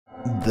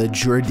The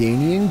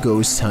Jordanian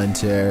ghost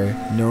hunter,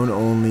 known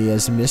only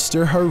as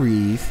Mr.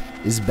 Harith,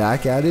 is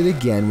back at it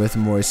again with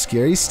more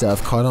scary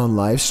stuff caught on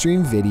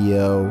livestream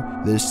video,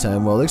 this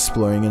time while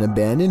exploring an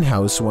abandoned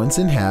house once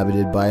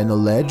inhabited by an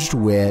alleged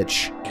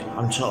witch.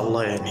 إن شاء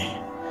الله يعني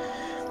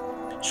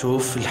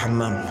شوف في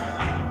الحمام.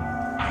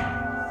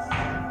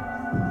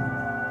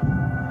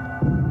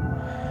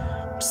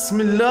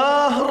 بسم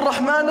الله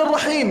الرحمن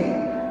الرحيم.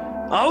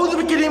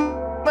 أعوذ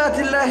بكلمات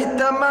الله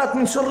التامات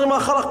من شر ما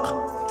خلق.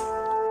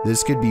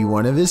 This could be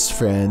one of his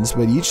friends,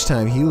 but each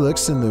time he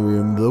looks in the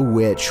room the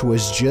witch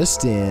was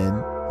just in,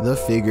 the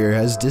figure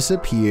has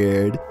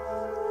disappeared.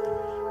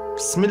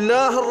 بسم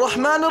الله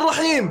الرحمن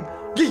الرحيم.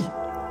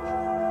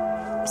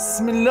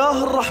 بسم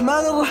الله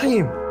الرحمن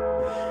الرحيم.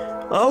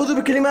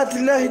 أعوذ بكلمات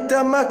الله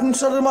التامات من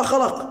شر ما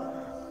خلق.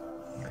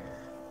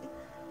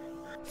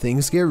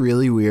 Things get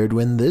really weird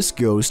when this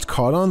ghost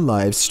caught on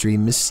live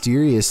stream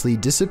mysteriously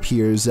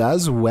disappears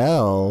as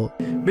well.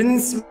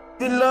 بسم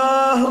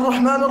الله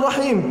الرحمن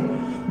الرحيم.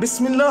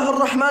 بسم الله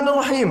الرحمن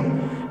الرحيم.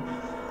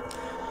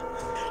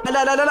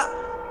 لا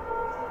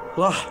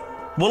راح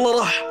والله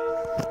راح.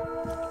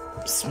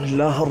 بسم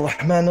الله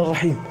الرحمن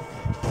الرحيم.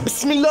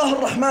 بسم الله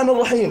الرحمن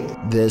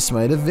الرحيم. This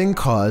might have been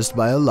caused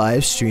by a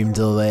live stream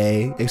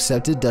delay,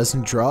 except it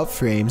doesn't drop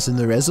frames and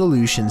the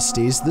resolution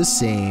stays the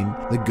same.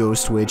 The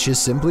ghost witch is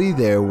simply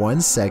there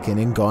 1 second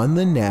and gone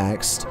the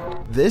next.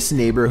 This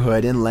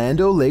neighborhood in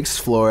Land O'Lakes,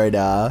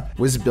 Florida,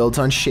 was built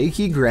on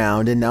shaky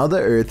ground, and now the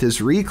earth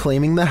is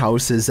reclaiming the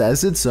houses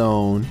as its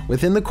own.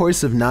 Within the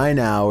course of 9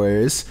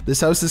 hours,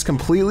 this house is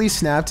completely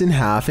snapped in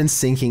half and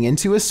sinking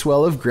into a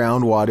swell of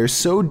groundwater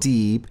so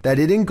deep that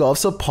it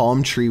engulfs a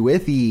palm tree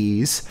with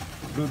ease.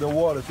 Look at the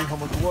water, see how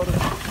much water?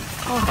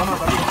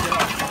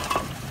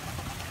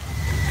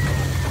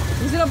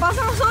 ¿Y si lo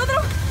pasa a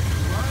nosotros?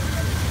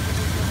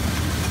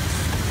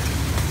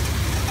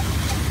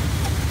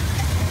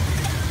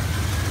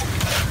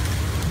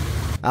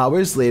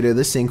 Hours later,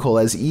 the sinkhole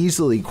has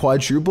easily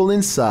quadrupled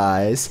in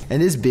size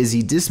and is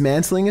busy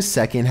dismantling a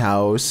second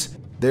house.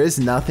 There is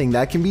nothing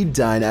that can be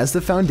done as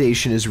the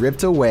foundation is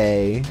ripped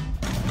away.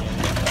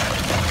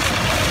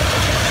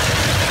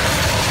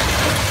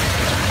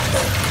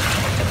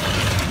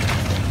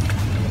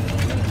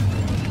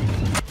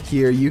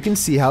 Here you can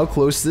see how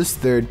close this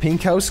third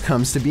pink house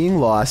comes to being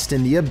lost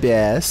in the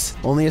abyss.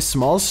 Only a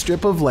small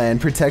strip of land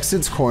protects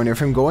its corner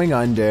from going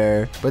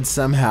under, but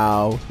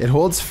somehow it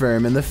holds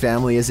firm and the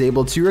family is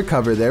able to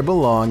recover their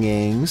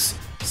belongings.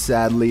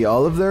 Sadly,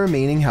 all of the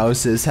remaining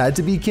houses had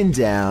to be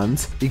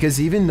condemned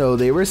because even though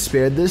they were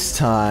spared this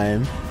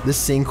time, the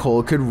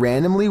sinkhole could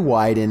randomly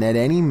widen at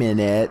any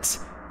minute.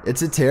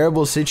 It's a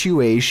terrible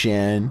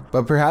situation,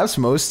 but perhaps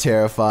most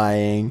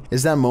terrifying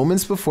is that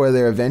moments before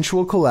their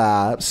eventual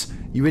collapse,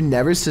 you would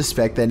never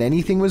suspect that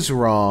anything was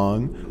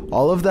wrong.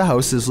 All of the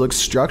houses look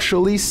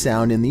structurally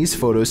sound in these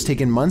photos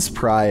taken months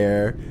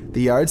prior.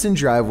 The yards and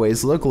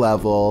driveways look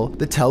level,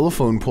 the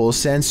telephone poles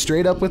stand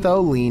straight up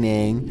without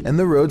leaning, and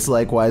the roads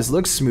likewise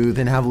look smooth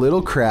and have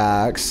little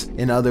cracks.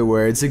 In other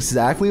words,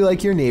 exactly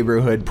like your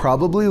neighborhood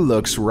probably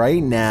looks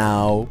right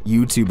now.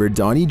 YouTuber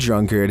Donnie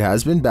Drunkard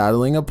has been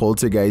battling a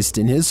poltergeist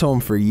in his home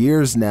for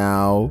years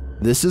now.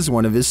 This is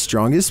one of his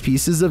strongest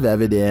pieces of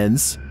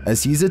evidence.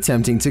 As he's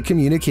attempting to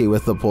communicate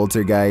with the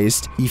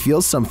poltergeist, he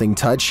feels something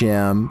touch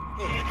him.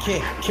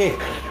 Kick.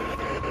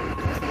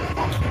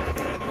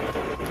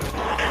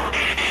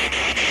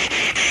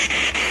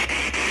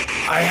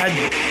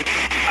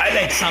 I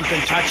like something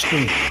touched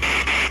me.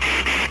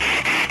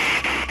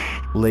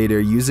 Later,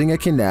 using a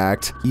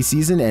Kinect, he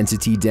sees an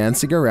entity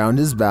dancing around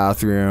his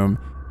bathroom.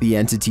 The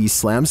entity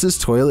slams his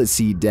toilet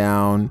seat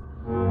down.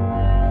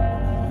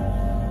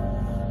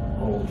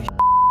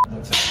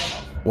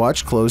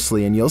 Watch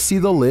closely and you'll see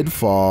the lid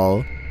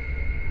fall.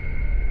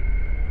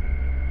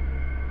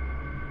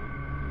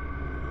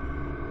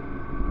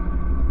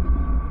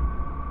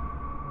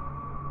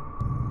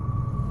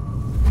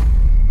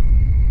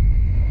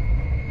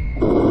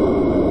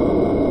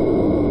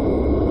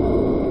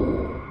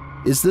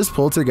 Is this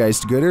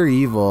poltergeist good or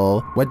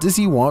evil? What does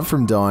he want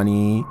from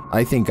Donnie?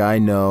 I think I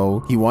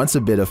know. He wants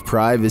a bit of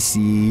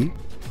privacy.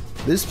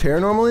 This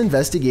paranormal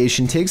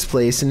investigation takes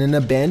place in an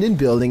abandoned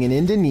building in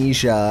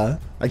Indonesia.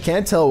 I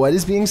can't tell what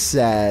is being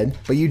said,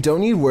 but you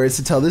don't need words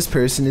to tell this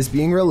person is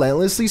being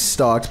relentlessly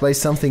stalked by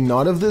something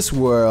not of this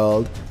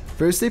world.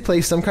 First they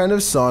play some kind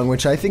of song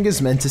which I think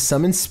is meant to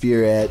summon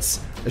spirits.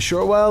 A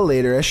short while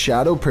later, a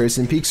shadow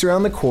person peeks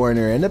around the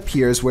corner and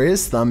appears where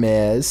his thumb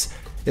is.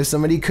 If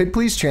somebody could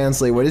please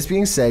translate what is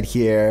being said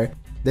here,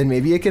 then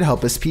maybe it could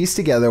help us piece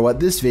together what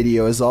this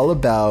video is all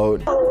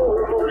about.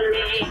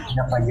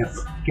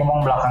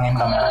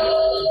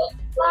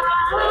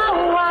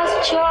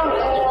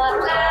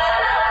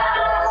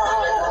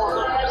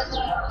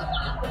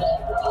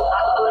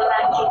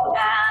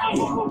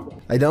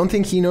 I don't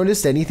think he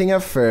noticed anything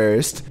at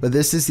first, but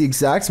this is the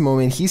exact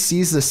moment he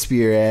sees the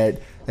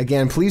spirit.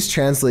 Again, please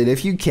translate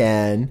if you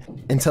can,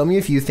 and tell me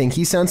if you think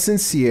he sounds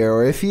sincere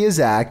or if he is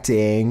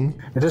acting.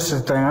 Itu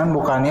settingan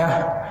bukannya.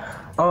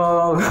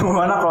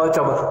 Gimana kalau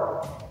coba?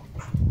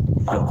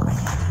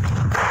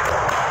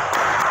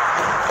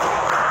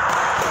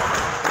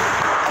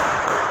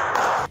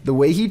 The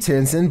way he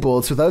turns and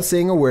bolts without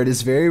saying a word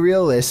is very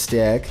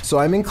realistic, so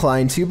I'm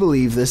inclined to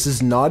believe this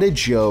is not a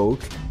joke.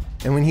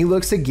 And when he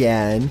looks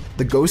again,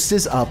 the ghost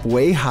is up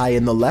way high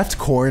in the left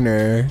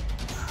corner.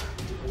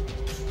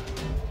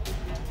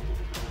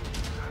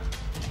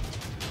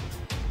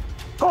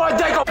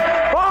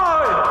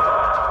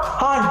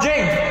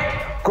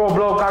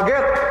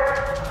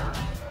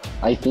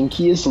 I think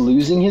he is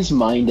losing his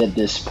mind at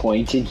this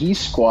point and he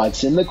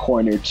squats in the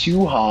corner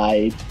to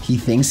hide. He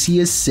thinks he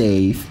is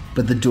safe,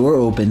 but the door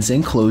opens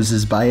and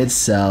closes by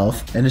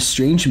itself, and a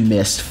strange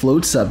mist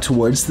floats up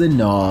towards the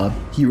knob.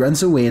 He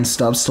runs away and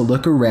stops to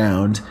look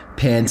around,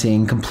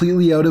 panting,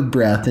 completely out of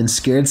breath and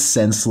scared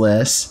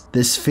senseless.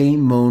 This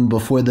faint moan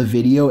before the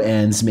video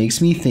ends makes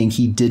me think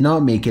he did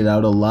not make it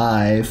out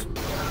alive.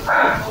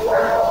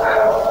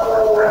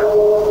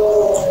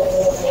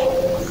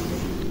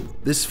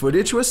 This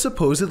footage was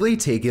supposedly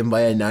taken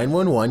by a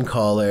 911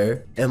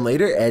 caller and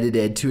later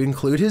edited to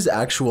include his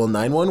actual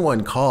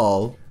 911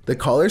 call. The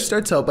caller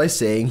starts out by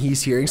saying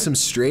he's hearing some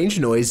strange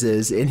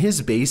noises in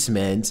his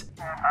basement.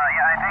 Yeah,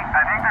 I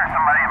think there's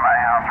somebody in my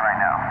house right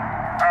now.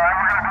 Alright,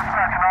 we're gonna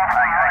dispatch an officer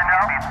right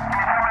now. Can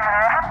you tell me what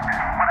happened?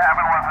 What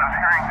happened was I was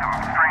hearing some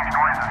strange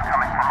noises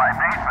coming from my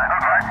basement.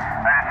 Okay.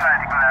 I decided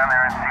to go down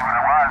there and see what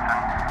it was,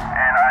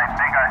 and I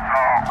think I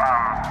saw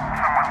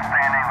someone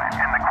standing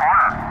in the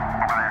corner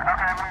over there.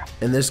 Okay.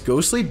 And this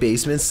ghostly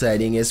basement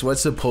sighting is what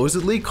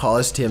supposedly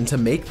caused him to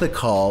make the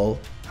call.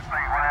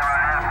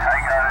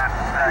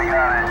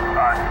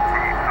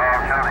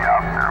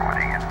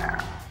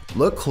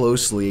 Look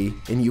closely,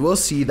 and you will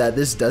see that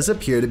this does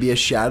appear to be a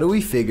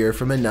shadowy figure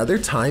from another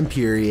time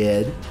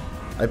period.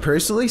 I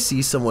personally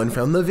see someone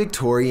from the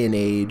Victorian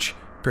age,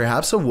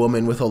 perhaps a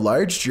woman with a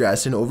large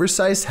dress and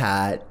oversized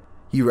hat.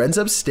 He runs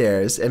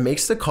upstairs and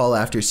makes the call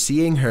after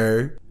seeing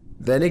her.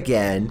 Then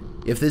again,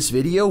 if this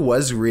video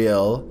was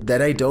real,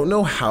 then I don't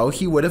know how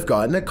he would have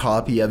gotten a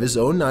copy of his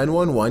own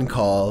 911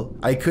 call.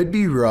 I could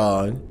be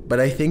wrong, but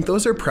I think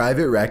those are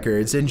private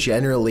records and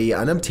generally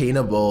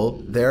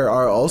unobtainable. There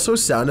are also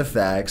sound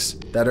effects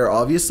that are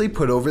obviously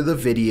put over the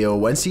video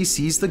once he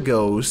sees the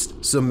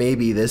ghost, so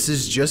maybe this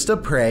is just a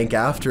prank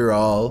after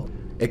all.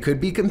 It could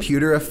be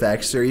computer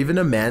effects or even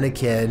a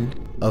mannequin.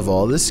 Of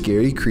all the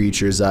scary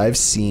creatures I've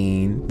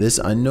seen, this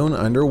unknown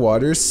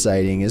underwater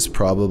sighting is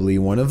probably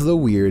one of the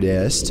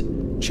weirdest.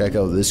 Check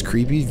out this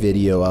creepy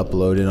video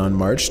uploaded on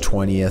March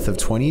 20th of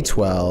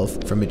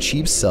 2012 from a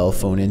cheap cell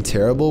phone in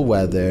terrible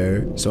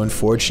weather, so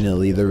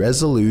unfortunately the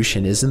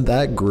resolution isn't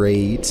that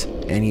great.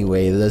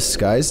 Anyway, the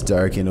skies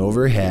darken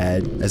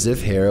overhead as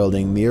if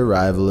heralding the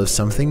arrival of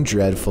something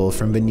dreadful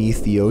from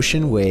beneath the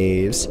ocean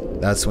waves.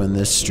 That's when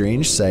this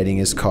strange sighting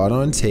is caught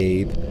on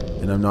tape,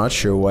 and I'm not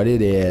sure what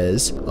it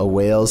is. A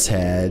whale's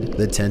head,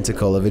 the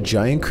tentacle of a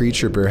giant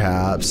creature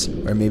perhaps,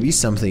 or maybe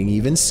something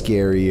even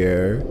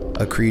scarier.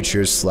 A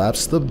creature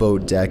slaps the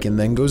boat deck and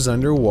then goes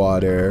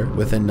underwater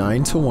with a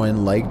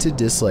 9-to-1 like to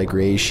dislike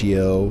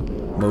ratio.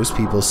 Most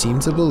people seem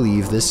to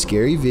believe this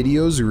scary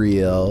video's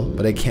real,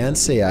 but I can't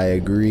say I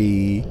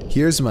agree.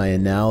 Here's my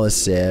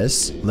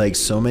analysis. Like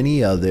so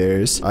many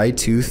others, I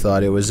too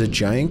thought it was a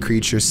giant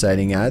creature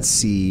sighting at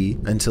sea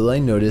until I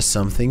noticed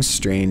something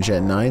strange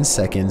at 9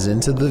 seconds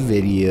into the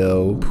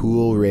video.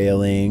 Pool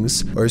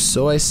railings, or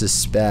so I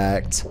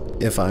suspect.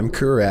 If I'm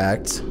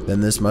correct,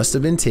 then this must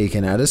have been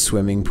taken at a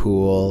swimming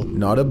pool,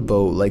 not a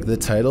boat like the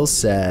title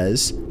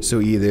says. So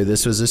either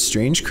this was a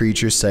strange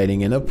creature sighting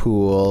in a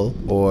pool,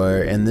 or,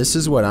 and this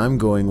is what I'm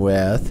going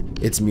with,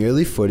 it's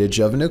merely footage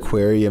of an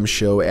aquarium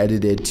show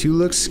edited to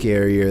look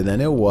scarier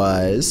than it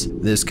was.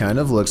 This kind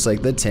of looks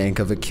like the tank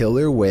of a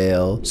killer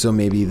whale, so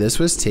maybe this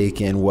was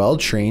taken while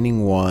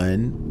training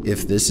one.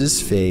 If this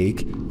is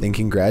fake, then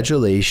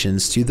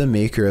congratulations to the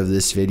maker of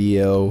this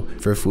video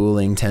for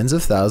fooling tens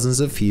of thousands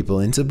of people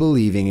into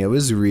believing it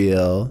was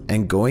real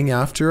and going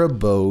after a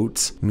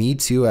boat. Me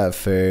too at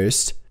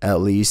first,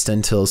 at least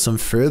until some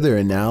further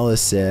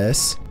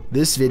analysis.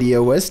 This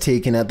video was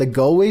taken at the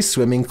Galway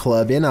Swimming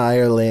Club in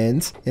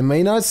Ireland. It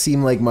may not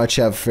seem like much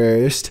at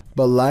first,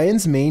 but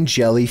lion's mane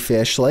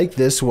jellyfish like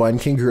this one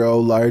can grow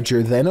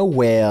larger than a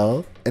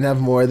whale and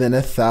have more than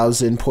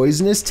 1,000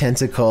 poisonous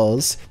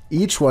tentacles.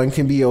 Each one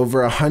can be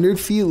over 100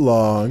 feet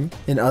long.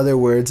 In other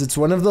words, it's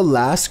one of the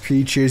last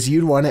creatures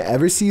you'd want to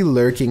ever see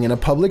lurking in a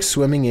public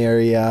swimming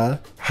area.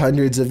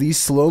 Hundreds of these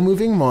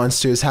slow-moving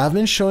monsters have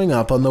been showing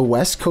up on the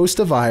west coast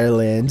of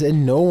Ireland,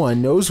 and no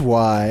one knows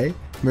why.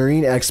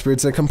 Marine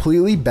experts are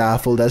completely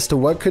baffled as to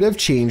what could have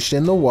changed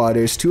in the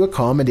waters to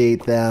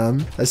accommodate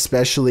them,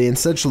 especially in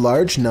such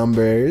large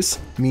numbers.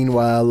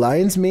 Meanwhile,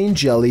 lion's mane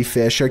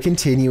jellyfish are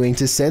continuing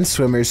to send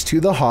swimmers to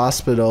the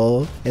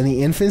hospital, and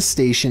the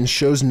infestation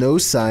shows no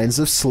signs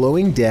of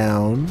slowing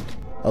down.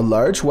 A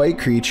large white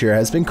creature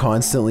has been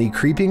constantly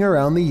creeping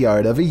around the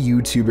yard of a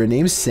YouTuber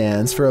named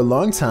Sans for a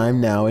long time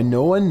now, and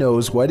no one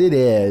knows what it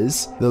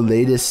is. The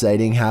latest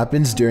sighting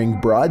happens during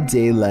broad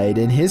daylight,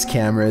 and his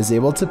camera is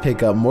able to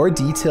pick up more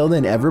detail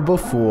than ever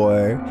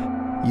before.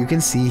 You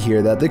can see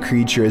here that the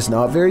creature is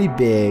not very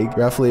big,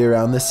 roughly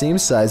around the same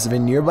size of a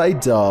nearby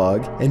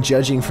dog, and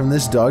judging from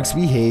this dog's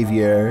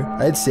behavior,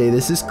 I'd say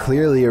this is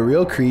clearly a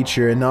real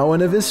creature and not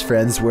one of his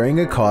friends wearing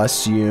a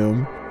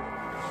costume.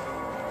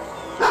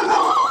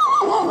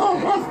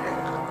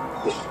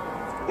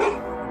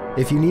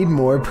 If you need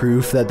more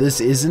proof that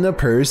this isn't a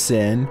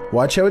person,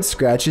 watch how it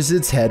scratches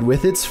its head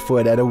with its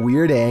foot at a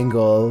weird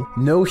angle.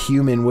 No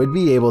human would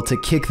be able to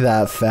kick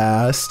that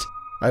fast.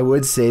 I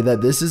would say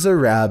that this is a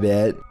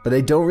rabbit, but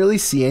I don't really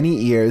see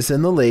any ears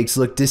and the legs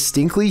look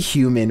distinctly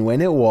human when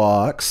it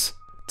walks.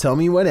 Tell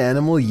me what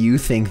animal you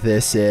think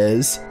this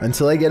is.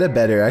 Until I get a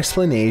better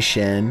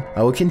explanation,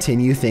 I will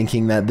continue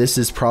thinking that this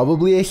is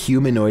probably a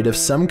humanoid of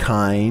some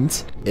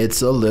kind.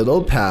 It's a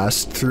little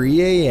past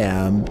 3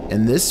 AM,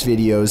 and this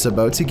video is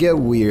about to get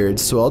weird,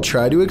 so I'll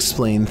try to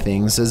explain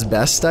things as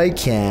best I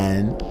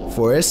can.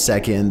 For a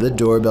second, the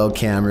doorbell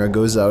camera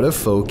goes out of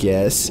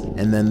focus,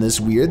 and then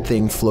this weird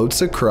thing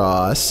floats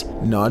across.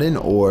 Not an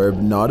orb,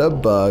 not a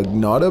bug,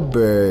 not a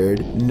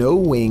bird, no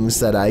wings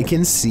that I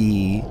can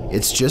see.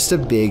 It's just a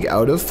big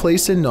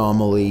out-of-place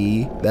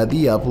anomaly that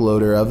the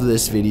uploader of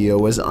this video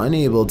was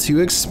unable to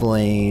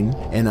explain,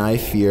 and I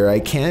fear I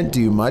can't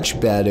do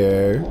much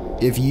better.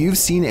 If you've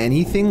seen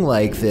anything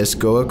like this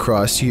go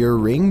across your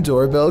Ring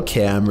doorbell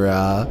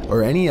camera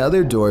or any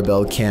other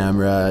doorbell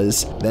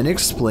cameras, then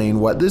explain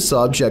what this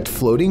object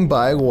floating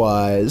by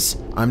was.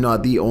 I'm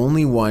not the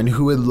only one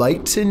who would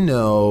like to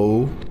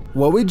know.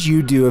 What would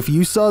you do if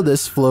you saw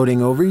this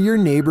floating over your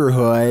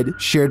neighborhood?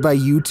 Shared by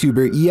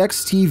YouTuber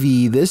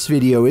EXTV, this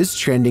video is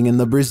trending in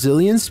the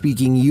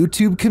Brazilian-speaking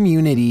YouTube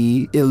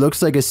community. It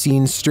looks like a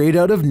scene straight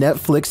out of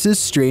Netflix's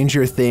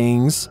Stranger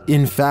Things.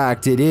 In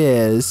fact, it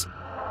is.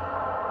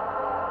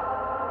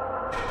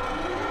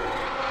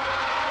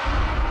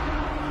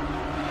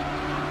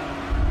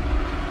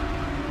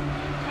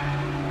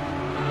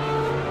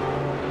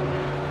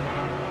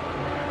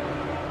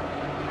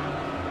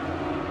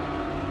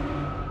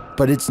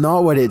 But it's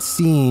not what it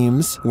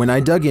seems. When I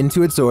dug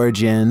into its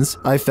origins,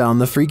 I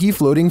found the freaky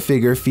floating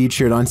figure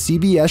featured on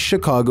CBS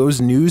Chicago's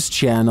news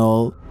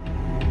channel.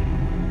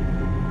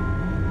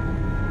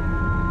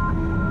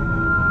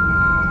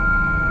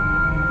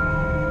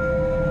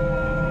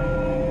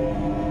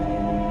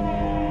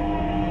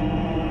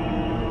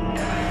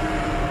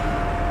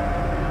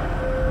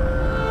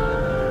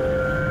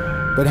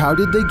 But how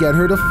did they get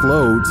her to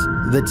float?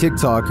 The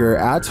TikToker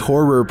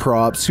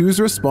 @HorrorProps, who's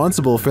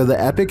responsible for the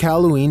epic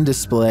Halloween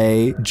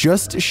display,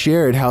 just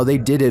shared how they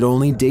did it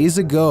only days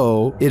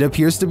ago. It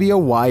appears to be a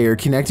wire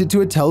connected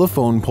to a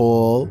telephone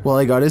pole. Well,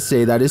 I gotta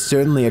say, that is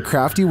certainly a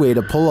crafty way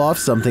to pull off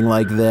something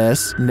like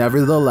this.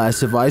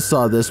 Nevertheless, if I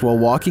saw this while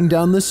walking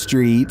down the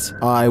street,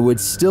 I would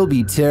still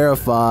be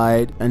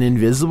terrified. An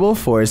invisible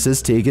force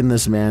has taken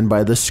this man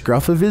by the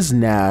scruff of his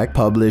neck,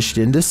 published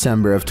in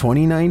December of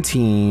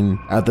 2019.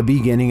 At the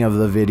beginning of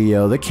the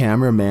video, the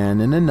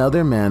cameraman and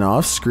another man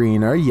off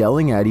screen are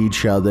yelling at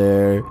each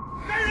other.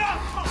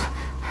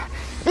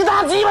 你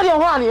打鸡巴电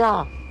话你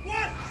啊！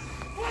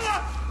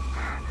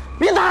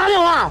你打啥电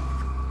话？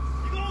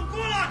你给我过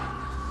来！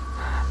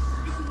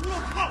我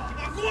靠！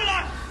你给我过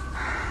来！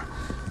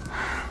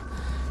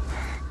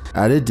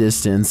 At a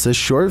distance, a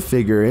short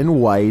figure in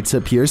white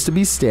appears to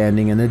be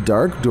standing in a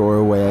dark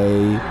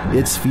doorway.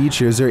 Its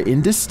features are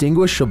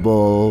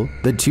indistinguishable.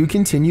 The two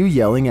continue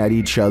yelling at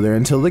each other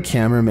until the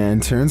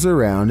cameraman turns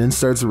around and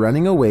starts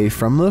running away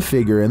from the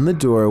figure in the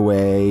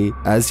doorway.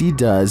 As he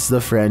does, the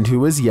friend who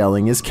was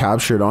yelling is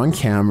captured on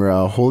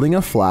camera holding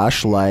a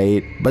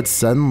flashlight, but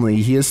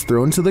suddenly he is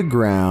thrown to the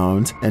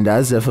ground, and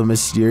as if a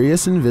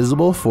mysterious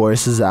invisible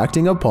force is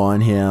acting upon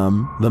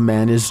him, the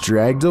man is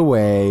dragged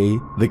away.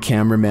 The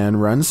cameraman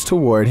runs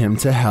toward him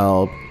to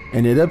help,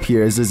 and it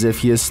appears as if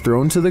he is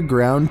thrown to the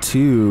ground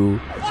too.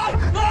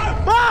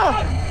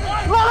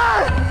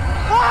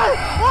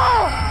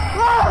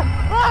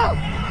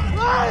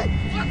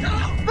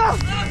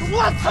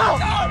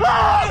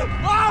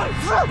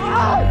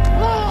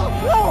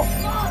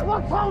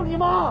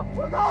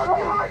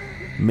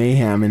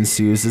 Mayhem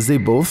ensues as they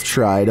both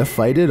try to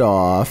fight it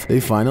off. They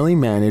finally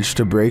manage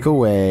to break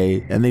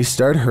away and they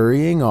start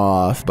hurrying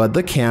off, but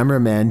the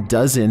cameraman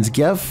doesn't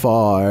get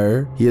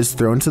far. He is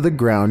thrown to the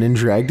ground and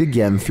dragged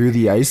again through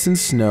the ice and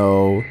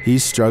snow. He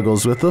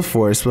struggles with the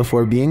force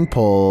before being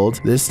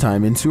pulled, this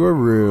time into a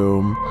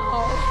room.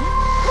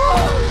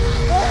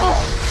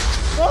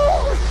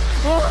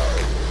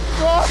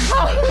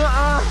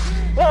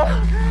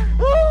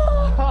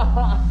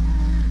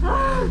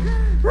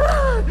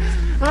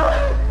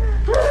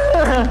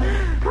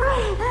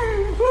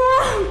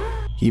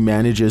 He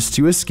manages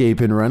to escape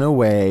and run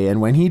away,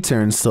 and when he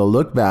turns to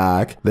look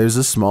back, there's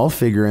a small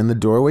figure in the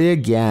doorway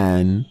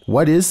again.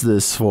 What is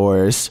this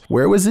force?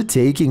 Where was it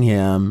taking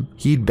him?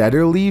 He'd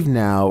better leave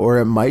now, or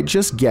it might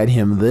just get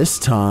him this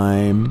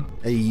time.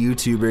 A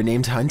YouTuber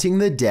named Hunting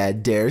the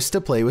Dead dares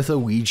to play with a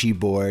Ouija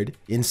board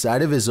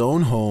inside of his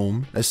own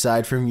home.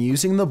 Aside from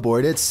using the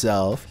board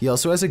itself, he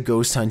also has a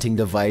ghost hunting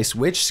device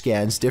which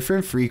scans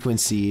different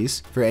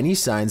frequencies for any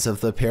signs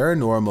of the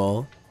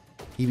paranormal.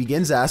 He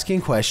begins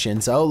asking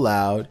questions out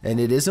loud, and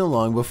it isn't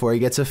long before he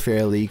gets a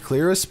fairly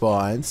clear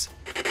response.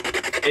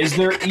 Is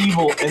there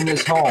evil in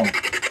this home?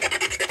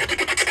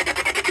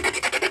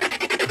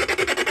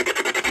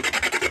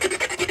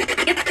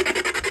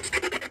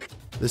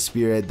 The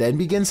spirit then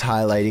begins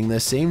highlighting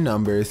the same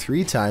number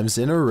 3 times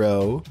in a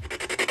row.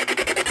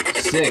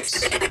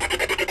 6.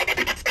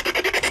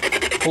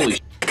 Holy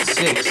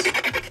shit,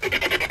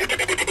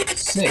 6.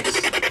 6.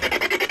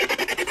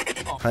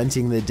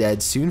 Hunting the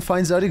Dead soon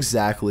finds out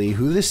exactly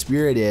who the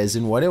spirit is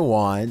and what it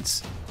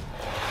wants.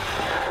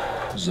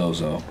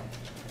 Zozo,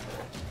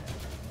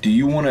 do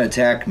you want to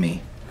attack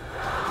me?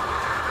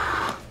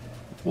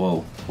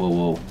 Whoa, whoa,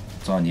 whoa.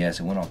 It's on, yes,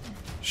 it went on.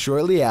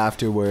 Shortly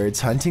afterwards,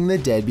 Hunting the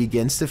Dead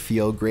begins to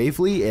feel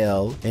gravely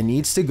ill and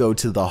needs to go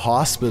to the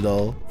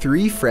hospital.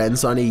 3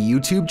 friends on a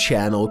YouTube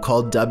channel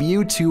called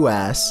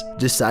W2S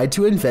decide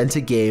to invent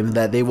a game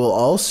that they will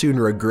all soon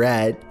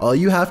regret. All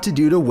you have to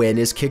do to win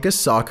is kick a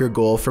soccer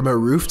goal from a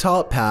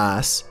rooftop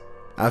pass.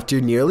 After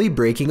nearly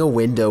breaking a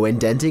window and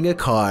denting a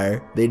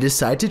car, they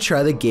decide to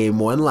try the game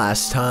one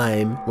last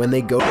time. When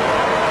they go...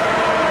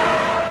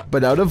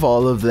 But out of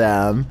all of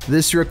them,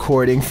 this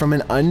recording from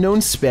an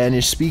unknown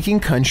Spanish-speaking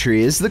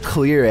country is the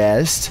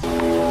clearest.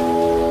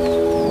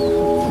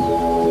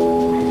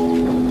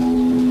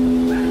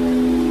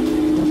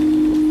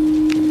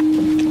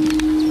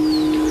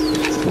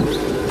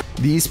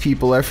 These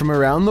people are from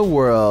around the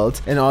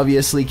world and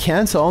obviously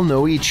can't all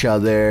know each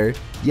other.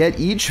 Yet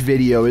each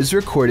video is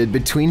recorded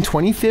between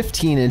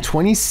 2015 and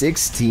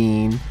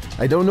 2016.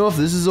 I don't know if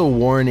this is a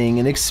warning,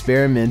 an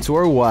experiment,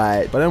 or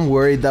what, but I'm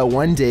worried that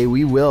one day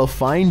we will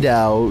find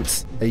out.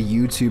 A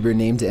YouTuber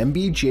named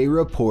MBJ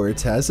Report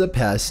has a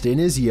pest in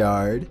his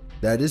yard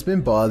that has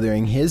been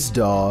bothering his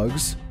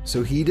dogs,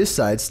 so he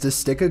decides to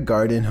stick a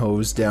garden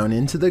hose down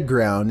into the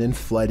ground and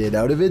flood it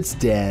out of its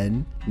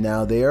den.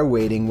 Now they are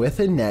waiting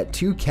with a net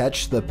to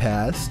catch the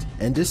pest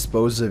and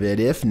dispose of it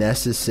if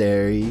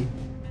necessary.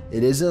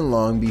 It isn't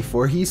long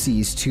before he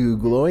sees 2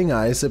 glowing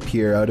eyes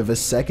appear out of a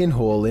second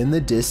hole in the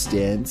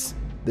distance.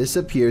 This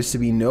appears to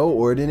be no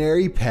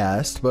ordinary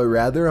pest, but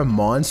rather a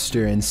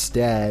monster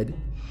instead.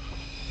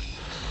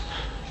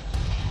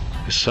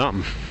 It's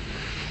something.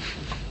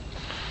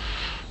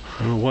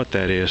 I don't know what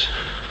that is.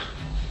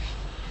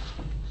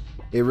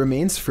 It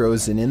remains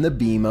frozen in the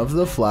beam of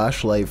the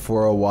flashlight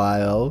for a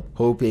while,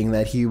 hoping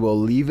that he will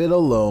leave it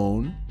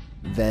alone.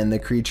 Then the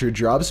creature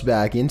drops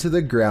back into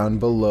the ground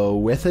below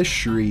with a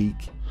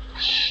shriek.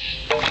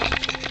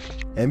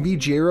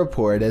 MBJ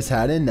Report has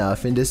had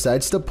enough and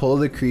decides to pull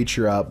the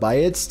creature up by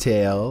its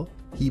tail.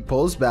 He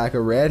pulls back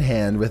a red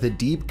hand with a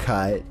deep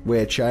cut,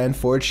 which I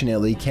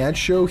unfortunately can't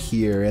show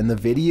here, and the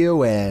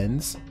video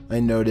ends.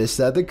 I notice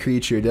that the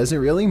creature doesn't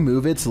really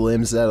move its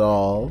limbs at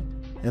all,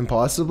 and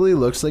possibly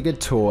looks like a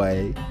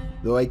toy,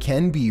 though I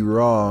can be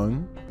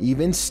wrong.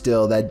 Even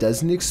still, that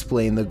doesn't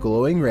explain the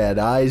glowing red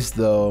eyes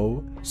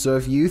though. So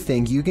if you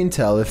think you can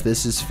tell if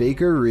this is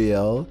fake or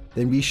real,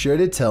 then be sure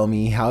to tell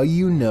me how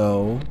you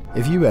know.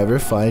 If you ever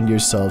find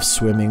yourself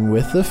swimming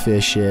with the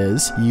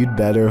fishes, you'd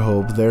better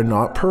hope they're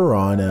not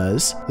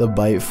piranhas. The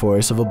bite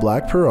force of a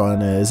black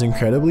piranha is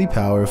incredibly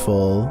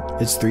powerful.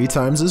 It's 3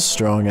 times as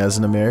strong as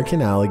an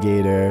American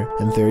alligator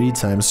and 30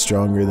 times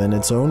stronger than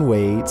its own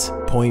weight.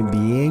 Point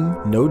being,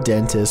 no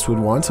dentist would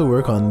want to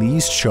work on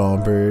these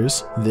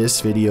chompers. This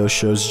video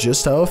shows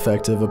just how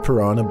effective a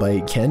piranha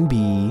bite can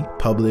be.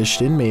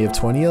 Published in May of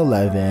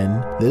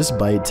 2011, this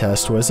bite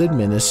test was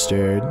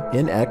administered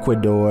in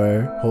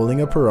Ecuador.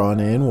 Holding a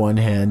piranha in one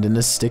hand and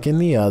a stick in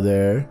the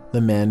other,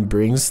 the man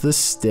brings the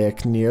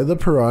stick near the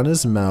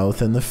piranha's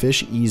mouth and the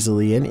fish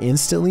easily and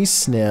instantly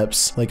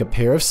snips like a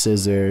pair of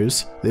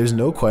scissors. There's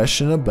no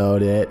question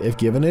about it, if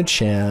given a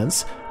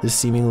chance, this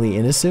seemingly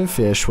innocent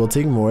fish will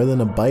take more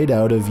than a bite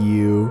out of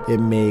you. It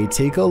may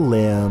take a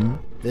limb.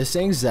 This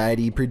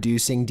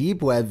anxiety-producing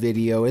deep web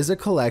video is a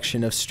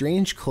collection of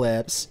strange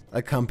clips,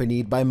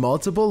 accompanied by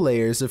multiple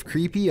layers of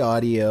creepy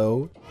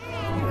audio.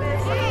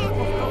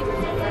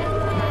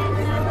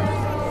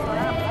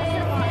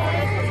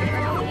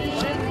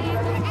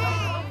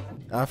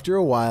 After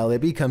a while, it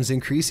becomes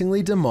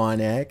increasingly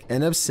demonic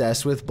and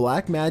obsessed with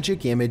black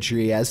magic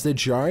imagery as the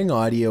jarring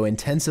audio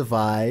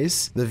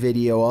intensifies. The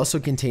video also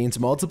contains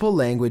multiple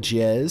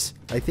languages.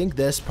 I think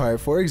this part,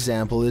 for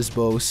example, is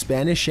both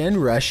Spanish and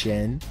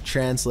Russian.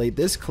 Translate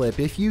this clip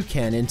if you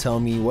can and tell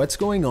me what's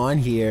going on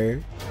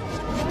here.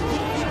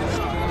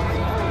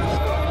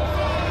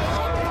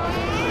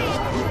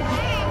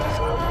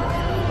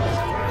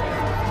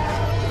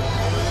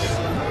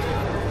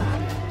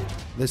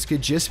 This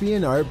could just be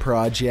an art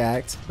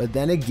project, but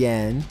then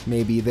again,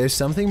 maybe there's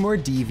something more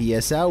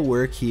devious at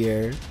work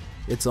here.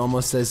 It's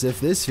almost as if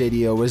this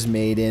video was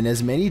made in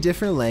as many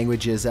different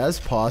languages as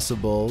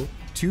possible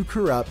to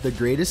corrupt the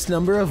greatest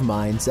number of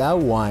minds at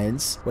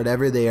once.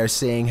 Whatever they are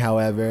saying,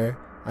 however,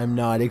 I'm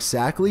not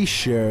exactly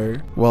sure.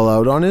 While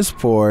out on his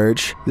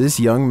porch, this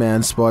young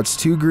man spots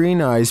two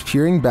green eyes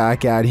peering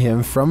back at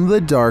him from the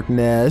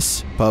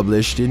darkness.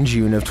 Published in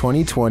June of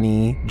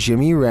 2020,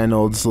 Jimmy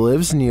Reynolds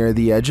lives near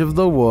the edge of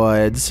the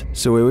woods,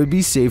 so it would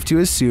be safe to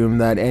assume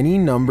that any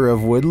number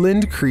of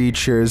woodland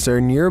creatures are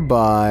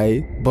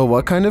nearby. But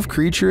what kind of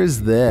creature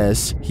is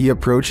this? He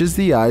approaches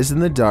the eyes in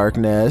the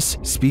darkness,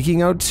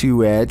 speaking out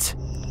to it.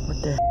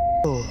 What the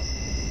hell?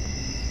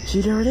 See,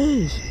 there it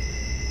is.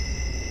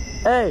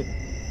 Hey!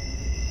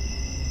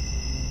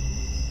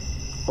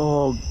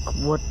 Oh,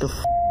 what the f***?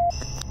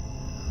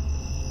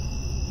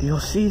 You'll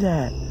see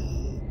that.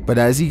 But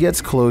as he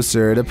gets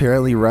closer, it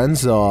apparently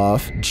runs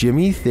off.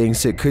 Jimmy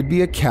thinks it could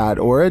be a cat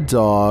or a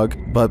dog,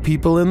 but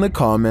people in the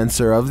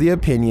comments are of the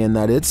opinion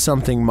that it's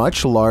something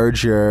much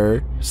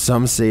larger.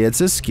 Some say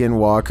it's a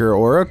skinwalker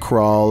or a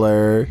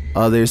crawler.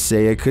 Others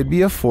say it could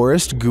be a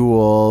forest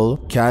ghoul.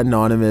 Cat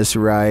Anonymous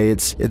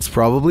writes, "It's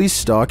probably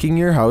stalking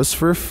your house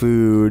for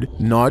food.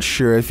 Not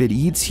sure if it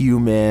eats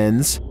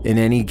humans. In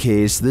any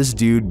case, this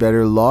dude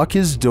better lock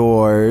his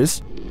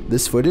doors."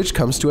 This footage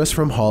comes to us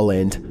from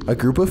Holland. A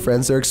group of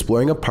friends are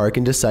exploring a park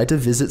and decide to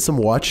visit some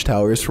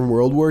watchtowers from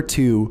World War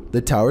II.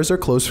 The towers are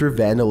closed for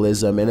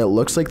vandalism and it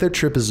looks like their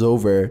trip is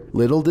over.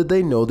 Little did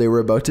they know they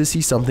were about to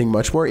see something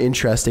much more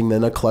interesting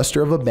than a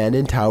cluster of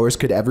abandoned towers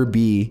could ever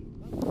be.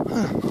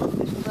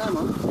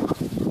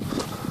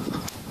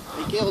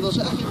 Kerel, dat is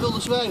echt een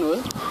wilde zwijn hoor.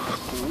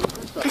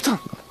 Kijk dan.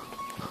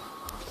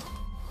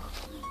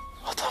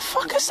 What the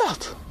fuck is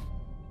dat?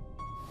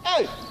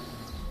 Hey!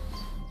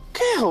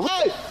 Kerel!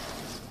 Hey!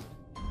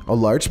 A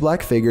large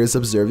black figure is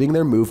observing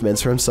their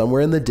movements from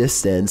somewhere in the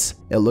distance.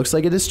 It looks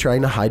like it is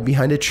trying to hide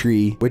behind a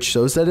tree, which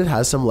shows that it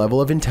has some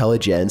level of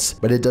intelligence,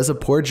 but it does a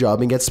poor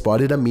job and gets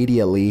spotted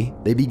immediately.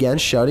 They began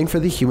shouting for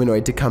the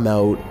humanoid to come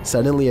out.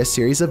 Suddenly, a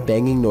series of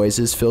banging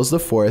noises fills the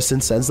forest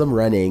and sends them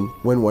running.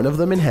 When one of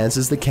them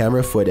enhances the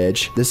camera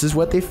footage, this is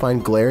what they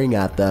find glaring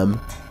at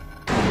them.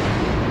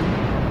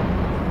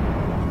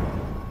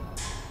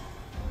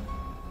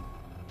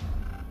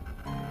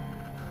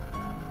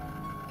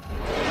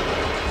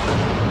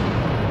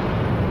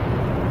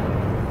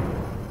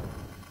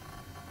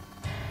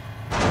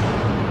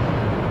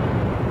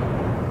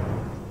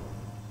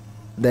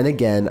 Then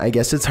again, I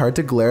guess it's hard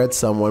to glare at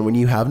someone when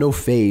you have no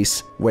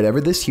face. Whatever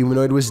this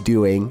humanoid was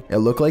doing, it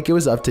looked like it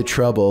was up to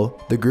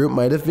trouble. The group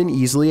might have been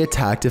easily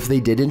attacked if they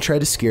didn't try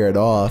to scare it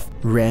off.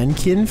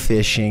 Rankin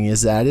Fishing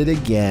is at it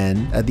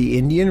again at the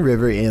Indian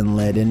River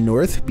Inlet in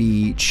North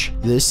Beach,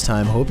 this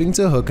time hoping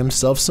to hook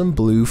himself some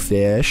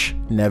bluefish.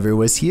 Never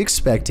was he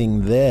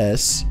expecting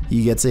this.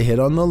 He gets a hit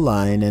on the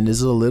line and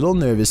is a little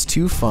nervous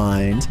to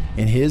find,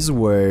 in his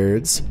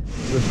words,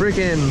 the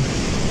freaking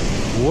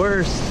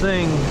worst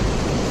thing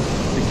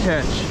to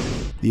catch.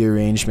 The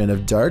arrangement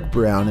of dark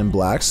brown and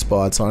black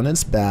spots on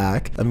its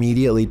back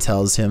immediately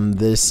tells him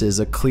this is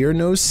a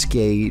clear-nosed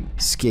skate.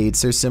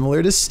 Skates are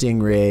similar to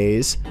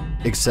stingrays,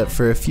 except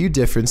for a few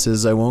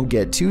differences I won't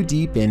get too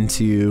deep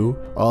into.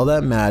 All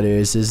that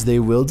matters is they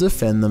will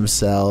defend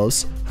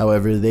themselves,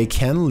 however they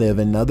can live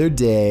another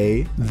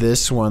day.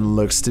 This one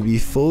looks to be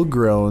full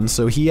grown,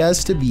 so he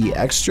has to be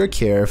extra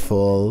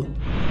careful.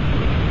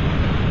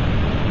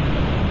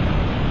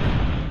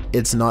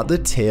 It's not the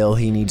tail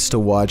he needs to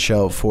watch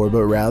out for,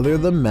 but rather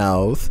the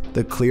mouth.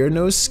 The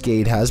clear-nosed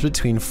skate has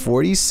between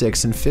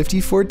 46 and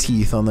 54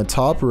 teeth on the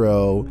top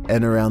row,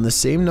 and around the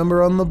same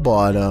number on the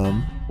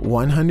bottom.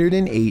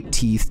 108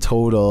 teeth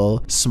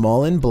total,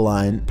 small and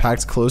blunt,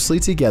 packed closely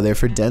together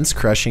for dense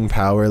crushing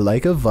power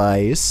like a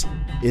vice.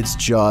 Its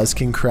jaws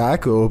can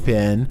crack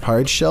open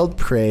hard-shelled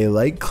prey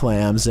like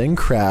clams and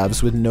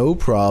crabs with no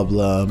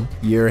problem.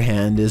 Your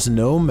hand is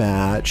no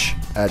match.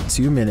 At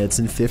 2 minutes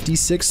and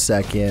 56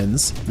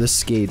 seconds, the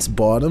skate's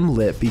bottom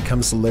lip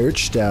becomes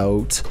lurched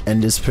out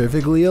and is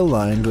perfectly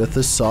aligned with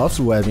the soft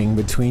webbing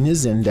between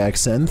his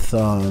index and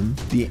thumb.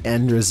 The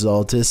end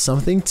result is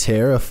something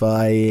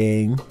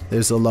terrifying.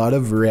 There's a lot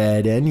of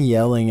red and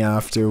yelling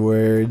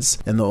afterwards,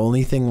 and the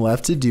only thing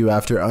left to do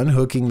after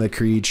unhooking the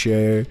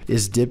creature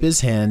is dip his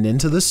hand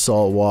into the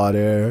salt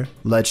water.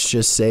 Let's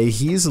just say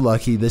he's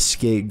lucky the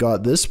skate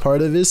got this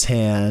part of his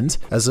hand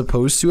as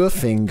opposed to a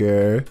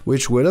finger,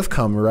 which would have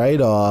come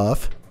right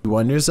off. He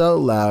wonders out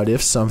loud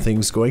if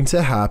something's going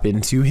to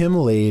happen to him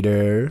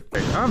later.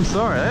 I'm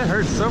sorry, that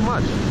hurts so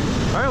much.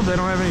 I hope they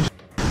don't have any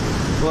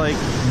like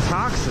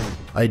toxin.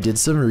 I did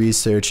some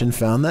research and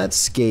found that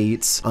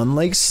skates,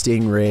 unlike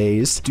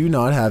stingrays, do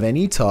not have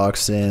any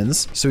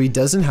toxins, so he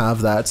doesn't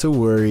have that to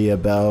worry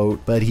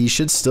about, but he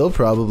should still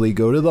probably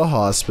go to the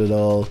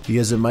hospital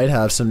because it might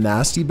have some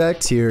nasty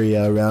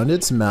bacteria around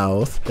its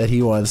mouth that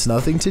he wants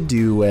nothing to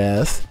do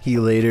with. He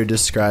later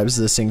describes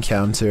this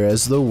encounter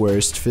as the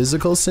worst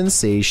physical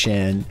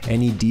sensation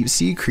any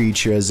deep-sea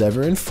creature has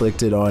ever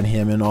inflicted on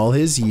him in all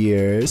his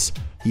years.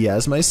 He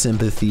has my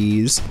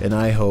sympathies, and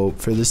I hope,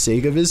 for the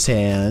sake of his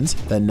hand,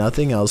 that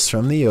nothing else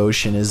from the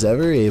ocean is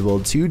ever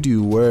able to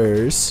do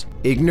worse.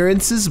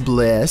 Ignorance is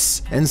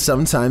bliss, and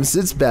sometimes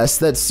it's best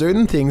that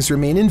certain things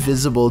remain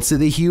invisible to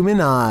the human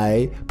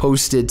eye.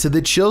 Posted to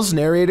the Chills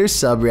Narrator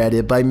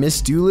subreddit by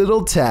Miss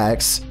Doolittle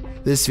Tex.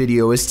 This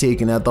video was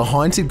taken at the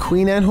haunted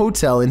Queen Anne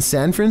Hotel in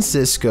San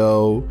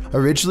Francisco.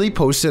 Originally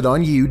posted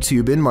on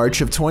YouTube in March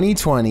of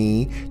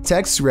 2020,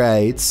 Tex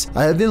writes,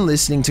 "I have been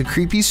listening to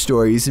creepy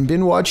stories and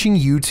been watching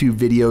YouTube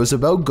videos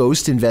about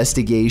ghost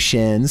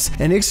investigations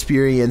and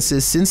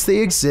experiences since they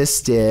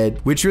existed,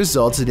 which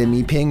resulted in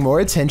me paying more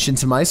attention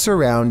to my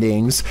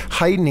surroundings,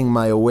 heightening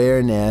my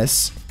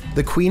awareness."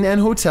 The Queen Anne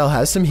Hotel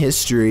has some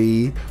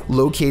history.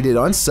 Located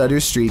on Sutter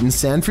Street in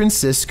San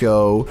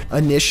Francisco,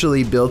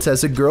 initially built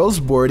as a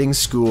girls' boarding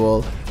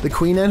school, the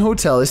Queen Anne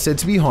Hotel is said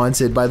to be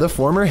haunted by the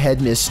former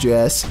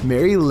headmistress,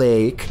 Mary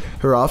Lake.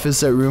 Her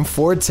office at room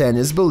 410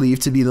 is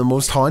believed to be the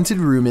most haunted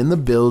room in the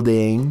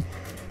building.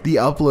 The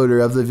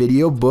uploader of the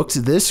video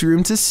booked this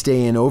room to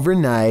stay in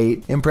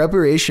overnight. In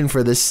preparation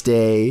for the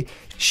stay,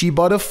 she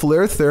bought a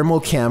FLIR thermal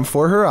cam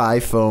for her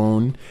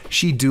iPhone.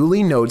 She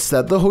duly notes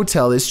that the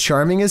hotel is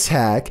charming as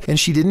heck, and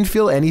she didn't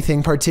feel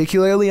anything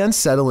particularly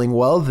unsettling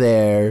while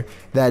there.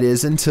 That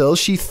is, until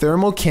she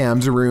thermal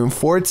cammed room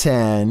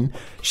 410.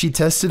 She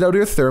tested out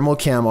her thermal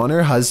cam on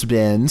her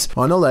husband,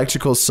 on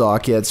electrical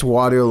sockets,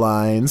 water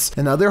lines,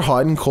 and other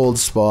hot and cold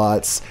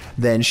spots.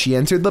 Then she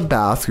entered the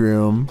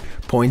bathroom.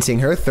 Pointing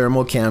her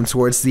thermal cam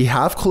towards the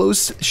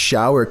half-closed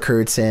shower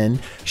curtain,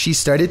 she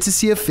started to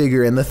see a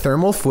figure in the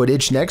thermal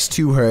footage next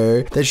to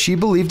her that she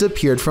believed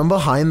appeared from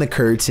behind the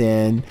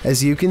curtain.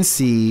 As you can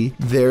see,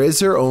 there is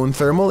her own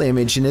thermal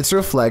image in its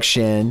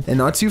reflection, and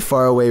not too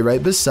far away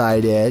right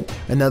beside it,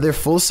 another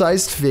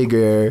full-sized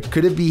figure.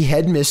 Could it be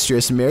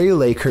Headmistress Mary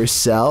Lake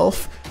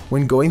herself?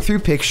 When going through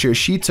pictures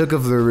she took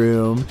of the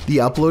room, the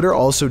uploader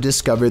also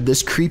discovered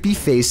this creepy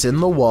face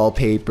in the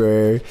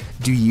wallpaper.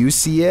 Do you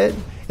see it?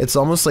 It's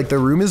almost like the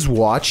room is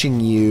watching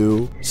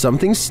you.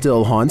 Something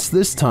still haunts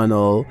this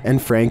tunnel, and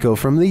Franco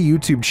from the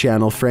YouTube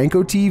channel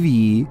Franco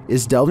TV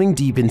is delving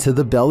deep into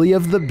the belly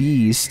of the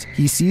beast.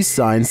 He sees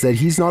signs that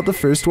he's not the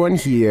first one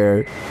here.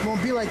 It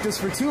won't be like this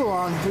for too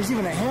long. There's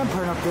even a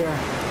handprint up there.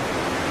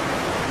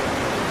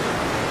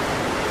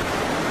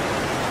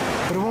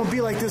 But it won't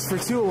be like this for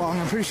too long.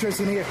 I'm pretty sure it's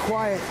gonna get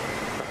quiet.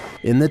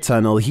 In the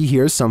tunnel, he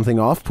hears something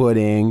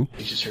off-putting.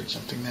 I just heard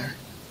something there,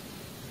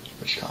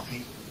 which caught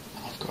me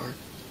off guard.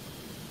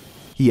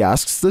 He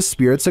asks the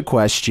spirits a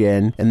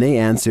question, and they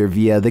answer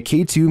via the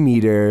K2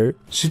 meter.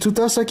 Si tú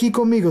estás aquí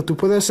conmigo, ¿tú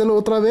puedes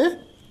hacerlo otra vez?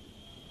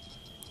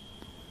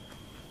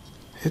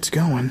 It's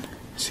going.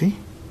 See?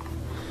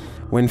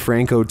 When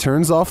Franco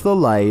turns off the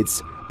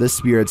lights, the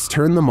spirits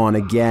turn them on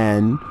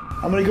again.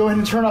 I'm gonna go ahead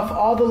and turn off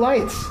all the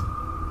lights.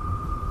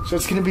 So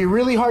it's gonna be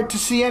really hard to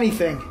see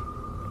anything.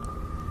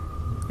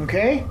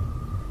 Okay?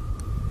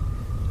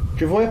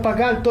 Yo voy a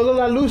apagar todas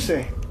las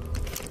luces.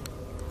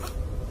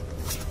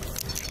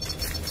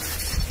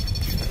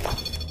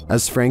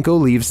 As Franco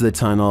leaves the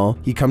tunnel,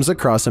 he comes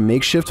across a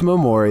makeshift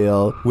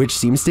memorial, which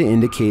seems to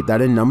indicate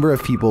that a number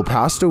of people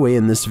passed away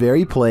in this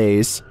very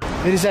place.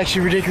 It is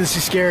actually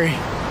ridiculously scary.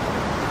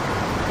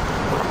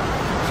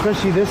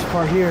 Especially this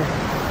part here.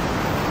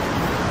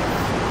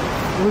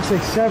 It looks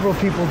like several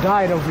people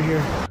died over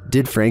here.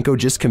 Did Franco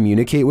just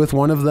communicate with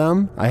one of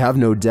them? I have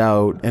no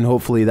doubt, and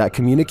hopefully that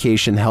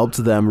communication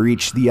helped them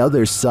reach the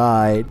other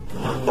side.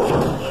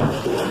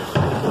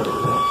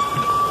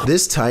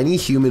 This tiny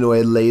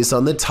humanoid lays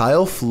on the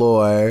tile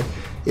floor,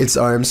 its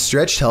arms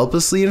stretched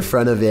helplessly in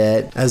front of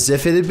it, as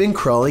if it had been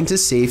crawling to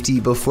safety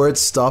before it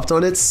stopped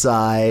on its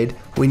side.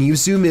 When you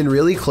zoom in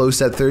really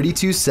close at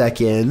 32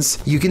 seconds,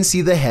 you can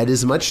see the head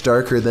is much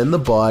darker than the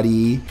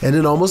body, and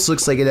it almost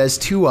looks like it has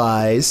two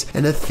eyes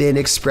and a thin,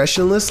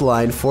 expressionless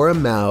line for a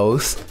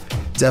mouth.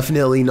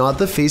 Definitely not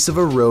the face of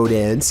a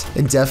rodent,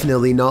 and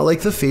definitely not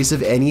like the face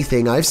of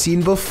anything I've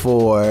seen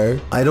before.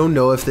 I don't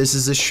know if this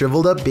is a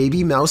shriveled up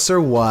baby mouse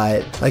or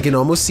what. I can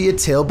almost see a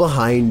tail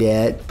behind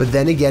it, but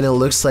then again it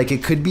looks like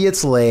it could be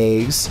its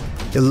legs.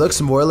 It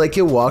looks more like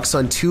it walks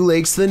on 2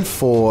 legs than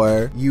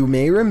 4. You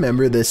may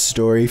remember this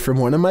story from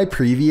one of my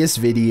previous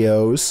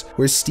videos,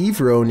 where Steve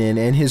Ronan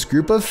and his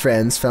group of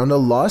friends found a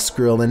lost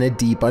girl in a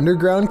deep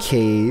underground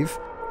cave.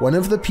 One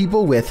of the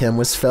people with him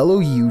was fellow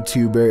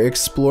YouTuber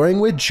Exploring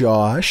with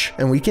Josh,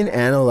 and we can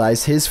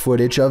analyze his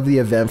footage of the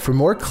event for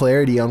more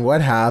clarity on what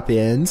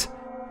happened.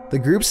 The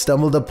group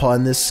stumbled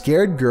upon this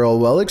scared girl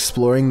while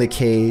exploring the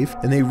cave,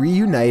 and they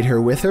reunite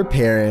her with her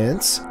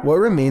parents. What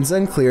remains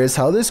unclear is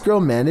how this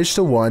girl managed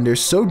to wander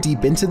so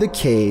deep into the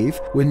cave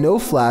with no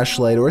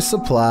flashlight or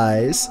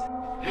supplies.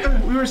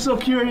 We were so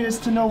curious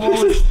to know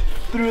what was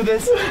through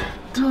this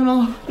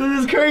tunnel.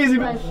 This is crazy,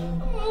 man.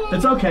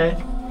 It's okay.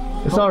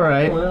 It's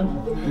alright.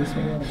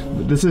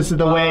 This is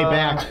the way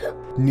back.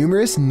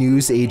 Numerous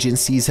news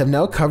agencies have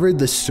now covered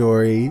the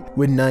story,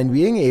 with none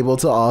being able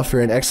to offer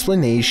an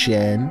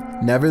explanation.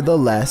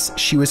 Nevertheless,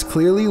 she was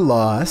clearly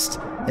lost,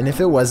 and if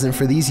it wasn't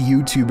for these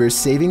YouTubers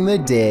saving the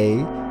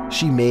day,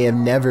 She may have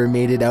never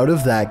made it out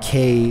of that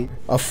cave.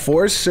 A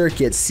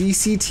 4-circuit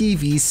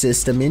CCTV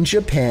system in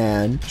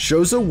Japan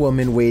shows a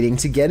woman waiting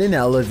to get an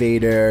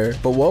elevator,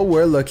 but what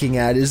we're looking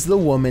at is the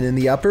woman in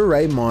the upper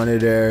right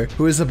monitor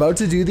who is about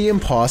to do the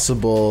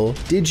impossible.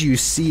 Did you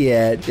see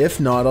it? If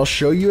not, I'll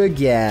show you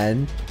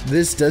again.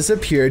 This does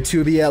appear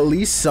to be at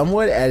least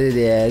somewhat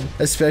edited,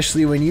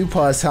 especially when you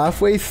pause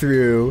halfway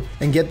through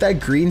and get that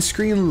green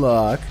screen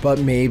look, but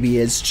maybe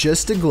it's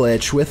just a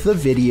glitch with the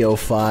video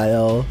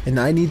file, and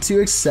I need to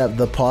accept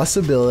the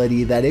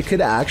possibility that it could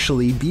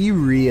actually be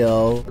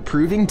real.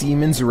 Proving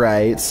demons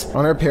right.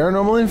 On our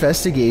paranormal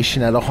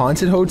investigation at a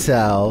haunted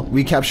hotel,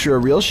 we capture a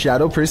real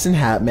shadow person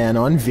hat man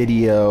on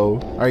video.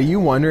 Are you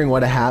wondering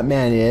what a hat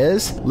man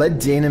is? Let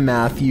Dana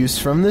Matthews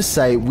from the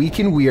site Weak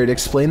and Weird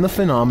explain the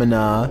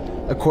phenomena.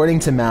 According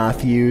to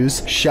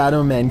Matthews,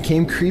 shadow men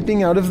came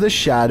creeping out of the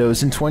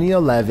shadows in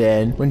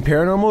 2011 when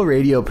paranormal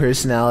radio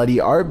personality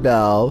Art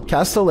Bell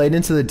cast a light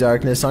into the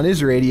darkness on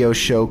his radio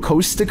show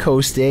Coast to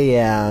Coast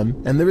AM,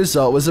 and the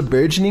result was a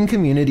burgeoning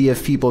community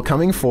of people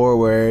coming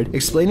forward,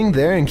 explaining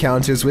their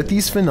encounters with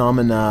these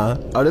phenomena.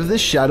 Out of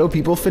this shadow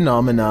people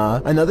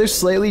phenomena, another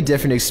slightly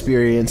different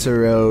experience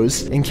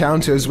arose,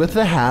 encounters with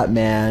the Hat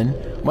Man.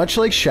 Much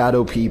like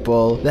shadow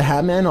people, the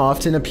Hat Man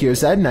often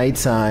appears at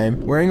nighttime,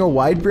 wearing a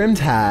wide-brimmed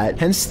hat,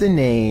 hence the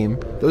name.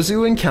 Those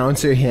who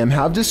encounter him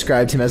have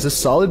described him as a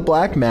solid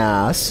black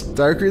mass,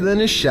 darker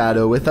than a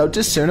shadow without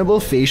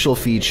discernible facial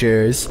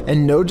features,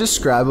 and no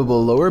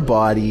describable lower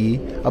body.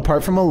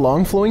 Apart from a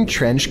long flowing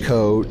trench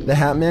coat, the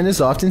Hat Man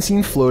is often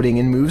seen floating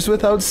and moves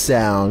without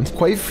sound,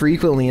 quite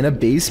frequently in a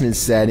basement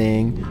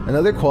setting.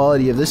 Another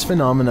quality of this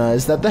phenomena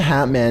is that the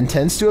Hat Man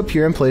tends to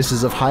appear in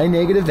places of high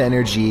negative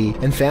energy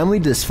and family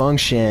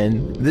dysfunction.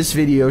 This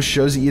video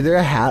shows either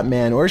a Hat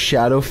Man or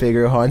shadow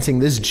figure haunting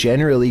this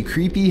generally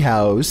creepy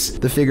house.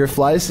 The figure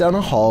flies down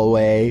a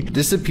hallway,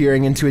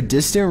 disappearing into a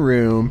distant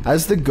room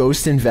as the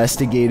ghost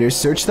investigators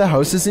search the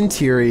house's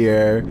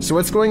interior. So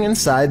what's going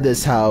inside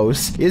this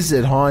house? Is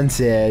it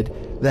haunted?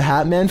 The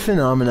Hat Man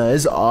phenomena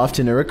is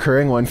often a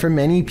recurring one for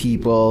many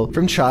people,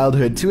 from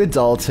childhood to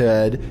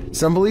adulthood.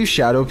 Some believe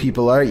shadow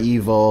people are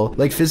evil,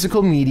 like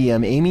physical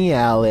medium Amy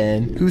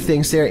Allen, who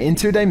thinks they are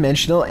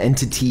interdimensional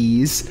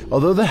entities.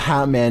 Although the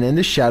Hat Man and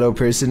the shadow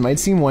person might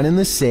seem one and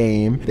the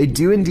same, they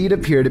do indeed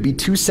appear to be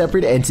two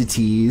separate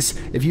entities.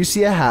 If you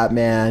see a Hat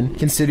Man,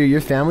 consider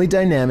your family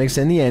dynamics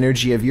and the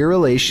energy of your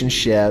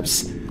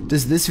relationships.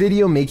 Does this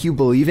video make you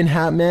believe in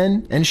Hat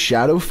Men and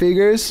shadow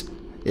figures?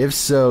 If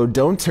so,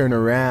 don't turn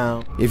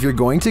around. If you're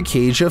going to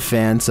cage a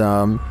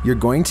phantom, you're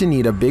going to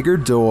need a bigger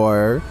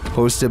door.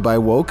 Posted by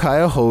Wo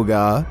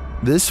Cuyahoga.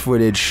 This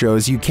footage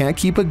shows you can't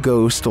keep a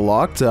ghost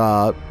locked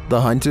up.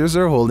 The hunters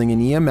are holding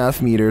an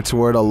EMF meter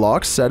toward a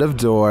locked set of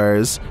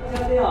doors.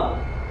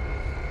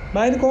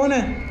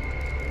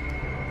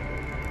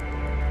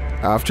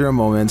 After a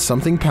moment,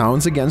 something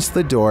pounds against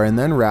the door and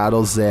then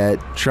rattles it,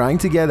 trying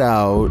to get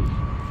out.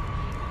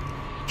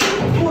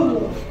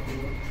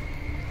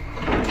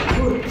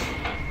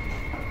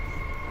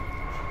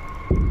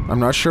 I'm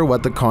not sure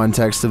what the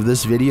context of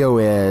this video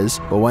is,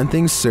 but one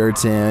thing's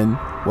certain,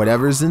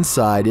 whatever's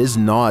inside is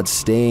not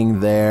staying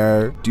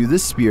there. Do the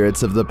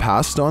spirits of the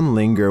past on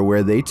linger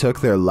where they took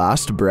their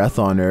last breath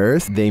on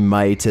Earth? They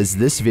might, as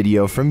this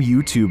video from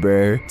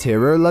YouTuber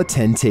Terror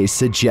Latente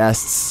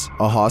suggests.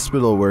 A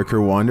hospital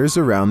worker wanders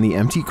around the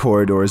empty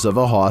corridors of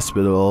a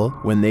hospital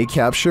when they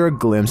capture a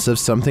glimpse of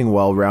something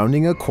while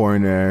rounding a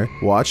corner.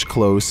 Watch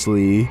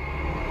closely.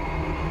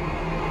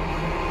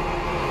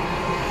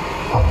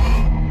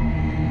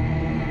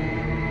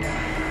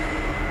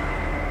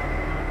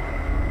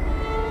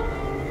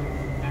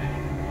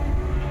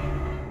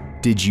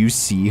 Did you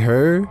see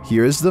her?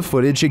 Here's the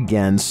footage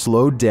again,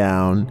 slowed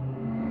down.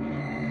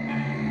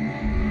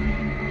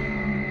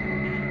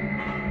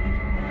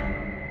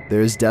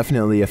 There's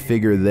definitely a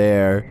figure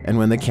there, and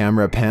when the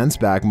camera pans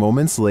back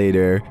moments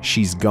later,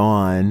 she's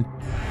gone.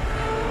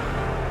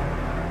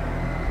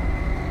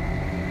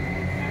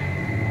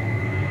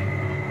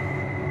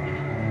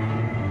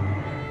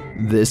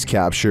 This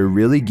capture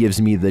really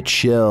gives me the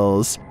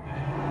chills.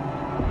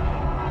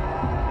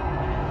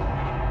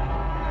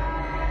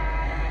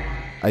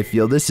 I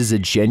feel this is a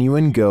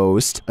genuine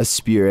ghost, a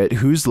spirit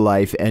whose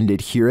life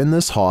ended here in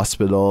this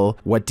hospital.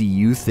 What do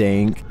you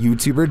think?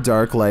 YouTuber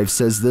Dark Life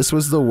says this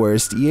was the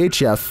worst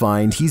EHF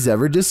find he's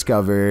ever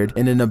discovered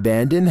in an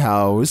abandoned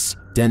house.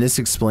 Dennis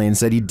explains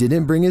that he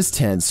didn't bring his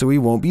tent, so he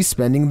won't be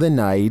spending the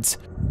night.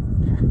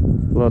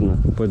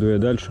 Ладно, пойду я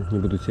дальше, не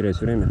буду терять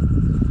время.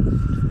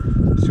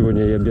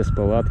 Сегодня я без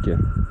палатки,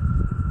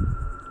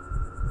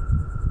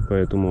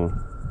 поэтому...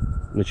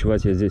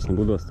 Ночевать я здесь не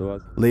буду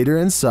оставаться. Later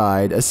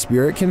inside, a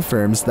spirit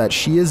confirms that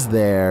she is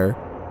there.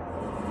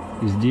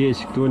 Здесь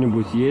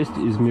кто-нибудь есть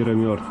из мира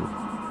мертвых?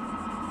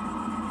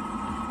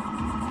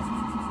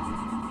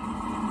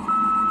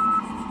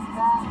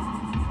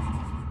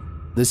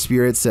 The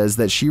spirit says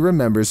that she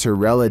remembers her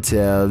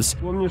relatives.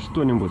 Помнишь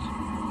что-нибудь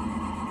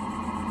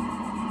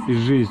из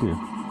жизни?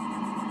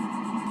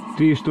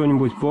 Ты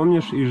что-нибудь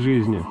помнишь из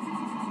жизни?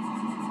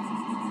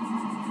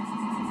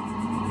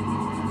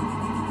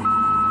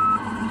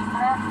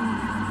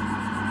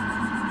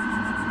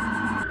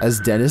 As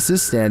Dennis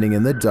is standing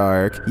in the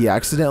dark, he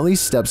accidentally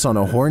steps on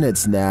a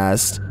hornet's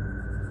nest.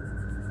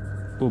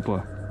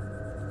 Опа.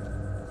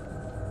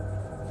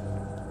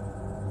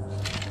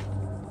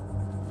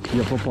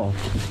 Я попал.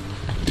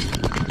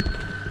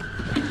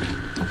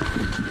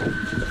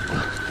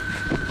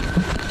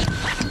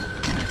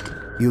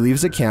 He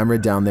leaves a camera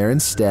down there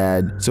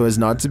instead, so as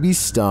not to be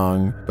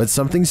stung, but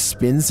something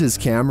spins his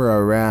camera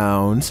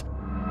around.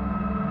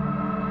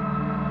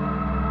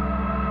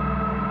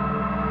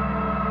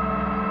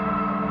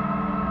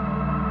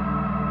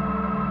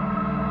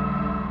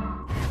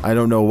 I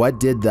don't know what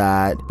did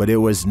that, but it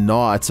was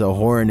not a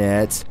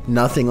hornet.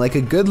 Nothing like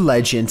a good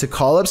legend to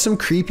call up some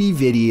creepy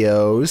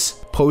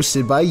videos.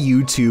 Posted by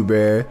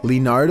YouTuber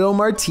Leonardo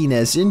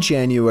Martinez in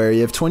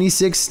January of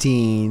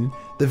 2016.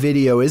 The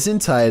video is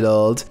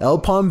entitled El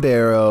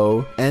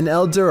Pombero and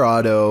El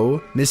Dorado,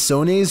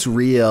 Misones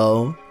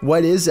Real.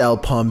 What is El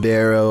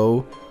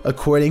Pombero?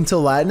 According to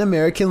Latin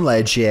American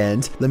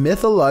legend, the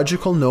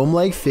mythological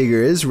gnome-like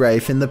figure is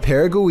rife in the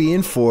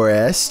Paraguayan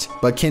forest,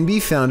 but can be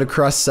found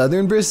across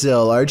southern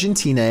Brazil,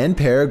 Argentina, and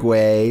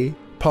Paraguay.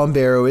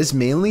 Pombero is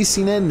mainly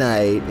seen at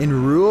night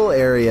in rural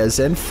areas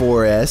and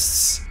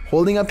forests.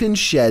 Holding up in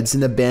sheds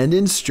and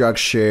abandoned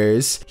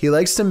structures, he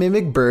likes to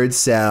mimic bird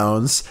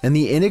sounds, and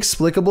the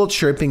inexplicable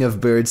chirping of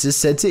birds is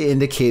said to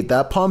indicate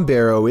that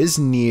Pombero is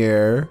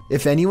near.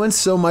 If anyone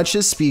so much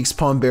as speaks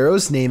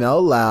Pombero's name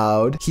out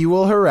loud, he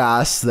will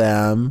harass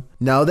them.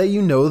 Now that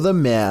you know the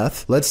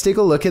myth, let's take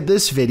a look at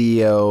this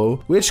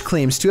video, which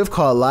claims to have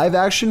caught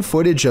live-action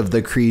footage of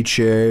the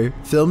creature.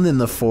 Filmed in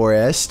the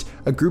forest,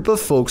 a group of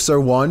folks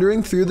are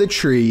wandering through the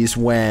trees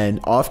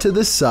when, off to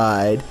the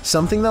side,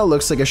 something that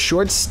looks like a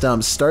short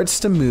stump starts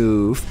to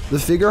move. The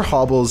figure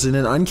hobbles in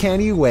an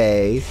uncanny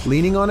way,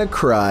 leaning on a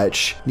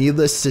crutch.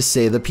 Needless to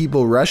say, the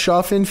people rush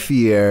off in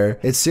fear.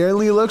 It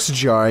certainly looks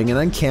jarring and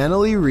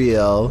uncannily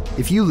real.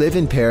 If you live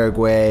in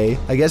Paraguay,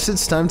 I guess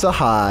it's time to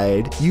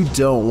hide. You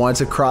don't want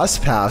to cross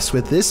paths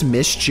with this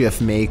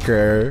mischief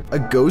maker. A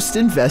ghost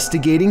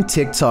investigating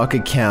TikTok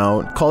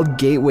account called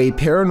Gateway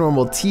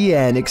Paranormal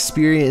TN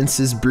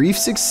experiences brief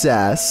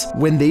success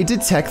when they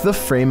detect the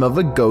frame of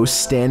a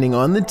ghost standing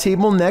on the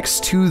table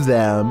next to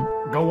them.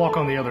 Go walk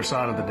on the other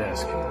side of the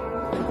desk.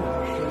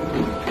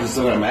 Is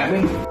that I'm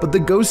at me? But the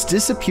ghost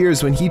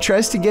disappears when he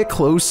tries to get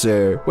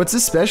closer. What's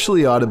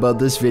especially odd about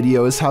this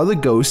video is how the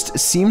ghost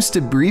seems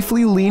to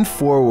briefly lean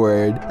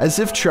forward, as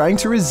if trying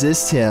to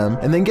resist him,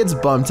 and then gets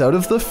bumped out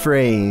of the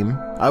frame.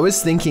 I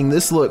was thinking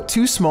this looked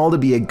too small to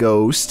be a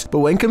ghost, but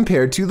when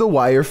compared to the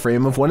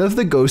wireframe of one of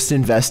the ghost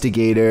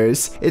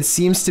investigators, it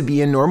seems to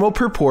be in normal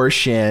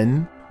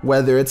proportion.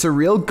 Whether it's a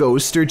real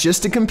ghost or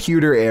just a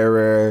computer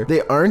error,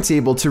 they aren't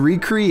able to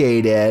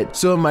recreate it,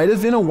 so it might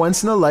have been a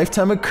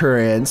once-in-a-lifetime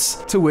occurrence,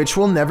 to which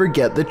we'll never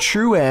get the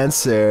true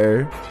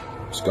answer.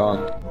 It's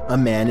gone. A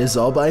man is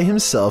all by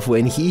himself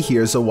when he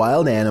hears a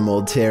wild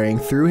animal tearing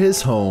through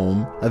his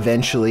home.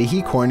 Eventually,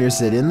 he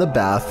corners it in the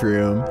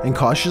bathroom and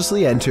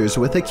cautiously enters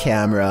with a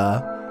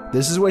camera.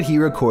 This is what he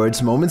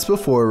records moments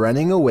before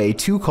running away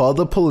to call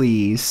the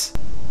police.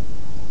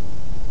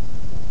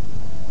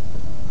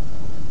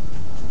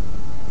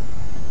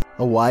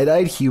 A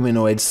wide-eyed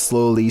humanoid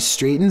slowly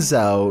straightens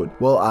out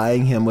while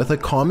eyeing him with a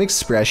calm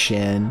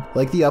expression.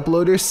 Like the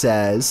uploader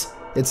says,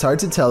 it's hard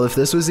to tell if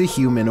this was a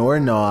human or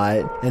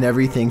not, and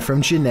everything from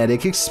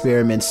genetic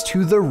experiments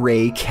to the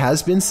rake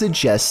has been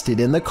suggested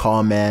in the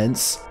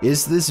comments.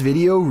 Is this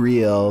video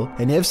real?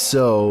 And if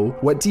so,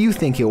 what do you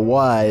think it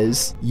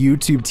was?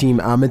 YouTube team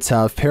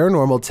Amitav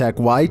Paranormal Tech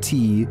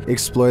YT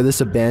explore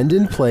this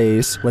abandoned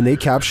place when they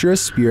capture a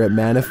spirit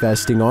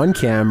manifesting on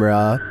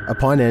camera.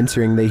 Upon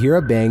entering, they hear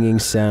a banging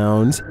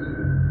sound.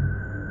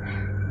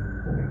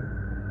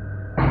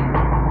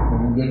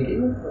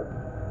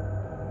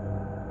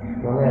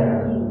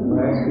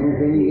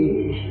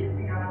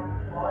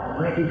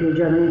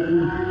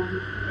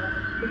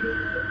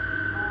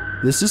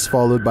 This is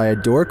followed by a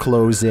door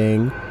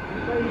closing.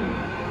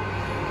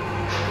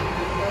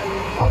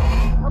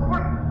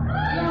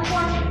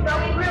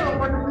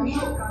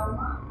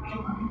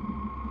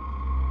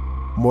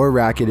 More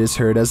racket is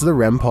heard as the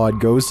REM pod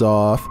goes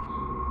off.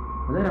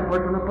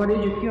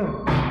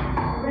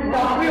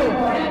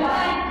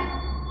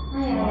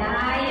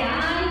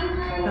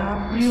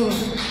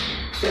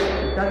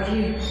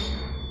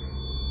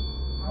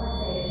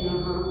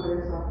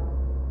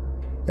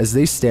 As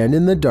they stand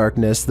in the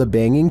darkness, the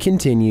banging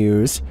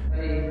continues.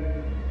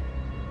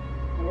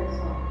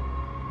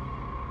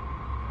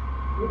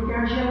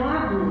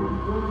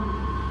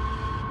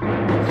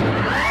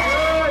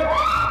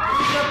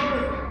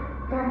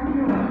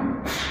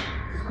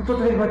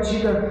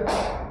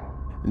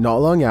 Not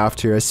long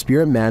after, a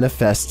spirit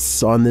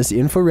manifests on this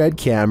infrared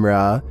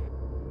camera.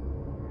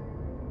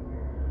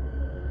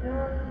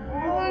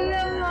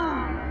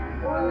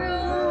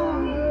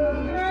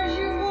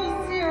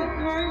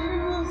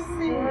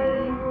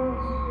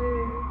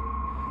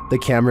 The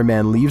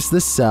cameraman leaves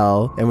the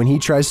cell, and when he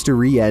tries to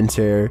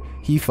re-enter,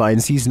 he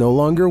finds he's no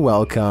longer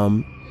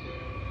welcome.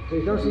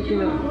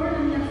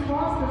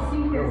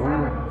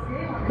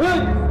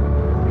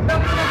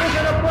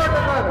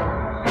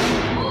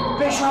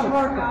 fechou a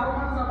porta.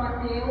 Calma, só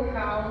bateu,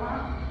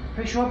 calma.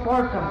 Fechou a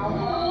porta.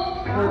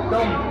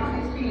 Portão.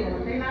 Respira,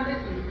 não tem nada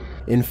aqui.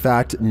 In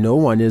fact, no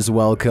one is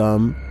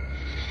welcome.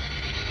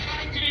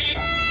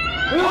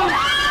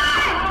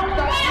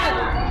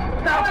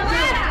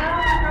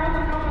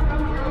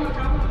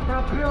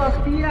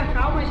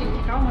 Calma,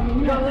 gente, calma,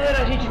 menina.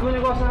 Galera, a gente viu o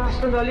negócio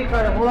arrastando ali,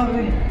 cara. Vou lá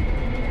ver.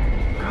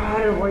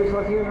 Cara, eu vou ir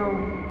sozinho,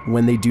 não.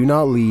 When they do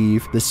not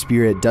leave, the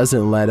spirit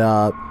doesn't let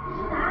up.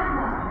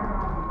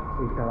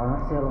 Ele tá lá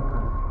na cela,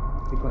 cara.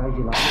 Tem coragem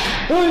de ir lá.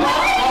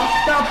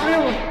 Tá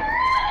frio!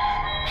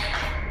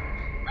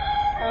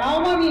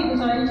 Calma,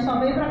 amigos, a gente só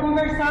veio pra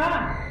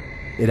conversar.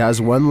 It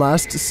has one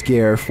last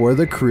scare for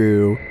the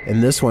crew,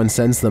 and this one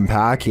sends them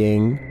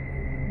packing.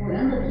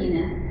 Morando aqui,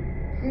 né?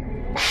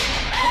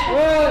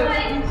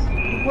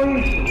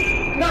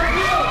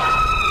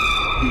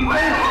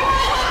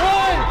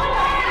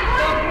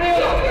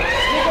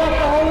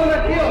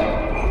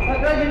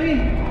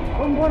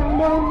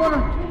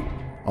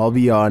 I'll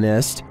be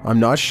honest, I'm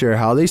not sure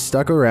how they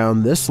stuck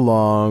around this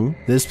long.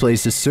 This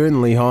place is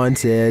certainly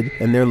haunted,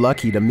 and they're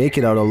lucky to make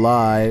it out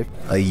alive.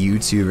 A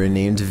YouTuber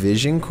named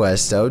Vision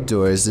Quest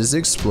Outdoors is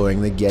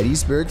exploring the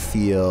Gettysburg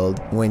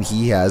Field when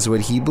he has what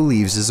he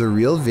believes is a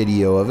real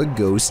video of a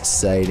ghost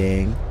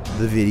sighting.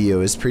 The video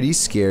is pretty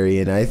scary,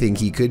 and I think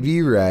he could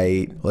be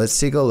right. Let's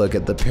take a look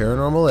at the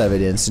paranormal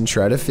evidence and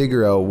try to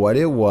figure out what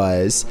it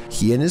was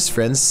he and his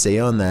friends say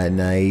on that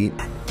night.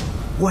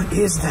 What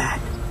is that?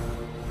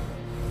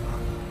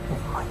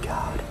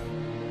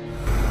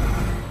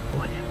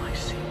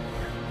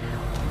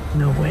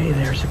 No way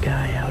there's a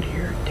guy out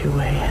here at 2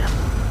 a.m.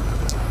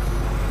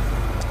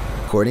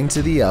 According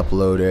to the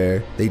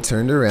uploader, they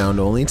turned around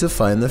only to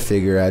find the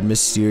figure had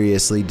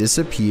mysteriously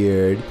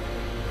disappeared.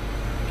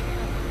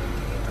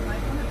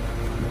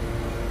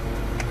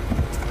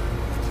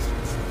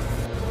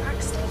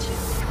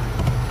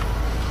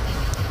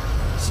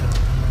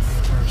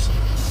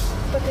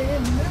 But they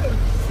didn't move.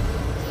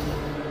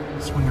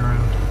 Swing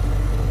around.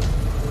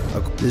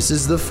 This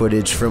is the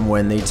footage from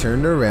when they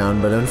turned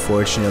around, but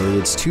unfortunately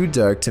it's too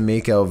dark to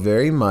make out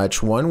very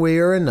much one way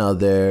or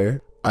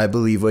another. I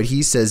believe what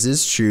he says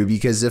is true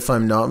because if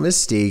I'm not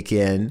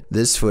mistaken,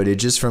 this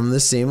footage is from the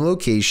same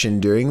location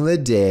during the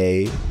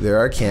day. There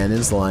are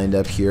cannons lined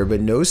up here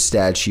but no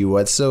statue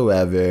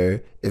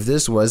whatsoever. If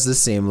this was the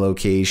same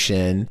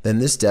location, then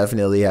this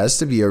definitely has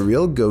to be a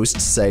real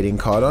ghost sighting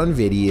caught on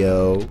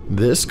video.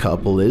 This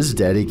couple is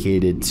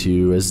dedicated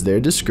to, as their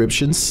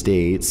description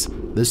states,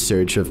 the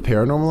search of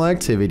paranormal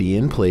activity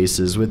in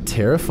places with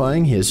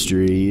terrifying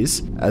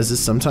histories, as is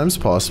sometimes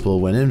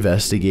possible when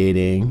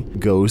investigating.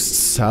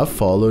 Ghosts have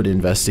followed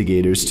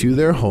investigators to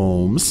their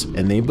homes,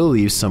 and they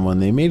believe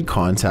someone they made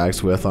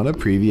contact with on a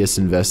previous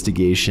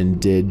investigation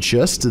did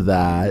just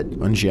that.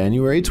 On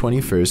January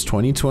 21st,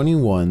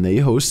 2021, they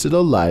hosted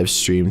a live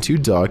stream to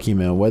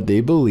document what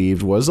they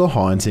believed was a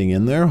haunting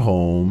in their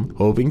home.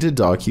 Hoping to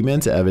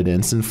document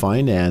evidence and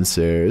find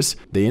answers,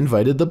 they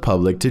invited the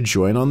public to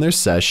join on their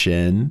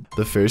session.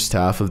 The first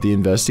half of the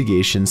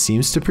investigation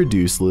seems to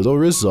produce little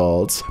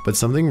results, but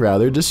something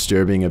rather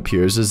disturbing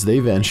appears as they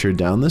venture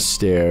down the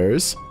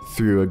stairs.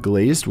 Through a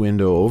glazed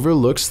window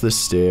overlooks the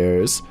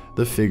stairs,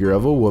 the figure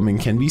of a woman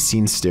can be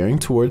seen staring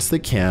towards the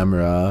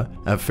camera.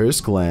 At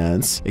first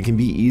glance, it can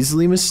be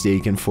easily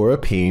mistaken for a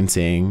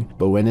painting,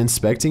 but when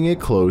inspecting it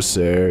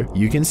closer,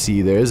 you can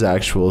see there is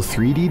actual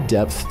 3D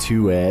depth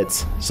to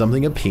it,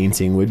 something a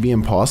painting would be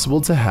impossible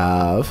to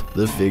have.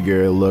 The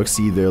figure looks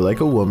either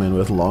like a woman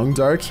with long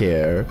dark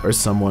hair or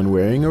someone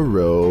wearing a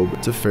robe.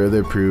 To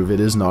further prove it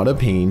is not a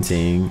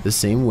painting, the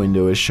same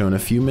window is shown a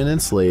few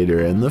minutes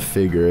later and the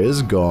figure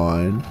is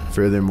gone.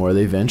 Furthermore,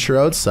 they venture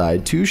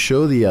outside to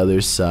show the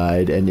other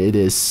side, and it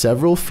is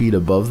several feet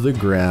above the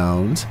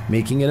ground,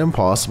 making it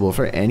impossible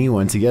for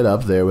anyone to get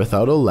up there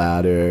without a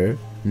ladder.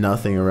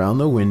 Nothing around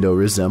the window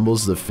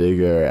resembles the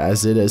figure,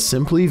 as it has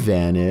simply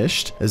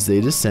vanished. As they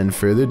descend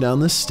further down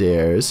the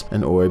stairs,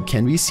 an orb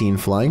can be seen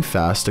flying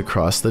fast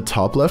across the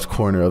top left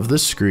corner of the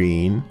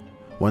screen.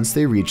 Once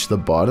they reach the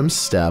bottom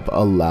step,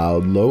 a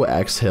loud, low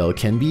exhale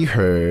can be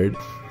heard.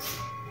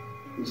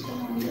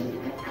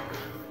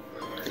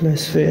 La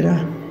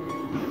esfera.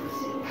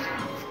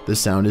 The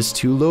sound is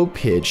too low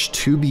pitched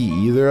to be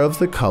either of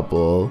the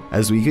couple,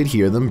 as we could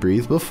hear them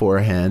breathe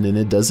beforehand and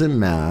it doesn't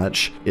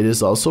match. It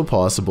is also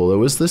possible it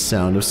was the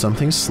sound of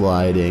something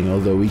sliding,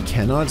 although we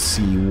cannot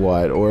see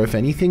what or if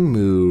anything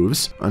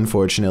moves.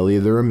 Unfortunately,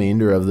 the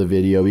remainder of the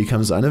video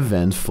becomes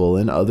uneventful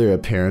and other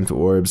apparent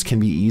orbs can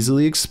be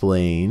easily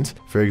explained.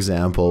 For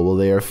example, while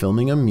they are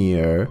filming a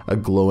mirror, a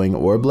glowing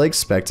orb-like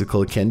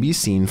spectacle can be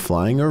seen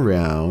flying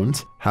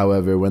around.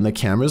 However, when the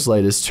camera's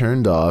light is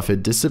turned off,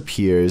 it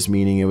disappears,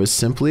 meaning it was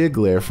simply a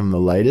glare from the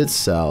light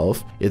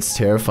itself. It's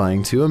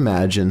terrifying to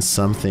imagine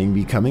something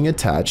becoming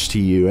attached to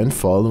you and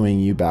following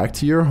you back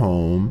to your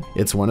home.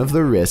 It's one of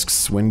the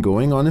risks when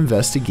going on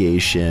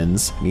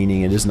investigations,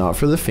 meaning it is not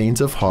for the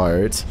faint of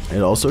heart.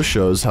 It also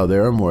shows how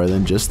there are more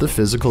than just the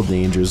physical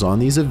dangers on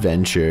these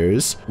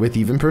adventures, with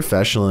even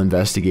professional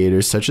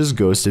investigators such as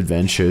Ghost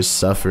Adventures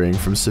suffering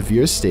from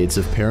severe states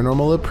of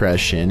paranormal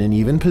oppression and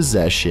even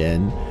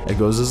possession. It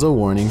goes as a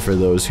warning for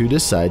those who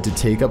decide to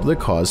take up the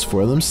cause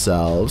for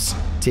themselves.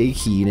 Take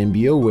heed and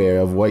be aware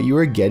of what you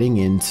are getting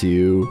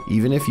into,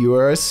 even if you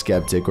are a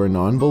skeptic or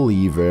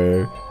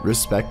non-believer.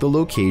 Respect the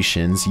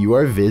locations you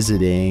are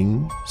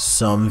visiting.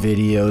 Some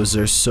videos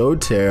are so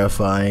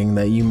terrifying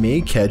that you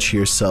may catch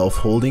yourself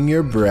holding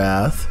your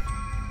breath.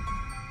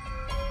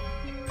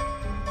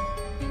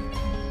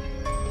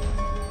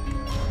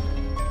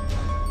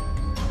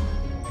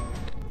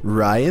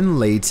 Ryan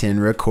Layton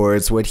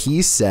records what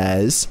he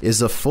says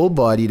is a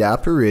full-bodied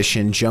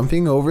apparition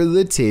jumping over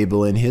the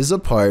table in his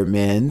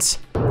apartment.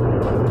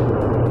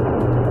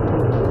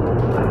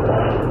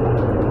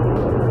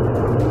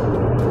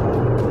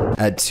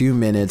 At 2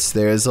 minutes,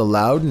 there is a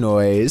loud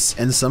noise,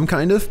 and some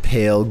kind of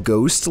pale,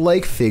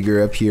 ghost-like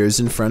figure appears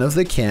in front of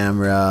the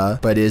camera.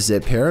 But is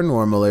it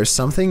paranormal or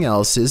something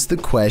else is the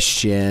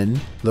question.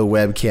 The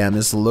webcam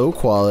is low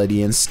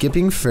quality and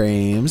skipping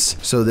frames,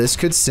 so this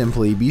could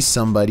simply be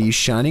somebody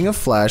shining a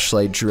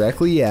flashlight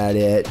directly at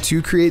it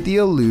to create the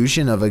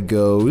illusion of a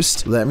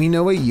ghost. Let me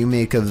know what you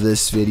make of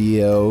this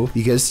video,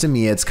 because to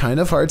me it's kind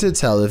of hard to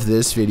tell if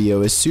this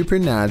video is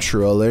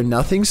supernatural or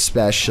nothing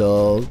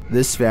special.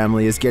 This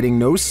family is getting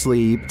no sleep.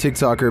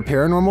 TikToker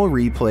Paranormal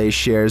Replay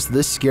shares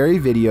this scary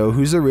video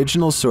whose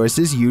original source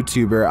is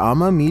YouTuber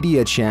Ama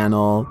Media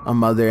Channel. A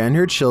mother and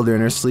her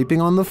children are sleeping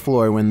on the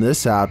floor when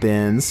this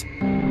happens.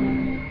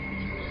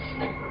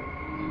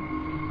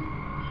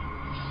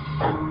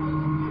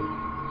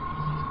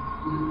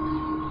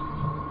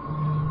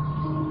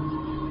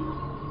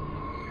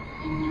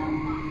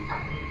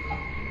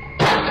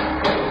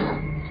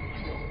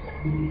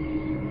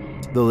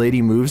 The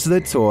lady moves the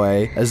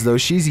toy as though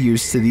she's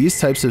used to these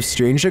types of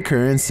strange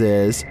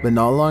occurrences, but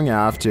not long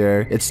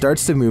after, it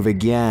starts to move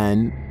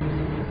again.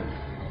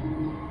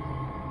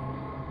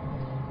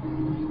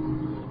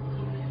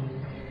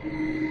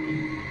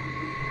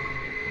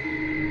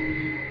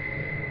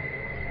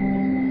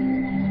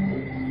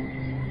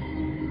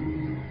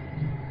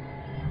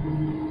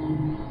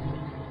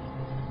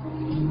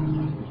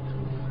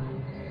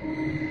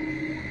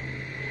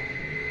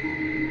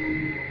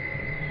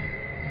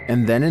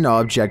 And then an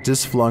object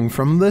is flung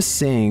from the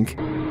sink.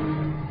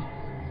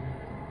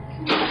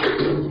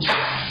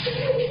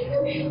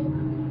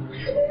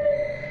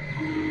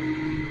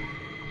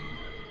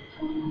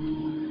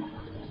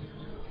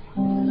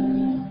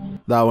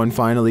 That one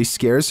finally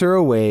scares her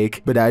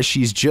awake, but as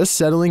she's just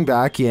settling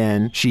back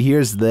in, she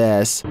hears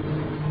this.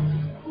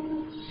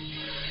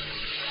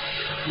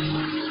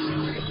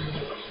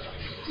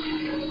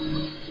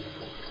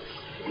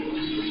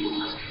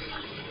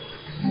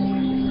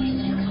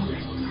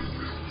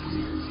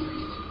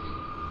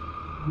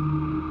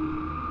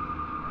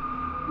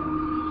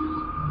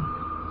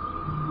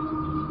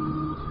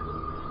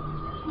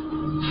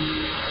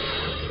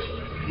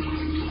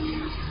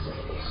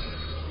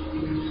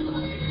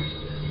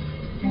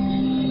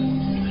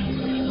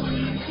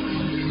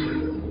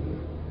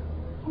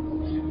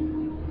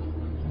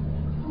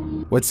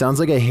 What sounds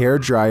like a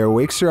hairdryer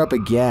wakes her up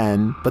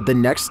again, but the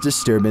next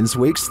disturbance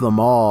wakes them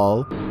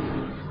all.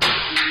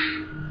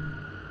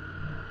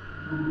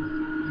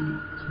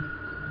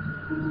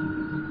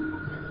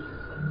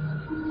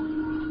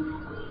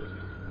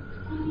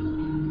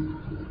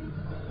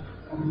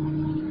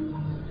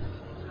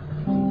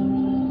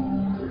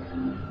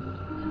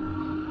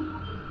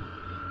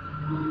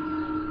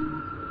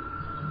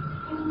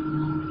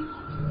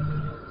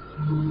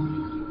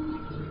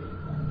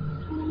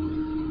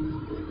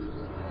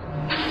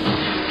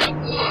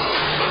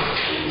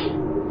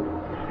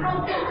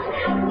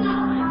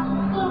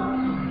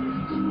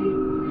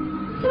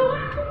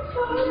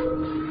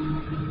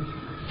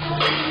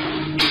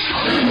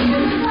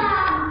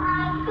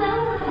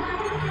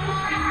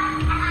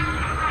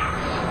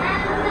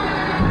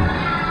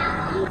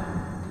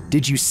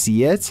 Did you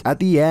see it? At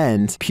the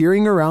end,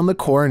 peering around the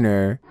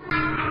corner.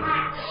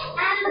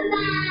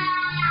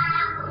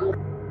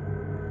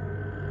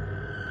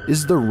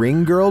 Is the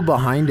ring girl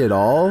behind it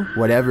all?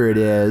 Whatever it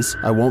is,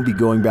 I won't be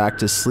going back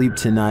to sleep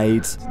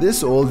tonight.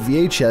 This old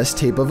VHS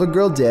tape of a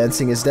girl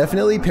dancing is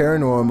definitely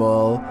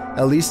paranormal,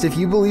 at least if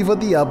you believe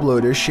what the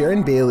uploader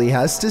Sharon Bailey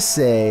has to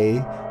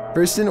say.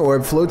 First, an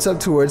orb floats up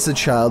towards the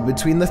child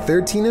between the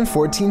 13 and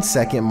 14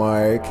 second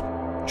mark.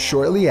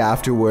 Shortly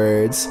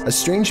afterwards, a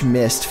strange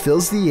mist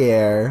fills the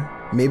air.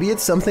 Maybe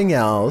it's something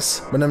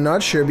else, but I'm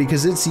not sure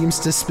because it seems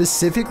to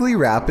specifically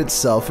wrap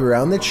itself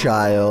around the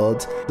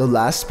child. The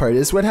last part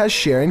is what has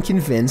Sharon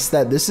convinced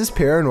that this is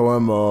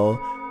paranormal.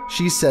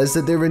 She says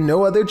that there were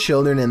no other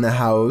children in the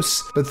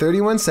house, but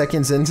 31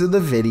 seconds into the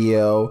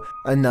video,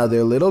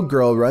 another little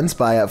girl runs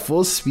by at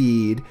full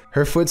speed.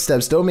 Her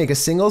footsteps don't make a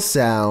single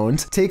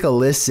sound. Take a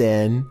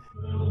listen.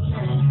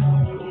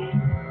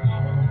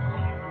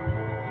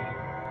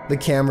 The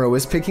camera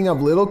was picking up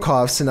little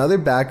coughs and other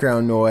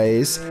background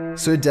noise,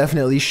 so it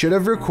definitely should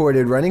have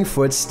recorded running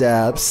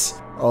footsteps.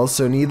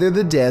 Also, neither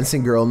the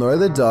dancing girl nor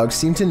the dog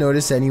seem to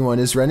notice anyone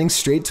is running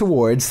straight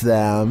towards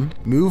them.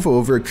 Move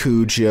over,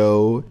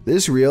 Cujo.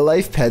 This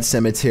real-life pet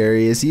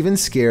cemetery is even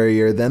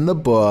scarier than the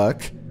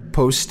book.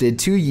 Posted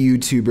to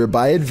YouTuber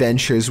by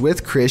Adventures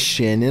with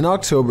Christian in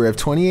October of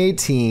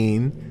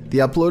 2018. The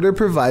uploader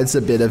provides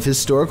a bit of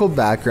historical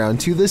background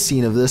to the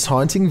scene of this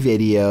haunting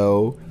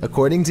video.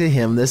 According to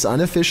him, this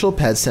unofficial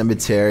pet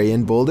cemetery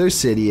in Boulder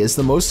City is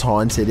the most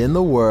haunted in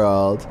the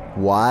world.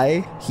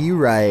 Why? He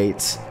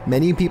writes,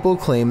 many people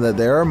claim that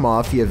there are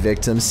mafia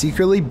victims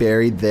secretly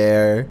buried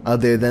there,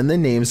 other than the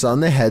names on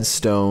the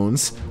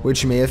headstones,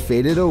 which may have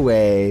faded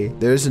away.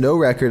 There is no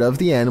record of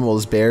the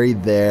animals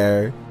buried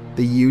there.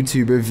 The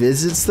YouTuber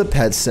visits the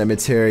pet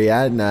cemetery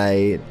at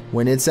night,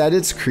 when it's at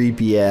its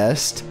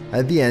creepiest.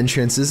 At the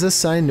entrance is a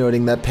sign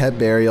noting that pet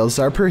burials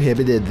are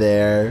prohibited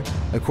there.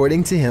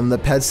 According to him, the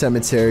pet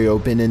cemetery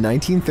opened in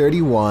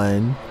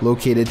 1931,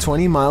 located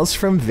 20 miles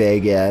from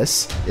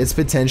Vegas. It's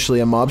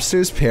potentially a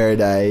mobster's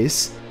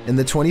paradise. In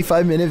the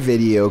 25-minute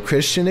video,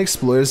 Christian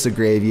explores the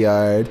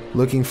graveyard,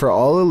 looking for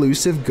all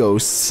elusive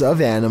ghosts of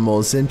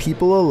animals and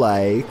people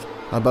alike.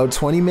 About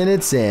 20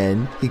 minutes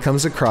in, he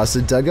comes across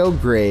a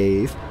dugout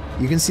grave.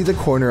 You can see the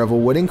corner of a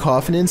wooden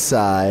coffin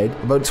inside.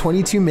 About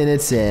 22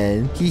 minutes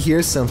in, he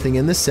hears something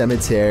in the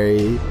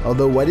cemetery,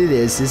 although what it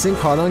is isn't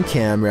caught on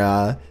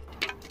camera.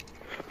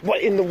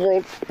 What in the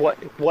world? What?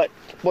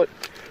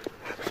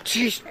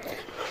 Jeez.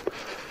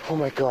 Oh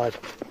my god.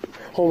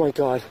 Oh my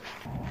god.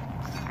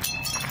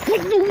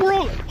 What in the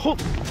world? Oh.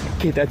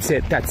 Okay, that's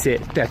it.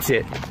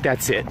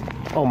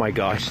 Oh my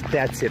gosh,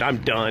 that's it. I'm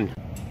done.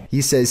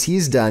 He says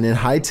he's done and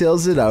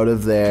hightails it out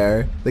of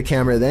there. The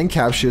camera then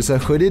captures a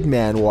hooded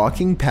man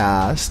walking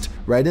past,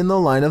 right in the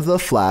line of the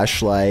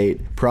flashlight,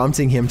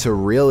 prompting him to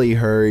really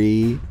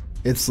hurry.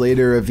 It's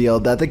later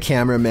revealed that the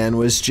cameraman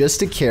was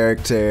just a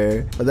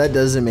character, but that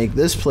doesn't make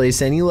this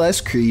place any less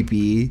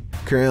creepy.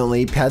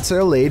 Currently, pets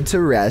are laid to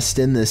rest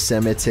in this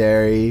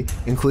cemetery,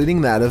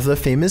 including that of the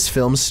famous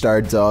film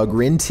star dog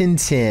Rin Tin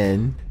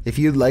Tin. If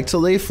you'd like to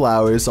lay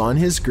flowers on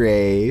his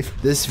grave,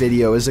 this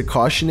video is a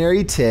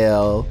cautionary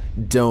tale.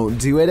 Don't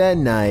do it at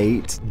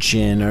night.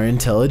 Jinn are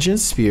intelligent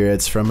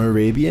spirits from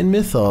Arabian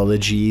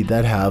mythology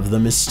that have the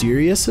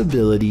mysterious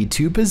ability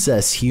to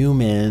possess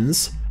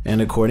humans. And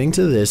according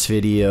to this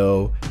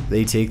video,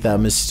 they take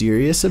that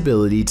mysterious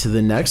ability to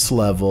the next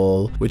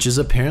level, which is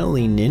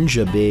apparently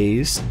ninja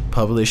based.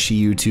 Published to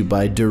YouTube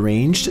by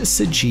Deranged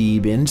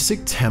Sajib in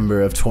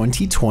September of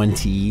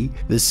 2020,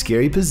 this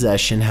scary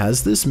possession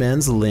has this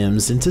man's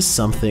limbs into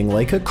something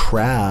like a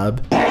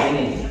crab.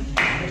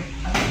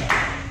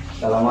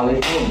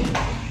 Assalamualaikum.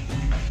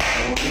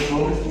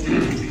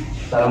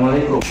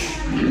 Assalamualaikum.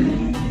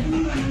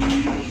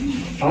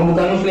 Kamu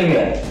bukan Muslim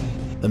ya?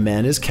 The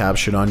man is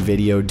captured on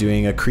video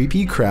doing a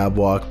creepy crab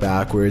walk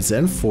backwards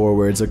and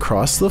forwards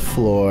across the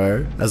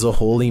floor as a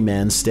holy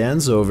man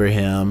stands over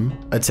him,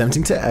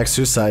 attempting to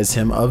exorcise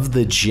him of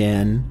the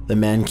jinn. The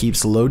man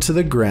keeps low to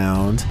the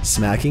ground,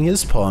 smacking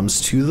his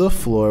palms to the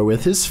floor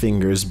with his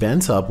fingers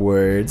bent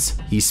upwards.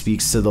 He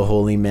speaks to the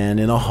holy man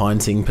in a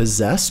haunting,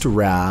 possessed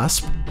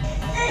rasp.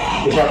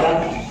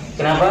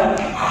 Kenapa?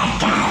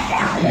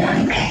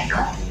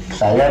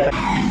 Saya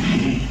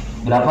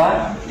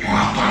berapa?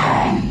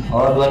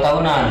 Oh, 2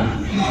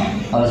 tahunan.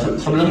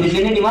 Sebelum di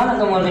sini di mana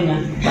kamu adanya?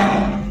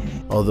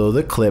 Although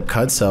the clip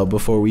cuts out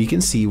before we can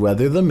see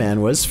whether the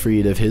man was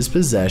freed of his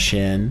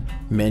possession,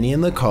 many in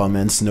the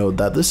comments note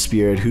that the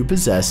spirit who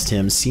possessed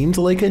him seemed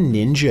like a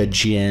ninja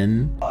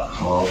jinn.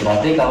 Oh,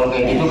 berarti kalau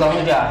kayak gitu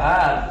kamu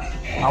jahat.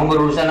 Kamu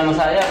berurusan sama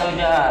saya, kamu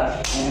jahat.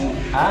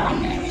 Hah?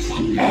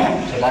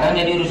 Sekarang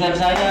jadi urusan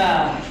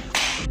saya.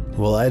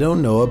 Well, I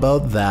don't know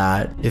about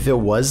that. If it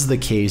was the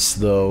case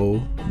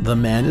though, the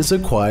man is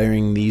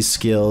acquiring these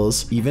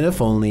skills, even if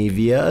only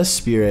via a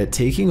spirit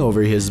taking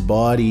over his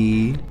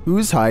body.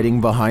 Who's hiding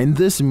behind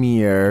this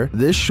mirror?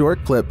 This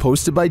short clip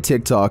posted by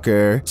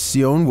TikToker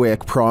Sion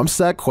Wick prompts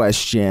that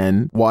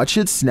question. Watch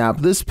it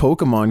snap this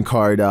Pokemon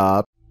card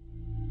up.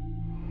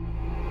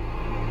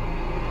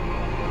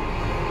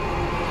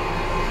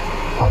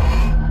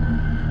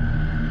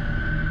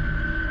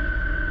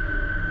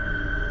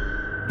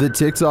 The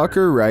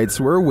TikToker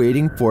writes, "We're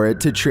waiting for it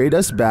to trade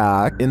us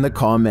back." In the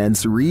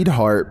comments, Reed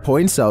Hart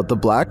points out the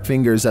black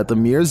fingers at the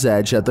mirror's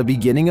edge at the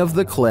beginning of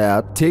the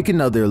clip. Take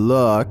another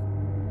look.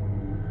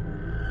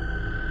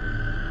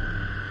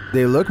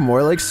 They look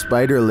more like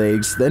spider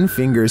legs than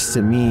fingers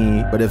to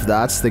me, but if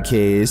that's the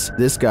case,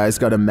 this guy's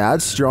got a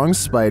mad strong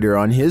spider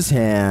on his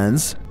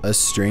hands. A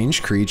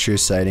strange creature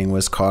sighting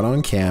was caught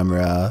on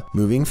camera,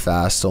 moving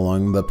fast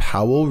along the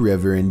Powell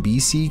River in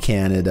BC,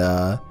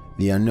 Canada.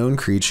 The unknown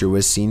creature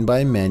was seen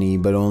by many,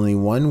 but only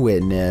one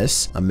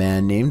witness, a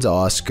man named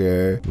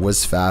Oscar,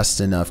 was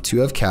fast enough to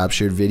have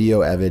captured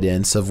video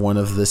evidence of one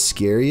of the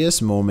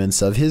scariest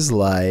moments of his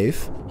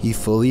life. He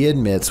fully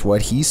admits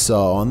what he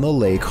saw on the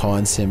lake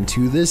haunts him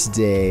to this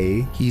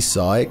day. He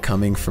saw it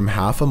coming from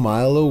half a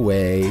mile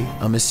away,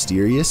 a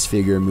mysterious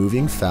figure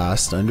moving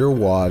fast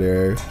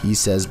underwater. He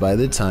says by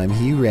the time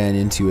he ran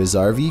into his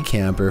RV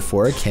camper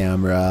for a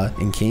camera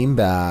and came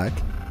back,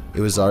 it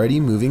was already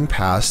moving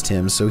past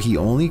him, so he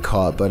only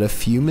caught but a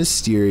few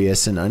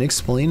mysterious and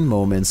unexplained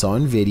moments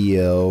on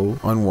video.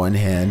 On one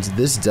hand,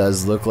 this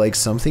does look like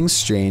something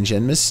strange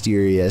and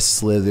mysterious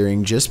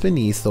slithering just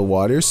beneath the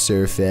water's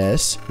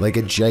surface, like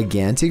a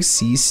gigantic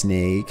sea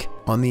snake.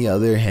 On the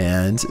other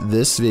hand,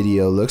 this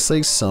video looks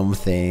like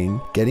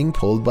something getting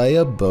pulled by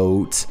a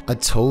boat, a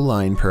tow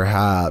line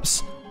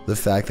perhaps. The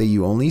fact that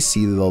you only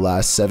see the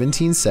last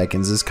 17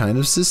 seconds is kind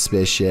of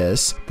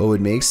suspicious, but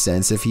would make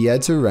sense if he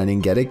had to run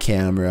and get a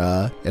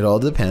camera. It all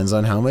depends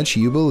on how much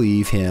you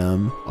believe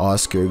him.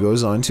 Oscar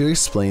goes on to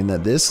explain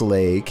that this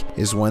lake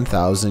is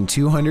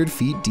 1,200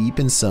 feet deep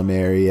in some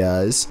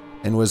areas,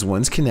 and was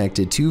once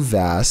connected to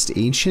vast,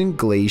 ancient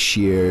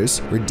glaciers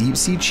where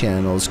deep-sea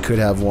channels could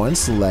have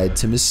once led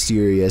to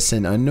mysterious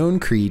and unknown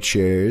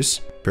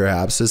creatures.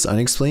 Perhaps this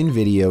unexplained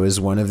video is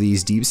one of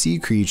these deep-sea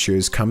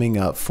creatures coming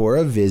up for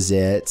a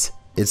visit.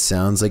 It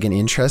sounds like an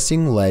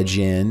interesting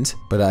legend,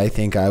 but I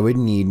think I would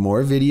need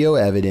more video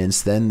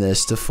evidence than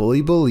this to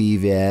fully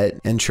believe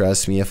it. And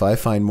trust me, if I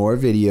find more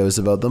videos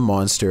about the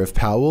monster of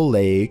Powell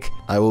Lake,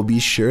 I will be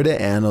sure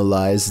to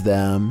analyze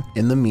them.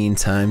 In the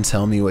meantime,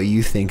 tell me what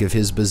you think of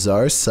his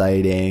bizarre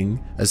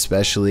sighting,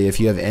 especially if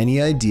you have any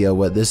idea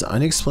what this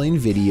unexplained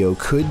video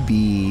could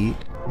be.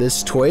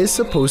 This toy is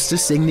supposed to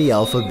sing the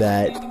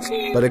alphabet,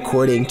 but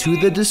according to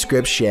the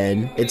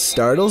description, it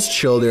startles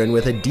children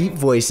with a deep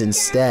voice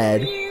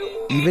instead.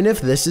 Even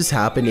if this is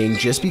happening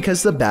just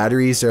because the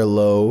batteries are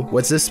low,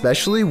 what's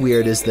especially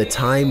weird is the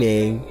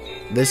timing.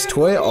 This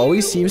toy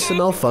always seems to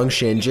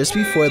malfunction just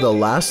before the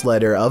last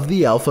letter of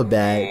the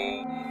alphabet.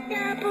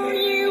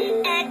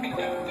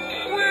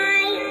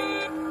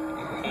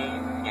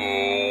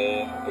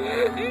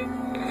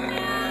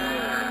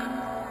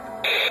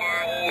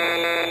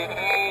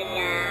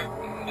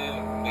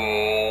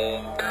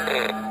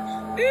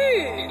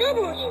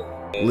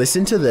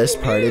 Listen to this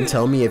part and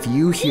tell me if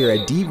you hear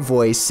a deep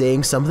voice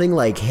saying something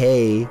like,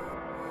 "Hey."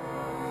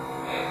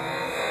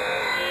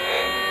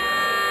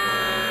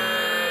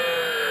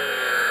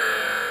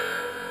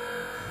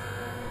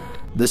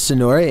 The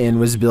Sonora Inn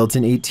was built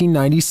in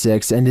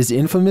 1896 and is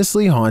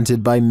infamously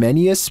haunted by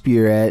many a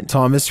spirit.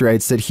 Thomas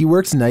writes that he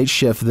worked night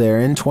shift there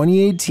in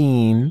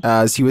 2018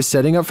 as he was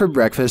setting up for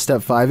breakfast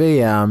at 5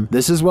 a.m.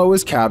 This is what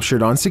was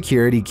captured on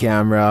security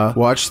camera.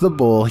 Watch the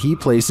bowl he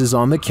places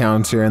on the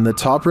counter in the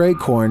top right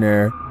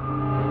corner.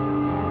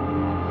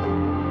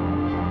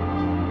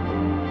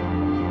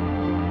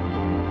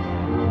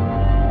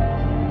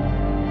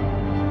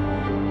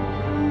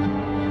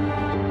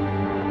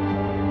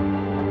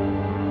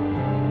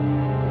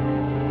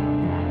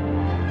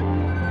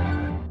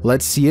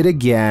 Let's see it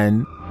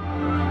again.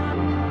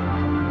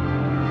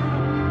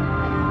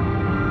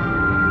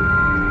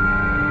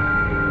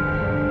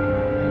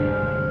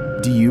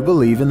 Do you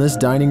believe in this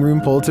dining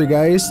room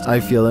poltergeist? I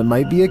feel it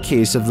might be a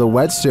case of the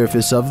wet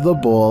surface of the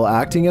bowl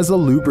acting as a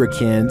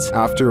lubricant.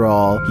 After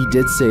all, he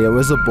did say it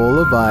was a bowl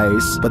of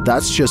ice, but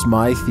that's just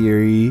my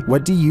theory.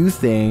 What do you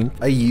think?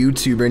 A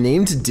YouTuber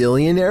named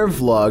Dillionaire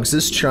Vlogs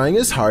is trying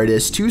his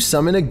hardest to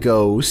summon a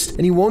ghost,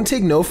 and he won't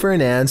take no for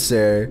an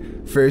answer.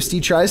 First, he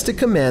tries to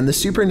command the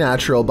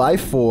supernatural by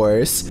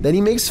force, then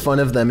he makes fun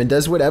of them and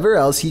does whatever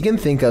else he can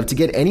think of to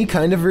get any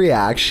kind of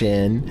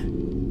reaction.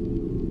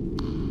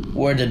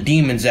 Where the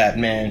demons at,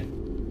 man?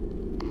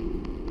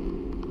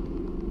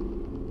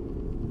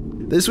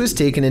 This was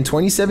taken in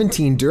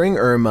 2017 during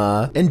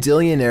Irma, and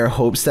Dillionaire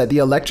hopes that the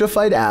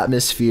electrified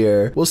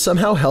atmosphere will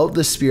somehow help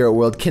the spirit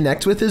world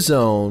connect with his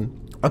own.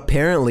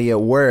 Apparently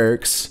it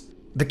works.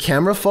 The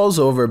camera falls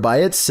over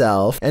by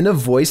itself, and a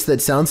voice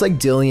that sounds like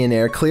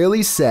Dillionaire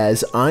clearly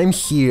says, "I'm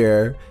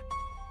here."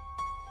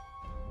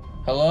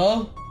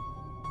 Hello?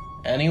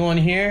 Anyone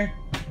here?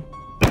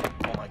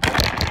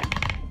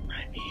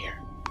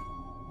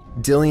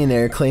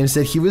 Dillionaire claims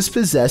that he was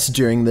possessed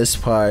during this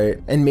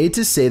part, and made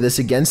to say this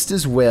against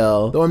his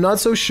will, though I'm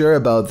not so sure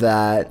about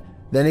that.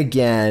 Then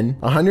again,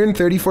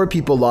 134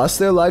 people lost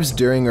their lives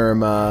during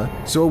Irma,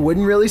 so it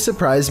wouldn't really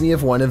surprise me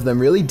if one of them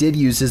really did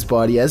use his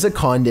body as a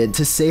conduit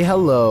to say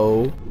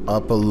hello.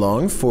 Up a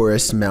long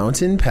forest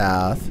mountain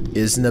path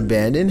is an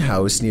abandoned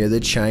house near the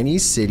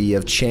Chinese city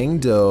of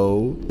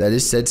Chengdu that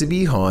is said to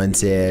be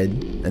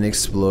haunted. An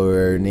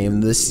explorer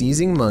named the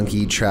Sneezing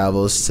Monkey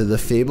travels to the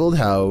fabled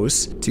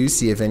house to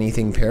see if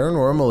anything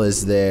paranormal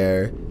is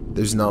there.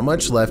 There's not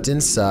much left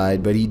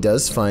inside, but he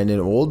does find an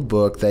old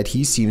book that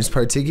he seems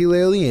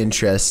particularly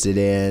interested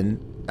in.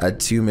 At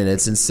 2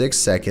 minutes and 6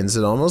 seconds,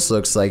 it almost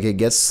looks like it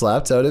gets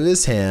slapped out of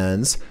his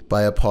hands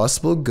by a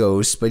possible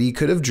ghost, but he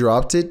could have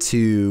dropped it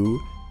too.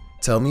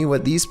 Tell me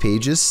what these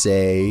pages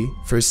say.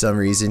 For some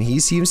reason, he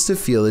seems to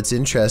feel it's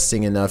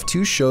interesting enough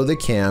to show the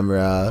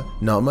camera.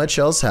 Not much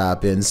else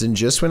happens, and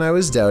just when I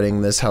was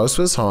doubting this house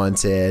was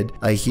haunted,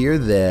 I hear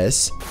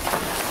this.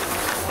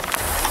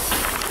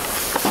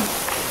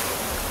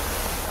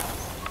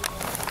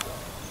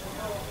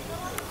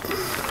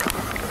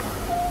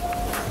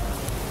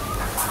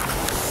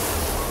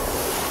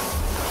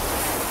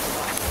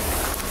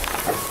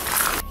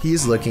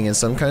 He's looking in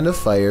some kind of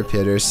fire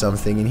pit or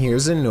something and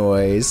hears a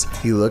noise.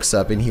 He looks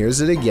up and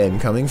hears it again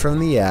coming from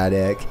the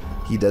attic.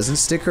 He doesn't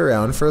stick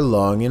around for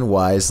long and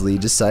wisely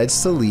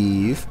decides to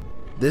leave.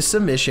 This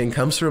submission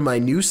comes from my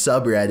new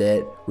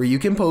subreddit, where you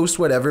can post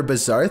whatever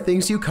bizarre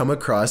things you come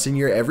across in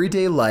your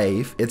everyday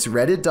life. It's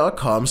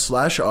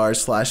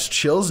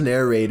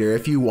reddit.com/r/chillsnarrator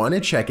if you want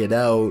to check it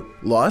out.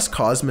 Lost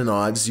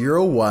Cosmonaut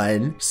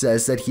 01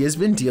 says that he has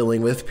been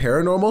dealing with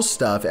paranormal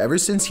stuff ever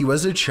since he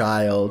was a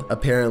child.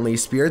 Apparently,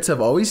 spirits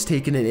have always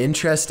taken an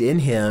interest in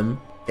him.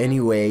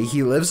 Anyway,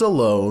 he lives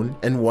alone,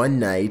 and one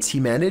night he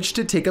managed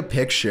to take a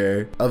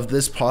picture of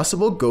this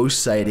possible ghost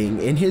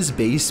sighting in his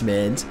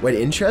basement. What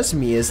interests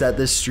me is that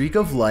this streak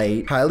of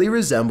light highly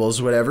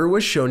resembles whatever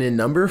was shown in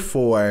number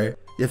 4.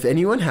 If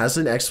anyone has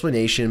an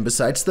explanation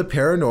besides the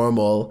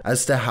paranormal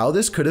as to how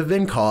this could have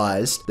been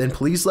caused, then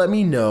please let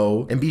me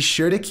know, and be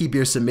sure to keep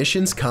your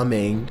submissions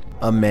coming.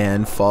 A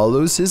man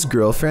follows his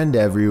girlfriend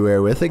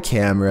everywhere with a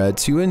camera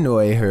to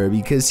annoy her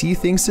because he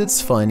thinks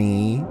it's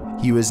funny.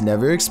 He was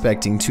never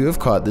expecting to have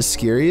caught the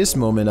scariest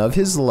moment of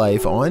his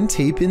life on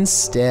tape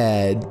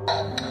instead.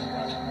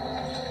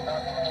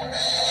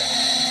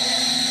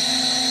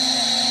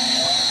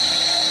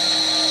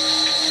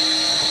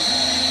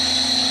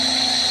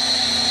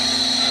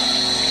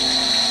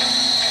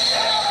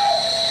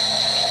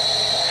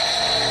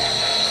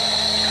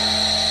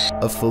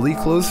 A fully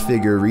clothed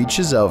figure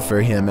reaches out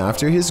for him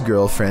after his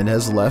girlfriend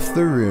has left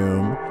the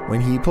room. When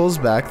he pulls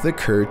back the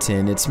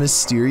curtain, it's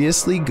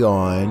mysteriously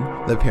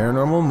gone. The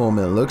paranormal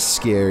moment looks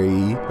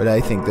scary, but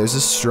I think there's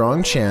a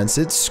strong chance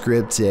it's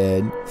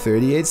scripted.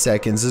 38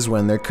 seconds is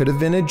when there could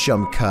have been a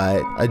jump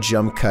cut. A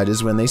jump cut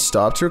is when they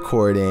stopped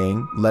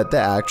recording, let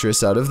the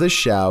actress out of the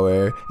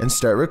shower, and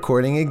start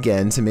recording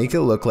again to make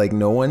it look like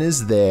no one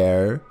is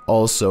there.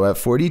 Also, at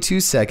 42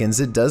 seconds,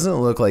 it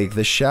doesn't look like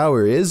the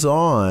shower is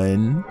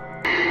on.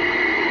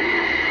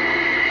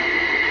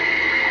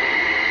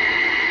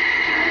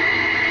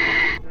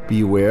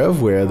 Beware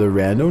of where the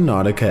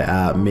Randonautica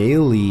app may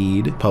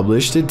lead.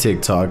 Published to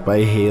TikTok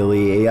by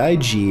Haley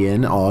AIG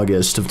in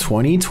August of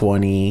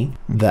 2020.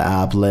 The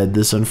app led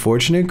this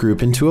unfortunate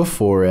group into a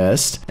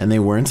forest, and they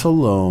weren't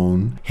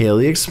alone.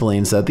 Haley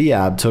explains that the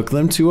app took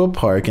them to a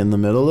park in the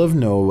middle of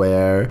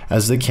nowhere.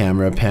 As the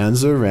camera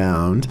pans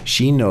around,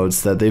 she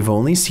notes that they've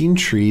only seen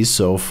trees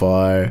so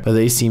far, but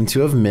they seem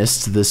to have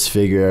missed this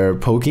figure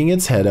poking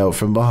its head out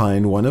from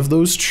behind one of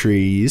those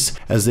trees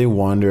as they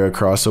wander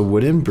across a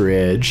wooden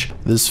bridge.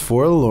 This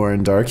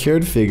forlorn,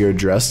 dark-haired figure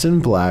dressed in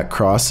black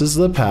crosses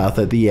the path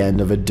at the end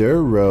of a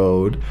dirt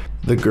road.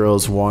 The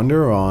girls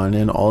wander on,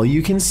 and all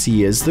you can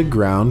see is the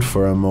ground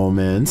for a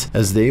moment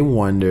as they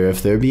wonder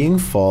if they're being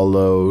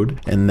followed,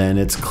 and then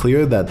it's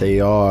clear that they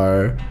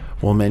are.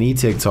 While many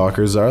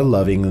TikTokers are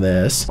loving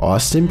this,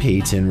 Austin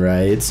Payton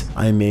writes,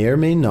 "I may or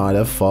may not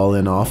have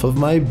fallen off of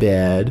my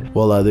bed,"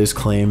 while others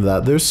claim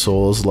that their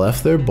souls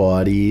left their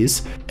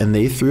bodies and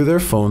they threw their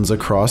phones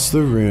across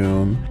the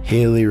room.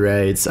 Haley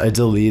writes, "I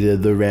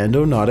deleted the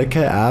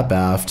Randonautica app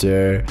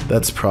after.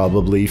 That's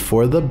probably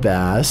for the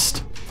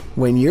best."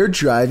 When you're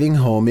driving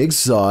home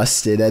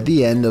exhausted at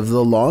the end of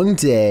the long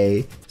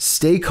day,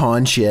 stay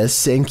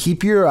conscious and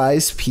keep your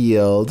eyes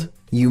peeled.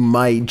 You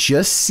might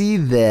just see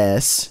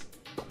this.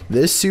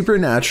 This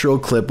supernatural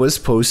clip was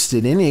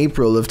posted in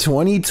April of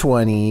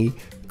 2020,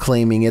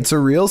 claiming it's a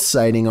real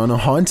sighting on a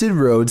haunted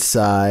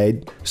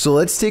roadside. So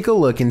let's take a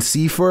look and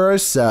see for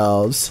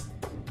ourselves.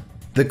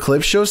 The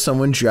clip shows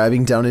someone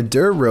driving down a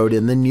dirt road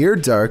in the near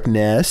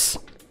darkness.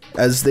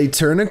 As they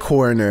turn a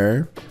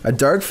corner, a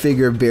dark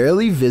figure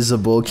barely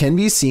visible can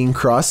be seen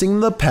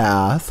crossing the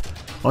path.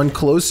 On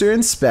closer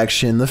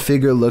inspection, the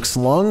figure looks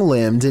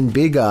long-limbed and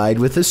big-eyed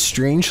with a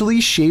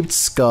strangely shaped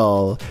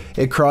skull.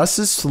 It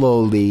crosses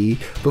slowly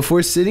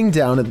before sitting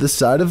down at the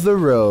side of the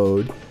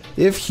road.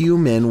 If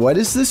human, what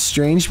is this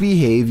strange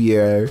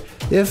behavior?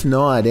 If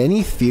not,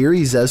 any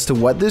theories as to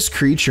what this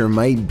creature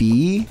might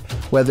be?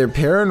 Whether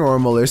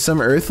paranormal or some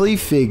earthly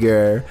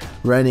figure,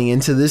 running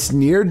into this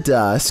near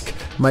dusk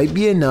might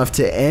be enough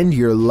to end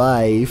your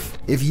life.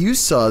 If you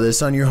saw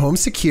this on your home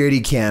security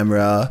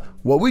camera,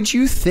 what would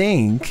you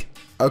think?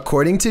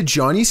 According to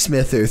Johnny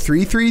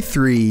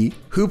Smither333,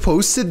 who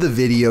posted the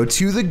video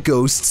to the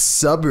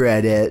Ghosts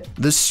subreddit,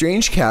 the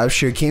strange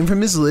capture came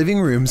from his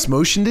living room's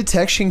motion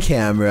detection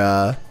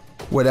camera.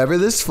 Whatever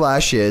this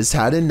flash is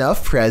had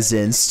enough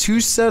presence to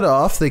set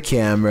off the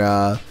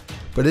camera,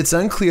 but it's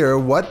unclear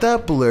what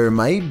that blur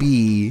might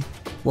be.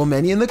 While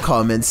many in the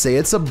comments say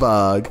it's a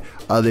bug,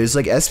 others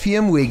like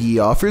SPM Wiggy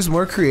offers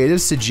more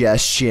creative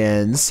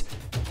suggestions.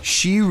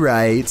 She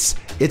writes,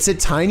 "It's a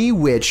tiny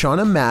witch on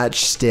a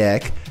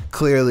matchstick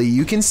Clearly,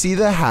 you can see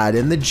the hat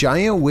and the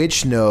giant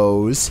witch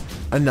nose.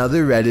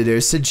 Another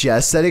Redditor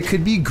suggests that it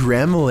could be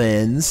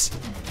gremlins.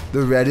 The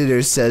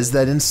Redditor says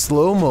that in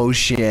slow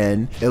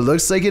motion, it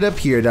looks like it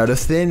appeared out of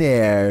thin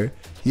air.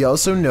 He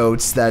also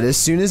notes that as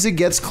soon as it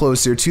gets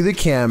closer to the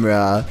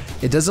camera,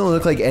 it doesn't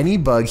look like any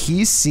bug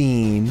he's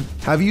seen.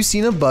 Have you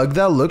seen a bug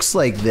that looks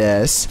like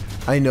this?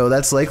 I know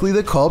that's likely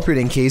the culprit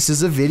in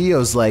cases of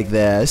videos like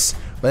this,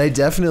 but I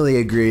definitely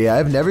agree,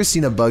 I've never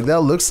seen a bug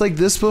that looks like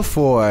this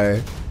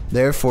before.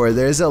 Therefore,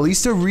 there's at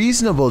least a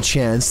reasonable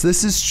chance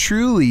this is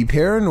truly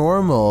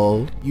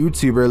paranormal.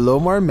 YouTuber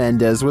Lomar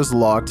Mendez was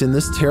locked in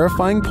this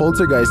terrifying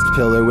poltergeist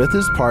pillar with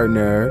his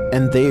partner,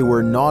 and they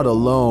were not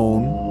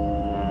alone.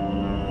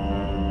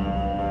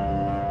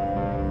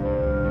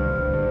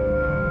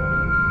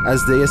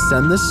 As they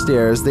ascend the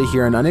stairs, they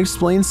hear an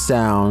unexplained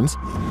sound.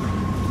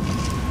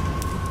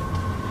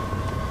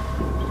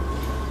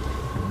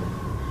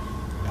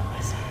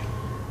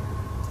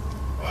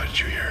 What did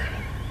you hear?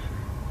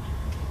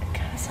 It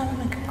kind of sounded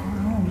like a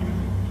groan.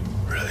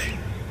 Really?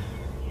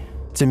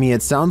 To me,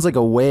 it sounds like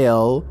a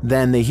whale.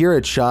 Then they hear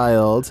a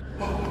child.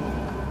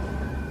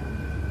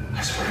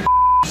 I swear to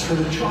I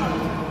said a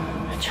child.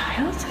 A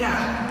child?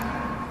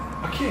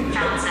 Yeah. A kid.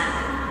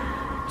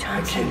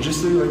 A kid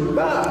just like,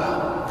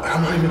 bah.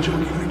 I'm not even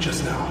joking, like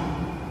just now.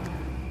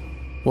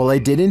 While I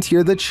didn't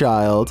hear the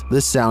child, the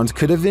sound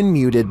could have been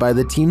muted by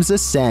the team's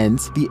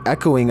ascent. The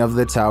echoing of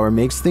the tower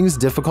makes things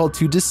difficult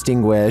to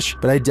distinguish,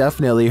 but I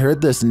definitely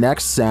heard this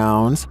next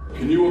sound.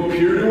 Can you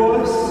appear to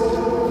us?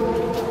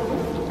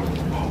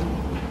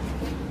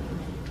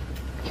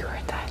 You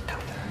heard that?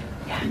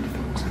 Yeah.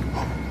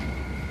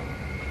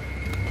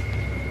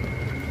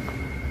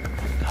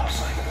 I was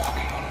like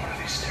walking on one of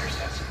these stairs.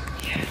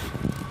 Yeah.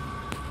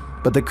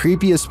 But the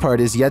creepiest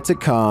part is yet to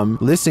come.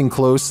 Listen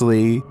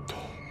closely.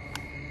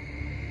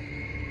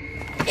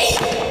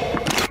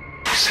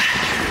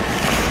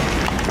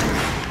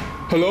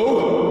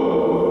 Hello?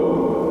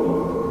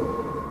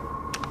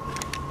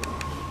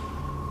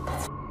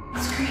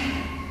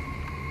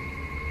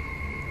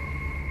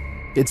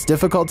 It's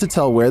difficult to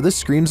tell where the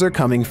screams are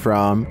coming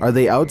from. Are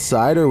they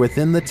outside or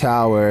within the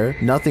tower?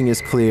 Nothing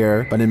is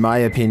clear, but in my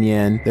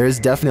opinion, there is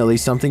definitely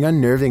something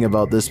unnerving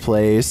about this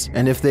place.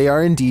 And if they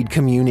are indeed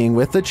communing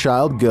with the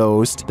child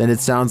ghost, then it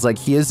sounds like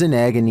he is in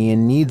agony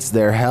and needs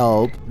their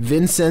help.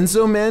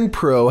 Vincenzo Man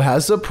Pro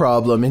has a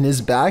problem in his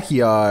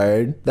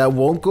backyard that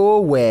won't go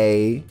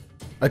away.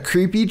 A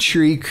creepy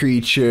tree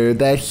creature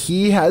that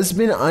he has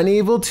been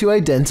unable to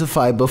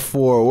identify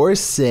before or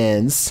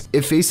since.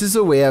 It faces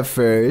away at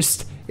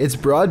first. Its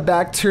broad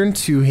back turned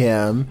to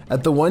him.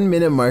 At the 1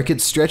 minute mark, it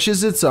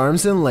stretches its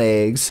arms and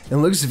legs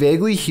and looks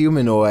vaguely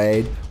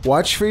humanoid.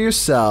 Watch for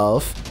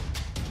yourself.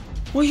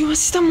 Oye,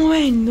 se está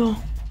moviendo.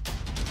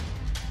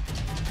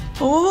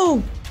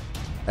 Oh!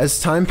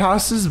 As time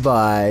passes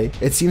by,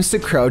 it seems to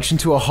crouch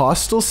into a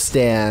hostile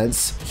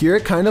stance. Here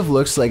it kind of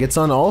looks like it's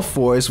on all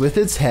fours with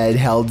its head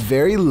held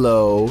very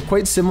low,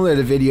 quite similar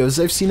to videos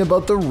I've seen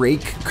about the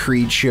rake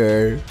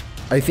creature.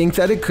 I think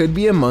that it could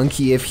be a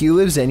monkey if he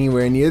lives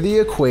anywhere near the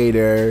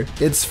equator.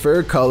 Its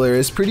fur color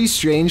is pretty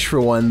strange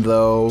for one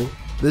though.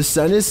 The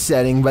sun is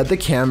setting, but the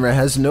camera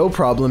has no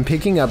problem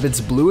picking up its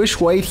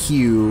bluish-white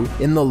hue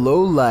in the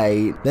low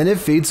light. Then it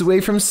fades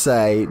away from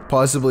sight,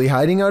 possibly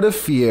hiding out of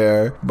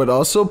fear, but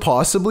also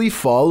possibly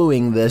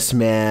following this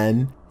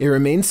man. It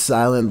remains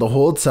silent the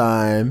whole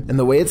time, and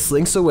the way it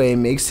slinks away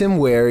makes him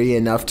wary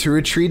enough to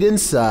retreat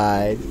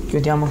inside.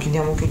 Chiudiamo.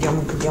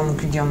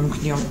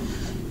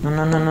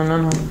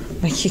 No.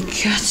 Ma che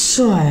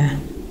cazzo è?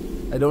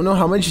 I don't know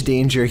how much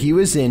danger he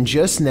was in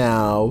just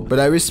now, but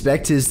I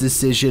respect his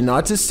decision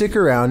not to stick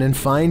around and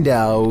find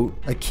out.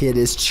 A kid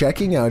is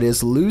checking out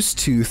his loose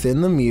tooth in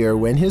the mirror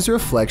when his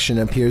reflection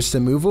appears to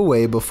move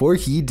away before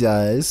he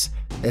does.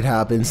 It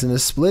happens in a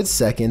split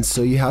second,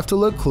 so you have to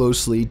look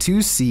closely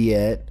to see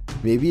it.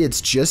 Maybe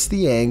it's just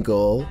the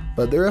angle,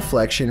 but the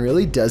reflection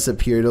really does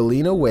appear to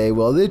lean away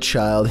while the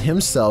child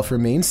himself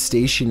remains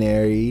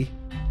stationary.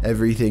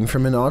 Everything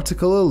from an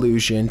optical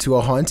illusion to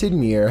a haunted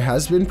mirror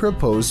has been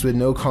proposed with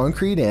no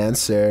concrete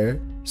answer.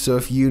 So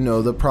if you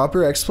know the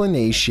proper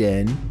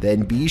explanation,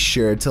 then be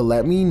sure to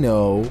let me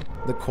know.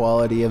 The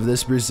quality of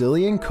this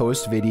Brazilian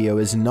coast video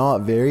is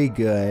not very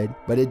good,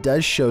 but it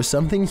does show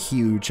something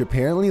huge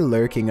apparently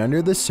lurking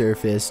under the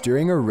surface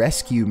during a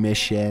rescue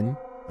mission.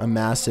 A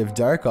massive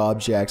dark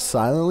object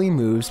silently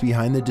moves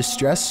behind the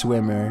distressed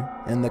swimmer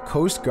and the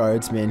coast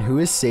guardsman who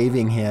is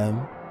saving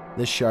him.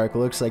 The shark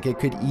looks like it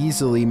could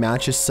easily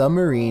match a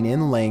submarine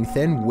in length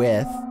and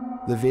width.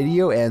 The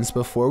video ends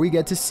before we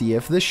get to see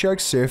if the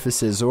shark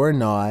surfaces or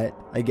not.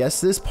 I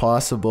guess this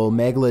possible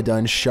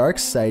Megalodon shark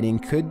sighting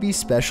could be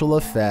special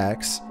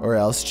effects, or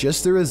else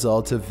just the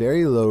result of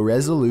very low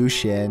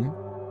resolution.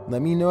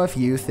 Let me know if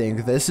you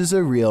think this is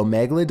a real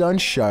Megalodon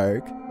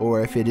shark,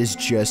 or if it is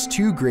just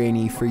too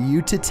grainy for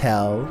you to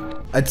tell.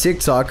 A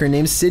TikToker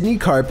named Sydney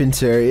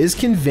Carpenter is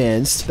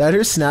convinced that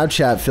her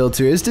Snapchat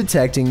filter is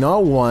detecting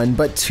not one,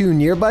 but two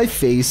nearby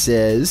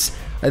faces.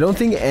 I don't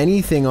think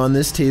anything on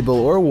this table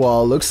or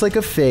wall looks like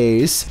a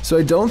face, so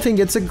I don't think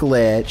it's a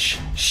glitch.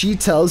 She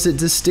tells it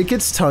to stick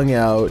its tongue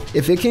out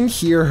if it can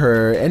hear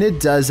her, and it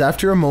does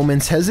after a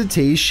moment's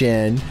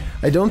hesitation.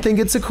 I don't think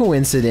it's a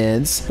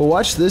coincidence, but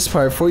watch this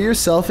part for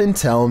yourself and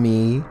tell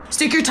me.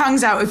 Stick your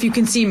tongues out if you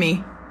can see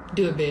me.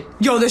 Do it, babe.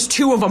 Yo, there's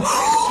 2 of them.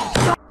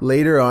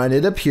 Later on,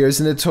 it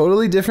appears in a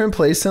totally different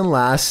place than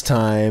last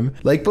time.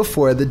 Like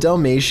before, the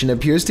Dalmatian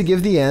appears to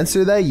give the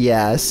answer that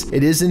yes,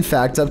 it is in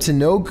fact up to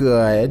no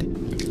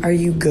good. Are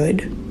you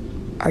good?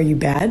 Are you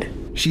bad?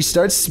 She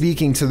starts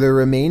speaking to the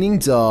remaining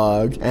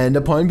dog, and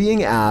upon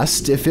being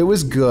asked if it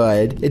was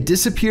good, it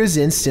disappears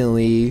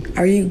instantly.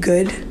 Are you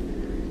good?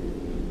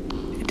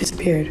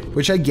 Disappeared.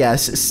 Which I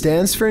guess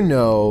stands for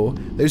no.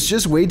 There's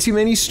just way too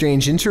many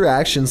strange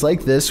interactions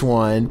like this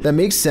one that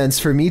makes sense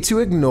for me to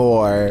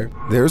ignore.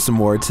 There's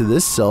more to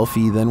this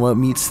selfie than what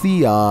meets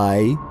the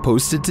eye.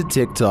 Posted to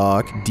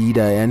TikTok,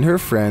 Dita and her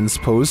friends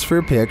pose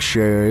for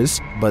pictures,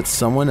 but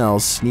someone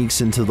else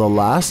sneaks into the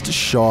last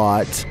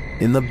shot.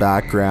 In the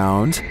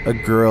background, a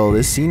girl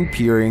is seen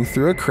peering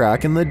through a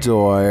crack in the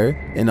door.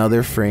 In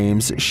other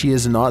frames, she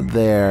is not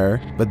there,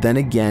 but then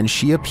again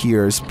she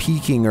appears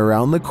peeking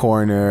around the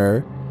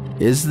corner.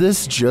 Is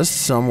this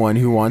just someone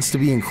who wants to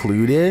be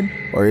included?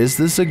 Or is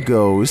this a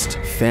ghost?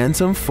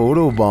 Phantom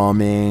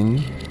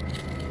photobombing?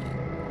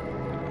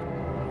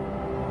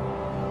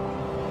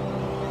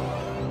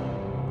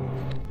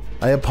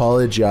 I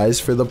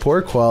apologize for the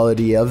poor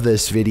quality of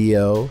this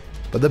video,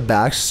 but the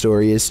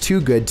backstory is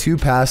too good to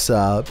pass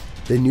up.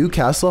 The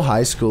Newcastle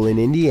High School in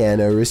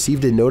Indiana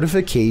received a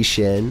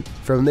notification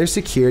from their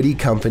security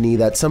company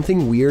that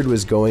something weird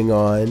was going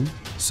on.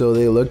 So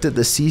they looked at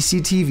the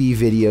CCTV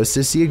videos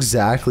to see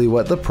exactly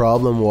what the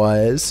problem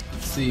was.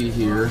 Let's see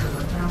here.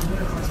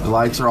 The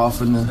lights are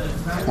off in the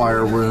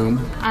choir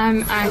room.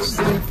 I'm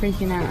actually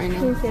freaking out right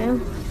now. Me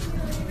too.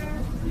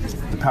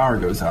 The power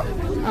goes out.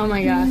 Oh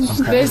my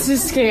gosh. Okay. This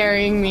is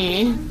scaring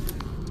me.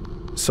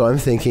 So I'm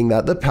thinking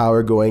that the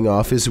power going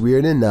off is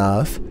weird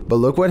enough, but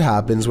look what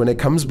happens when it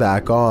comes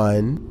back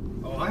on.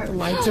 The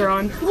lights are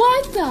on.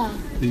 What the?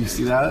 Do you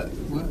see that?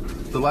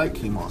 The light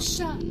came on.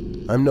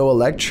 I'm no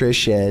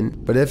electrician,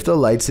 but if the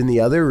lights in the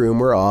other room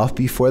were off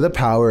before the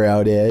power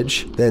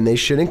outage, then they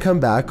shouldn't come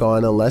back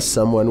on unless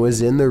someone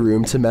was in the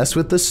room to mess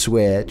with the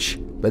switch.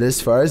 But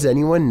as far as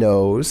anyone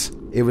knows,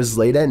 it was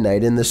late at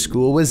night and the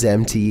school was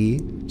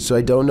empty, so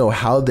I don't know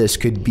how this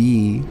could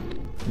be.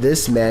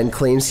 This man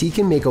claims he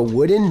can make a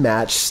wooden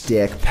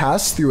matchstick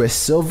pass through a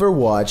silver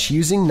watch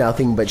using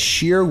nothing but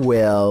sheer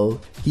will.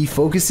 He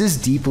focuses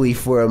deeply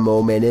for a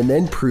moment and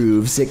then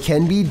proves it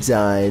can be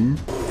done.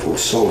 For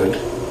solid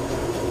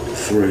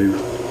through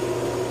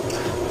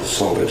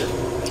solid.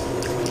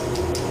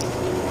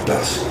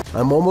 Thus.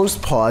 I'm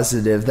almost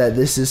positive that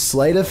this is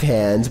sleight of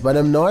hand, but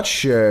I'm not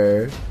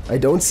sure. I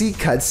don't see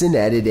cuts in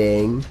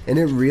editing, and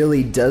it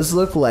really does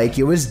look like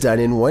it was done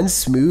in one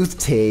smooth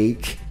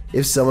take.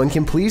 If someone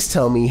can please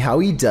tell me how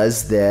he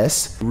does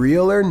this,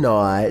 real or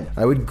not,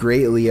 I would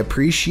greatly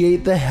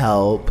appreciate the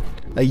help.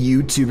 A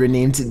YouTuber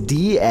named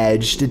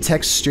D-Edge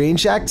detects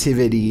strange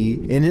activity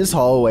in his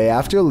hallway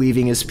after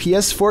leaving his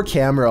PS4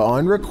 camera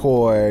on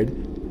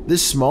record.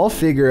 This small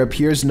figure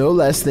appears no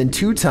less than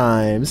 2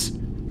 times,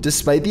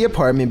 despite the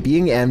apartment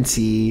being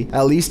empty,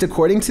 at least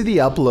according to the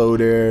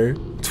uploader.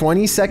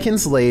 20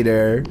 seconds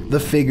later, the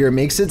figure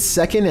makes its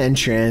second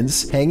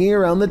entrance, hanging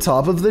around the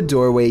top of the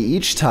doorway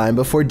each time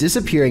before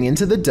disappearing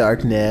into the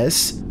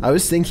darkness. I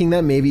was thinking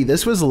that maybe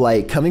this was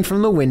light coming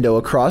from the window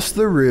across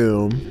the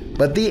room,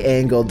 but the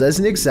angle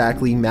doesn't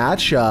exactly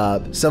match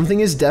up.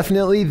 Something is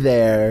definitely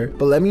there,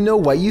 but let me know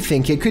what you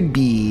think it could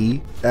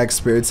be.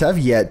 Experts have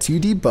yet to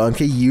debunk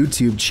a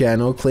YouTube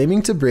channel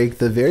claiming to break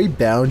the very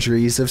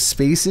boundaries of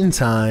space and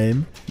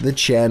time. The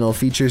channel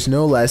features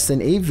no less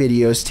than 8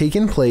 videos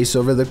taken place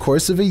over the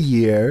course of a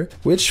year,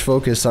 which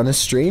focus on a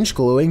strange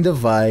glowing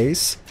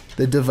device.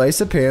 The device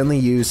apparently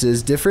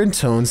uses different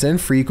tones and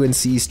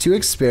frequencies to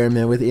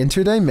experiment with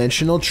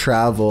interdimensional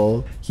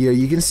travel. Here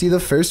you can see the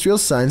first real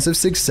signs of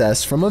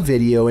success from a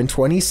video in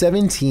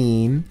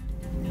 2017.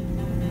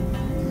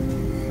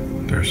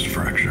 There's a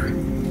fracture.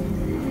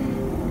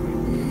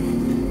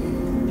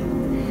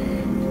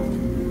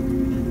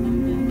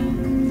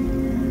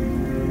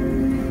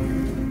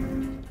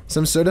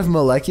 Some sort of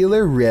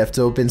molecular rift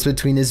opens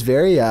between his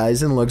very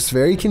eyes and looks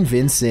very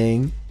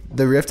convincing.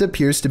 The rift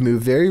appears to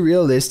move very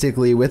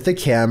realistically with the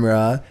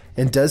camera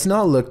and does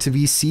not look to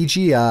be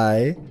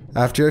CGI.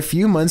 After a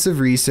few months of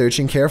research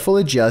and careful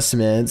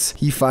adjustments,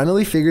 he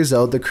finally figures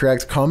out the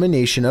correct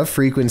combination of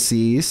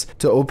frequencies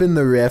to open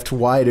the rift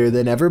wider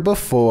than ever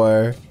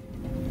before.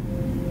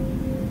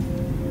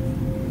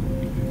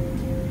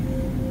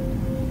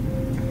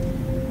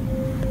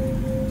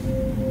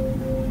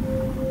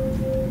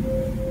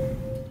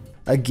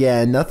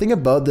 Again, nothing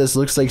about this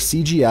looks like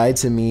CGI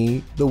to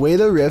me. The way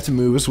the rift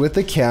moves with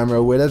the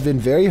camera would have been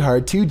very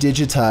hard to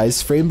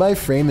digitize frame by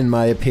frame in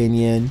my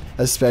opinion,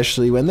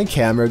 especially when the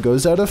camera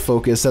goes out of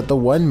focus at the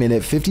 1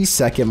 minute 50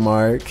 second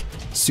mark.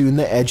 Soon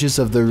the edges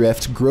of the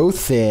rift grow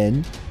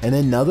thin, and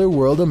another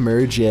world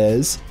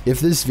emerges. If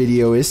this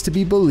video is to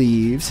be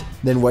believed,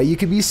 then what you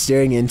could be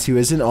staring into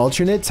is an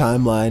alternate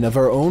timeline of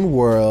our own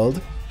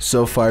world.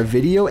 So far,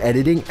 video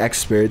editing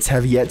experts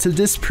have yet to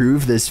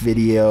disprove this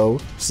video,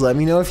 so let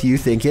me know if you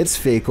think it's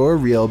fake or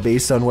real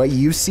based on what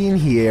you've seen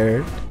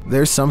here.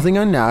 There's something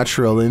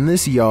unnatural in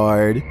this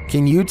yard.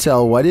 Can you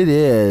tell what it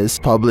is?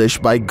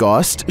 Published by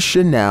Ghost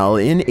Chanel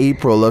in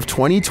April of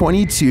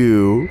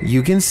 2022.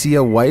 You can see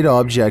a white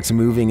object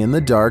moving in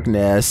the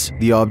darkness.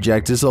 The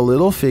object is a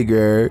little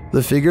figure.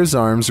 The figure's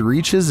arms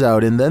reaches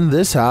out, and then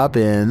this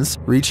happens.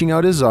 Reaching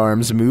out his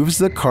arms moves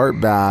the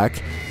cart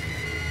back.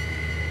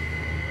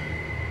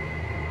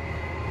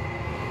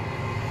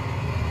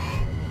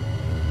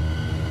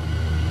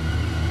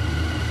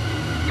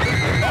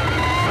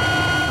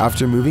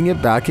 After moving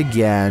it back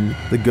again,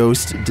 the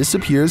ghost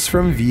disappears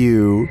from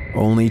view,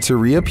 only to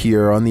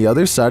reappear on the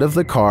other side of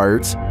the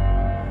cart.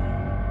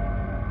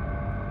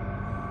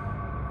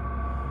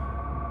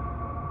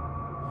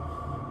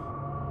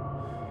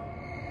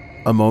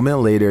 A moment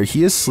later,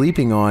 he is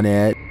sleeping on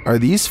it. Are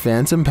these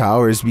phantom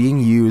powers being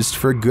used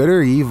for good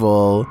or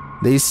evil?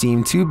 They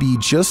seem to be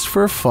just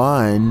for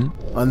fun.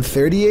 On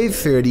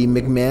 3830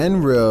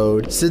 McMahon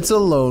Road sits a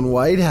lone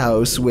white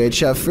house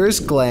which at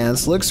first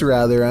glance looks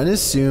rather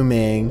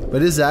unassuming,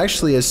 but is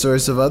actually a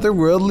source of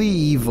otherworldly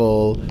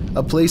evil,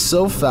 a place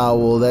so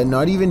foul that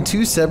not even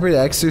 2 separate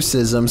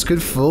exorcisms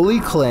could fully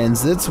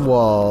cleanse its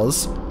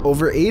walls.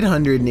 Over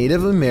 800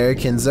 Native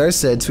Americans are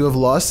said to have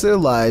lost their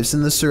lives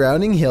in the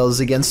surrounding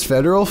hills against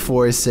federal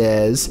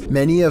forces,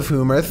 many of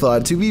whom are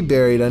thought to be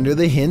buried under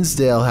the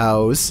Hinsdale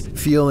House,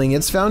 fueling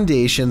its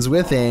foundations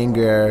with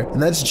anger.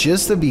 And that's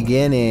just the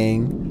beginning.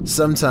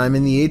 Sometime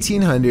in the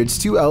 1800s,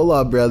 2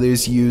 outlaw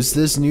brothers used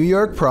this New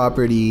York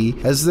property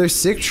as their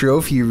sick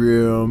trophy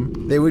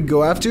room. They would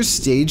go after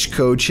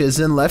stagecoaches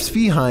and left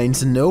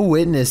behind no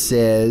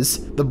witnesses.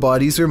 The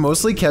bodies were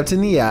mostly kept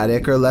in the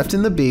attic or left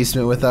in the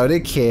basement without a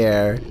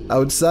care.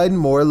 Outside,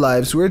 more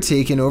lives were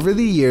taken over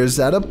the years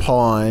at a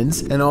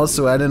pond and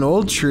also at an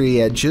old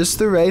tree at just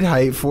the right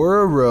height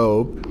for a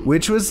rope,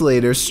 which was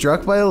later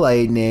struck by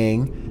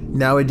lightning.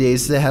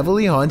 Nowadays, the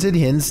heavily haunted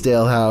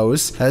Hinsdale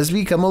House has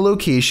become a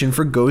location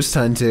for ghost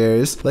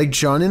hunters like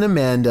John and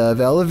Amanda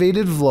of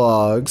Elevated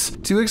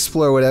Vlogs to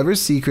explore whatever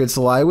secrets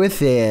lie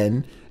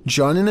within.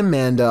 John and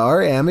Amanda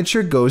are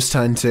amateur ghost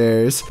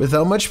hunters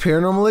without much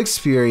paranormal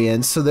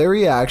experience, so their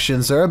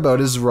reactions are about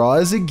as raw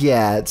as it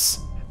gets.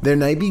 Their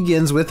night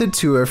begins with a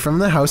tour from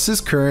the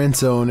house's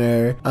current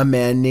owner, a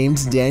man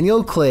named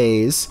Daniel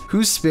Clays,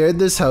 who spared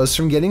this house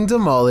from getting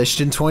demolished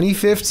in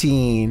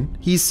 2015.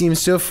 He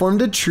seems to have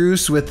formed a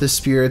truce with the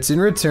spirits in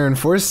return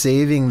for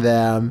saving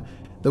them.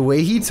 The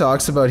way he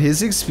talks about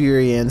his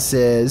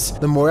experiences,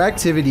 the more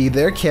activity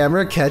their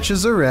camera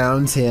catches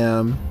around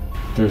him.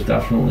 There's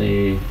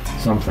definitely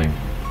something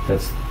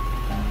that's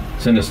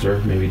sinister,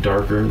 maybe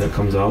darker, that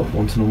comes out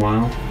once in a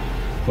while.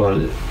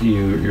 But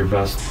your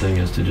best thing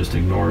is to just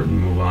ignore it and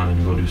move on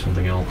and go do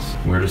something else.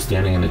 We were just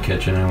standing in the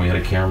kitchen and we had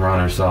a camera on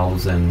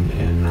ourselves and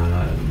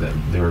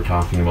they were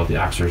talking about the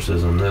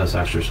exorcism this,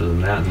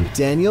 exorcism that. And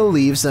Daniel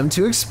leaves them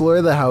to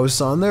explore the house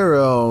on their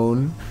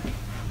own.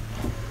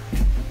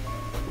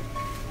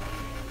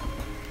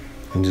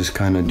 And just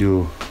kind of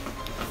do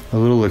a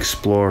little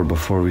explore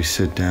before we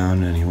sit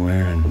down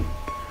anywhere. And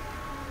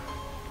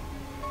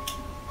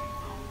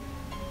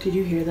did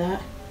you hear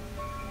that?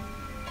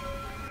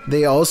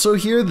 They also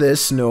hear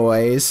this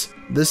noise,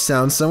 the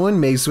sound someone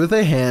makes with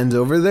a hand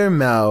over their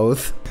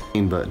mouth.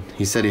 But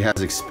he said he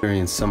has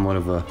experienced somewhat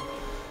of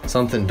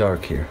something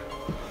dark here.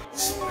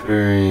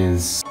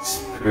 Experience.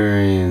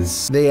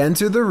 They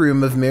enter the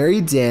room of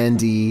Mary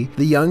Dandy,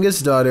 the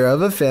youngest daughter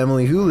of a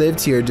family who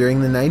lived here during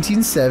the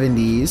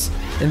 1970s,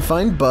 and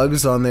find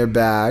bugs on their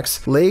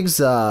backs, legs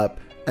up.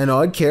 An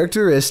odd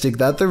characteristic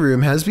that the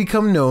room has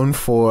become known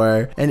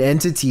for. An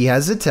entity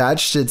has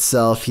attached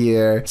itself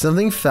here,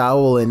 something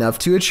foul enough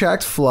to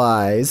attract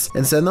flies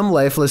and send them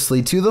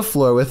lifelessly to the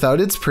floor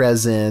without its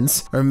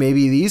presence. Or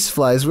maybe these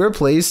flies were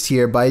placed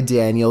here by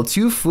Daniel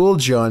to fool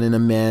John and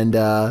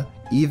Amanda.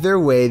 Either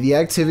way, the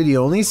activity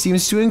only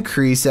seems to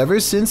increase ever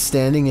since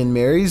standing in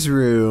Mary's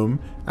room.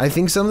 I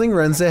think something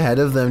runs ahead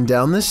of them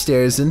down the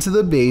stairs into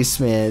the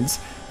basement.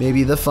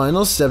 Maybe the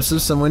final steps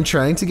of someone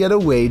trying to get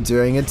away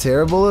during a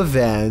terrible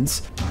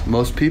event.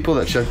 Most people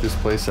that check this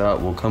place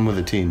out will come with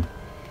a team.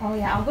 Oh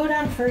yeah, I'll go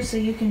down first so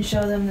you can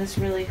show them this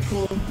really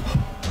cool.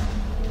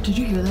 Did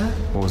you hear that?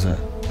 What was that?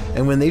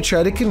 And when they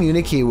try to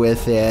communicate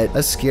with it,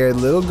 a scared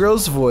little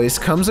girl's voice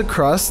comes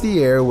across the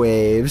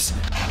airwaves.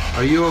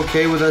 Are you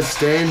okay with us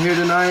staying here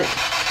tonight?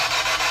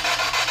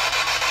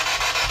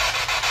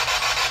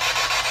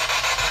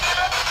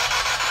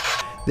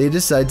 They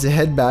decide to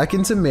head back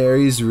into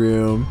Mary's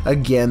room.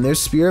 Again, their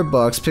spirit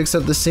box picks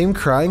up the same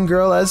crying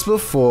girl as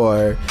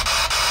before.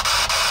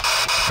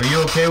 Are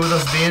you okay with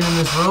us being in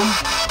this room?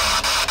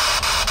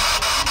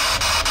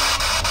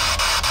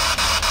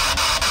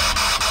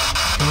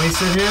 Can we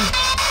sit here?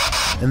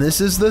 And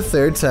this is the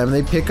 3rd time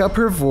they pick up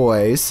her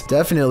voice.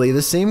 Definitely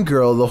the same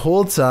girl the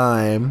whole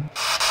time.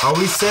 Are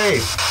we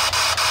safe?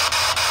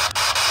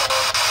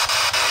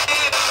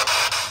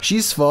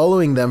 She's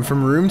following them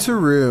from room to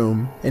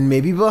room, and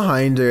maybe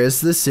behind her is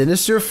the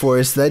sinister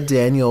force that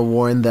Daniel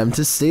warned them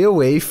to stay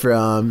away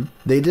from.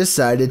 They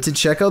decided to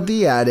check out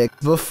the attic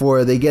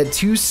before they get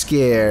too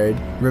scared.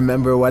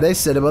 Remember what I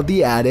said about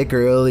the attic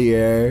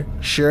earlier?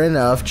 Sure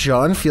enough,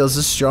 John feels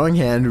a strong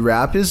hand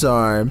wrap his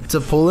arm to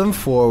pull him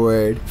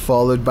forward,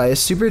 followed by a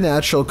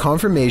supernatural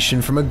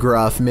confirmation from a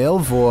gruff male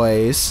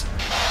voice.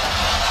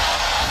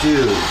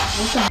 Dude,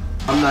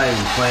 I'm not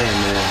even playing,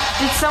 man.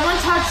 Did someone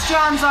touch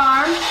John's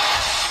arm?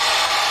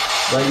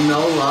 Like,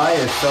 no lie,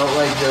 it felt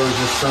like there was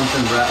just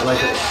something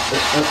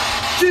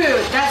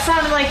Dude, that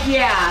sounded like,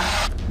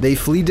 yeah. They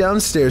flee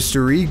downstairs to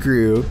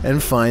regroup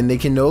and find they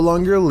can no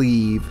longer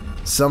leave.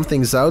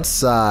 Something's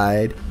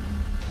outside.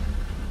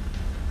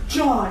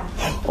 John.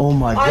 Oh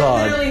my god.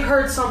 I literally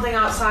heard something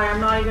outside. I'm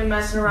not even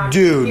messing around.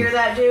 Dude. Did you hear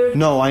that, dude?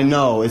 No, I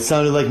know. It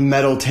sounded like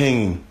metal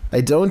tinging.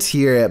 I don't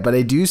hear it, but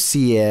I do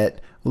see it.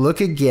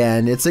 Look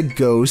again, it's a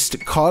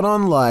ghost caught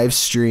on live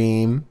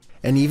stream.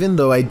 And even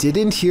though I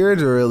didn't hear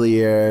it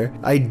earlier,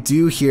 I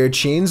do hear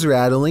chains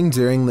rattling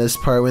during this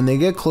part when they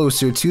get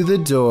closer to the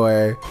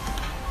door.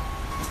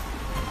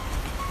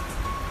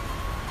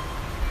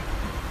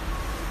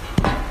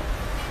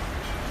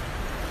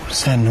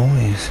 What's that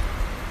noise?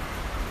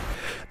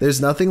 There's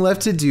nothing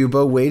left to do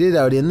but wait it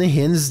out in the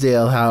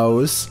Hinsdale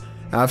house.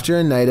 After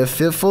a night of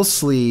fitful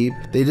sleep,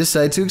 they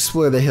decide to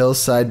explore the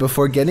hillside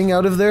before getting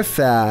out of there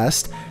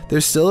fast.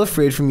 They're still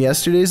afraid from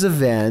yesterday's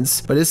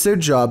events, but it's their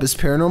job as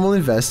paranormal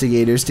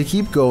investigators to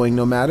keep going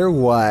no matter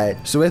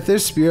what. So with their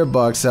spirit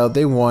box out,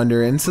 they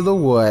wander into the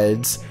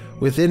woods.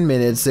 Within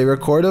minutes, they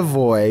record a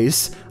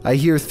voice. I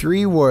hear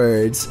 3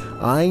 words: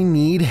 I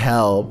need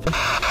help.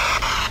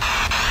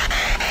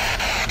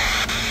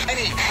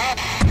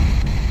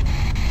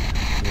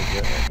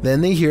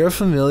 Then they hear a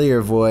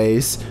familiar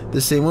voice,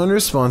 the same one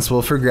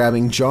responsible for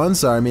grabbing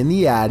John's arm in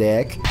the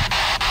attic.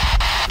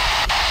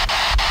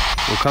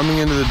 We're coming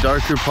into the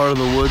darker part of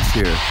the woods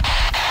here.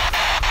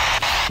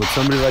 Would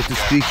somebody like to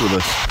speak with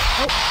us?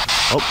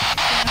 Oh.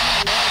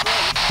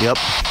 Yep,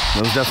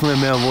 that was definitely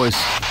a male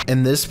voice.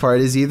 And this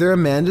part is either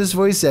Amanda's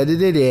voice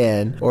edited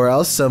in, or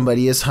else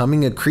somebody is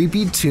humming a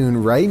creepy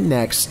tune right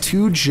next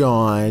to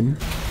John.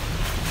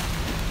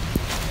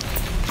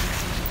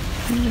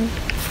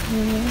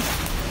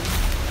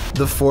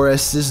 The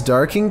forest is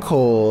dark and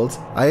cold.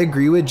 I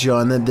agree with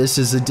John that this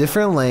is a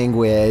different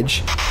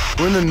language.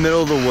 We're in the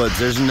middle of the woods.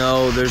 There's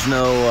no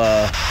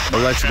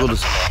electrical.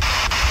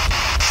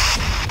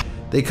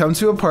 They come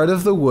to a part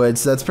of the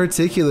woods that's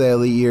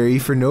particularly eerie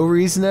for no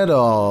reason at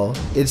all.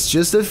 It's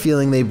just a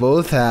feeling they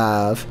both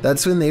have.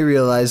 That's when they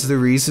realize the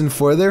reason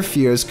for their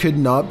fears could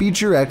not be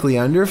directly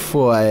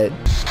underfoot.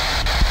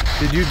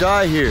 Did you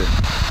die here?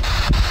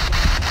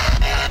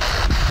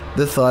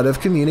 The thought of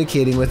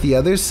communicating with the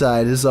other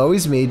side has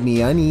always made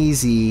me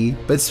uneasy,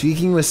 but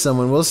speaking with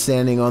someone while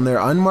standing on their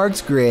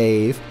unmarked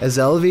grave, as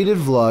elevated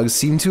vlogs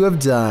seem to have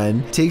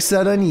done, takes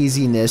that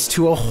uneasiness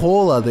to a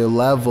whole other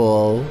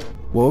level.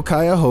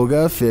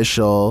 Cuyahoga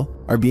official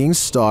are being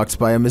stalked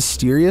by a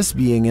mysterious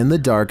being in the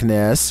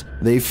darkness.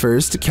 They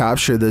first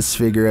capture this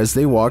figure as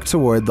they walk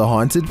toward the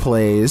haunted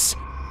place.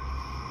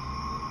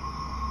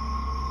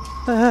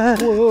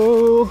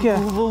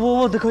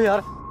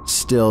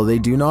 Still, they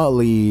do not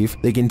leave.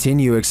 They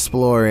continue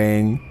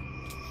exploring.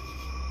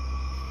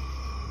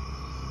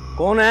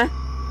 कौन है?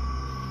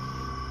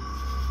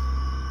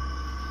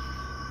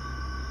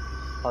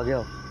 आ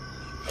गया।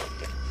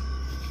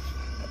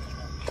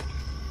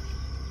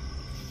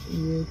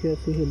 ये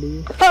कैसे हिली?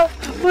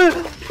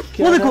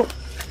 वो देखो,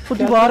 वो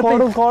दीवार पे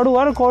रिकॉर्ड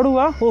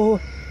हुआ।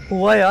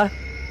 हुआ यार,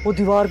 वो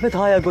दीवार पे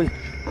था यार कोई।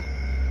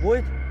 वो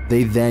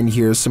They then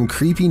hear some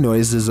creepy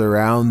noises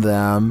around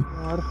them.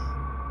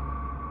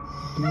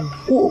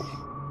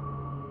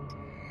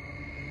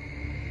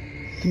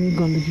 इतनी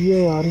गंदगी है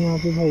यार यहाँ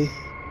पे भाई।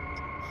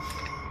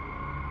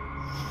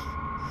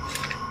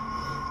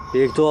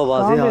 एक तो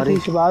आवाजें आ रही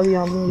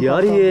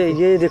यार,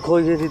 ये देखो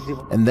ये।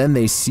 And then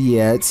they see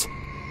it.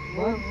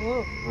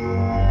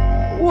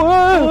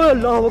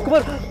 अल्लाह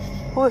अकबर,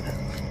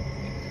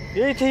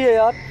 यही थी ये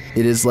यार।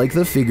 It is like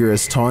the figure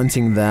is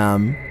taunting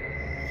them.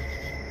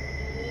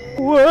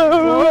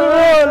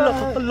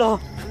 Allah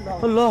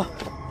Allah.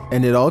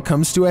 And it all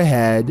comes to a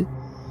head.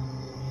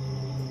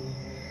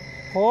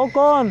 हो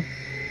कौन?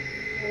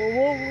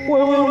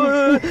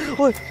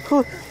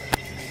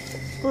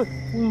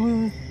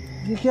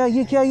 ये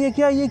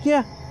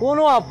क्या? कौन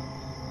हो आप?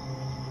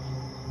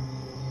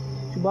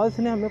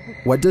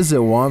 What does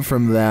it want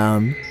from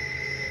them?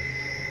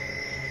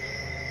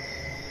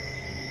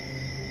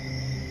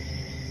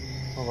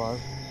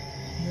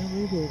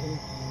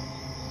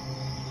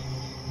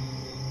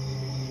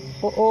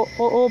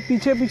 ओ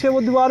पीछे वो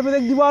दीवार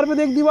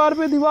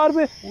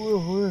पे।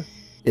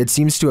 It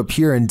seems to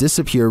appear and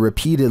disappear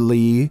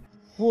repeatedly.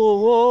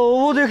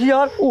 वो देख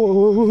यार।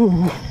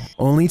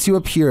 only to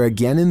appear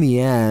again in the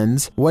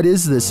end. What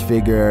is this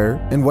figure?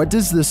 And what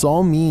does this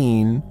all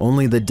mean?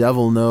 Only the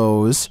devil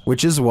knows,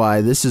 which is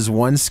why this is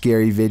one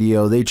scary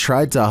video they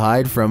tried to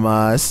hide from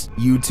us.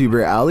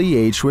 YouTuber Ali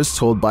H was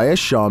told by a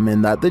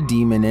shaman that the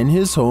demon in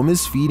his home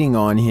is feeding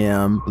on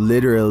him,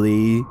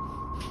 literally.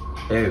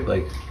 Hey,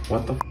 like,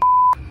 what the f?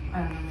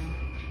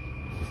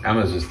 I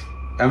don't know.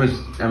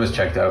 Emma's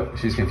checked out.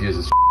 She's confused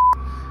as f.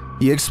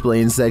 He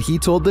explains that he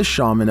told the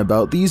shaman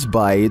about these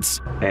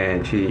bites,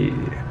 and she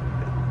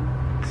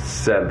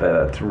said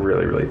that it's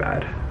really, really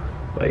bad.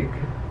 Like,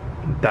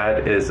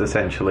 that is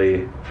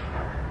essentially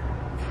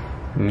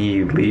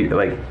me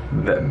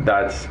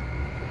that's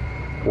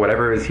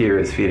whatever is here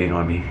is feeding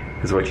on me,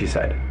 is what she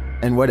said.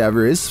 And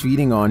whatever is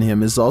feeding on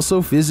him is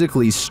also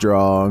physically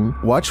strong.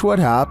 Watch what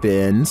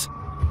happens.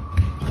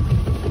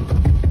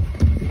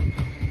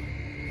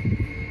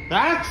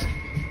 That's...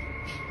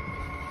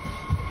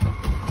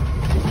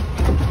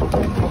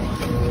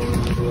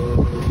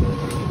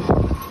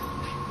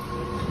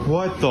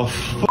 What the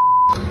f?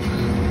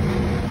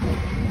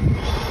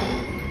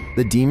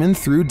 The demon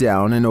threw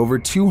down an over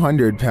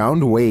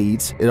 200-pound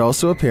weight. It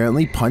also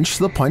apparently punched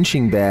the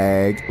punching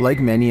bag. Like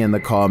many in the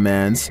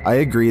comments, I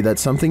agree that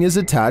something is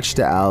attached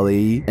to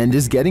Ali and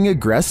is getting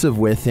aggressive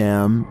with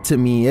him. To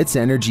me, its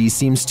energy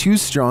seems too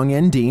strong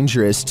and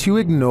dangerous to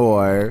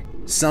ignore.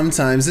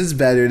 Sometimes it's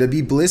better to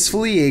be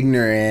blissfully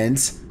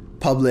ignorant.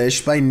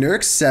 Published by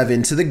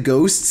Nurk7 to the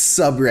Ghosts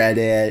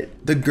subreddit.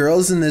 The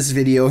girls in this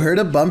video heard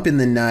a bump in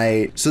the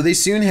night, so they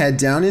soon head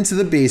down into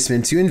the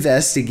basement to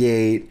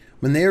investigate.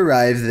 When they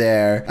arrive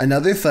there,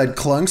 another thud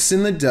clunks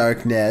in the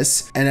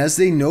darkness, and as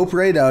they nope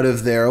right out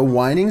of there, a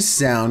whining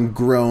sound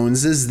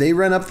groans as they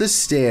run up the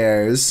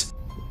stairs.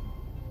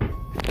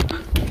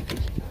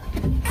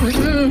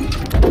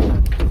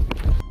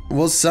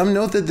 While some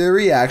note that their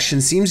reaction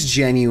seems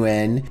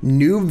genuine,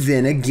 Noob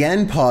Vin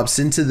again pops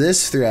into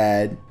this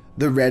thread.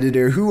 The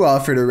Redditor who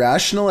offered a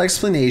rational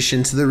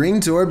explanation to the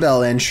Ring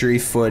doorbell entry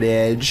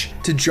footage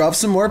to drop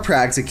some more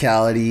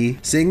practicality,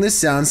 saying the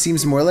sound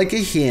seems more like a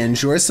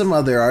hinge or some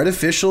other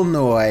artificial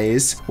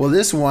noise. While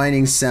this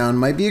whining sound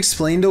might be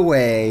explained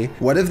away,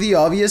 what of the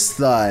obvious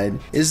thud?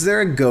 Is there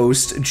a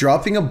ghost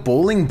dropping a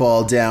bowling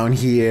ball down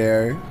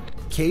here?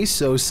 K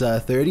Sosa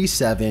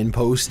 37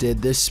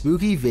 posted this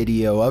spooky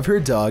video of her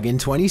dog in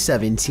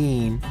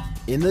 2017.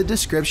 In the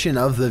description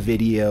of the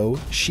video,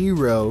 she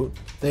wrote,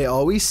 "They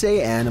always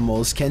say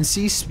animals can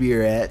see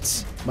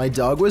spirits. My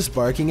dog was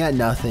barking at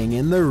nothing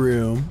in the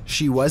room.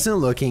 She wasn't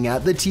looking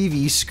at the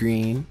TV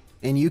screen.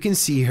 And you can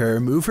see her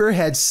move her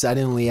head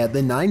suddenly at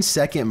the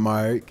 9-second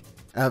mark.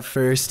 At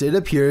first, it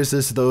appears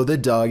as though the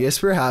dog is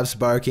perhaps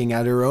barking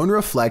at her own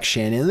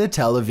reflection in the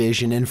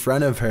television in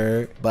front of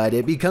her, but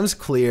it becomes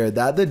clear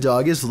that the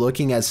dog is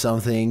looking at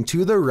something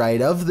to the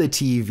right of the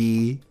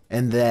TV.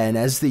 And then,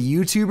 as the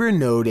YouTuber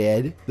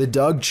noted, the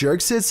dog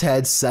jerks its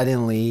head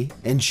suddenly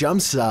and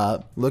jumps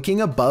up,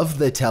 looking above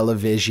the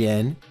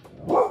television.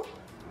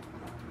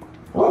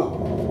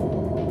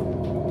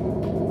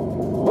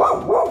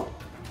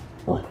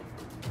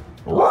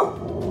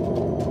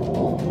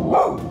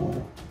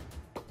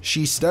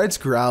 She starts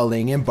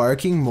growling and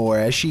barking more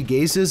as she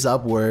gazes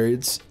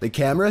upwards. The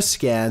camera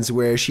scans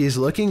where she is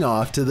looking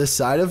off to the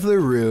side of the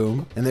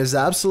room, and there's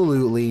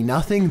absolutely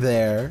nothing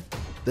there.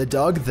 The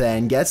dog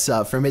then gets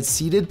up from its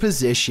seated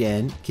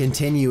position,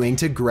 continuing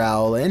to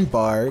growl and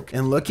bark,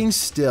 and looking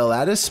still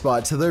at a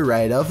spot to the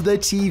right of the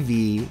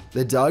TV.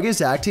 The dog is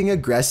acting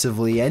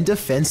aggressively and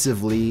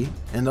defensively,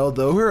 and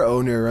although her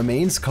owner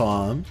remains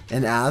calm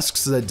and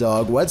asks the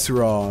dog what's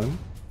wrong,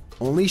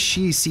 only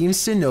she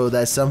seems to know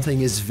that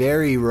something is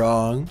very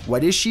wrong.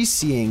 What is she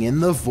seeing in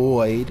the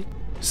void?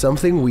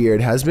 Something weird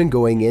has been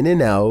going in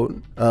and out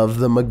of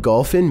the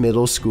McGulphin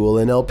Middle School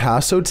in El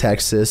Paso,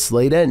 Texas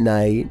late at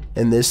night,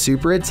 and this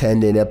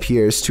superintendent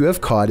appears to have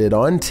caught it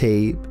on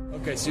tape.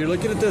 Okay, so you're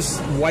looking at this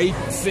white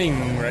thing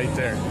right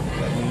there. I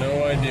have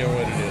no idea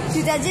what it is.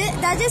 Dude,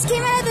 that just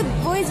came out of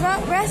the boys'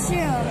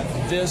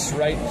 restroom. This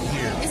right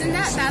here. Isn't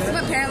that's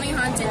apparently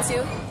haunted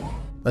too?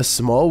 A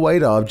small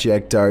white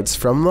object darts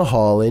from the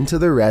hall into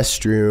the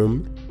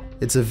restroom.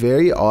 It's a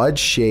very odd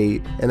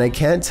shape, and I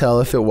can't tell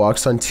if it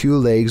walks on 2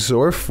 legs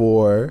or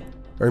 4,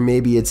 or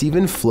maybe it's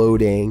even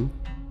floating.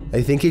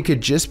 I think it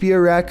could just be a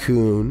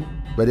raccoon,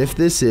 but if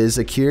this is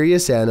a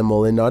curious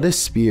animal and not a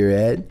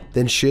spirit,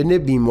 then shouldn't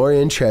it be more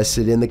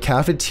interested in the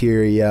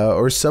cafeteria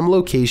or some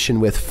location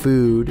with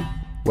food?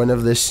 One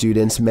of the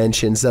students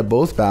mentions that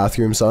both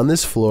bathrooms on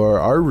this floor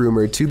are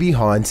rumored to be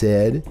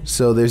haunted,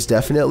 so there's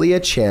definitely a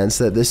chance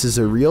that this is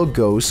a real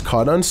ghost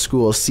caught on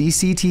school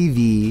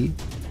CCTV.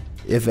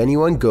 If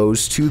anyone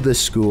goes to the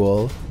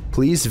school,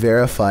 please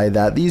verify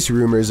that these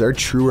rumors are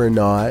true or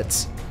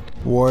not.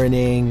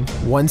 Warning,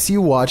 once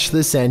you watch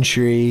this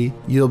entry,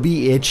 you'll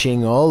be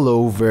itching all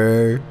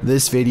over.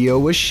 This video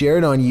was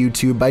shared on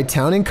YouTube by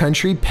Town &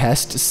 Country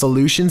Pest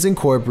Solutions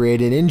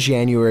Incorporated in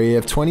January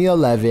of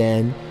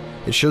 2011.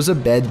 It shows a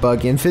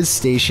bedbug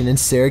infestation in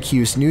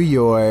Syracuse, New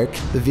York.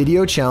 The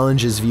video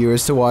challenges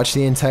viewers to watch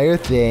the entire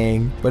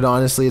thing, but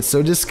honestly it's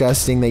so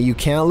disgusting that you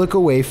can't look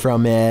away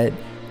from it.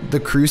 The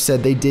crew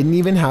said they didn't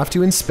even have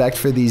to inspect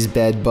for these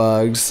bed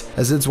bugs,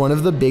 as it's one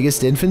of the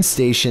biggest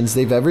infestations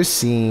they've ever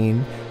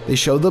seen. They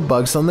show the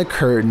bugs on the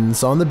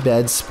curtains, on the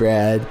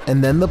bedspread,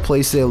 and then the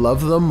place they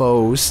love the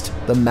most,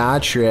 the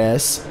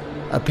mattress.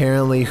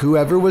 Apparently,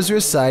 whoever was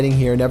residing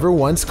here never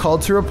once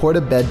called to report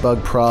a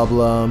bedbug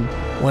problem.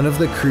 One of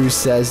the crew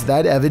says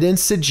that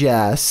evidence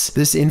suggests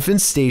this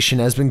infestation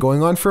has been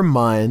going on for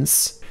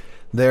months.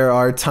 There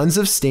are tons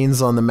of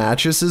stains on the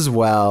mattress as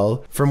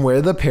well, from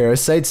where the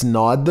parasites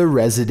gnawed the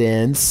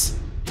residents.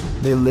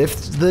 They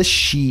lift the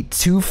sheet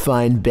to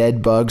find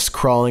bed bugs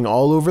crawling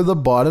all over the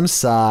bottom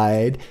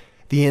side.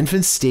 The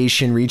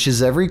infestation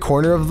reaches every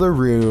corner of the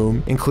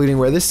room, including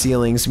where the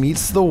ceilings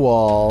meets the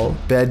wall.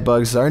 Bed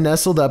bugs are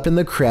nestled up in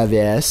the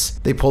crevice.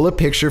 They pull a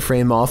picture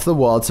frame off the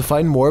wall to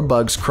find more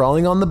bugs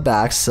crawling on the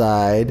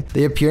backside.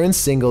 They appear in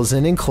singles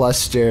and in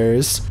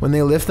clusters. When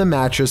they lift the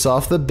mattress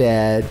off the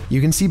bed, you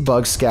can see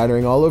bugs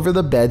scattering all over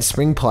the bed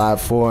spring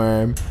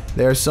platform.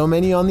 There are so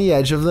many on the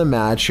edge of the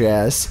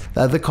mattress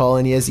that the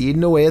colony has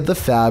eaten away at the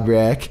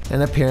fabric,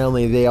 and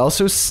apparently they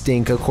also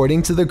stink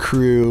according to the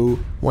crew.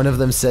 One of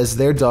them says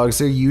their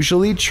dogs are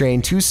usually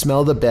trained to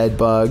smell the bed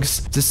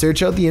bugs to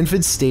search out the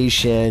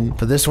infestation,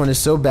 but this one is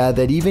so bad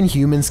that even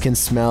humans can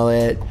smell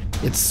it.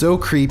 It's so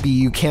creepy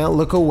you can't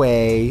look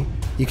away.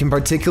 You can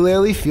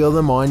particularly feel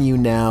them on you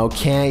now,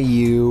 can't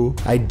you?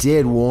 I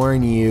did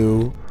warn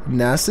you.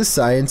 NASA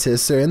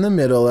scientists are in the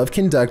middle of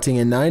conducting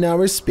a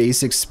 9-hour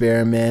space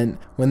experiment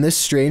when this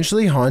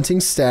strangely haunting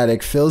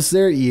static fills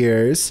their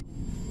ears.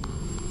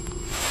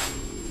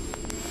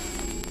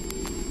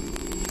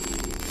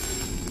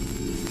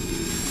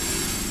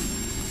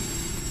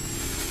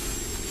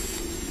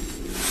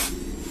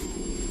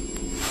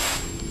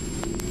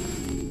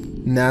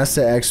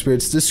 NASA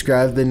experts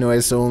describe the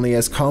noise only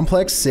as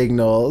complex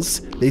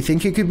signals. They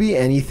think it could be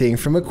anything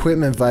from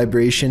equipment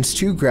vibrations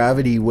to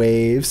gravity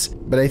waves,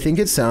 but I think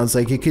it sounds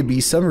like it could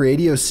be some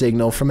radio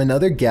signal from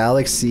another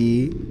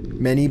galaxy.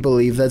 Many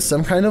believe that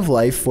some kind of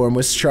life form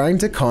was trying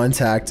to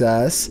contact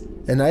us,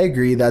 and I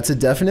agree that's a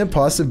definite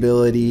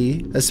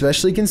possibility,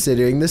 especially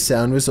considering the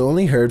sound was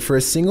only heard for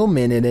a single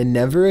minute and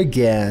never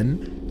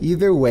again.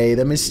 Either way,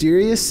 the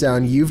mysterious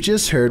sound you've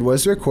just heard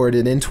was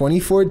recorded in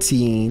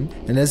 2014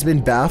 and has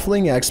been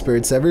baffling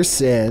experts ever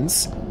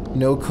since.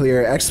 No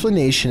clear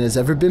explanation has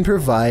ever been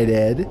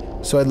provided,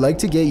 so I'd like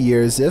to get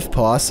yours if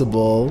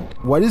possible.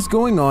 What is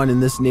going on in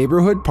this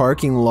neighborhood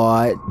parking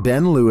lot?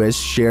 Ben Lewis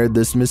shared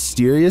this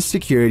mysterious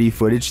security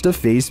footage to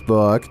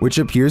Facebook, which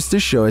appears to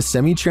show a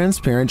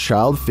semi-transparent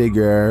child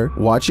figure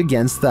watch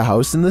against the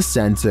house in the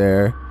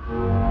center.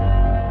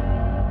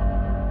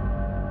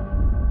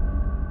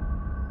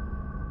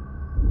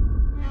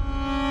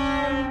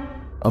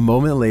 A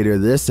moment later,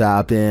 this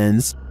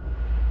happens.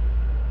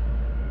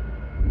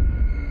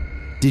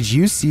 Did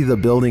you see the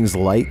building's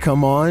light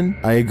come on?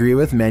 I agree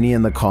with many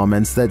in the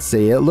comments that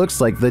say it looks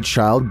like the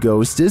child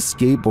ghost is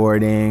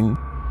skateboarding.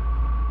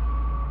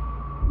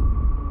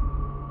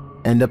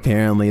 And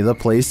apparently the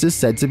place is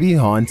said to be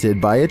haunted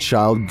by a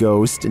child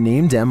ghost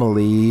named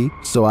Emily,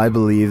 so I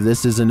believe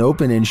this is an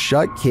open and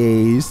shut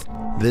case.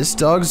 This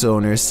dog's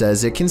owner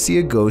says it can see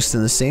a ghost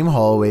in the same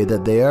hallway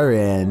that they are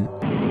in.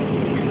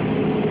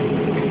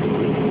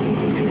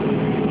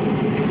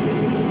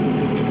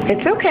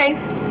 It's okay.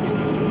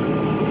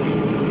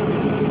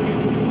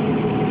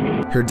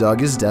 Her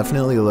dog is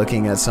definitely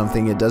looking at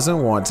something it doesn't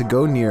want to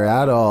go near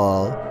at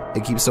all.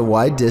 It keeps a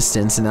wide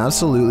distance and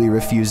absolutely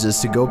refuses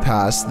to go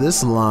past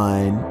this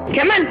line.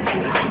 Come on.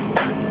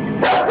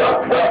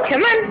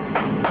 Come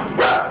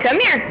on. Come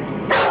here.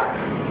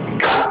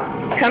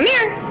 Come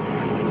here.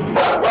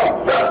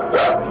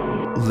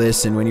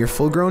 Listen, when your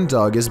full-grown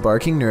dog is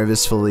barking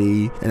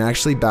nervously and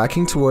actually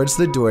backing towards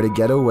the door to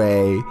get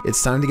away,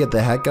 it's time to get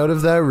the heck out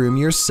of that room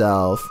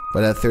yourself.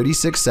 But at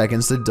 36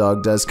 seconds, the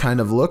dog does kind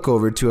of look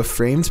over to a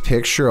framed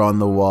picture on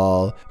the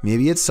wall.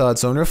 Maybe it saw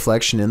its own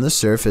reflection in the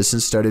surface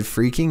and started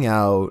freaking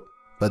out.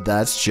 But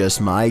that's just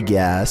my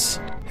guess.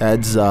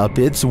 Heads up,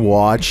 it's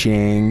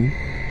watching.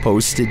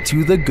 Posted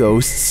to the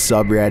Ghosts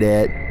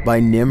subreddit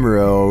by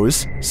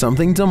Nimrose.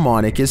 Something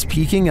demonic is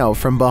peeking out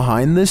from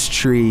behind this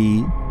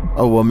tree.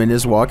 A woman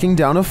is walking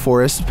down a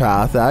forest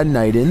path at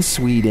night in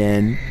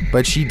Sweden,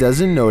 but she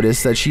doesn't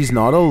notice that she's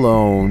not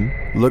alone.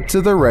 Look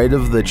to the right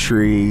of the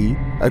tree.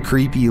 A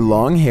creepy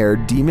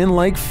long-haired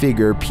demon-like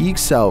figure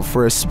peeks out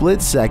for a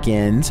split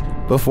second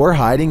before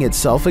hiding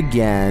itself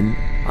again.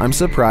 I'm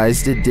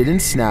surprised it didn't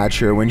snatch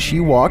her when she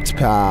walked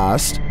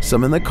past.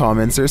 Some in the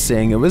comments are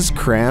saying it was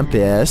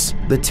Krampus,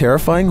 the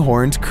terrifying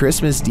horned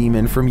Christmas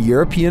demon from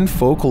European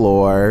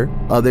folklore.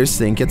 Others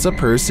think it's a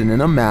person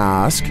in a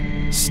mask.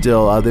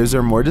 Still, others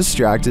are more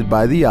distracted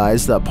by the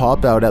eyes that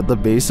pop out at the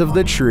base of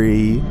the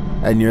tree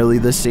at nearly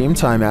the same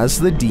time as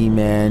the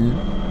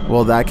demon.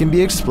 Well, that can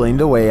be explained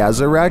away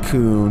as a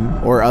raccoon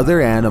or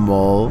other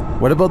animal.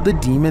 What about the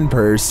demon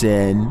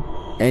person?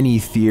 Any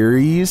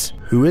theories?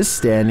 Who is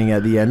standing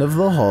at the end of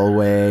the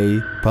hallway.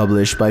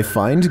 Published by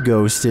Find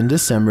Ghost in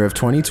December of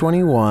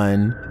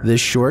 2021,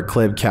 this short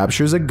clip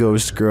captures a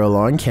ghost girl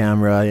on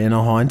camera in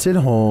a haunted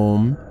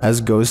home. As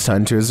ghost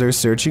hunters are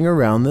searching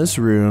around this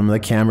room, the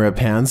camera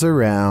pans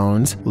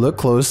around. Look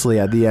closely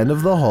at the end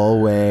of the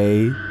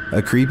hallway.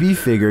 A creepy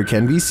figure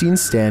can be seen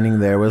standing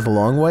there with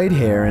long white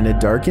hair and a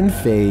darkened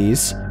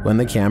face. When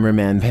the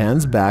cameraman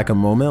pans back a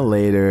moment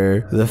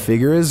later, the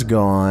figure is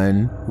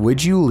gone.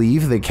 Would you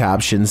leave? The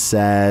caption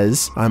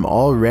says. I'm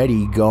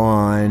already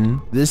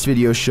gone. This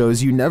video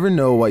shows you never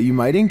know what you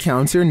might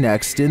encounter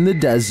next in the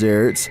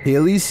desert.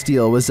 Haley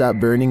Steele was at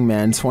Burning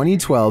Man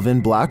 2012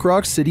 in Black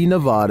Rock City,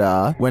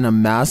 Nevada, when a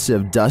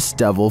massive dust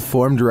devil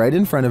formed right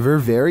in front of her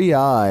very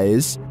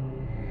eyes.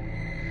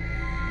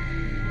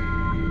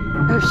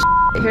 Oh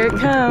shit, here it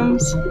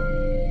comes.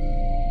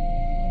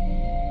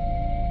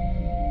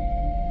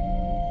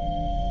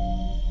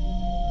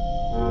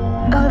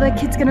 Oh, that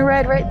kid's gonna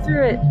ride right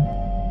through it.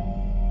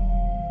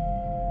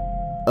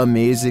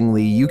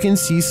 Amazingly, you can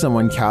see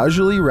someone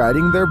casually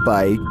riding their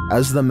bike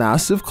as the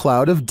massive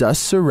cloud of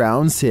dust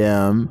surrounds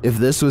him. If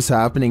this was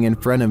happening in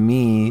front of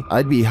me,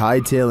 I'd be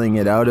hightailing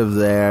it out of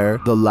there.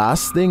 The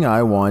last thing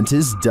I want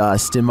is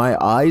dust in my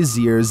eyes,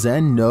 ears,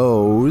 and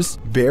nose.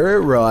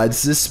 Barrett Rod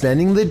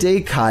suspending the day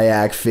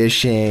kayak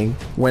fishing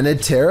when a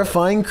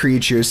terrifying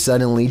creature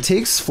suddenly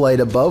takes flight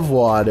above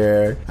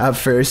water. At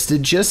first,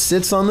 it just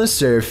sits on the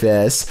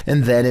surface,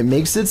 and then it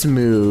makes its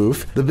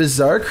move. The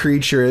bizarre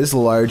creature is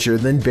larger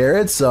than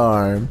Barrett's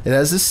arm. It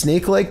has a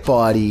snake-like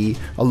body,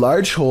 a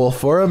large hole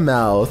for a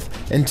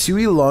mouth, and two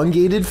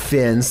elongated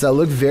fins that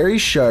look very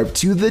sharp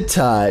to the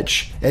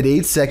touch. At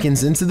 8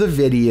 seconds into the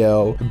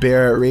video,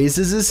 Barrett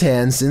raises his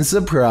hands in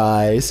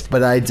surprise,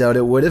 but I doubt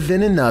it would have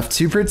been enough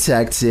to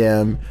protect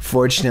him.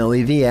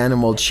 Fortunately, the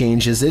animal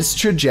changes its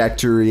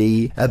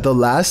trajectory at the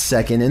last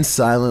second and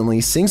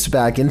silently sinks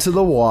back into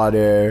the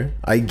water.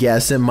 I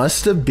guess it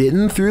must have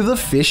bitten through the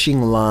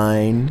fishing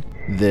line.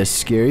 This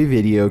scary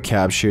video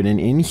captured an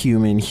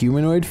inhuman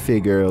humanoid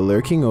figure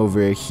lurking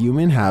over a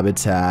human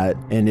habitat,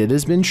 and it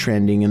has been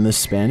trending in the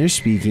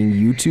Spanish-speaking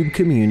YouTube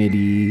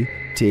community.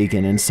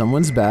 Taken in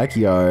someone's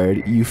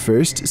backyard, you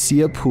first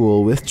see a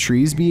pool with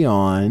trees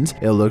beyond.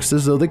 It looks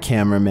as though the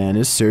cameraman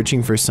is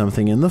searching for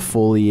something in the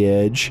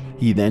foliage.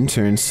 He then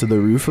turns to the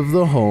roof of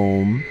the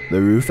home.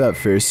 The roof at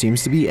first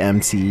seems to be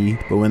empty,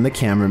 but when the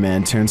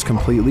cameraman turns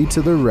completely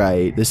to the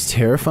right, this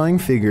terrifying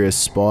figure is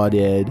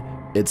spotted.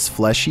 Its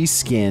fleshy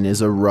skin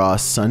is a raw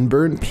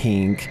sunburnt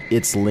pink,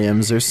 its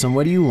limbs are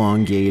somewhat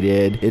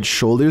elongated, its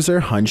shoulders are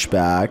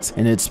hunchbacked,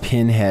 and its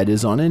pinhead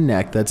is on a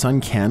neck that's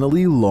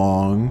uncannily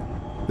long.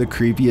 The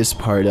creepiest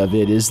part of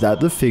it is that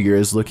the figure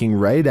is looking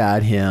right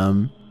at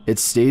him. It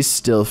stays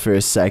still for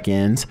a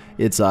second,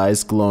 its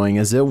eyes glowing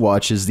as it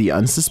watches the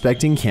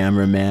unsuspecting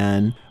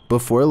cameraman,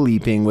 before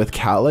leaping with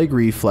cat-like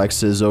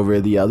reflexes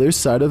over the other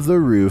side of the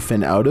roof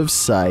and out of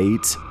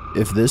sight.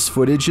 If this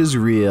footage is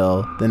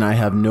real, then I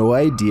have no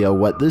idea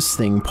what this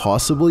thing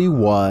possibly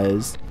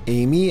was.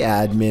 Amy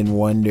Admin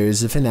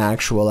wonders if an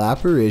actual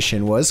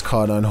apparition was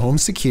caught on home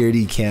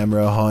security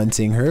camera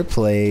haunting her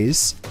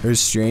place. Her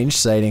strange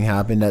sighting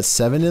happened at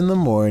 7 in the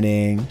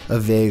morning. A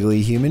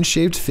vaguely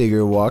human-shaped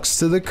figure walks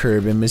to the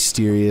curb and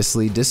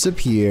mysteriously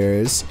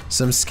disappears.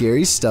 Some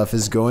scary stuff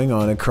is going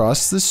on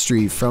across the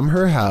street from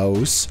her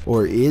house,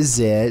 or is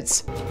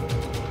it?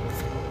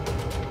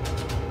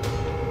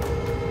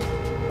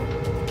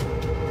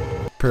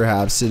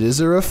 Perhaps it is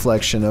a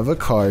reflection of a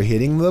car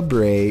hitting the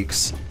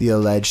brakes. The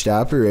alleged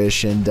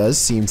apparition does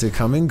seem to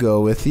come and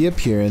go with the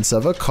appearance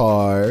of a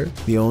car.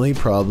 The only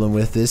problem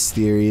with this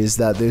theory is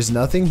that there's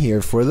nothing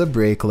here for the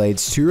brake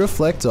lights to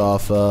reflect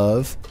off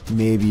of.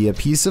 Maybe a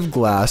piece of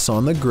glass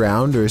on the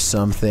ground or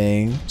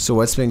something. So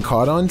what's been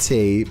caught on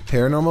tape,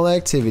 paranormal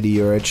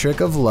activity, or a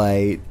trick of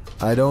light?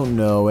 I don't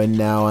know, and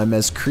now I'm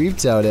as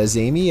creeped out as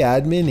Amy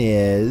Admin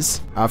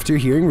is. After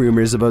hearing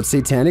rumors about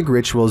satanic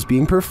rituals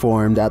being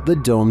performed at the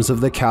domes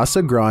of the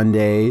Casa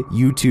Grande,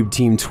 YouTube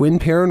team Twin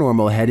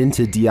Paranormal head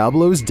into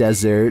Diablo's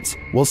desert.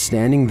 While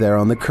standing there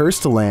on the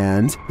cursed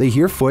land, they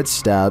hear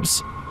footsteps.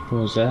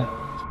 What was that?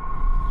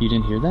 You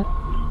didn't hear that?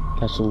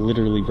 That's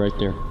literally right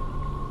there.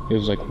 It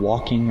was like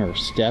walking or a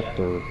step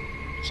or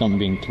something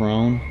being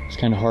thrown. It's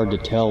kind of hard to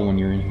tell when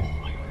you're in.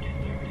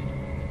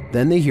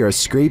 Then they hear a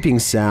scraping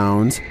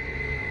sound.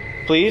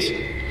 Please?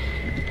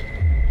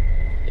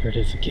 There it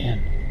is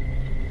again.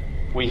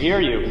 We hear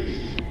you.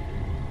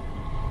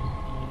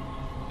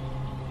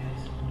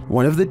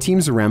 One of the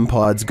team's REM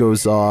pods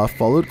goes off,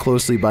 followed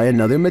closely by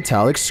another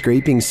metallic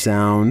scraping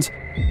sound.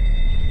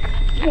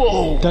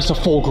 Whoa! That's a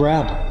full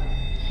grab.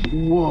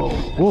 Whoa.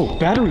 Whoa,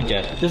 battery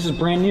dead. This is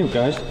brand new,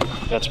 guys.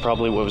 That's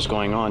probably what was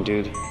going on,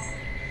 dude.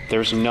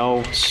 There's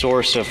no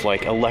source of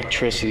like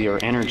electricity or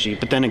energy,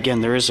 but then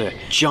again, there is a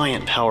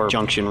giant power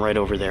junction right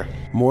over there.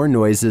 More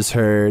noise is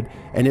heard,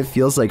 and it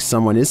feels like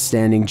someone is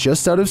standing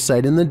just out of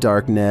sight in the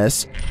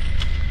darkness.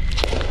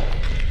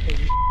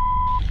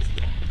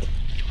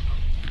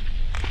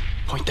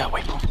 Point that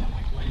way, point that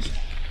way. What is that?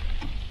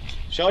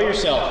 Show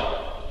yourself.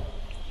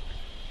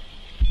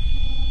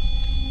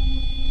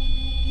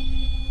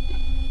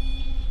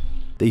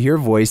 They hear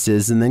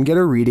voices and then get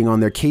a reading on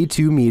their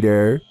K2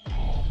 meter.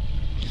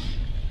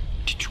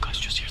 Did you guys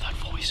just hear that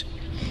voice?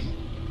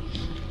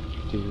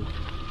 Dude,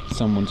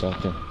 someone's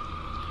out there.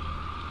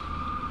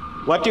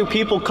 What do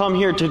people come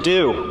here to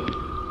do?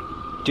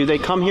 Do they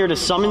come here to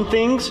summon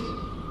things?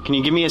 Can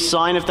you give me a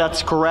sign if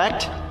that's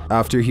correct?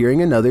 After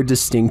hearing another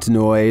distinct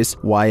noise,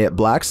 Wyatt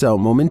blacks out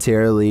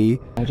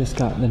momentarily. I just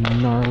got the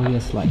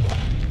gnarliest, like,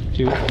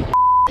 dude,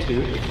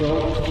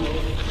 bro,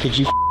 did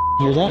you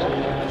hear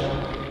that?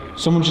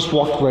 Someone just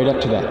walked right up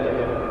to that.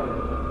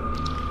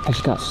 I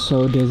just got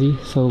so dizzy,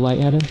 so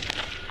lightheaded.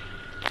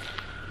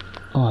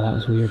 Oh, that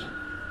was weird.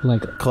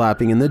 Like,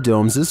 clapping in the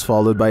domes is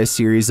followed by a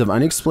series of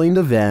unexplained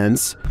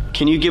events.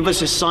 Can you give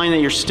us a sign that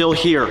you're still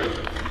here?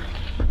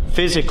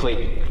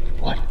 Physically.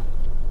 What?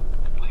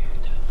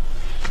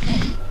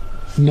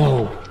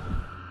 No.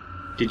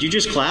 Did you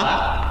just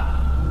clap?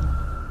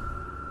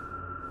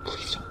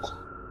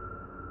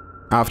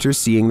 After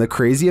seeing the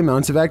crazy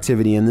amount of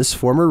activity in this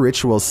former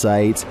ritual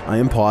site, I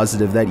am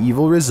positive that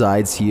evil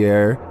resides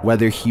here.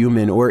 Whether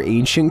human or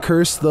ancient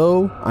curse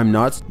though, I'm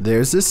not.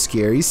 There's a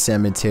scary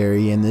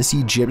cemetery in this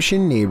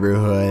Egyptian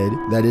neighborhood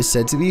that is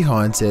said to be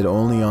haunted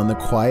only on the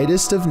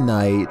quietest of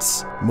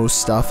nights.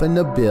 Mustafa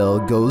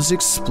Nabil goes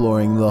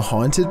exploring the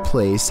haunted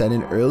place at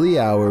an early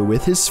hour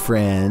with his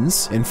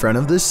friends. In front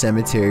of the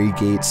cemetery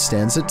gate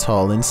stands a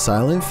tall and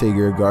silent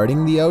figure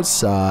guarding the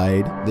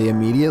outside. They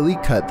immediately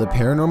cut the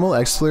paranormal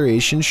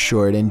exploration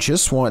short and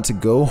just want to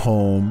go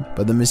home,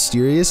 but the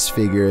mysterious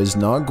figure is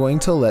not going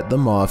to let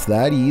them off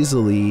that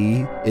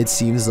easily. It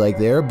seems like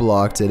they are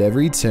blocked at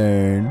every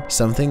turn.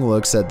 Something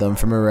looks at them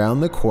from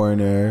around the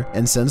corner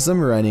and sends them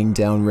running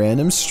down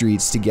random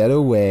streets to get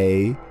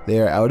away.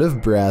 They are out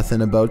of breath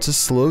and about to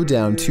slow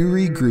down to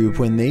regroup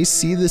when they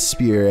see the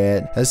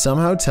spirit has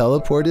somehow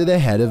teleported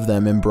ahead of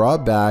them and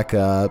brought back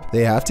up.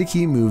 They have to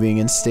keep moving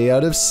and stay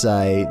out of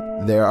sight.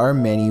 There are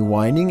many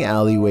winding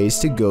alleyways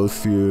to go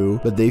through,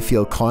 but they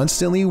feel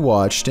constantly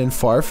watched and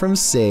far from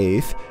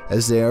safe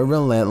as they are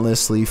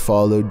relentlessly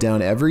followed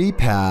down every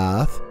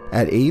path.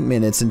 At 8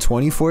 minutes and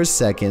 24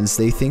 seconds,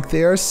 they think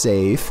they are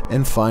safe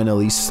and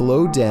finally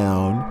slow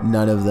down.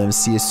 None of them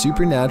see a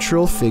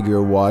supernatural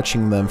figure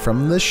watching them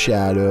from the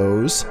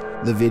shadows.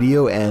 The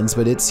video ends,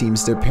 but it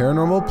seems their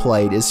paranormal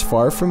plight is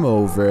far from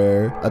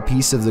over. A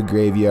piece of the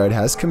graveyard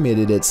has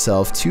committed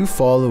itself to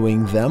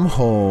following them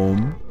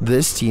home.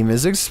 This team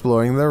is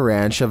exploring the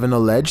ranch of an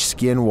alleged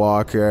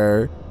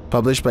skinwalker.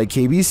 Published by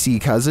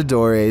KBC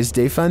Cazadores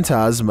de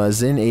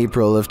Fantasmas in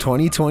April of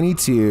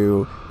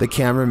 2022, the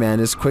cameraman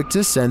is quick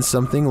to sense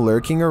something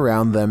lurking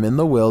around them in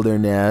the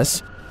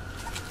wilderness.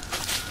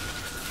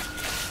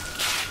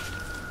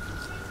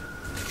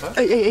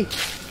 Ei, ei, ei!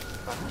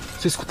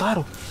 Vocês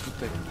escutaram?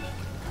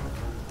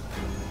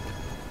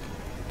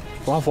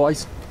 Uma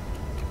voz.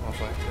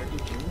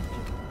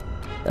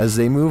 As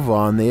they move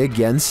on, they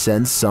again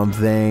sense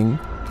something.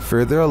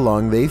 Further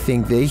along, they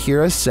think they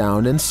hear a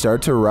sound and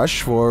start to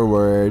rush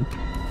forward.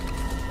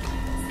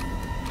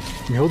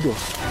 Meu Deus.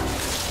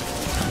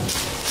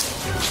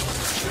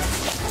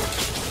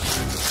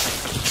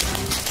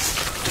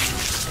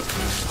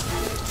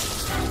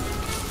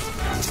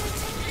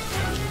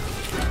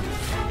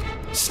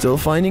 Still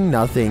finding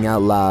nothing,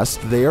 at last,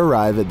 they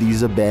arrive at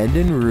these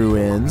abandoned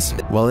ruins.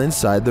 While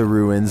inside the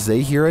ruins,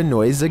 they hear a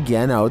noise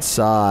again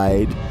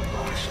outside.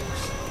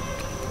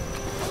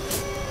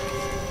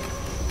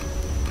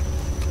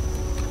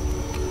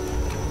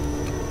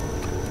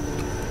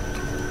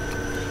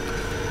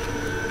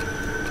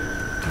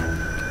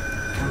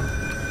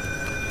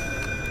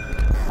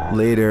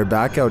 Later,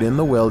 back out in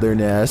the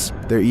wilderness,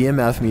 their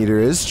EMF meter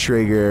is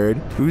triggered.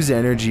 Whose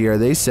energy are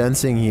they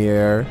sensing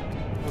here?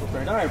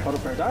 Para o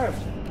perto.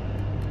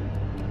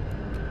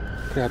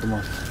 Credo,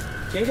 mano.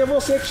 Quem que é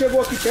você que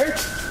chegou aqui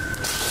perto?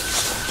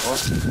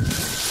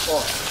 Ó,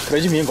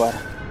 atrás de mim agora.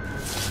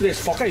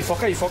 Beleza,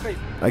 foca aí.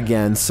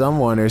 Again,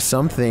 someone or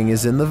something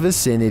is in the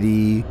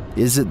vicinity.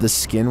 Is it the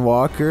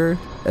skinwalker?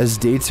 As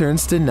day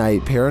turns to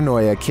night,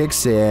 paranoia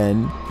kicks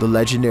in. The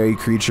legendary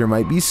creature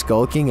might be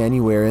skulking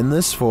anywhere in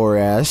this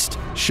forest.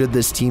 Should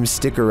this team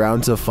stick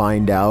around to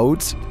find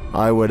out?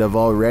 I would have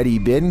already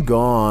been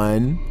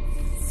gone.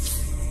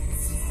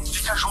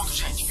 Fica junto,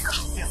 gente. Fica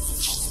junto mesmo.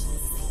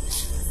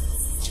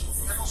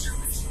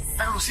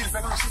 Pega o Lucílio.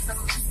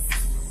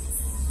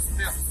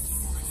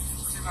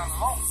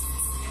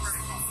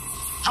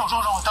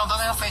 João, tá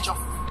andando aí na frente, ó.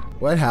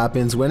 What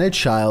happens when a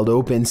child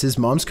opens his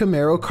mom's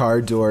Camaro car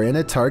door in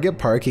a Target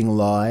parking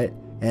lot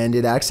and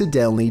it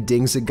accidentally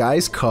dings a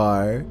guy's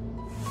car?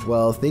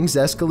 Well, things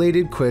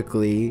escalated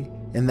quickly,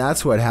 and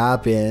that's what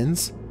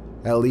happens.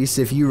 At least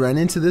if you run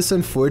into this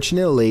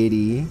unfortunate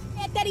lady.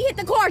 That he hit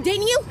the car,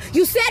 didn't you?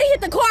 You said he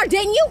hit the car,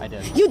 didn't you? I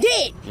did. You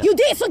did. Yep. You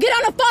did. So get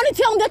on the phone and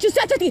tell him that you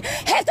said that he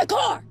hit the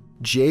car.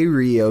 Jay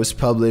Rios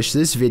published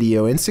this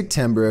video in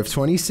September of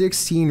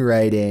 2016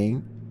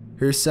 writing,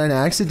 "Her son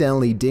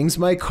accidentally dings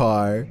my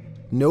car.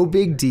 No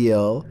big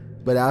deal,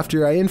 but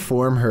after I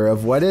inform her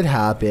of what had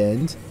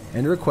happened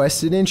and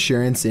requested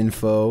insurance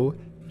info,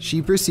 She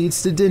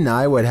proceeds to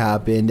deny what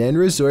happened and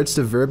resorts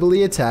to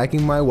verbally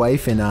attacking my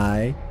wife and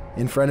I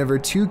in front of her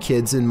 2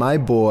 kids and my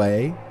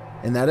boy,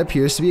 and that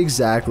appears to be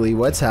exactly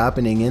what's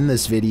happening in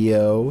this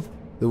video.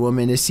 The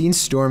woman is seen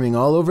storming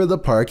all over the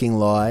parking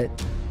lot.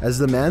 As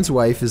the man's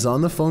wife is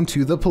on the phone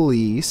to the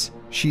police,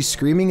 she's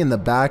screaming in the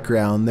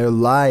background, "They're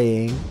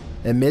lying."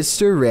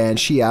 Amidst her rant,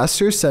 she asks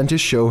her son to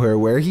show her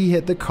where he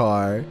hit the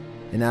car,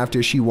 and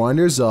after she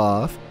wanders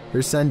off,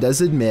 her son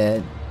does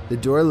admit the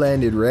door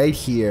landed right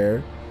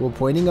here, while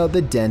pointing out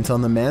the dent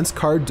on the man's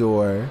car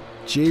door.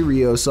 Jay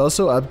Rios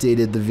also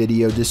updated the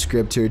video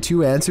descriptor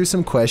to answer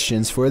some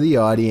questions for the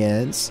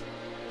audience.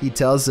 He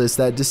tells us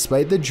that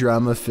despite the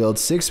drama-filled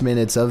 6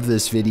 minutes of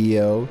this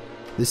video,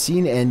 the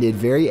scene ended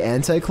very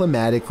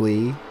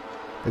anticlimactically.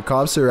 The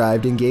cops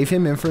arrived and gave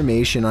him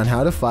information on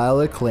how to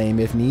file a claim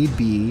if need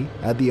be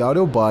at the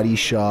auto body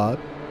shop,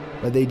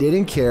 but they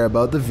didn't care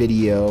about the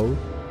video,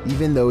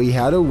 even though he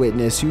had a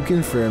witness who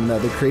confirmed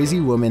that the crazy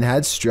woman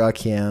had struck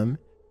him.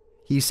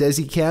 He says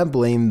he can't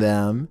blame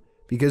them,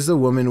 because the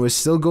woman was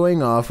still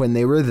going off when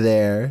they were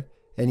there,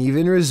 and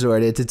even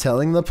resorted to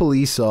telling the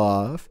police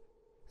off.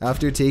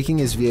 After taking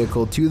his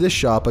vehicle to the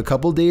shop a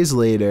couple days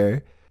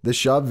later, the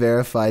shop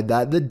verified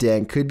that the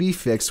dent could be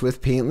fixed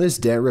with paintless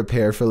dent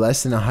repair for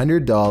less than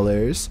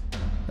 $100,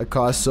 a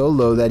cost so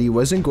low that he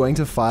wasn't going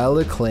to file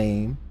a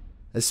claim,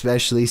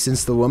 especially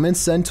since the woman's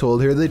son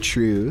told her the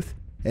truth,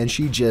 and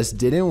she just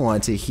didn't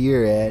want to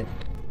hear it.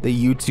 The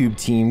YouTube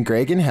team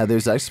Greg and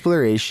Heather's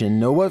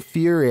exploration know what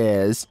fear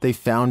is. They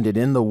found it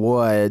in the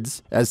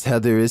woods. As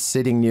Heather is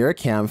sitting near a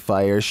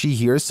campfire, she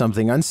hears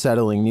something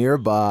unsettling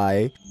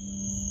nearby.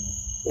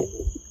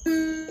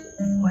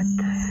 What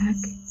the heck?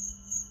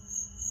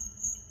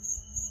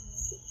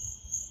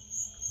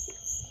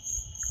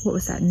 What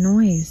was that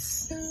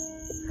noise?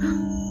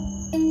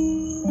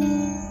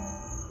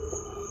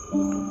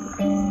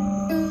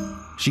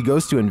 She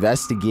goes to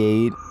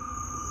investigate.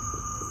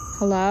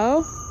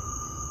 Hello?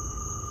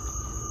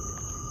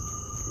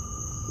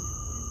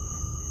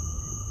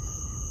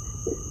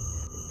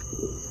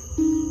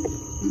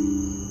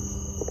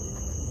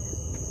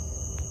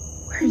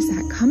 Where is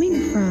that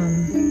coming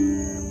from?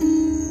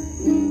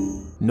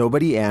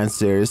 Nobody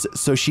answers,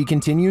 so she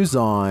continues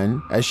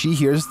on. As she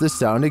hears the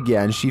sound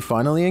again, she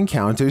finally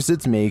encounters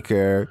its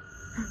maker.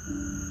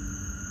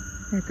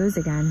 There it goes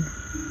again.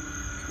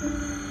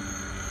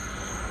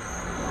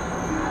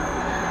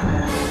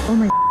 Oh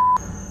my...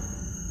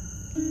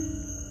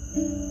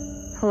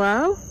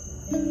 Hello?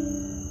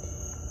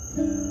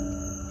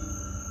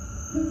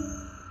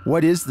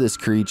 What is this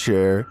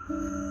creature?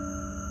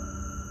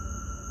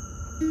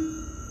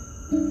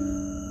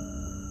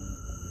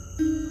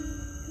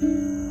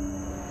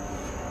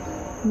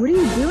 What are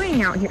you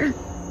doing out here?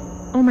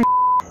 Oh my...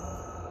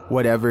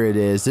 Whatever it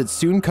is, it's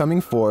soon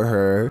coming for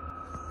her.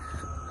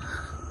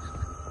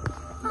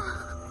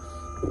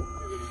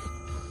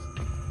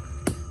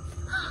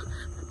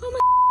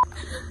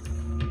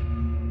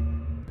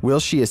 Will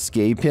she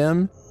escape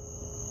him?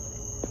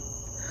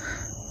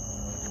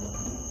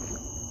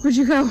 Where'd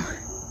you go?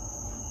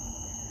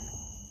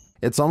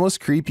 It's almost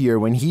creepier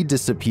when he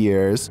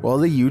disappears, while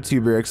the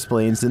YouTuber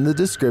explains in the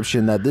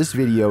description that this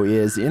video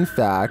is, in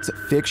fact,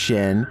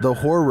 fiction. The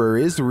horror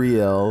is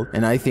real,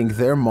 and I think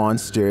their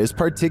monster is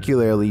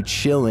particularly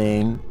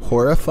chilling.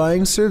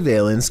 Horrifying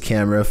surveillance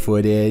camera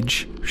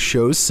footage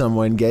shows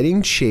someone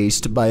getting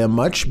chased by a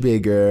much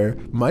bigger,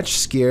 much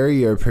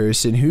scarier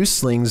person who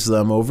slings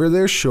them over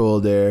their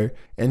shoulder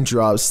and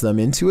drops them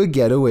into a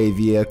getaway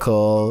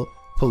vehicle.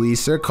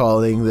 Police are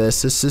calling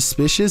this a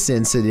suspicious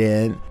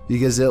incident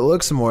because it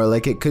looks more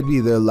like it could be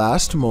their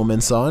last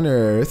moments on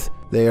Earth.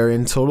 They are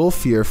in total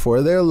fear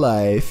for their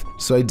life,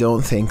 so I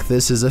don't think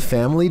this is a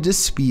family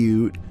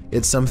dispute.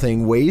 It's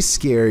something way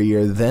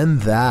scarier than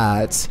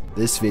that.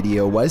 This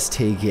video was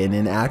taken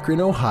in Akron,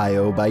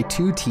 Ohio by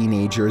 2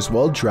 teenagers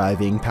while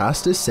driving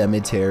past a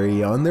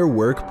cemetery on their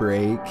work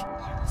break.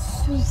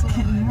 She's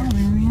getting down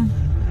there, man.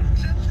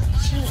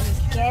 She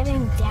is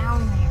getting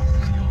down there.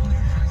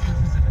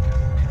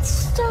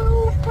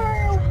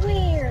 Super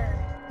weird.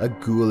 A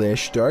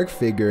ghoulish, dark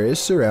figure is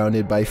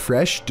surrounded by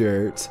fresh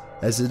dirt,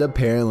 as it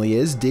apparently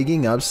is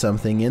digging up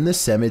something in the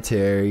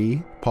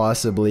cemetery,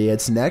 possibly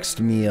its next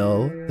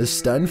meal. The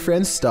stunned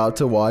friends stop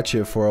to watch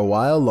it for a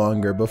while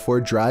longer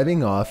before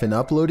driving off and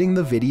uploading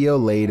the video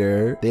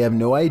later. They have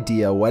no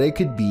idea what it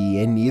could be,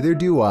 and neither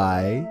do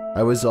I.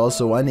 I was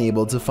also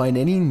unable to find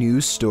any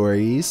news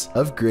stories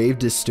of grave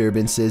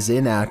disturbances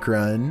in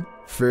Akron,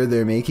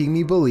 further making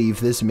me believe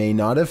this may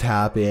not have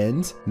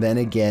happened. Then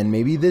again,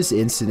 maybe this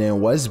incident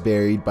was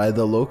buried by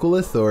the local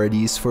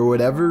authorities for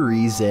whatever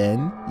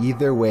reason.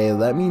 Either way,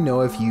 let me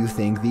know if you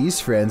think these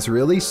friends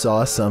really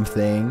saw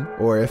something,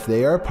 or if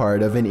they are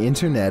part of an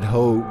internet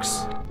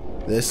hoax.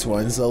 This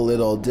one's a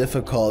little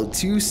difficult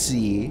to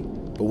see,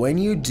 but when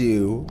you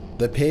do,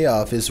 the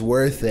payoff is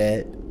worth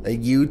it. A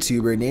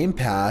YouTuber named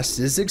Past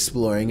is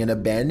exploring an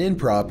abandoned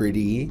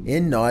property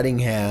in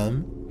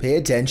Nottingham. Pay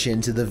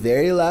attention to the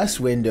very last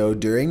window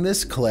during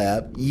this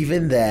clip.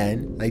 Even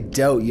then, I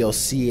doubt you'll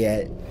see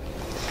it.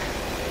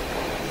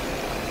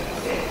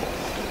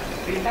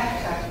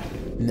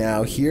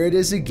 Now here it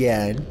is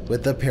again,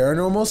 with the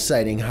paranormal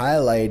sighting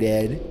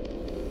highlighted.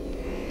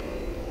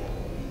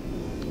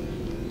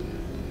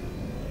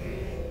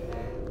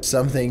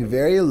 Something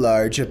very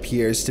large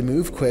appears to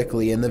move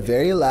quickly in the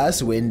very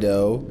last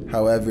window.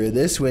 However,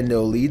 this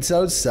window leads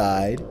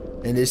outside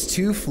and is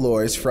 2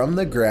 floors from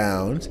the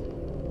ground.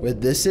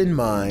 With this in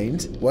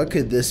mind, what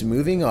could this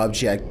moving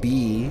object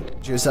be?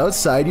 Just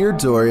outside your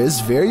door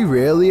is very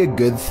rarely a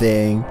good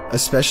thing,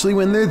 especially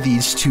when they're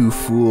these 2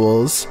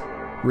 fools.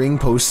 Ring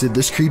posted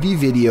this creepy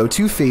video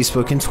to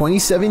Facebook in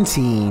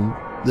 2017.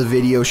 The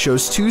video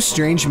shows 2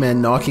 strange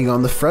men knocking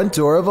on the front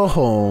door of a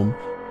home.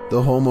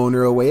 The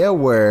homeowner, away at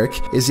work,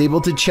 is able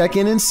to check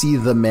in and see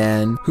the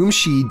men, whom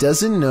she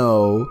doesn't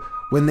know.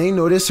 When they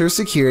notice her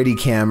security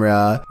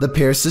camera, the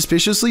pair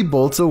suspiciously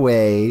bolt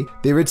away.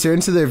 They return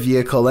to their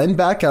vehicle and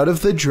back out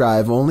of the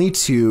drive, only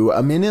to,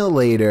 a minute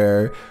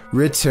later,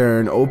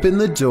 return, open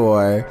the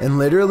door, and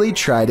literally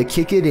try to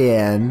kick it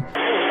in.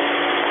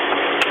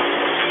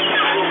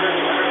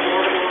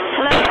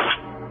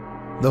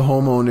 The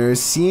homeowner,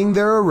 seeing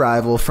their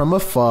arrival from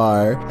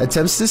afar,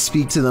 attempts to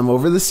speak to them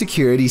over the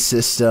security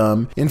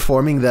system,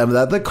 informing them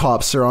that the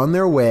cops are on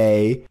their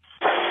way.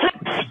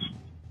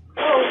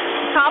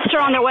 Cops are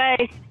on their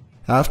way.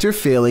 After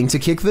failing to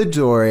kick the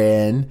door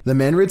in, the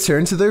men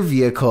return to their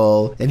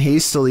vehicle and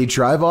hastily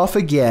drive off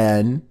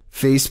again.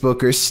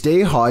 Facebooker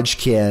Stay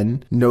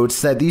Hodgkin notes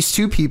that these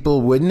 2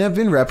 people wouldn't have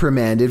been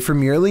reprimanded for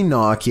merely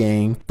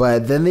knocking,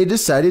 but then they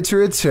decided to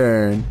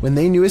return when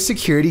they knew a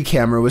security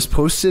camera was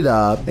posted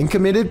up and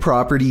committed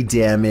property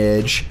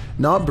damage.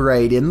 Not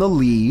bright in the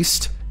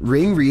least.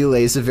 Ring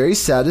relays a very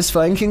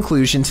satisfying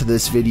conclusion to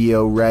this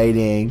video,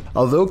 writing,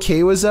 although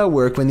Kay was at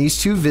work when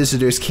these 2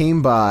 visitors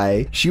came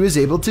by, she was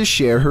able to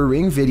share her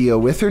Ring video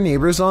with her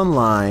neighbors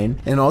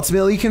online and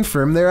ultimately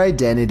confirm their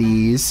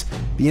identities.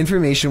 The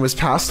information was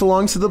passed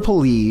along to the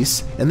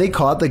police and they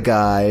caught the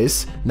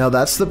guys. Now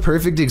that's the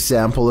perfect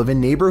example of a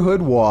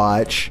neighborhood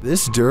watch.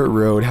 This dirt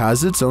road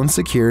has its own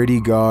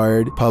security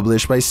guard.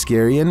 Published by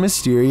Scary and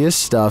Mysterious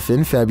Stuff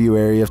in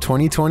February of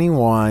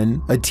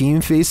 2021, a team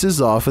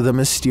faces off with a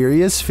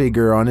mysterious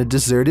figure on a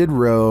deserted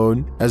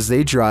road. As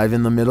they drive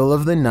in the middle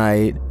of the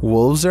night,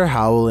 wolves are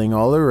howling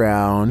all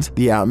around.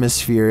 The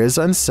atmosphere is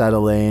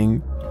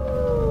unsettling.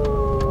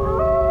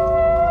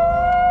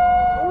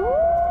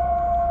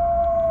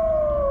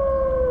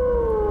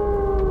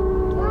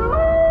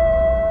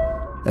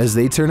 As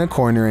they turn a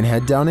corner and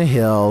head down a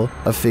hill,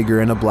 a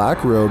figure in a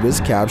black robe is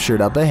captured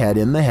up ahead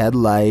in the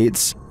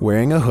headlights.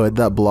 Wearing a hood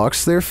that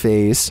blocks their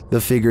face, the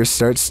figure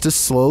starts to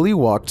slowly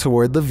walk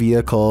toward the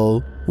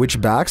vehicle, which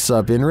backs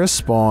up in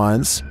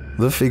response.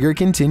 The figure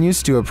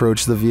continues to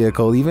approach the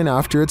vehicle even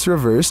after it's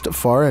reversed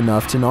far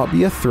enough to not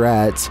be a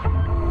threat.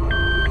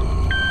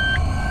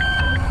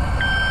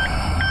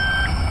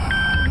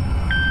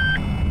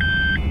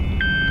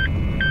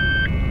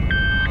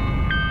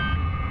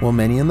 While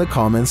many in the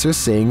comments are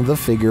saying the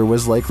figure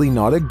was likely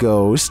not a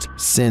ghost,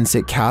 since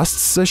it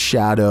casts a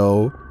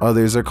shadow,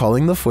 others are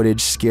calling the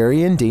footage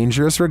scary and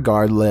dangerous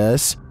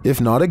regardless. If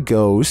not a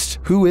ghost,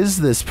 who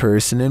is this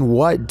person and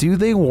what do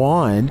they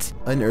want?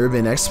 An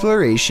urban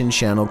exploration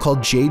channel called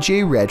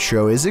JJ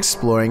Retro is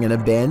exploring an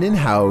abandoned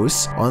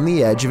house on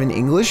the edge of an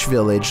English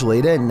village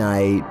late at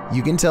night.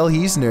 You can tell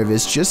he's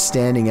nervous just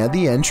standing at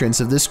the entrance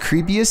of this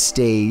creepy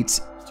estate.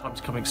 Time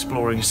to come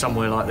exploring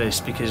somewhere like this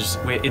because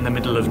we're in the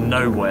middle of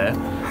nowhere,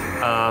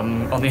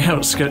 on the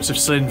outskirts of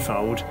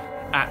Slinfold,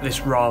 at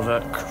this rather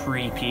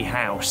creepy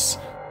house,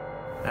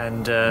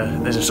 and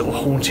there's a sort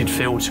of haunted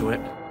feel to it.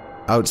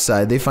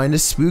 Outside, they find a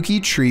spooky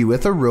tree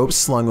with a rope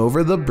slung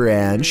over the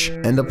branch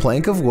and a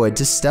plank of wood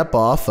to step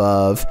off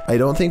of. I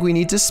don't think we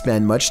need to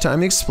spend much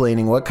time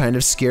explaining what kind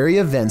of scary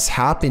events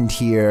happened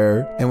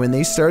here. And when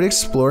they start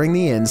exploring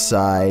the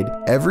inside,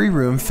 every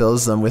room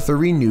fills them with a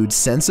renewed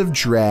sense of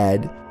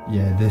dread.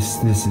 Yeah,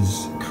 this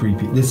is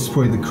creepy. This is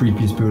probably the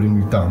creepiest building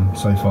we've done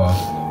so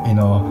far in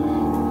our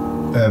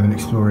urban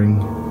exploring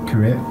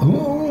career.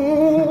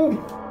 Ooh.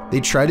 They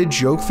try to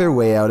joke their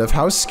way out of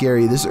how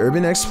scary this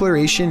urban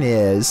exploration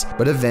is,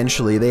 but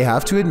eventually they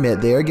have to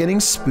admit they are getting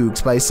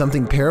spooked by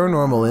something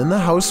paranormal in the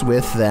house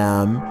with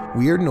them.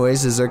 Weird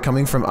noises are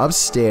coming from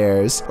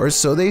upstairs, or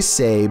so they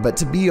say, but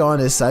to be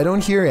honest, I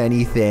don't hear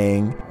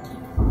anything.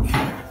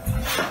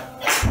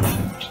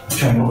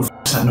 Okay, what the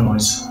f***'s that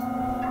noise?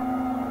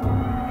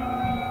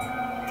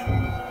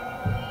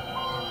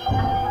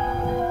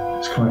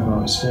 It's coming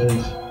from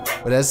upstairs.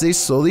 But as they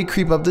slowly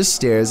creep up the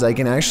stairs, I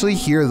can actually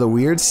hear the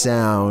weird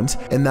sound,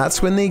 and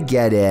that's when they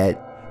get it.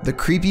 The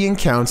creepy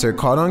encounter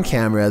caught on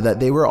camera that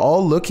they were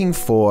all looking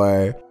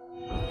for.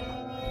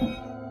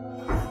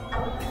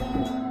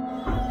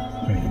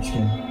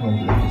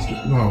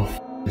 No,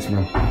 this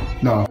man.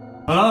 No.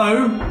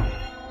 Hello?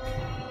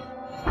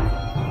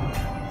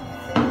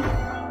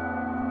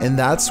 And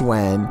that's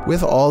when,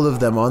 with all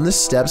of them on the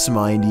steps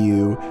mind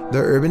you, the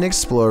urban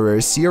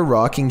explorers see a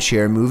rocking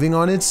chair moving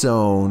on its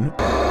own.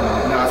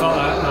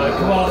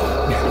 Come on.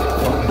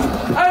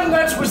 And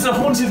that was the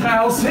haunted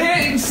house here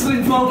in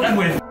Slinfold, and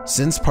we're...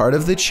 Since part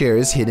of the chair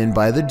is hidden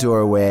by the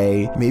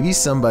doorway, maybe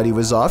somebody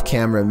was off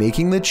camera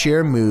making the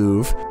chair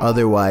move.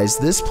 Otherwise,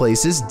 this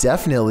place is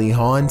definitely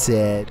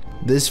haunted.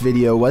 This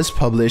video was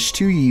published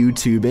to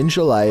YouTube in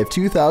July of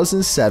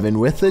 2007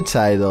 with the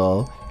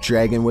title,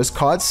 "Dragon was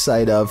caught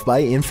sight of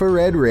by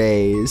infrared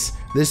rays."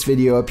 This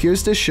video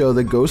appears to show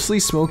the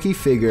ghostly smoky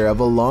figure of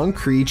a long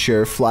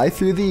creature fly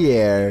through the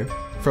air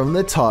from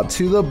the top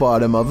to the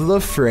bottom of the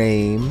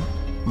frame.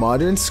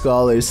 Modern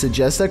scholars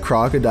suggest that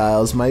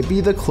crocodiles might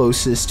be the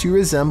closest to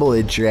resemble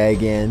a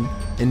dragon,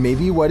 and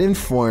maybe what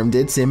informed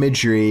its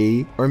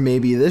imagery. Or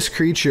maybe this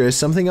creature is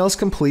something else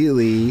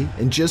completely,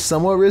 and just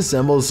somewhat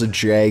resembles a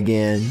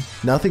dragon.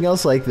 Nothing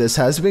else like this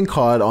has been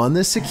caught on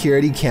the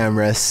security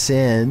camera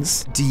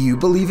since. Do you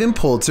believe in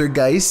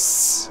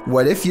poltergeists?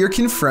 What if you're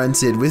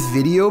confronted with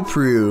video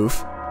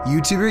proof?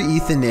 YouTuber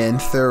Ethan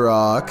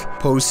Thurrock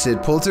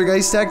posted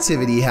poltergeist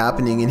activity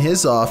happening in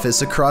his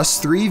office across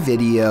 3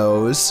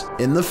 videos.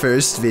 In the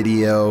first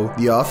video,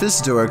 the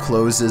office door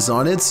closes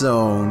on its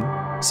own.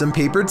 Some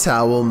paper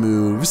towel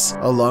moves,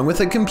 along with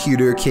a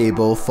computer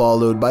cable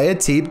followed by a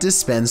tape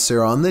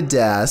dispenser on the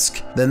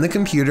desk. Then the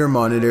computer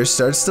monitor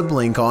starts to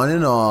blink on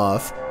and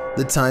off.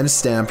 The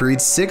timestamp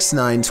reads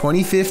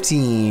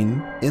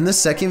 6/9/2015. In the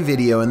second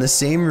video in the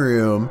same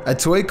room, a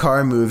toy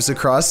car moves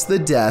across the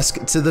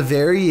desk to the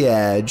very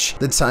edge.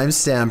 The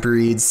timestamp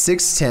reads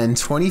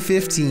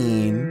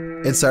 6/10/2015.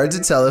 It's hard to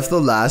tell if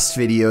the last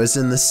video is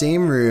in the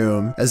same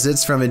room, as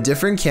it's from a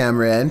different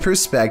camera and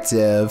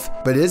perspective,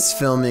 but it's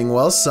filming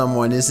while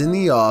someone is in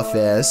the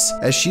office.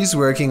 As she's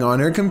working on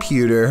her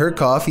computer, her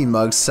coffee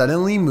mug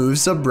suddenly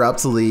moves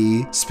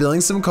abruptly,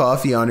 spilling some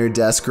coffee on her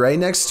desk right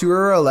next to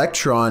her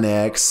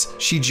electronics.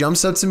 She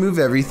jumps up to move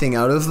everything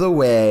out of the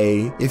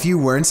way. If you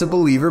weren't a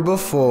believer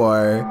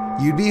before,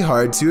 you'd be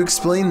hard to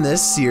explain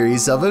this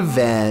series of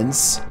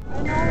events.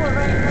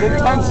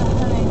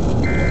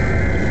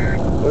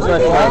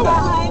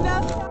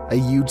 A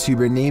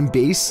YouTuber named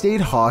Bay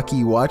State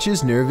Hockey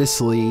watches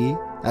nervously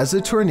as a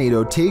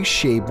tornado takes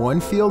shape 1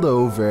 field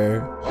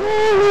over.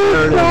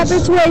 Crap,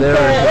 it's right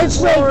there.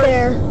 It's right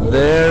there.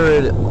 There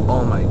it is.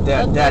 Oh my,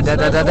 Dad. That's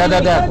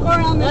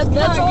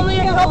only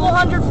a couple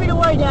hundred feet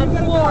away, Dad.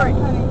 Floor it.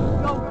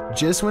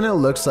 Just when it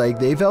looks like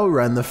they've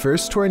outrun the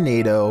first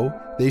tornado,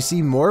 they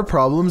see more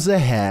problems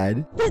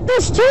ahead.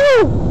 There's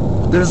 2!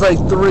 There's like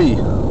 3.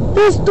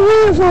 There's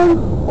 3 of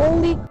them.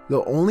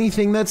 The only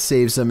thing that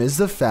saves them is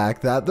the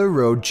fact that the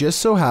road just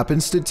so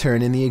happens to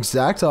turn in the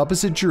exact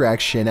opposite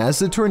direction as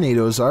the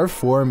tornadoes are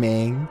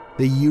forming.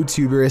 The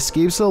YouTuber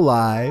escapes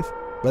alive,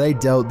 but I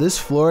doubt this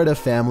Florida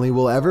family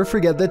will ever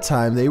forget the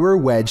time they were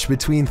wedged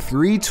between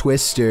 3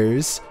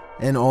 twisters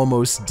and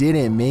almost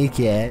didn't make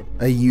it.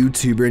 A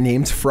YouTuber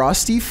named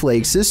Frosty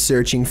Flakes is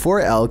searching for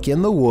elk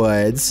in the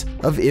woods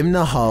of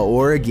Imnaha,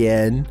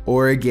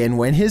 Oregon,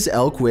 when his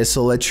elk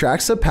whistle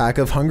attracts a pack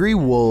of hungry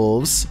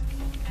wolves.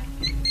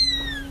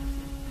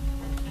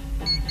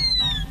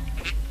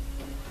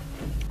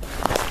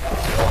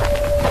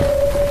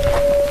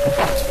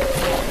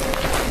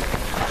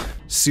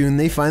 Soon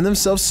they find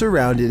themselves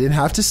surrounded and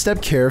have to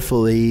step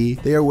carefully.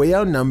 They are way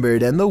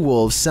outnumbered and the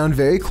wolves sound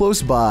very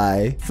close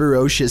by,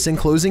 ferocious and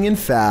closing in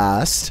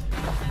fast.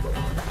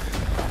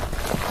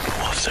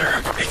 Wolves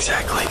are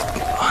exactly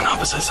on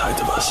opposite sides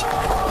of us.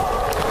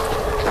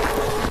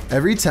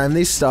 Every time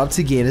they stop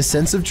to gain a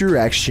sense of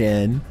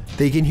direction,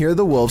 they can hear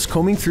the wolves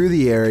combing through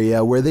the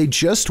area where they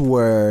just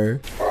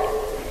were.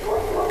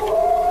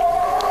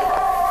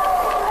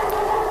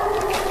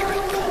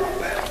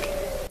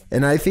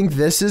 And I think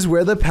this is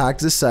where the pack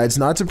decides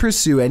not to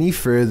pursue any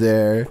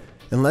further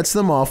and lets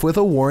them off with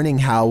a warning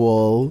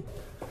howl.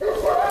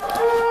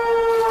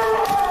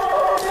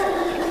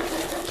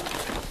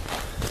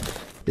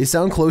 They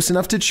sound close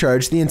enough to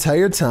charge the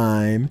entire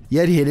time,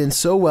 yet hidden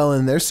so well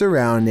in their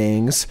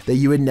surroundings that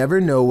you would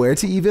never know where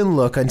to even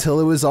look until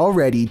it was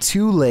already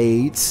too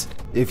late.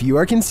 If you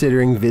are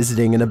considering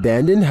visiting an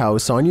abandoned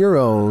house on your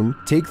own,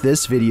 take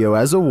this video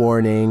as a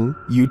warning.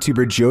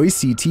 YouTuber Joey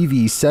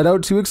CTV set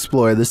out to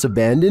explore this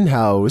abandoned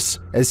house.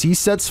 As he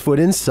sets foot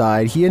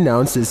inside, he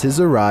announces his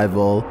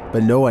arrival,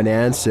 but no one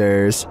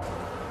answers.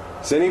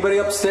 Is anybody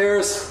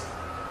upstairs?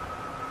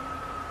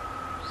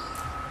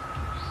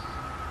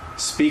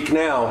 Speak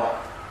now.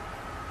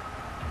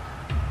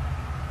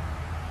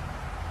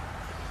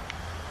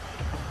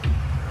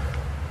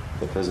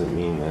 That doesn't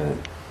mean that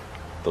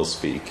they'll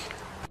speak.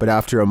 But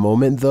after a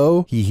moment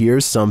though, he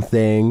hears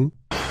something.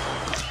 I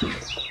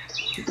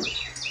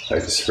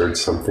just heard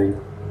something.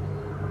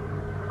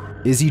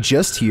 Is he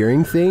just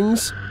hearing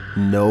things?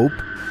 Nope.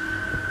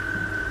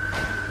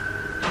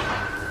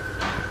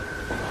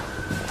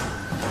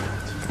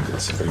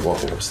 There's somebody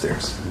walking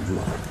upstairs.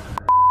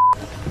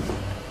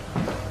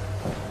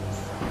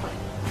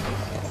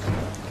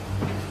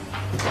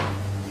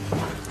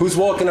 Who's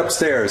walking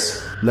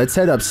upstairs? Let's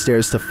head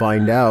upstairs to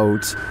find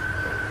out.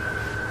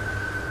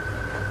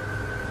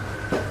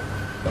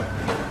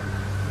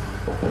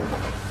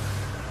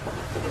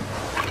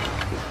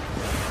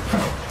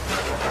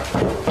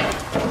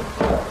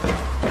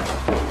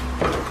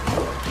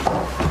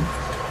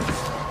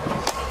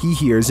 he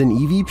hears an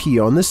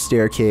EVP on the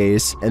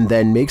staircase and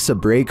then makes a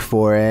break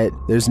for it.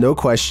 There's no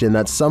question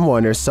that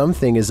someone or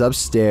something is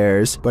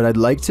upstairs, but I'd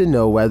like to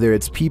know whether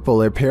it's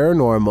people or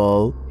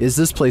paranormal. Is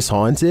this place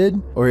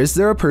haunted? Or is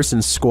there a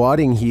person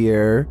squatting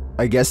here?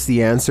 I guess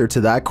the answer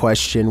to that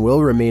question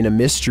will remain a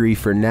mystery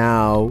for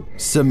now.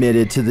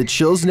 Submitted to the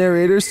Chills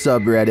Narrator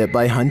subreddit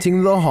by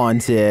Hunting the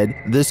Haunted,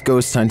 this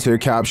ghost hunter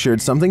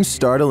captured something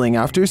startling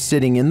after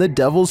sitting in the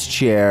Devil's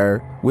Chair,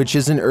 which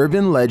is an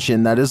urban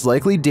legend that is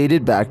likely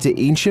dated back to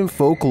ancient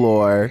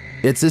folklore.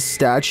 It's a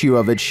statue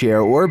of a chair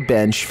or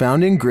bench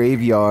found in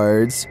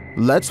graveyards.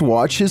 Let's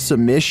watch his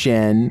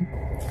submission.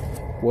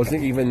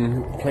 Wasn't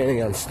even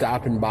planning on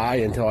stopping by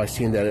until I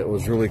seen that it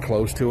was really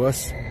close to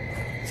us.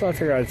 So I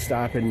figured I'd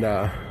stop and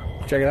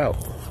check it out.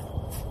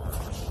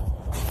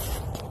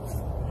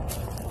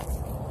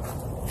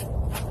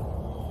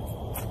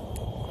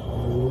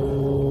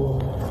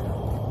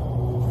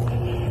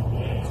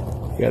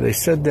 Yeah, they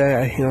said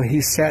that, he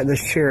sat in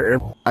this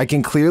chair. I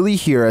can clearly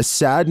hear a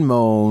sad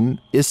moan.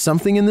 Is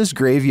something in this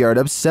graveyard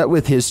upset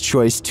with his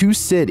choice to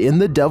sit in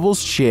the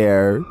Devil's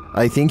Chair?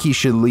 I think he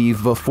should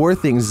leave before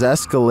things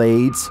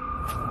escalate.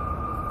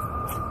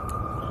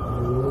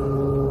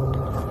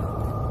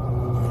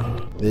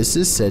 This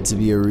is said to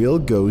be a real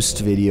ghost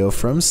video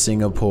from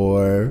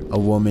Singapore. A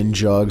woman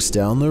jogs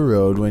down the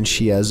road when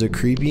she has a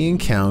creepy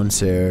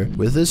encounter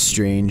with a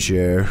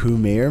stranger who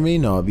may or may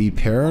not be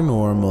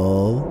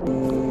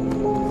paranormal.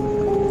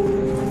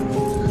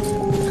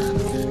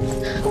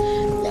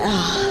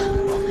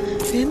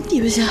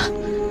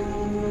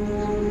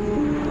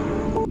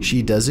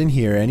 She doesn't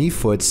hear any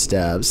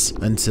footsteps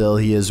until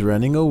he is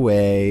running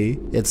away.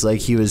 It's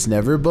like he was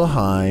never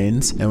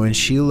behind, and when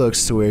she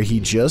looks to where he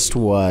just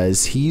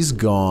was, he's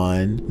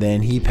gone.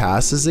 Then he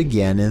passes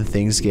again and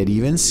things get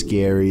even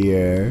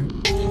scarier.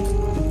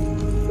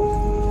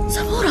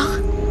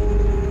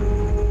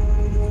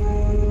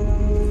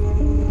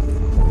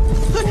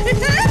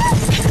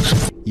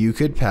 You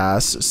could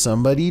pass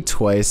somebody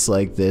twice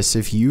like this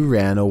if you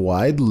ran a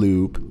wide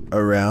loop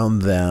around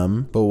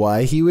them, but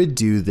why he would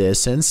do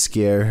this and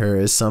scare her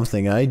is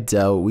something I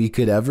doubt we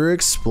could ever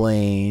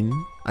explain.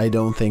 I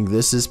don't think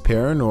this is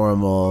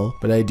paranormal,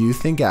 but I do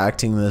think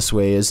acting this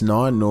way is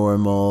not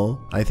normal.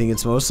 I think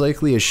it's most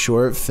likely a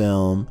short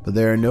film, but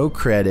there are no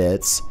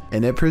credits,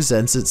 and it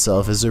presents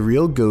itself as a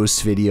real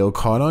ghost video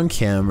caught on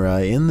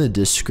camera in the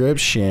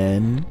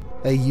description.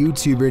 A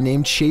YouTuber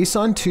named Chase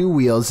on Two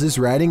Wheels is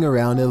riding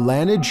around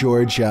Atlanta,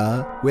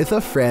 Georgia with a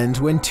friend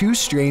when two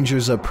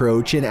strangers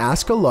approach and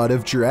ask a lot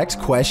of direct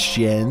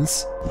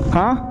questions.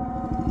 Huh?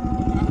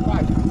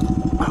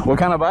 What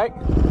kind of bike?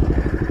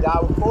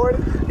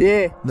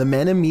 Yeah. The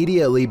men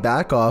immediately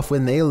back off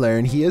when they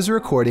learn he is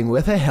recording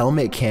with a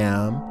helmet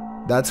cam.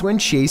 That's when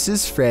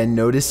Chase's friend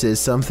notices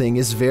something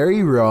is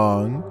very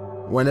wrong.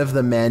 One of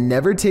the men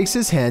never takes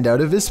his hand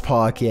out of his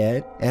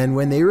pocket, and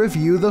when they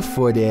review the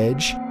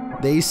footage,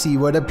 they see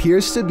what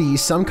appears to be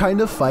some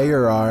kind of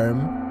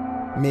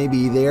firearm.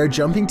 Maybe they are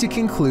jumping to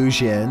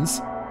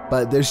conclusions,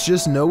 but there's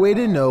just no way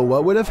to know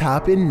what would have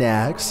happened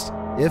next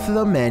if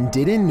the men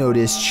didn't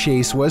notice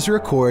Chase was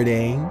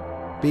recording.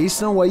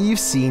 Based on what you've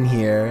seen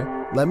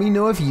here, let me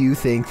know if you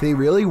think they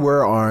really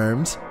were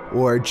armed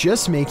or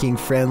just making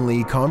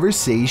friendly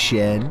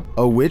conversation.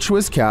 A witch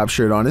was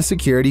captured on a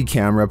security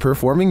camera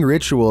performing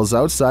rituals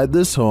outside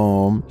this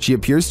home. She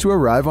appears to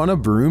arrive on a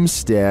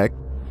broomstick.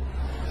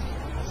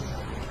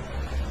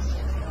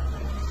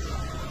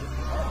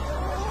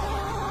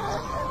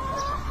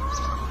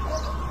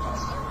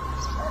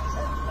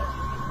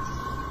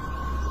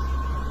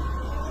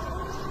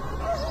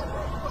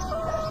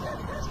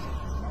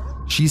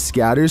 She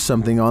scatters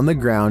something on the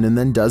ground and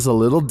then does a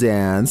little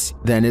dance.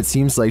 Then it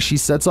seems like she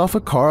sets off a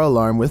car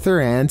alarm with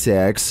her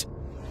antics.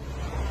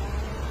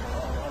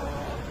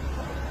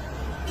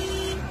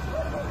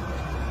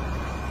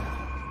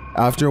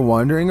 After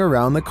wandering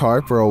around the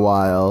car for a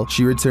while,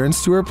 she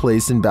returns to her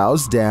place and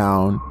bows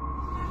down.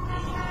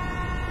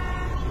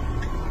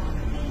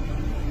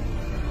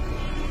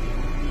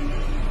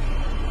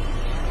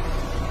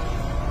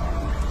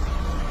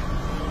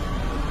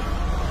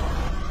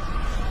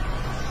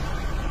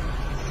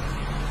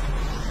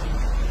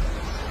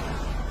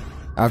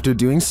 After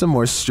doing some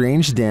more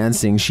strange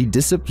dancing, she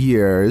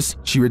disappears.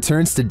 She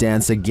returns to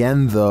dance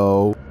again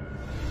though.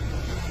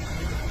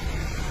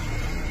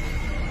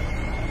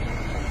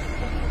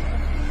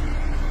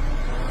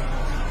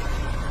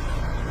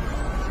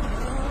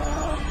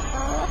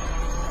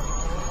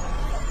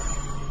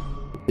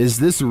 Is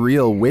this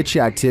real witch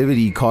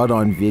activity caught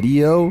on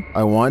video?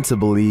 I want to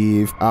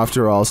believe.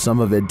 After all, some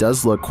of it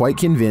does look quite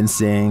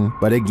convincing.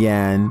 But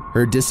again,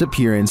 her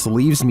disappearance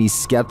leaves me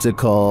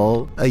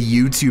skeptical. A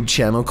YouTube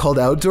channel called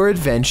Outdoor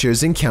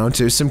Adventures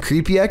encounters some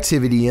creepy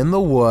activity in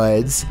the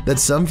woods that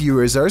some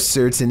viewers are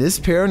certain is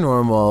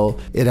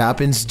paranormal. It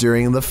happens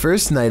during the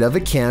first night of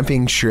a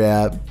camping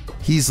trip.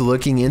 He's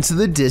looking into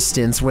the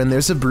distance when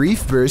there's a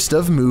brief burst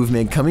of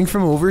movement coming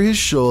from over his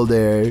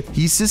shoulder.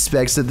 He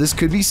suspects that this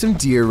could be some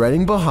deer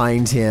running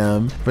behind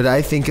him, but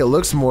I think it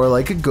looks more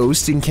like a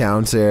ghost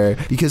encounter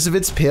because of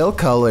its pale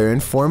color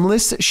and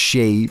formless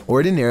shape.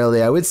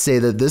 Ordinarily, I would say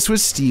that this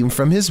was steam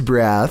from his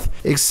breath,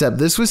 except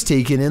this was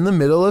taken in the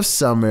middle of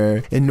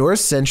summer in north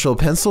central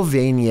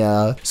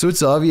Pennsylvania, so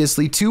it's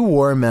obviously too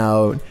warm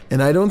out,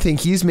 and I don't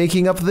think he's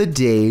making up the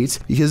date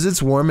because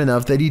it's warm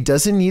enough that he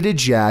doesn't need a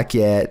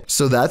jacket,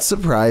 so that's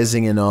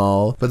surprising and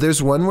all. But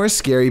there's one more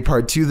scary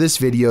part to this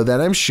video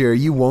that I'm sure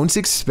you won't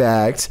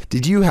expect.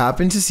 Did you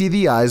happen to see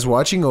the eyes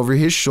watching over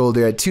his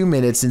shoulder at 2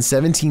 minutes and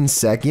 17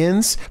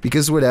 seconds?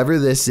 Because whatever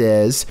this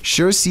is,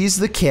 sure sees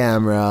the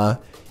camera.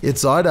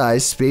 Its odd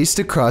eyes spaced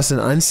across an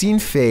unseen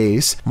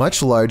face,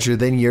 much larger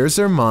than yours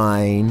or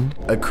mine.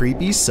 A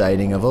creepy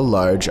sighting of a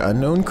large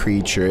unknown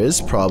creature is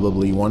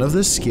probably one of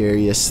the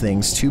scariest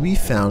things to be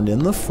found in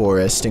the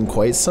forest in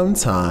quite some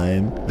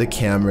time. The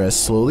camera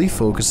slowly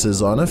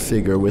focuses on a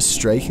figure with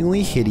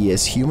strikingly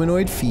hideous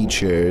humanoid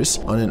features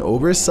on an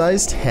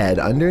oversized head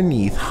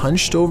underneath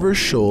hunched over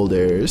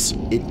shoulders.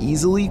 It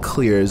easily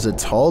clears a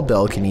tall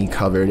balcony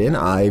covered in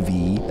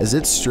ivy as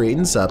it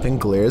straightens up and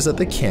glares at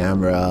the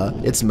camera,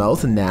 its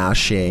mouth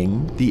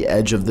gnashing, the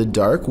edge of the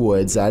dark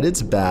woods at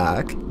its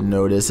back.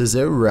 Notice as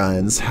it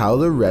runs how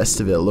the rest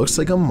of it looks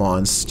like a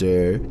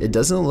monster. It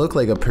doesn't look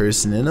like a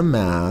person in a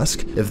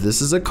mask. If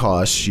this is a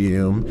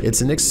costume,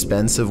 it's an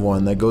expensive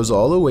one that goes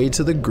all the way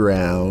to the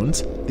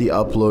ground. The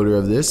uploader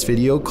of this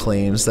video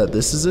claims that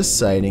this is a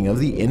sighting of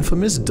the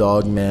infamous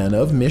Dogman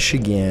of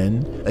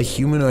Michigan, a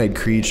humanoid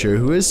creature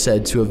who is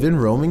said to have been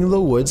roaming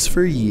the woods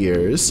for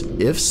years.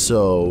 If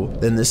so,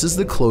 then this is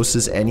the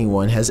closest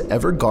anyone has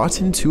ever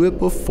gotten to it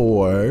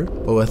before.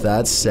 But with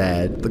that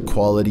said, the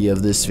quality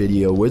of this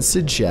video would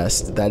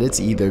suggest that it's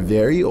either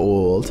very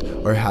old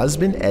or has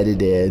been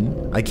edited.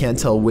 I can't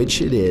tell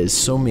which it is,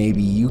 so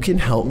maybe you can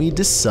help me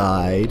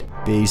decide.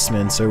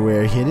 Basements are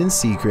where hidden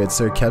secrets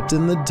are kept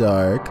in the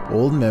dark,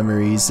 old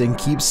memories and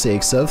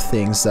keepsakes of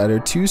things that are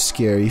too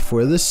scary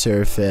for the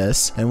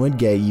surface and would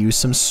get you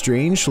some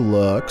strange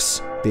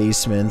looks.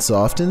 Basements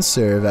often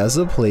serve as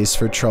a place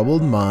for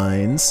troubled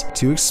minds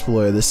to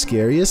explore the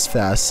scariest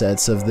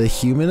facets of the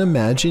human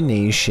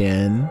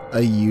imagination. A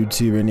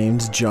YouTuber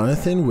named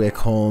Jonathan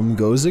Wickholm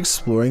goes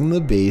exploring the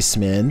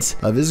basement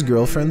of his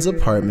girlfriend's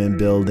apartment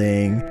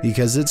building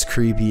because it's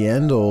creepy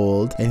and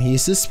old, and he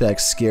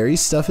suspects scary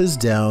stuff is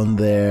down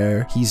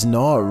there. He's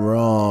not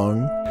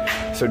wrong.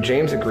 So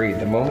James agreed.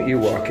 The moment you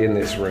walk in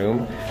this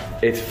room,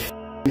 it's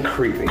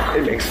creepy.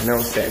 It makes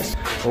no sense.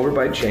 Over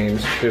by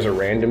James, there's a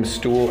random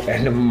stool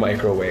and a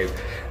microwave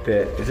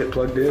that, is it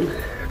plugged in?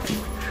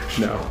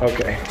 No.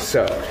 Okay,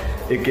 so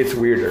it gets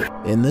weirder.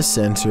 In the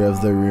center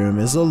of the room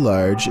is a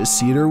large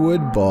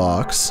cedarwood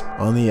box.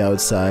 On the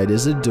outside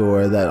is a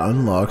door that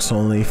unlocks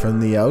only from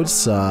the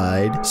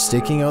outside.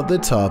 Sticking out the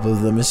top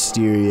of the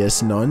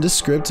mysterious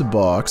nondescript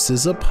box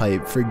is a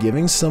pipe for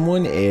giving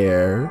someone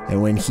air,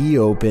 and when he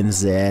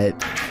opens it,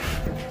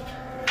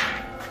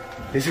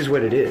 this is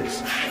what it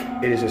is.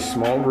 It is a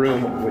small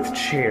room with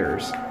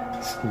chairs.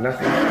 It's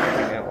nothing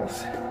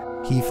else.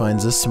 he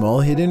finds a small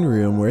hidden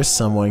room where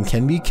someone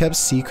can be kept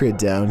secret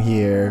down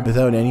here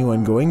without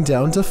anyone going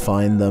down to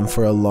find them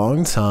for a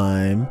long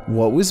time.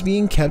 What was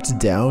being kept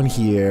down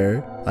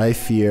here? I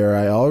fear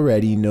I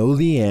already know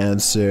the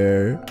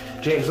answer.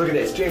 James, look at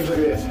this. James, look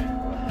at this.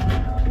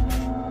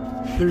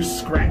 There's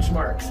scratch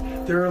marks.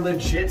 There are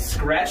legit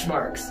scratch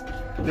marks.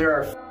 There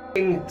are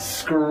f***ing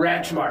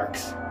scratch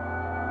marks.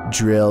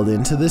 Drilled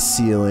into the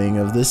ceiling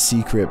of the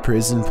secret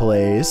prison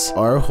place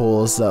are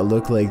holes that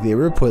look like they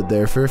were put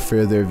there for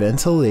further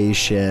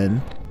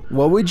ventilation.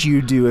 What would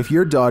you do if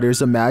your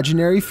daughter's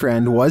imaginary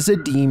friend was a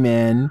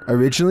demon?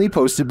 Originally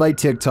posted by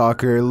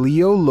TikToker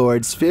Leo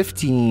Lords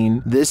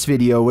 15, this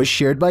video was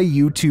shared by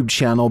YouTube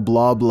channel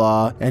blah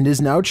blah and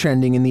is now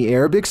trending in the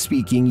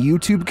Arabic-speaking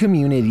YouTube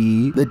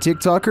community. The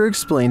TikToker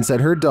explains that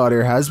her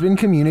daughter has been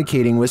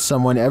communicating with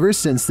someone ever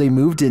since they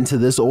moved into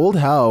this old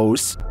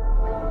house.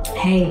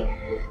 Hey.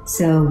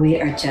 So we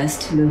are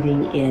just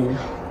moving in.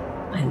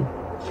 I'm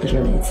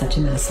literally, it's such a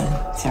mess.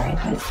 I'm sorry,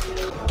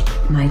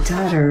 but my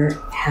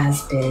daughter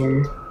has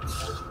been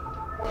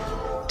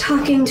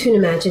talking to an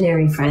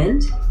imaginary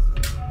friend.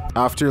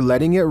 After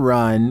letting it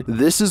run,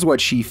 this is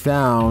what she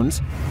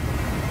found.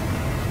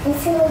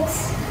 This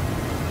looks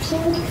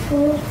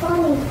beautiful and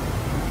funny.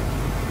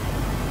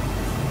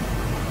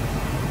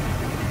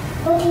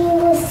 What are you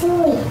guys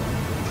doing?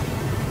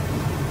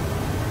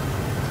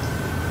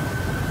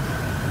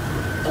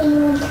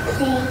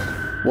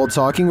 While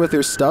talking with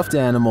her stuffed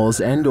animals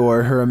and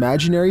or her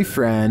imaginary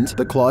friend,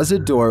 the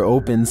closet door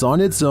opens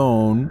on its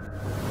own.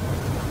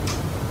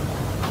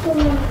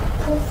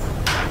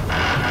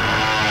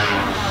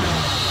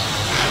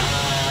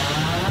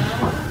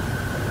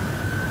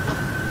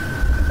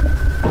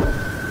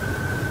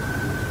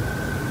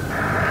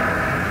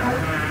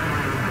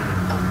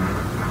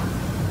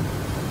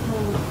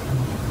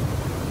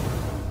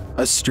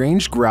 A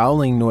strange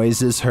growling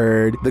noise is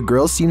heard. The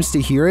girl seems to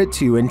hear it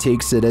too and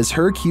takes it as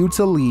her cue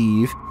to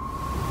leave.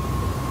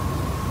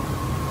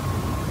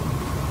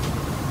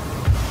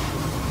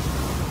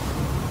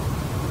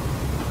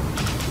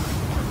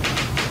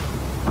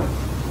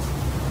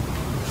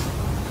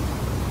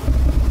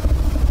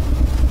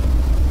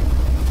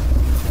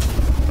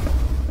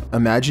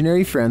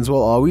 Imaginary friends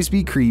will always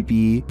be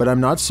creepy, but I'm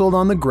not sold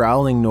on the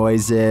growling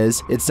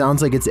noises. It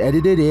sounds like it's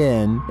edited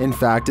in. In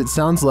fact, it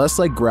sounds less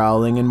like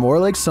growling and more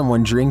like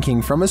someone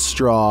drinking from a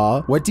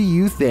straw. What do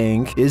you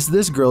think? Is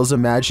this girl's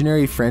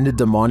imaginary friend a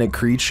demonic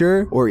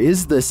creature, or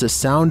is this a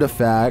sound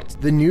effect?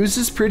 The news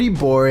is pretty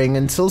boring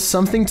until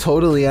something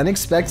totally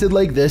unexpected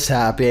like this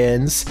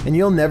happens, and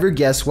you'll never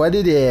guess what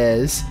it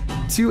is.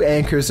 Two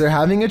anchors are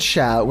having a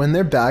chat when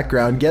their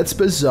background gets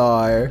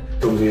bizarre.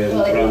 Well, it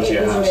was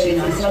really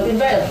nice, and I've been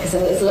very lucky because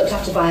I was looked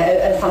after by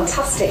a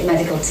fantastic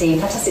medical team,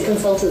 fantastic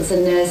consultants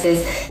and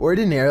nurses.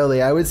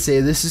 Ordinarily, I would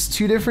say this is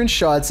two different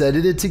shots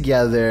edited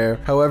together.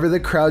 However, the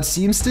crowd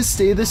seems to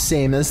stay the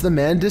same as the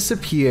man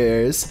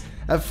disappears.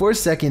 At 4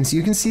 seconds,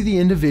 you can see the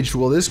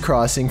individual is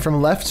crossing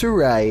from left to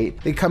right.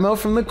 They come out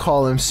from the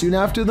column soon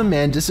after the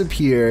man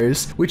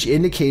disappears, which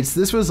indicates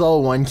this was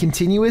all one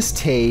continuous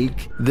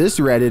take. This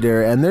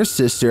Redditor and their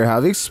sister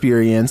have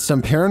experienced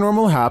some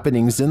paranormal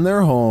happenings in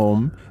their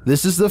home.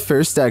 This is the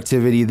first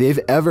activity they've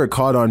ever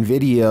caught on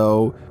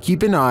video.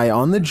 Keep an eye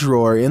on the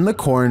drawer in the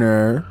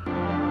corner.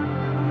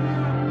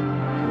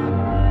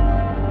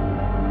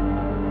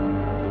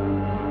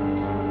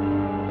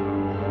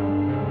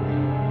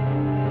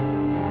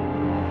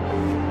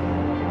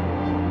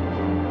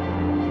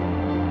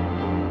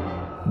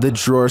 The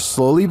drawer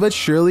slowly but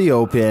surely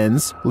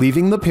opens,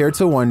 leaving the pair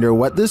to wonder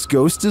what this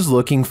ghost is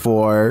looking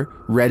for.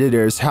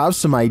 Redditors have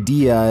some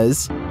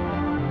ideas.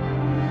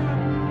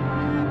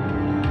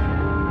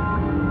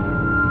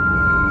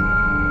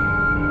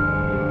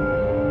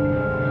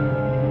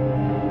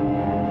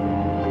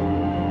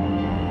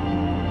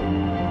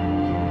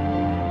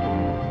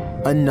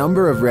 A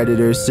number of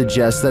Redditors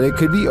suggest that it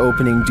could be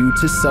opening due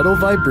to subtle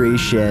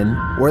vibration,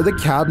 or the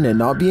cabinet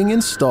not being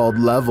installed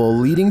level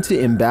leading to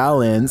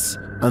imbalance.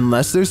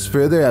 Unless there's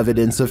further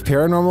evidence of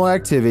paranormal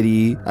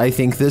activity, I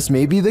think this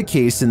may be the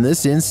case in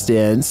this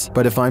instance,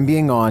 but if I'm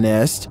being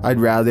honest, I'd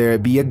rather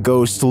it be a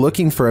ghost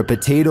looking for a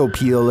potato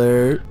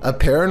peeler. A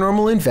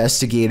paranormal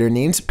investigator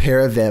named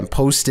Paravent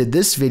posted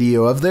this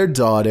video of their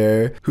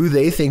daughter, who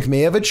they think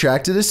may have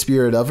attracted a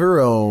spirit of her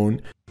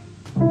own.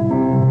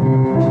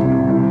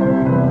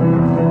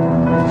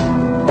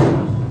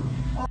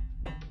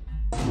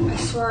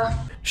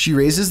 She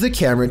raises the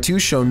camera to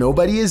show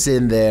nobody is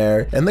in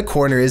there, and the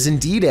corner is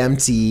indeed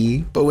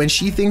empty, but when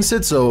she thinks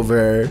it's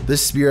over, the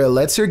spirit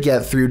lets her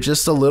get through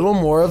just a little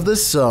more of the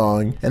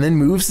song, and then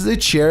moves the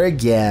chair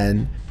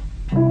again.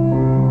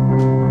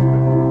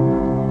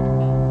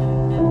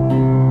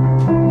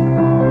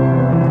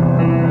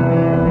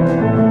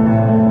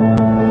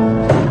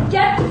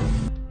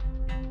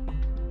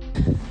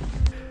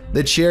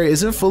 The chair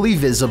isn't fully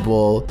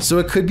visible, so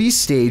it could be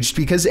staged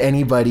because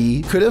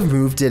anybody could have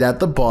moved it at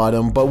the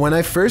bottom, but when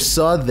I first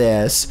saw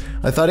this,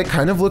 I thought it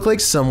kind of looked like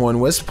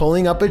someone was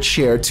pulling up a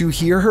chair to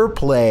hear her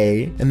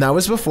play, and that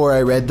was before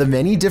I read the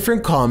many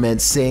different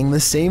comments saying the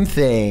same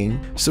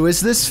thing. So is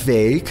this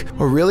fake,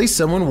 or really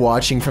someone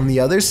watching from the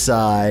other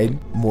side?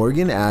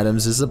 Morgan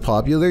Adams is a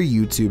popular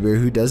YouTuber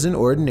who doesn't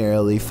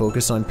ordinarily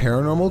focus on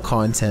paranormal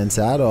content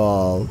at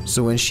all,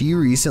 so when she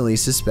recently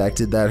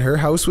suspected that her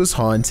house was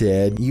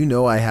haunted, you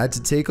know I had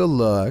to take a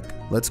look.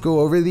 Let's go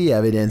over the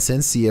evidence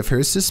and see if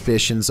her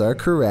suspicions are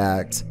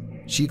correct.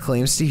 She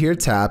claims to hear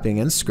tapping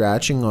and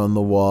scratching on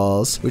the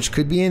walls, which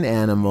could be an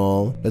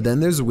animal, but then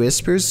there's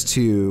whispers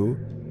too.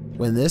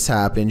 When this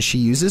happens, she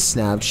uses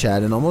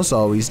Snapchat and almost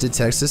always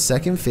detects a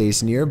second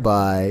face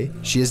nearby.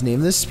 She has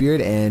named the spirit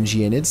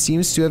Angie, and it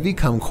seems to have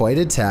become quite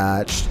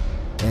attached.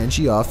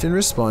 Angie often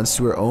responds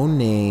to her own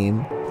name.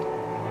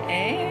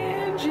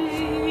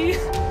 Angie!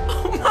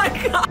 Oh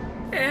my god!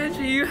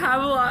 Angie, you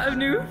have a lot of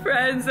new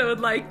friends that would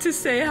like to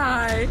say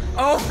hi.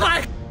 Oh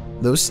my...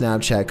 Though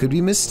Snapchat could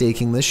be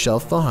mistaking the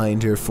shelf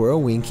behind her for a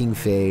winking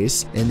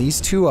face, and these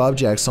two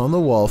objects on the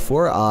wall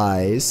for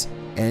eyes,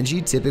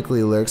 Angie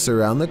typically lurks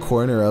around the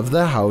corner of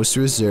the house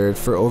reserved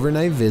for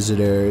overnight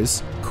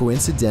visitors,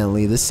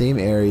 coincidentally the same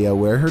area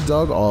where her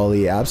dog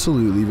Ollie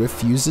absolutely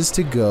refuses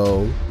to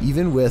go.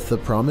 Even with the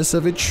promise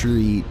of a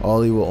treat,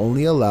 Ollie will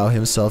only allow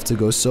himself to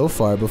go so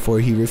far before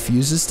he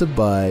refuses to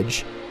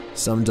budge.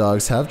 Some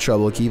dogs have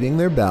trouble keeping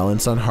their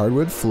balance on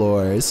hardwood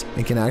floors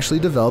and can actually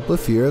develop a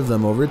fear of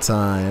them over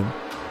time.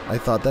 I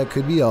thought that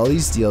could be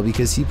Ollie's deal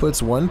because he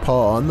puts one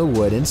paw on the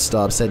wood and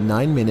stops at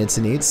 9 minutes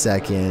and 8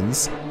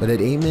 seconds, but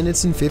at 8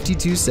 minutes and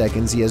 52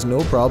 seconds he has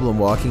no problem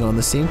walking on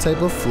the same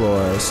type of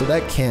floor, so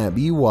that can't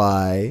be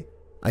why.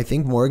 I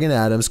think Morgan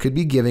Adams could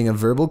be giving a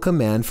verbal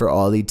command for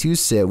Ollie to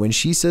sit when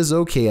she says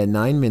okay at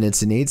 9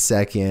 minutes and 8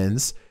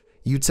 seconds.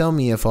 You tell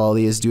me if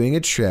Ollie is doing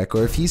a trick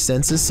or if he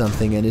senses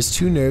something and is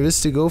too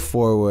nervous to go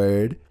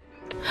forward.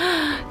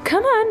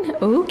 Come on.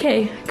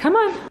 Okay, come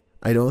on.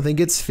 I don't think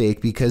it's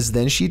fake because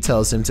then she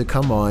tells him to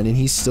come on and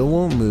he still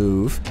won't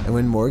move, and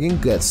when Morgan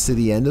gets to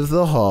the end of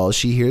the hall,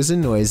 she hears a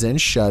noise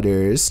and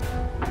shudders.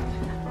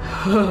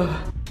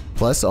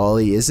 Plus,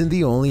 Ollie isn't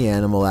the only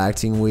animal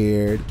acting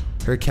weird.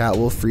 Her cat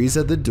will freeze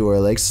at the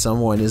door like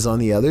someone is on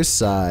the other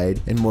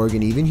side, and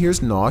Morgan even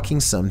hears knocking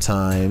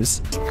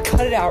sometimes.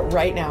 Cut it out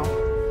right now.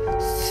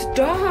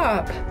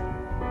 Stop!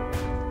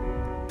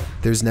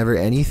 There's never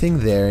anything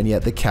there, and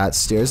yet the cat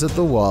stares at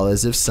the wall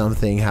as if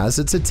something has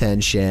its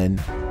attention.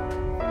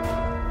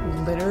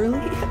 Literally?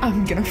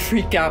 I'm gonna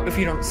freak out if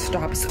you don't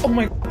stop. Oh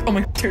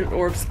my, there's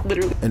orbs,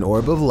 literally. An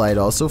orb of light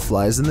also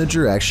flies in the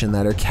direction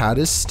that her cat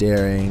is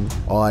staring.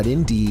 Odd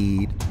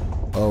indeed.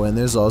 Oh, and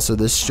there's also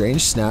this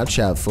strange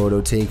Snapchat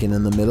photo taken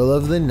in the middle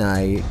of the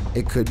night.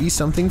 It could be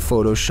something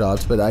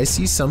photoshopped, but I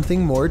see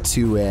something more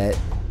to it.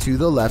 To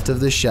the left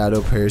of the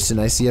shadow person,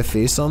 I see a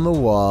face on the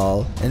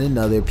wall, and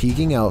another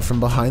peeking out from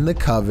behind the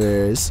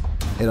covers.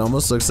 It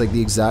almost looks like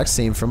the exact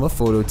same from a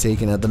photo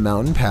taken at the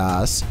mountain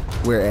pass,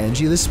 where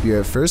Angie the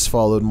spirit first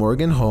followed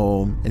Morgan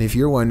home. And if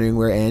you're wondering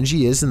where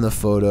Angie is in the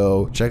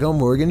photo, check out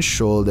Morgan's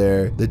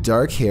shoulder. The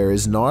dark hair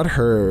is not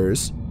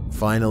hers.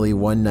 Finally,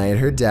 one night,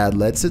 her dad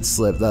lets it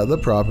slip that the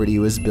property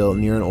was built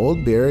near an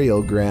old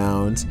burial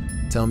ground.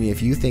 Tell me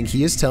if you think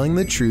he is telling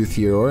the truth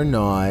here or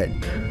not.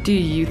 Do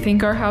you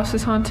think our house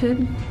is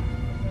haunted?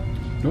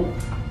 Nope.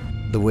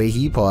 The way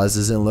he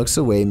pauses and looks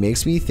away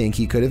makes me think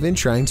he could have been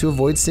trying to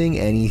avoid saying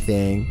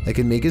anything that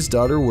could make his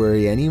daughter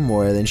worry any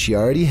more than she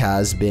already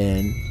has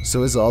been.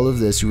 So is all of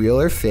this real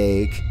or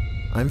fake?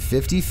 I'm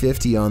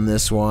 50-50 on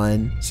this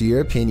one, so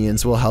your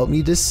opinions will help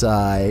me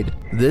decide.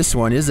 This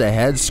one is a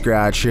head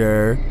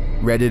scratcher.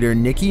 Redditor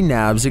Nikki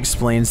Nabs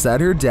explains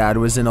that her dad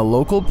was in a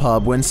local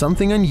pub when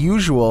something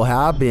unusual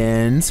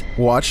happened.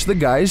 Watch the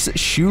guy's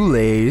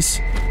shoelace.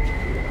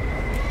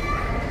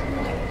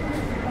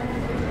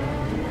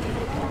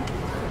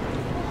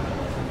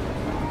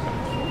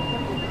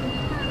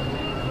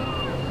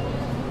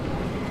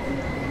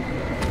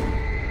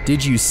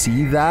 Did you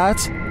see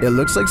that? It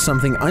looks like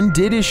something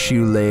undid his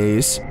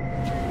shoelace.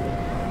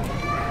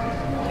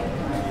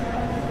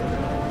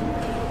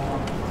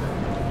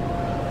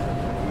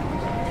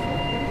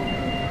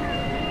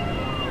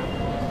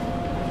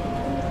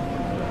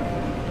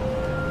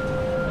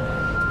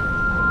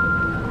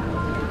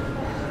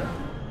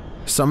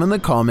 Some in the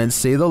comments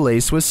say the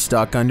lace was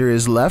stuck under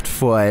his left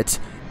foot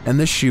and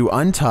the shoe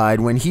untied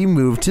when he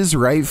moved his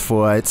right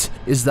foot.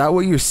 Is that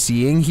what you're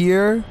seeing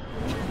here?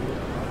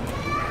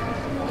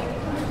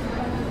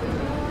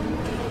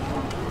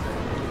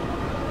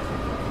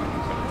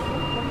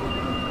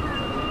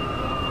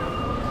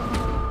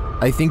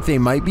 I think they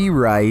might be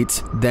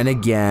right. Then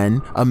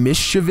again, a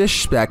mischievous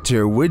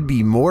specter would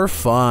be more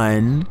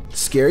fun.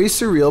 Scary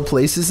Surreal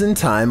Places in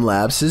Time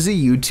Lapse is a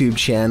YouTube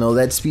channel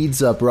that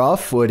speeds up raw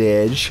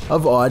footage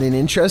of odd and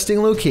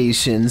interesting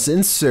locations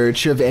in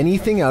search of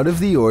anything out of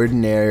the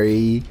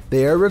ordinary.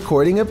 They are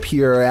recording a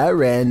pier at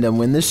random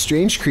when this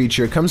strange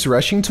creature comes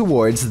rushing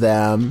towards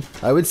them.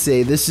 I would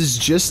say this is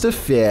just a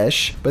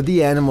fish, but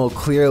the animal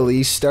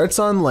clearly starts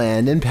on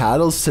land and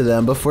paddles to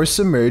them before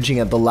submerging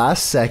at the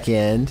last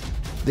second.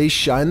 They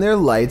shine their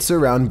lights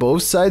around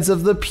both sides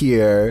of the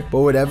pier, but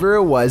whatever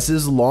it was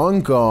is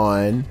long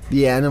gone.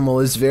 The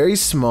animal is very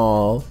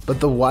small, but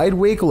the wide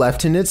wake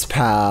left in its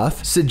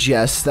path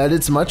suggests that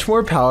it's much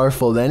more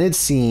powerful than it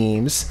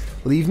seems.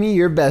 Leave me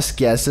your best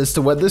guess as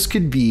to what this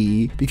could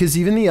be, because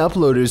even the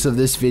uploaders of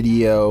this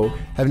video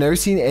have never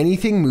seen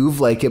anything move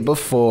like it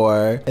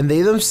before, and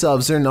they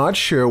themselves are not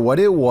sure what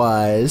it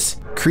was.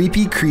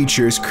 Creepy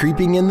creatures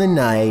creeping in the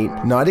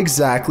night, not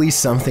exactly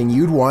something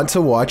you'd want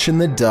to watch in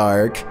the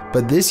dark,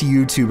 but this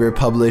YouTuber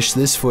published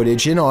this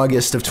footage in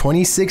August of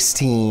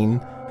 2016.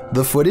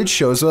 The footage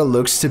shows what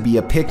looks to be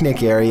a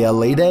picnic area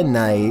late at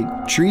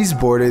night. Trees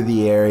border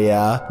the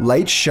area,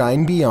 lights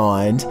shine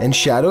beyond, and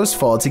shadows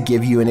fall to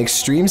give you an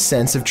extreme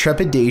sense of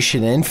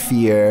trepidation and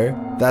fear.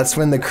 That's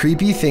when the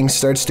creepy thing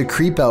starts to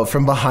creep out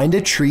from behind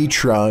a tree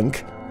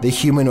trunk. The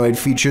humanoid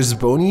features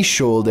bony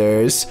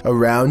shoulders, a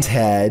round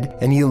head,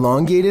 and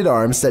elongated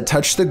arms that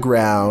touch the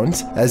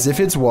ground, as if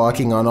it's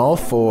walking on all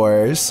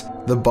fours.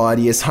 The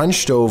body is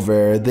hunched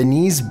over, the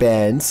knees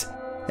bent,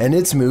 and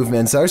its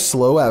movements are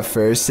slow at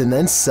first and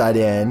then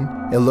sudden.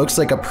 It looks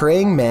like a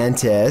praying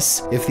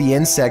mantis if the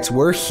insect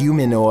were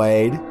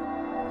humanoid.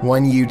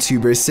 One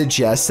YouTuber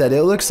suggests that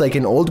it looks like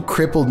an old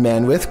crippled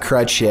man with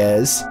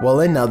crutches,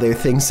 while another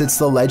thinks it's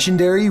the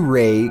legendary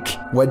rake.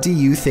 What do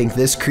you think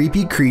this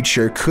creepy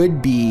creature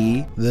could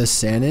be? The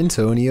San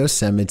Antonio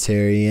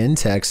Cemetery in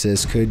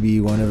Texas could be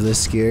one of the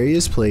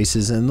scariest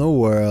places in the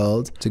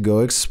world to go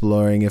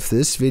exploring if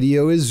this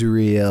video is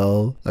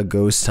real. A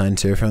ghost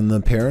hunter from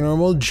the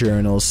Paranormal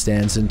Journal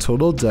stands in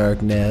total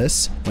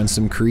darkness when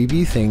some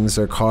creepy things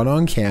are caught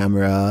on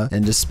camera,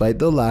 and despite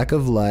the lack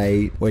of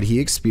light, what he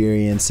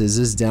experiences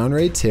is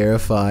downright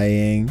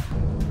terrifying.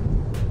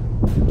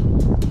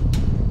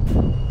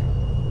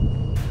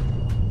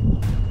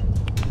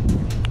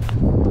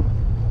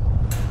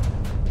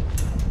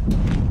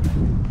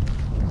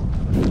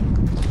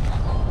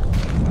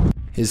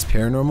 His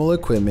paranormal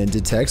equipment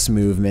detects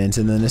movement,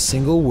 and then a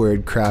single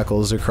word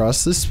crackles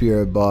across the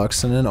spirit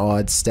box in an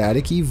odd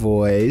staticky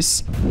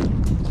voice.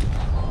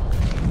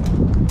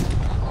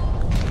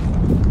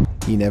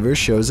 He never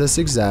shows us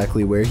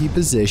exactly where he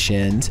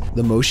positioned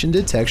the motion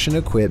detection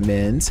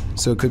equipment,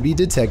 so it could be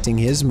detecting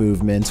his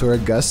movement or a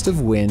gust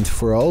of wind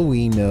for all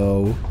we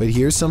know. But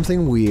here's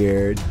something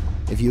weird.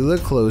 If you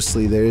look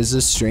closely, there is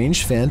a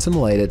strange phantom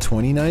light at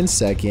 29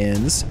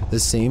 seconds, the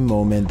same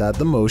moment that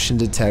the motion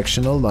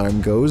detection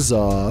alarm goes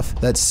off,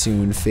 that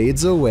soon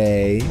fades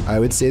away. I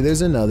would say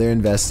there's another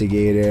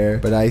investigator,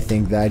 but I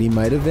think that he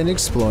might have been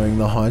exploring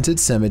the haunted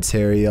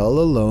cemetery all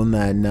alone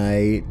that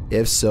night.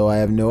 If so, I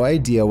have no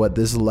idea what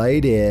this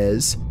light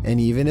is,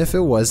 and even if it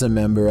was a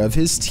member of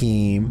his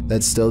team,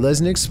 that still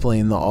doesn't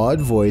explain the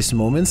odd voice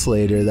moments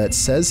later that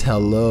says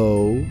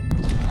hello.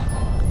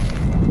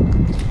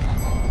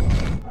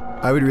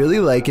 I would really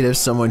like it if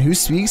someone who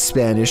speaks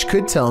Spanish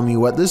could tell me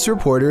what this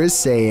reporter is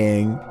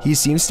saying. He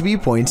seems to be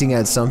pointing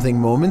at something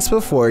moments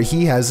before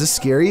he has a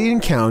scary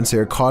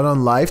encounter caught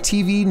on live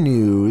TV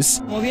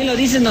news. Como bien lo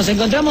dices, nos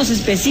encontramos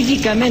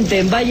específicamente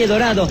en Valle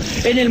Dorado,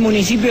 en el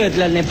municipio de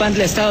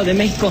Tlalnepantla, Estado de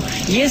México.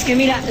 Y es que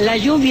mira, la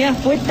lluvia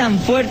fue tan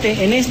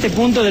fuerte en este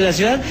punto de la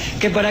ciudad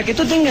que para que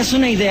tú tengas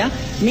una idea,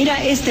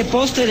 mira este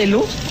poste de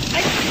luz.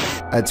 ¡Ay!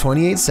 At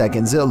 28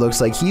 seconds, it looks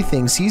like he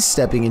thinks he's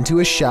stepping into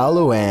a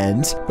shallow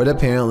end, but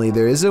apparently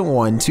there isn't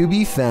one to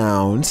be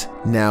found.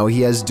 Now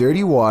he has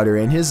dirty water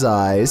in his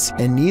eyes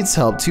and needs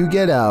help to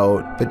get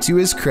out, but to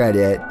his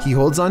credit, he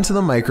holds onto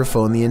the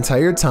microphone the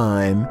entire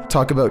time.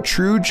 Talk about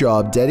true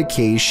job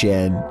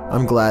dedication.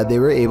 I'm glad they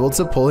were able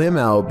to pull him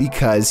out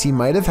because he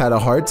might have had a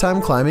hard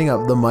time climbing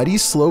up the muddy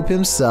slope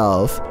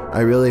himself.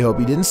 I really hope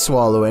he didn't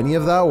swallow any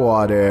of that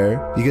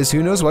water, because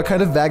who knows what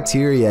kind of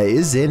bacteria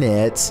is in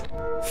it.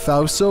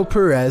 Fausto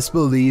Perez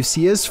believes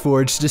he has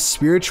forged a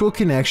spiritual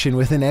connection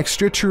with an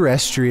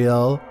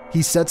extraterrestrial.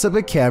 He sets up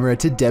a camera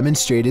to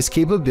demonstrate his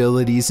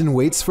capabilities and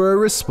waits for a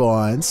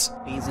response.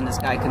 Beings in the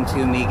sky, come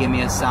to me, give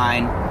me a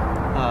sign,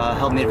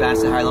 help me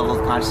advance to a higher level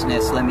of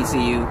consciousness, let me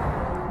see you.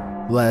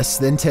 Less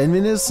than 10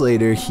 minutes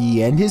later,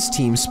 he and his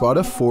team spot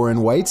a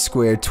foreign white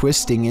square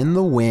twisting in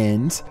the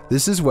wind.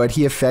 This is what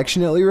he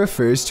affectionately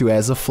refers to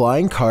as a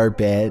flying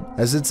carpet,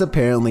 as it's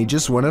apparently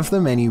just one of the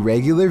many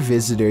regular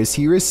visitors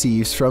he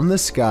receives from the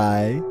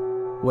sky.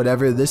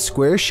 Whatever this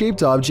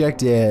square-shaped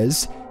object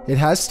is, it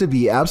has to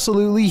be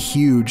absolutely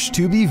huge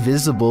to be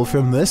visible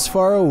from this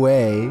far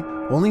away.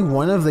 Only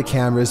one of the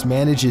cameras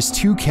manages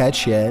to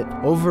catch it.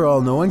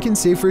 Overall, no one can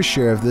say for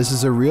sure if this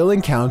is a real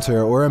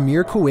encounter or a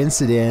mere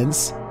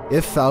coincidence.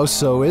 If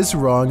Fausto is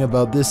wrong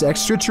about this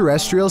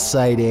extraterrestrial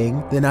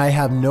sighting, then I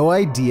have no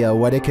idea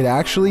what it could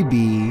actually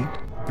be.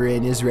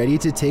 Bryn is ready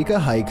to take a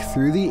hike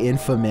through the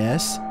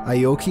infamous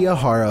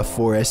Aokigahara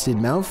forest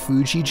in Mount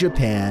Fuji,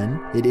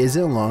 Japan. It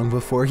isn't long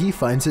before he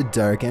finds a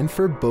dark and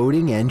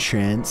foreboding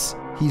entrance.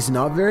 He's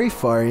not very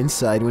far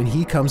inside when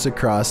he comes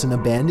across an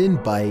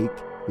abandoned bike.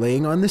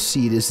 Laying on the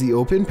seat is the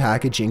open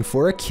packaging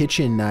for a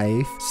kitchen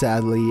knife.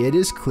 Sadly, it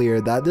is clear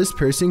that this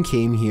person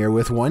came here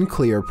with one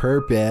clear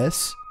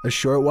purpose. A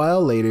short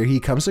while later, he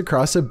comes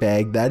across a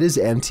bag that is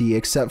empty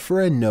except for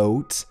a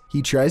note.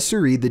 He tries to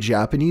read the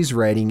Japanese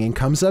writing and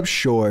comes up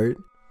short.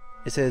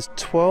 It says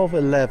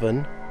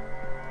 1211.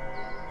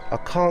 I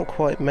can't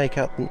quite make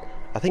out.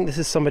 I think this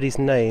is somebody's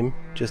name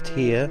just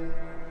here.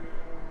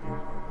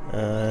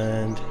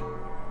 And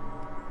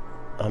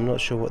I'm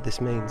not sure what this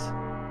means.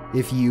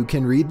 If you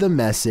can read the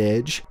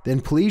message, then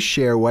please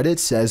share what it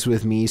says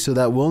with me so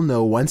that we'll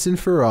know once and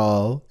for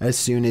all. As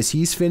soon as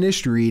he's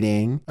finished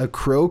reading, a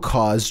crow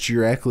caws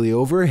directly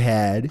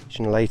overhead.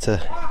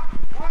 Later.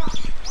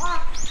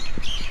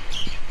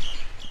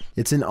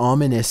 It's an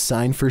ominous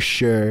sign for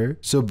sure,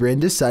 so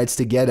Bryn decides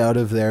to get out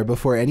of there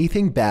before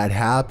anything bad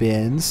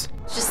happens.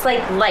 Just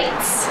like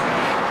lights.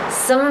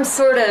 Some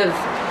sort of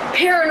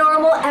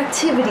paranormal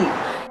activity.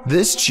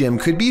 This gym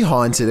could be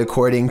haunted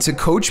according to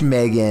Coach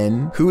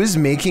Megan, who is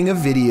making a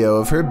video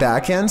of her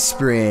backhand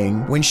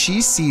spring when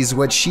she sees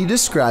what she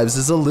describes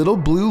as a little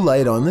blue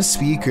light on the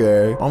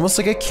speaker, almost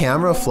like a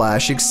camera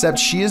flash, except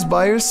she is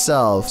by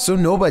herself, so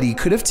nobody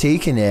could have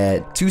taken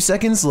it. 2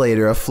 seconds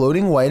later, a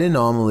floating white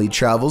anomaly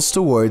travels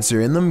towards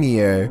her in the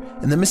mirror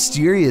and then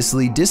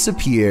mysteriously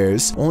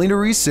disappears, only to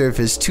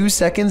resurface 2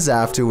 seconds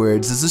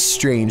afterwards as a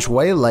strange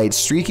white light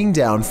streaking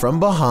down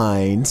from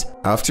behind.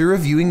 After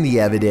reviewing the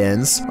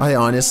evidence, I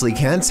honestly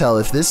can't tell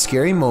if this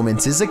scary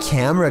moment is a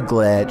camera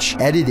glitch,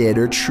 edited,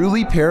 or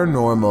truly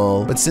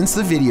paranormal, but since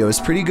the video is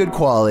pretty good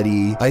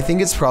quality, I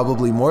think it's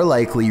probably more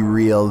likely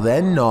real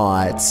than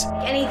not.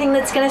 Anything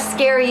that's gonna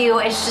scare you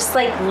is just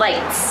like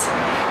lights.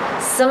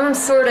 Some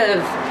sort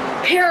of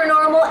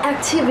paranormal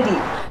activity.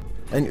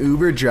 An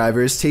Uber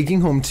driver is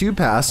taking home 2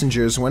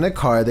 passengers when a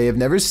car they have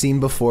never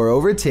seen before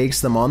overtakes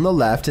them on the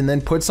left and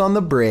then puts on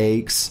the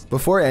brakes.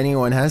 Before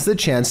anyone has the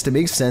chance to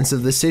make sense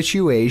of the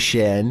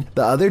situation,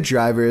 the other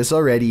driver is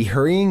already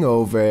hurrying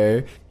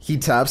over. He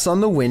taps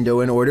on the window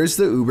and orders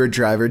the Uber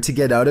driver to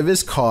get out of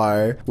his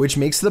car, which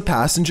makes the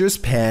passengers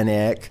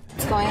panic.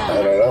 What's going on?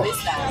 I don't know. What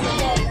is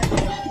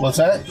that? What's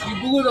that? You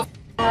blew the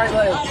right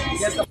leg.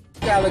 Get the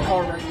out of the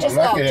car right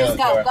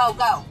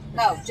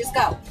now.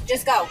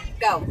 Just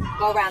go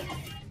around.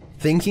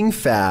 Thinking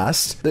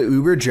fast, the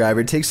Uber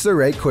driver takes the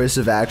right course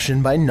of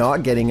action by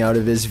not getting out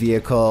of his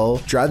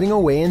vehicle, driving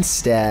away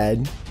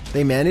instead.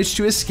 They manage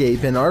to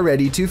escape and are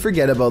ready to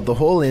forget about the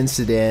whole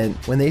incident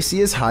when they see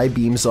his high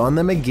beams on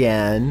them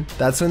again.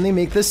 That's when they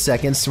make the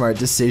second smart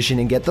decision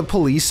and get the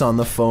police on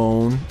the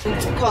phone.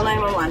 Call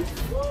 911.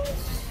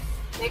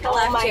 Make a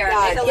left here.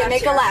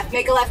 Make a left.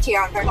 Make a left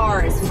here. Our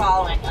car is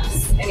following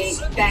us. And he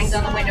bangs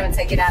on the window and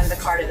said, get out of the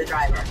car to the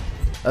driver.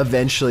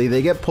 Eventually,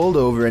 they get pulled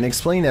over and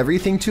explain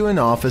everything to an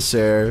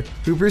officer,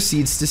 who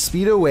proceeds to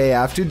speed away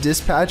after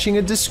dispatching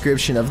a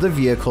description of the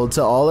vehicle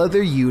to all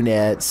other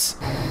units.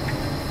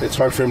 It's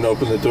hard for him to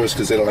open the doors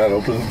because they don't know how to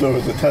open the door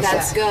with the Tesla.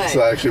 That's good. So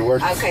that actually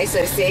worked. Okay,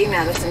 so see,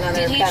 now that's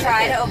another. Did he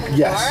try to open the door?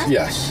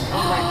 Yes. Oh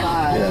my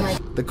God. Yes.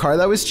 The car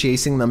that was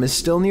chasing them is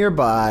still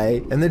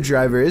nearby, and the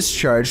driver is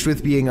charged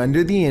with being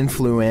under the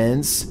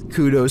influence.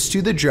 Kudos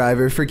to the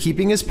driver for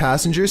keeping his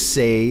passengers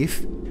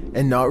safe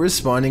and not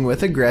responding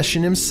with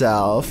aggression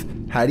himself.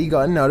 Had he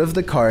gotten out of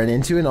the car and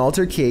into an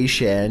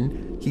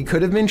altercation, he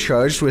could have been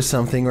charged with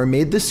something or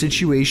made the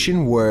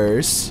situation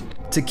worse.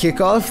 To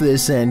kick off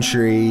this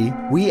entry,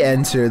 we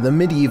enter the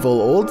medieval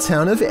old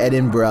town of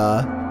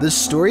Edinburgh. The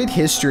storied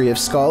history of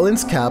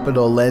Scotland's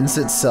capital lends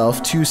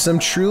itself to some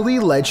truly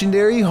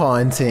legendary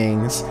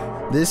hauntings.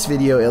 This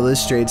video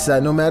illustrates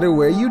that no matter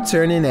where you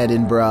turn in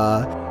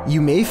Edinburgh, you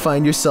may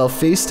find yourself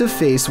face to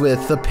face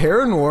with the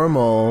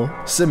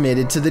paranormal.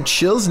 Submitted to the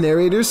Chills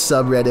Narrators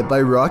subreddit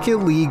by Rocket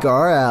League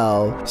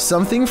RL.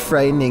 Something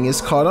frightening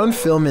is caught on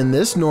film in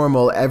this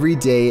normal,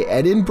 everyday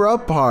Edinburgh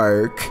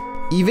park.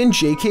 Even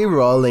J.K.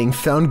 Rowling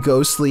found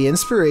ghostly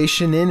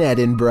inspiration in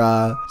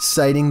Edinburgh,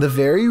 citing the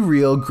very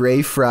real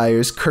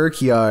Greyfriars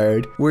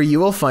Kirkyard, where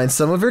you will find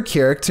some of her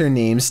character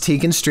names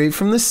taken straight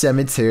from the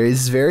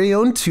cemetery's very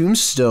own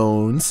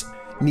tombstones.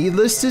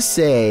 Needless to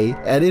say,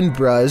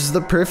 Edinburgh is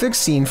the perfect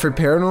scene for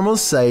paranormal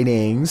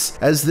sightings,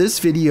 as this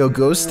video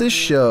goes to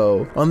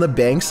show, on the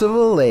banks of a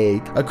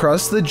lake,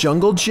 across the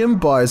jungle gym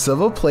bars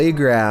of a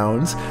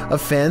playground, a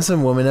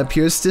phantom woman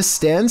appears to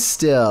stand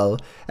still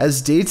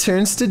as day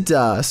turns to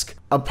dusk.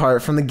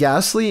 Apart from the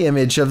ghastly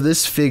image of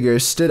this figure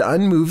stood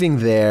unmoving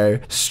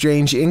there,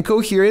 strange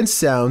incoherent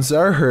sounds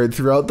are heard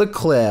throughout the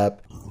clip.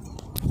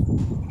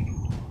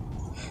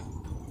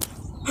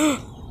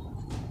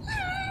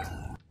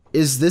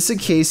 Is this a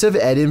case of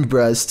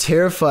Edinburgh's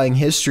terrifying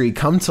history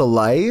come to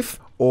life?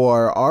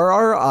 Or are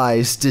our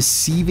eyes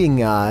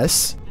deceiving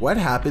us? What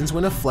happens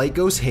when a flight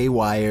goes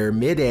haywire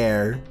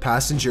mid-air?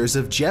 Passengers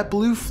of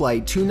JetBlue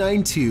Flight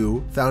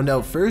 292 found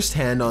out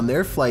firsthand on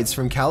their flights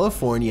from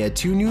California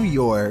to New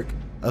York,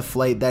 a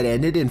flight that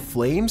ended in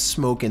flames,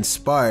 smoke, and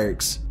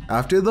sparks.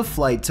 After the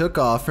flight took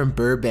off from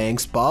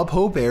Burbank's Bob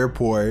Hope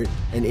Airport,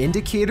 an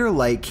indicator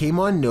light came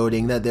on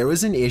noting that there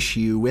was an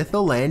issue with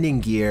the landing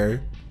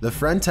gear. The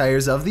front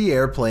tires of the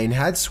airplane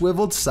had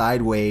swiveled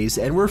sideways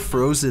and were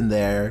frozen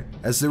there,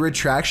 as the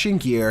retraction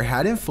gear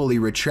hadn't fully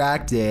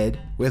retracted.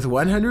 With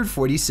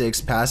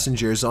 146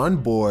 passengers on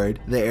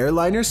board, the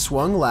airliner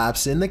swung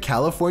laps in the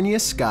California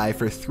sky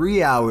for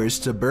 3 hours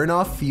to burn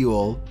off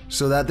fuel,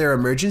 so that their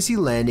emergency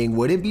landing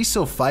wouldn't be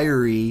so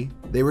fiery.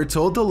 They were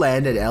told to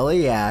land at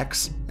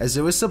LAX, as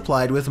it was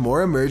supplied with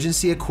more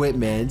emergency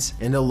equipment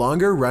and a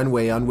longer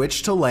runway on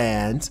which to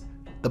land.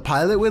 The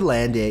pilot would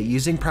land it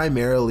using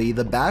primarily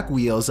the back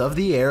wheels of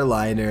the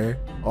airliner.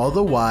 All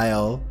the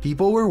while,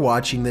 people were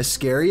watching this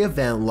scary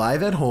event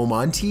live at home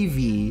on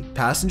TV.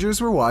 Passengers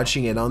were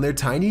watching it on their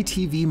tiny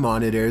TV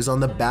monitors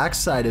on the back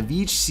side of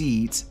each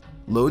seat.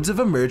 Loads of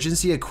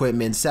emergency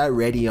equipment sat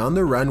ready on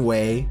the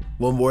runway,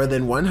 while more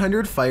than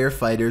 100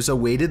 firefighters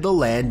awaited the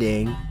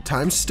landing.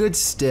 Time stood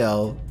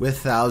still, with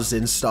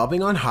thousands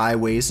stopping on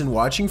highways and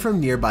watching from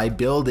nearby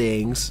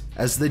buildings.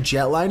 As the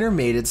jetliner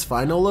made its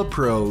final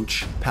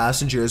approach,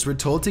 passengers were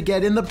told to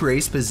get in the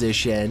brace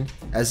position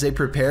as they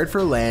prepared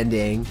for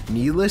landing.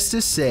 Needless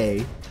to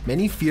say,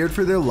 many feared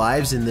for their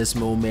lives in this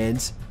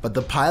moment, but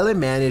the pilot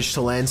managed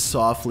to land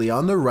softly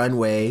on the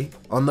runway,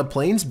 on the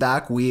plane's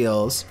back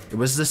wheels. It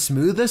was the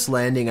smoothest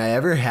landing I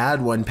ever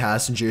had, one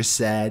passenger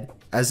said.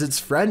 As its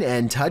front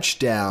end touched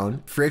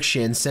down,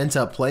 friction sent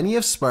up plenty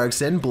of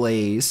sparks and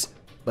blaze,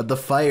 but the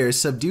fire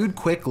subdued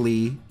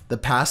quickly. The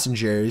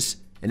passengers,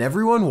 and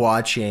everyone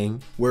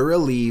watching, were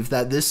relieved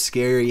that this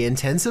scary,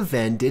 intense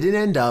event didn't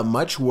end up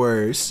much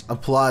worse.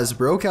 Applause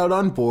broke out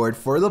on board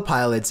for the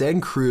pilots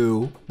and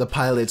crew. The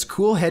pilot's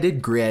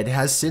cool-headed grit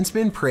has since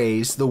been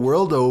praised the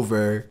world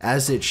over,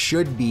 as it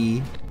should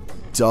be.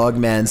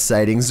 Dogman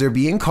sightings are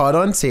being caught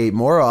on tape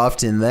more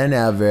often than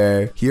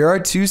ever. Here are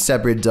two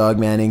separate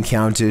Dogman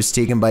encounters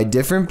taken by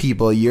different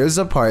people years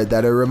apart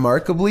that are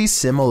remarkably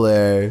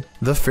similar.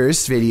 The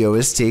first video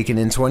was taken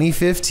in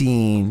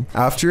 2015,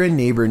 after a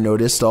neighbor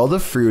noticed all the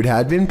fruit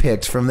had been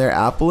picked from their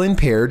apple and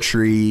pear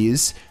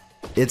trees.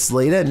 It's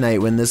late at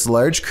night when this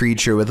large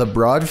creature with a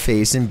broad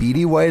face and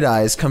beady white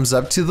eyes comes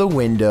up to the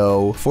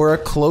window for a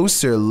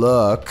closer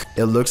look.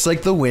 It looks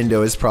like the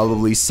window is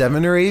probably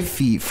 7 or 8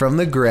 feet from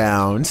the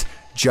ground.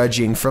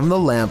 Judging from the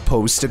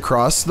lamppost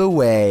across the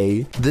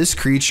way, this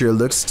creature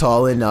looks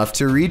tall enough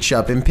to reach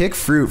up and pick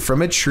fruit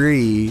from a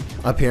tree.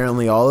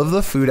 Apparently all of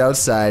the food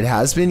outside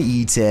has been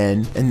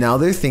eaten, and now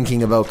they're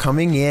thinking about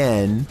coming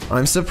in.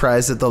 I'm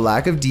surprised at the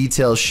lack of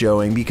detail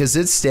showing because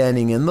it's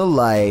standing in the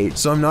light,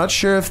 so I'm not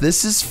sure if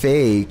this is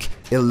fake.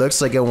 It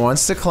looks like it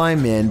wants to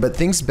climb in but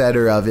thinks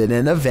better of it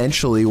and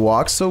eventually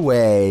walks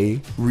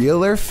away.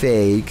 Real or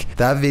fake,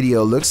 that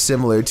video looks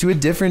similar to a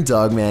different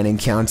dogman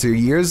encounter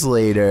years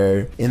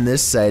later. In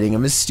this sighting, a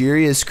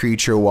mysterious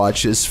creature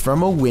watches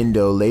from a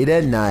window late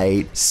at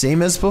night,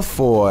 same as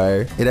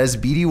before. It has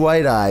beady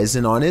white eyes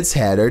and on its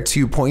head are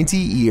two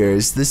pointy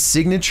ears, the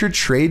signature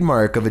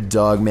trademark of a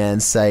dogman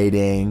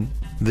sighting.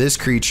 This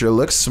creature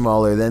looks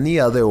smaller than the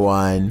other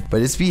one,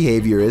 but its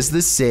behavior is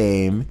the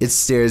same. It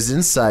stares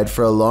inside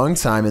for a long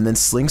time and then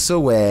slinks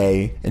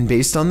away, and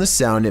based on the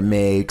sound it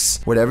makes,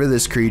 whatever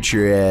this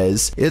creature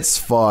is, it's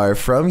far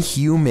from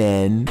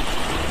human.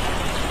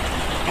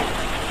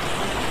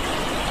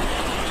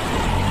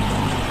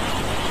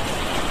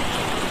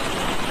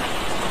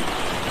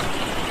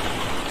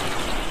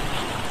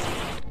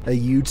 A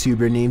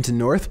YouTuber named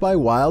North by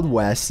Wild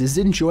West is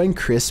enjoying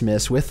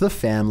Christmas with the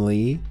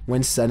family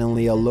when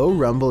suddenly a low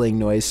rumbling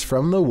noise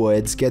from the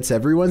woods gets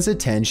everyone's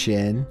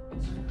attention.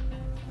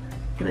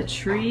 The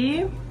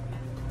tree?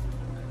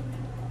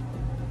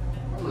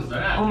 What was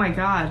that? Oh my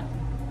god.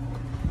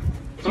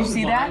 Did you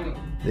see that?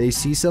 They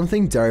see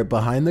something dart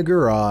behind the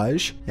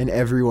garage, and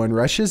everyone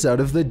rushes out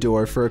of the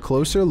door for a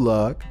closer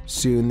look.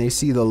 Soon they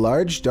see the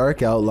large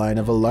dark outline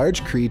of a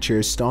large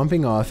creature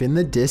stomping off in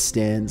the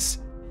distance.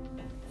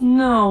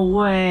 No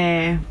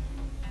way.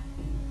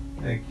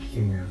 That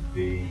can't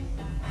be.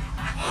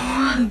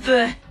 What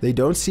the? They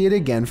don't see it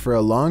again for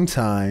a long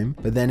time,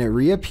 but then it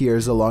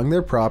reappears along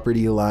their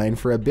property line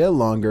for a bit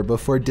longer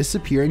before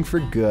disappearing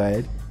for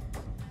good.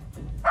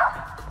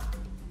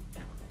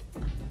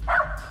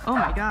 Oh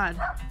my god.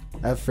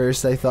 At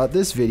first I thought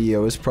this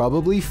video was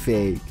probably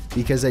fake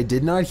because I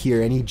did not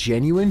hear any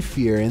genuine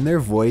fear in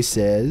their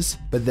voices,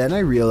 but then I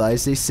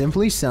realized they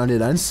simply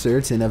sounded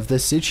uncertain of the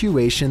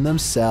situation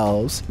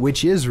themselves,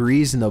 which is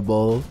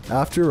reasonable.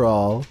 After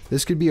all,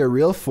 this could be a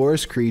real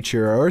forest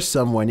creature or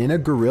someone in a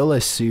gorilla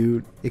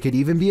suit. It could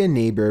even be a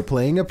neighbor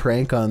playing a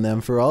prank on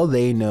them for all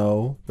they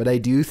know, but I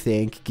do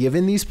think,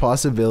 given these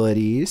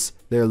possibilities,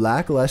 their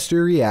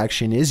lackluster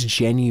reaction is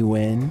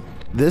genuine.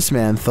 This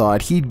man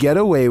thought he'd get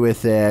away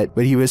with it,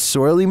 but he was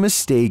sorely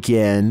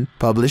mistaken.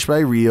 Published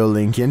by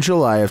Reolink in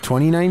July of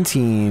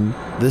 2019,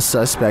 the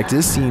suspect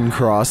is seen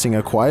crossing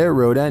a quiet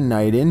road at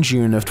night in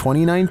June of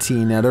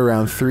 2019 at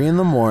around 3 in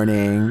the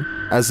morning.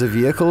 As the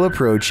vehicle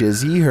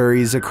approaches, he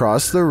hurries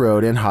across the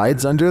road and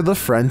hides under the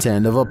front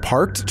end of a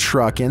parked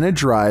truck in a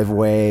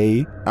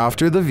driveway.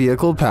 After the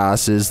vehicle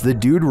passes, the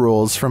dude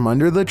rolls from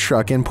under the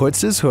truck and puts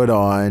his hood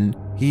on.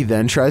 He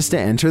then tries to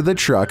enter the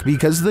truck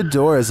because the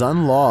door is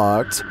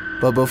unlocked,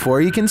 but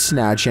before he can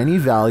snatch any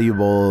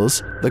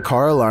valuables, the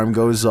car alarm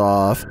goes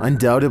off,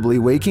 undoubtedly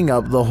waking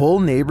up the whole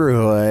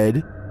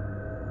neighborhood.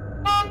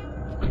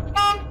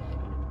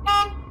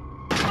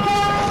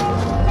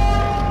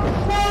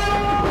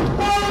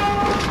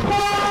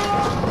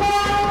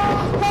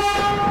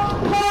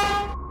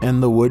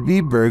 And the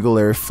would-be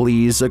burglar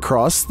flees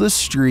across the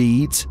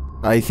street.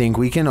 I think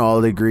we can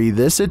all agree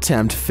this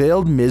attempt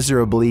failed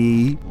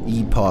miserably.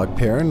 Epoch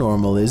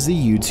Paranormal is the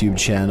YouTube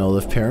channel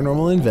of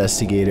paranormal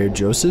investigator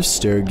Joseph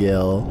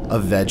Sturgill, a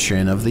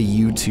veteran of the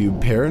YouTube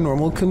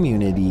paranormal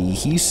community.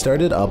 He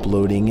started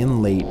uploading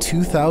in late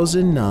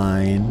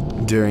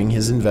 2009. During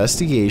his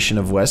investigation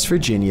of West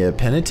Virginia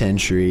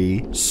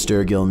Penitentiary,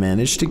 Sturgill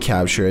managed to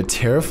capture a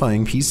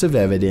terrifying piece of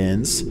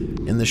evidence.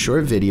 In the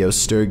short video,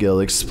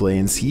 Sturgill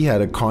explains he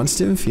had a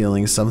constant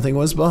feeling something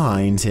was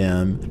behind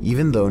him,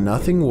 even though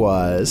nothing was.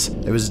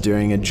 It was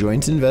during a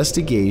joint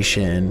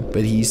investigation,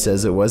 but he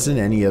says it wasn't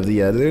any of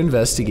the other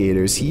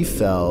investigators he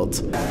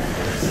felt.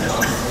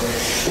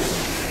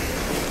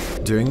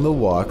 During the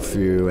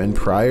walkthrough and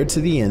prior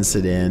to the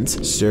incident,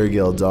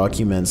 Sturgill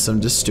documents some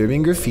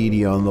disturbing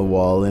graffiti on the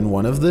wall in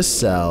one of the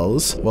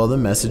cells, while the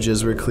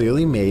messages were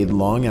clearly made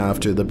long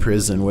after the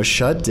prison was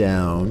shut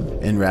down,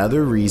 and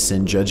rather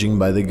recent judging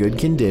by the good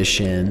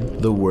condition.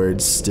 The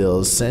words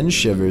still send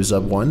shivers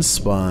up one's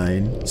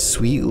spine.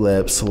 Sweet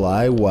lips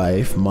lie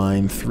wife,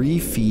 mine 3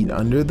 feet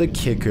under the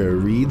kicker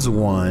reads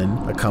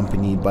 1,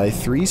 accompanied by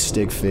 3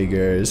 stick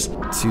figures.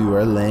 2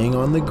 are laying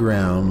on the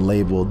ground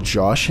labeled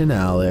Josh and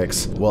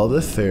Alex, while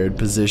the third,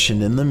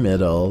 positioned in the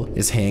middle,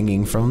 is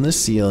hanging from the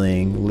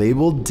ceiling,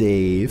 labeled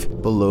Dave.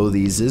 Below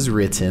these is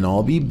written,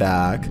 "I'll be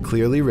back,"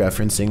 clearly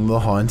referencing the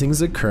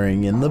hauntings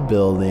occurring in the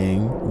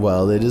building.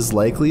 While it is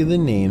likely the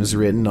names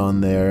written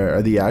on there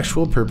are the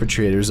actual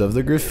perpetrators of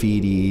the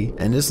graffiti,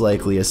 and is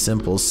likely a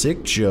simple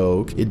sick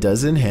joke, it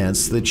does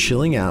enhance the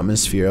chilling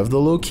atmosphere of the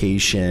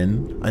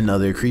location.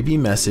 Another creepy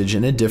message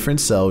in a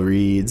different cell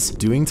reads,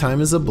 "Doing time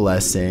is a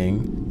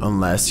blessing,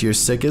 unless you're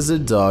sick as a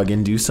dog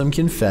and do some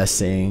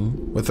confessing,"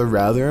 with a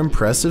rather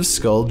impressive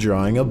skull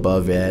drawing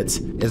above it.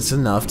 It's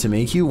enough to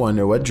make you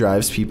wonder what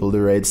drives people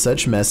to write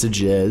such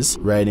messages.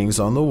 Writings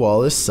on the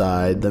wall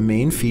aside, the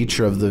main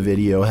feature of the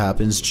video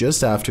happens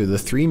just after the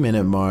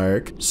 3-minute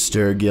mark.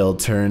 Sturgill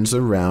turns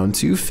around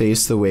to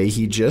face the way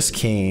he just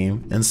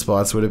came and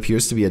spots what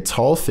appears to be a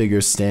tall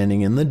figure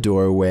standing in the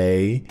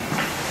doorway.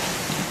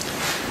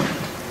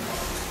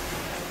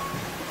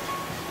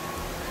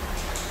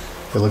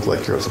 It looked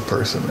like there was a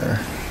person there.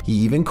 He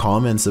even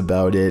comments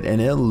about it, and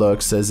it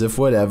looks as if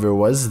whatever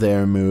was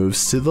there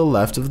moves to the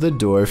left of the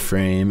door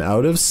frame,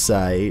 out of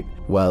sight.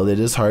 While it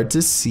is hard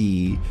to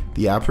see,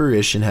 the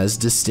apparition has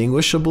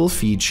distinguishable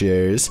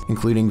features,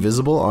 including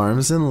visible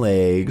arms and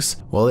legs,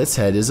 while its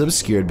head is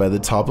obscured by the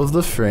top of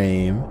the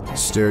frame.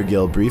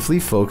 Sturgill briefly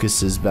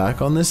focuses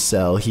back on the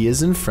cell he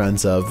is in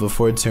front of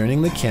before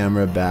turning the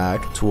camera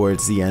back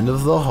towards the end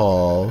of the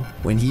hall.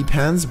 When he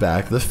pans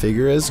back, the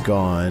figure is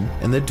gone,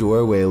 and the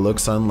doorway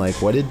looks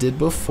unlike what it did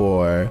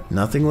before.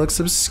 Nothing looks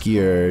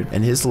obscured,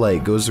 and his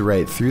light goes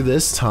right through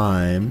this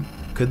time.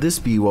 Could this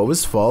be what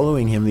was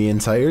following him the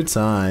entire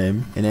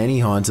time? In any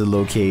haunted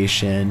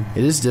location,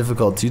 it is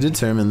difficult to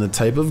determine the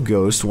type of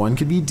ghost one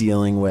could be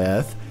dealing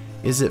with.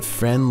 Is it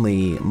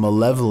friendly,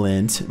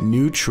 malevolent,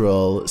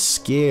 neutral,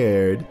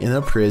 scared? In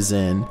a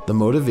prison, the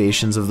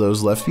motivations of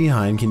those left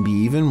behind can be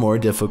even more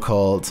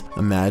difficult.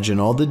 Imagine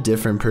all the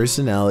different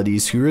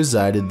personalities who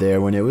resided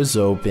there when it was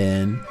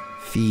open.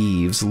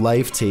 Thieves,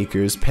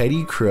 life-takers,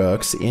 petty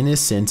crooks,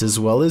 innocent as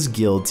well as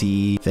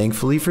guilty.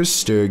 Thankfully for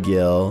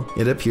Sturgill,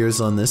 it appears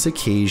on this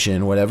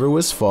occasion whatever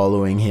was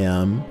following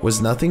him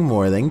was nothing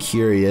more than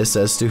curious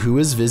as to who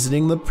is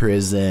visiting the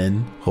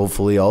prison.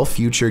 Hopefully all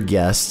future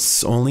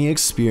guests only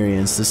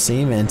experience the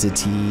same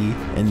entity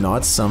and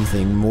not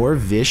something more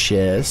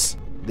vicious.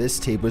 This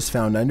tape was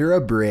found under a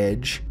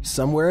bridge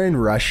somewhere in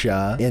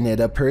Russia. In it,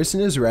 a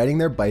person is riding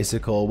their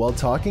bicycle while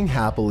talking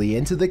happily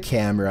into the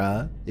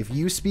camera. If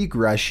you speak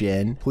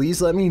Russian, please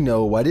let me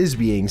know what is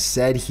being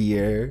said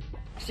here.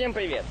 Всем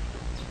привет.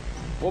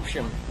 В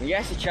общем,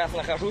 я сейчас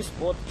нахожусь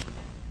под...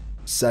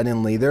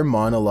 Suddenly, their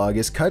monologue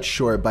is cut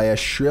short by a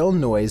shrill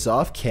noise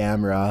off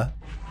camera.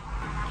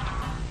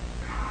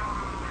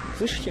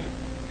 Слышите?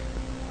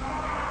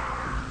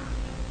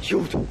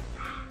 Чудо.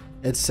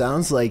 It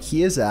sounds like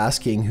he is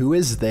asking who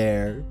is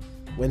there,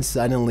 when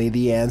suddenly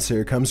the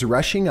answer comes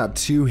rushing up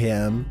to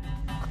him.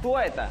 Кто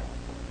это?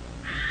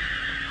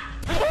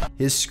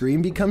 His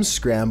scream becomes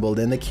scrambled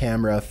and the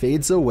camera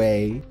fades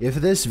away. If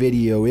this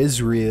video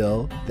is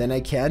real, then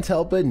I can't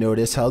help but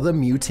notice how the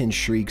mutant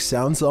shriek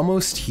sounds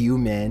almost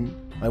human.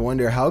 I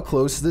wonder how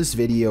close this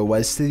video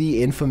was to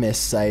the infamous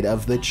site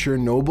of the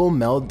Chernobyl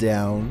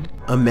meltdown.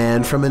 A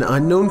man from an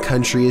unknown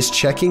country is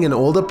checking an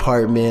old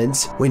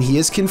apartment when he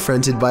is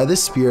confronted by the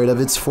spirit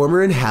of its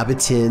former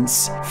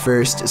inhabitants.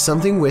 First,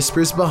 something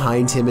whispers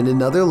behind him in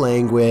another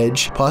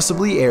language,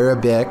 possibly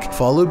Arabic,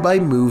 followed by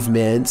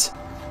movement.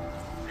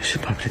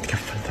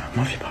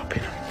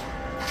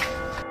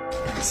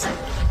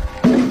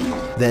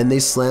 Then they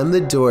slam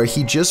the door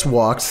he just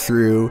walked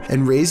through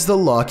and raise the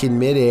lock in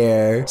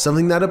midair,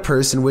 something that a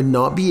person would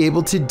not be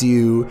able to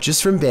do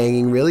just from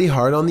banging really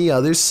hard on the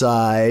other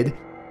side.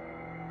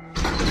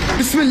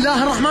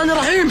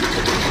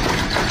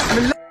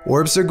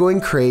 Orbs are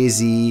going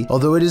crazy,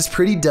 although it is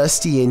pretty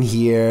dusty in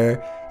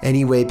here.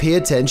 Anyway, pay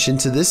attention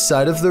to this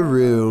side of the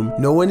room.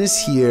 No one is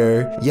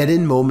here, yet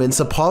in moments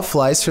a pop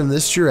flies from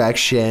this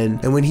direction,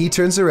 and when he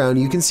turns around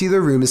you can see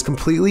the room is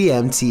completely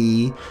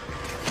empty.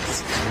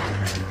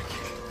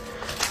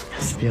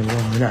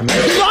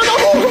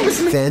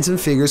 Phantom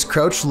figures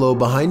crouch low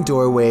behind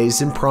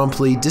doorways and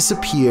promptly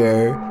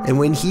disappear, and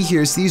when he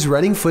hears these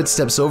running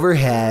footsteps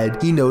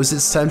overhead, he knows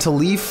it's time to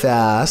leave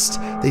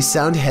fast. They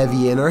sound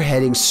heavy and are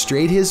heading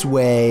straight his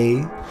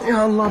way.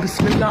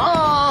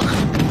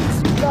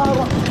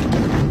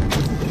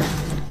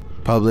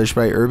 Published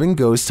by Urban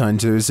Ghost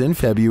Hunters in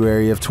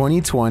February of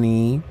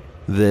 2020.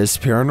 This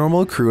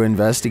paranormal crew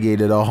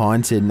investigated a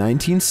haunted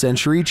 19th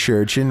century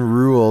church in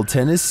rural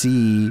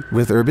Tennessee,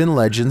 with urban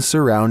legends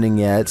surrounding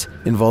it,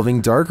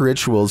 involving dark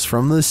rituals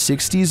from the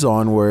 60s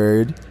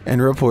onward, and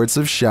reports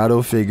of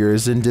shadow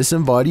figures and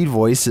disembodied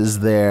voices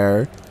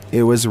there.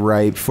 It was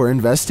ripe for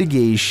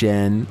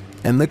investigation,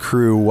 and the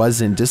crew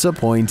wasn't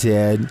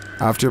disappointed.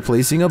 After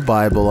placing a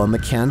Bible on the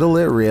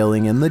candlelit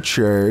railing in the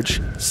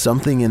church,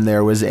 something in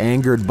there was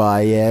angered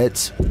by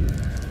it.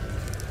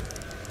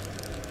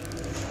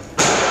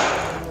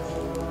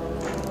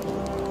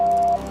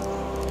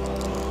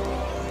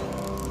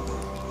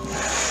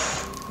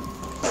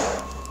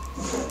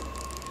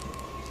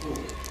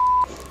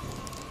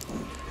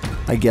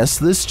 I guess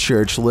this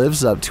church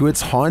lives up to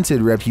its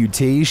haunted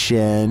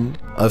reputation.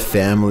 A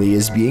family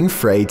is being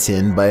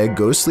frightened by a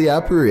ghostly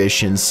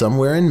apparition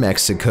somewhere in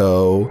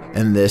Mexico,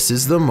 and this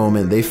is the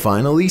moment they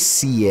finally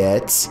see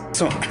it.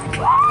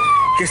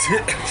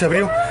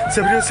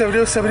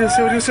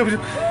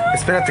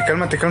 Espérate,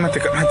 cálmate.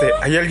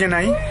 ¿Hay alguien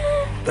ahí?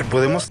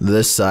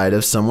 The side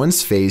of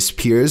someone's face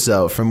peers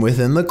out from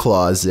within the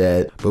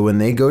closet, but when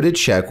they go to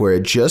check where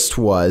it just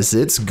was,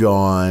 it's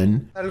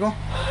gone. ¿Algo?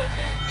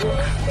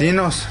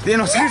 Dinos,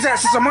 se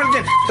asomó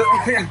alguien.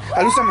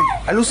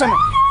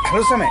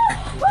 Alúzame.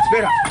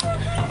 Espera.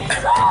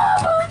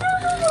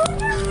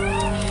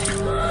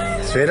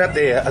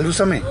 Espérate,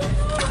 alúzame.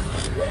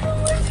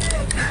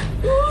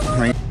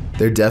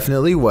 There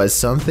definitely was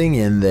something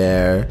in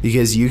there,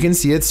 because you can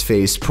see its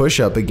face push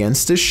up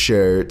against a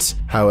shirt.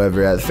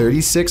 However, at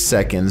 36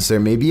 seconds,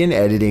 there may be an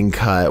editing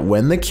cut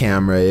when the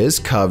camera is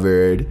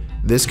covered.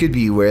 This could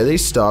be where they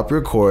stop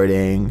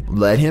recording,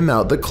 let him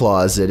out the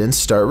closet, and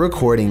start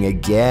recording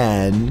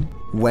again.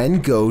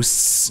 When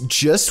ghosts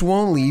just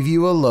won't leave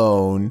you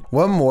alone,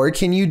 what more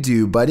can you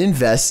do but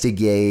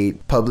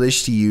investigate?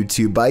 Published to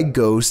YouTube by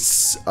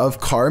Ghosts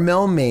of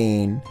Carmel,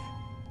 Maine.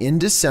 In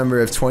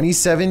December of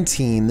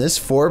 2017, this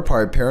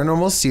 4-part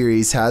paranormal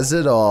series has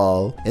it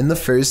all. In the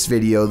first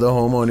video, the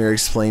homeowner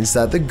explains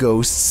that the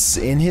ghosts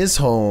in his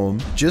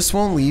home just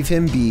won't leave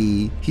him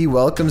be. He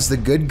welcomes the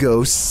good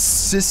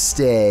ghosts to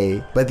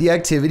stay, but the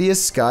activity has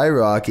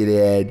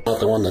skyrocketed. Not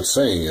the one that's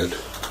saying it.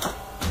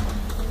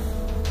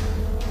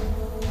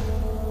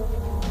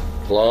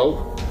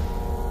 Hello?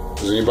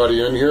 Is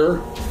anybody in here?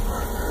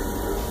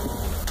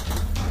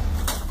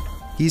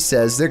 He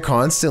says they're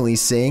constantly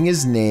saying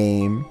his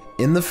name.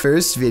 In the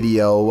first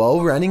video,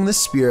 while running the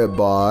spirit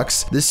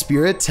box, the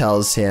spirit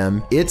tells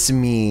him, "It's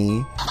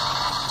me."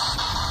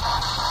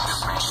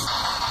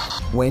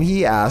 When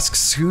he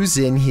asks who's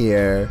in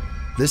here,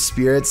 the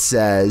spirit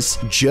says,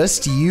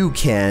 "Just you,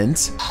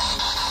 Kent."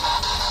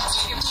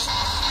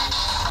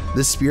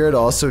 The spirit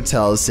also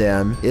tells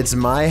him, "It's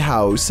my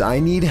house, I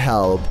need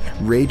help,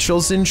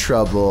 Rachel's in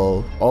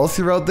trouble." All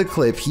throughout the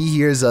clip, he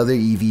hears other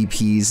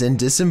EVPs and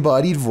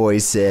disembodied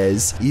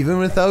voices, even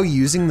without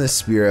using the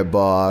spirit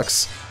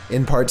box.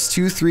 In parts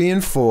 2, 3,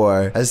 and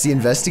 4, as the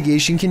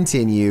investigation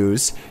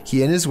continues,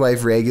 he and his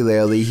wife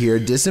regularly hear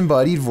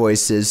disembodied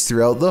voices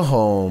throughout the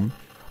home.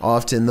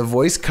 Often the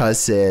voice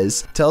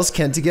cusses, tells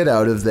Kent to get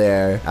out of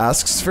there,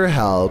 asks for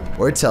help,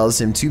 or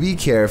tells him to be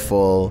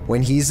careful.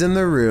 When he's in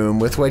the room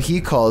with what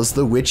he calls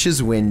the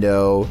witch's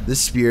window, the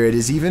spirit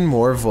is even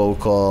more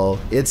vocal.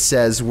 It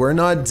says, "We're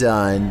not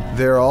done,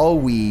 they're all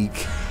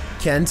weak."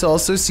 Kent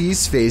also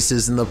sees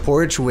faces in the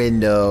porch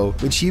window,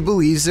 which he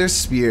believes are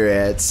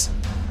spirits.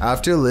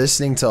 After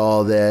listening to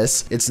all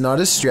this, it's not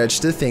a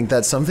stretch to think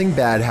that something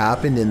bad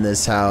happened in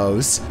this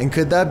house. And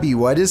could that be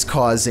what is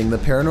causing the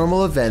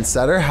paranormal events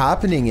that are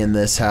happening in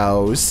this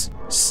house?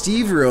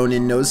 Steve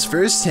Ronan knows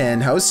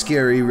firsthand how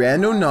scary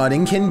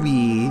randonauting can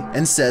be,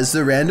 and says the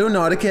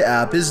Randonautica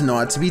app is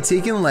not to be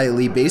taken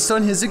lightly based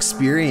on his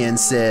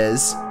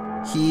experiences.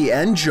 He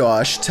and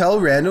Josh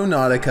tell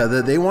Randonautica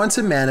that they want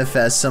to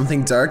manifest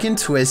something dark and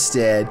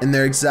twisted in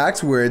their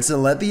exact words,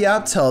 and let the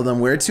app tell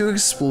them where to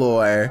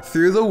explore.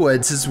 Through the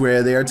woods is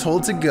where they are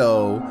told to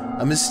go.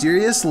 A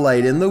mysterious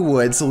light in the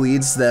woods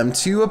leads them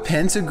to a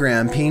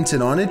pentagram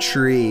painted on a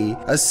tree,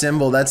 a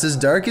symbol that's as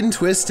dark and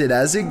twisted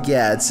as it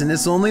gets, and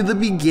it's only the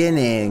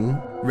beginning.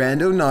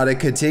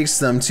 Randonautica takes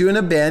them to an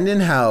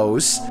abandoned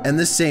house, and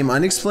the same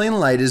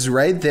unexplained light is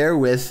right there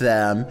with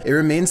them. It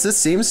remains the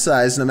same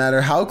size no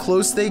matter how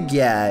close they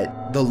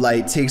get. The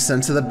light takes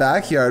them to the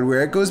backyard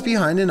where it goes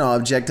behind an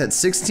object at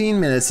 16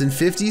 minutes and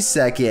 50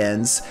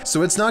 seconds,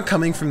 so it's not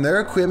coming from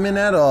their equipment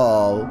at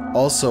all.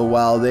 Also,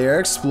 while they are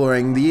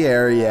exploring the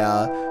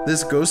area,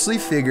 this ghostly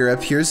figure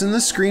appears in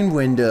the screen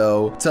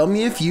window. Tell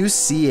me if you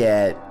see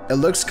it. It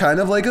looks kind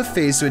of like a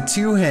face with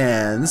 2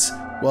 hands.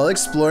 While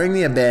exploring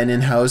the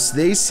abandoned house,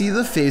 they see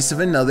the face of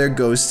another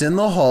ghost in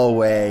the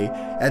hallway.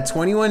 At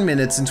 21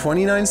 minutes and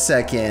 29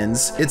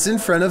 seconds, it's in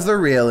front of the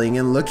railing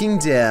and looking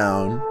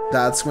down.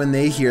 That's when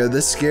they hear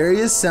the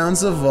scariest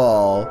sounds of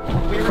all.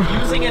 We were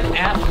using an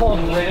app called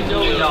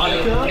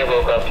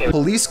Randonautica.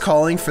 Police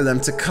calling for them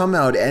to come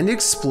out and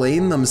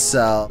explain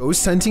themselves.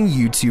 Ghost hunting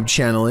YouTube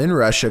channel in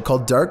Russia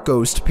called Dark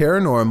Ghost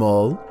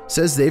Paranormal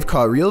says they've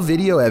caught real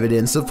video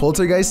evidence of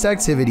poltergeist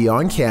activity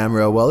on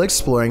camera while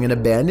exploring an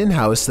abandoned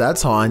house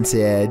that's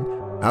haunted.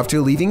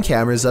 After leaving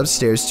cameras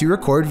upstairs to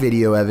record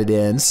video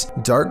evidence,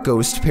 Dark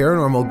Ghost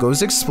Paranormal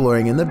goes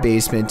exploring in the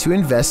basement to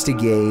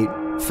investigate.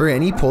 For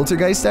any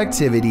poltergeist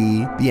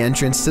activity, the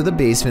entrance to the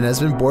basement has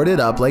been boarded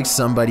up like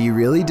somebody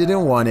really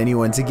didn't want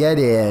anyone to get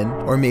in,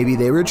 or maybe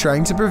they were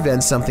trying to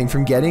prevent something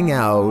from getting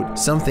out,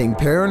 something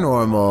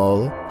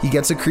paranormal. He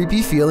gets a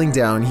creepy feeling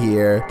down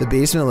here. The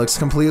basement looks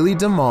completely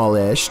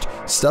demolished,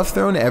 stuff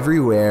thrown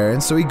everywhere,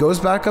 and so he goes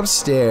back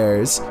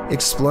upstairs.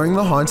 Exploring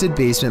the haunted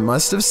basement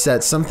must have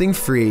set something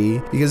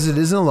free, because it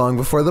isn't long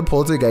before the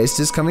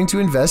poltergeist is coming to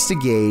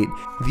investigate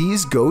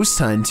these ghost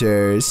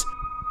hunters.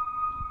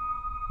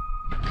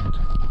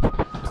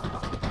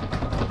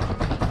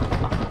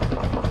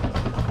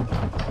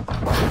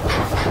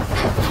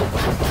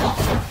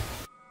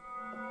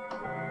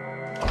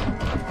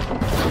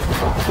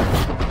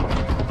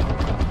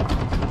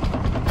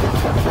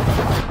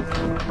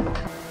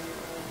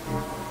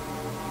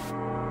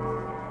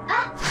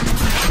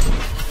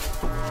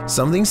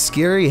 Something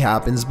scary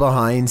happens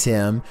behind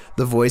him.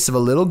 The voice of a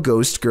little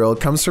ghost girl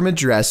comes from a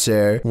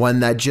dresser, one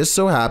that just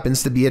so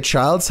happens to be a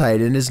child's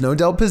height and is no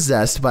doubt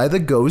possessed by the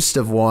ghost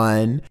of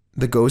one.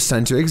 The ghost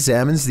hunter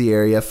examines the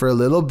area for a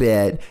little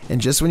bit,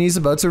 and just when he's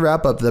about to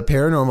wrap up the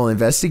paranormal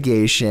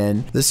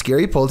investigation, the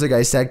scary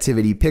poltergeist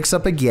activity picks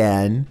up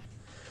again.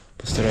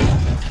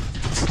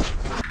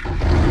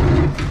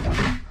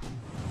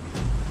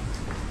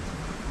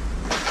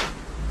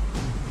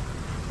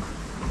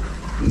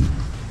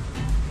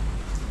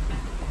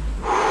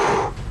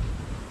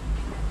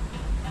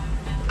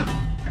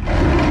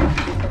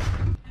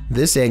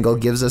 This angle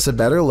gives us a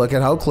better look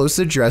at how close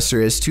the dresser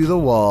is to the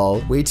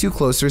wall, way too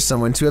close for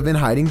someone to have been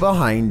hiding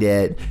behind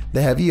it.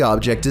 The heavy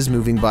object is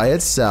moving by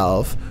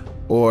itself,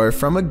 or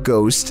from a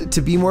ghost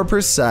to be more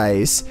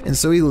precise, and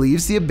so he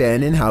leaves the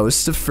abandoned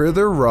house to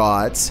further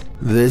rot.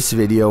 This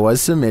video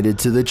was submitted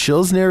to the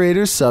Chills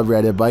Narrator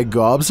subreddit by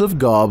Gobs of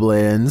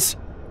Goblins.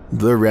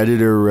 The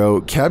Redditor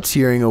wrote, kept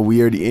hearing a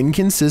weird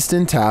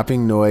inconsistent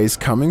tapping noise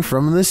coming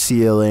from the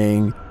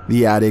ceiling.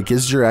 The attic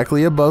is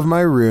directly above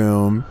my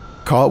room.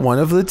 Caught one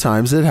of the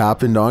times it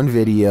happened on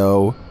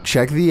video.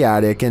 Check the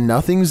attic and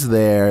nothing's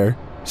there.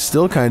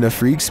 Still kinda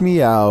freaks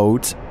me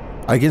out.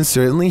 I can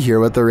certainly hear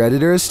what the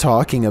Redditor is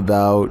talking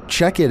about.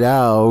 Check it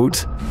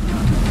out.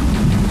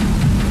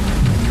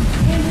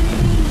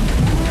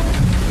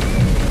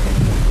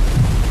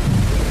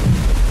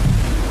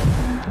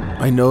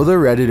 I know the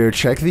Redditor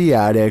checked the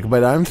attic,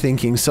 but I'm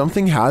thinking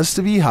something has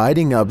to be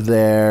hiding up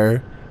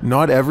there.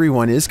 Not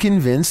everyone is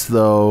convinced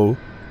though.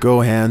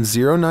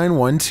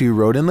 Gohan0912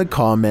 wrote in the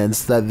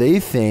comments that they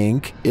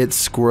think it's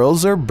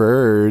squirrels or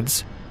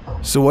birds.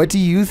 So what do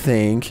you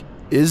think?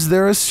 Is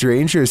there a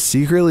stranger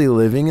secretly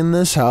living in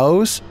this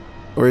house?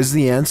 Or is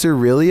the answer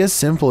really as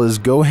simple as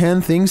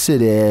Gohan thinks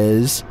it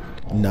is?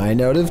 9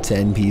 out of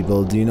 10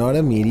 people do not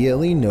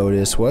immediately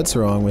notice what's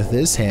wrong with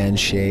this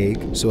handshake,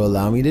 so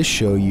allow me to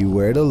show you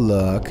where to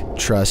look.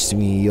 Trust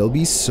me, you'll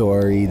be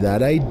sorry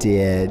that I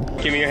did.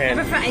 Give me your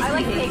hand. I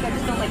like cake, I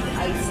just don't like the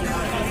icing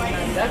on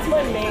it. That's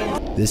my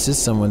main. This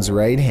is someone's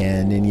right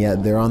hand, and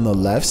yet they're on the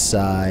left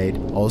side.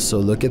 Also,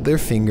 look at their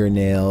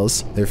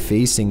fingernails. They're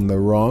facing the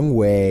wrong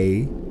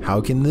way.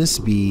 How can this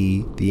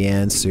be? The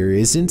answer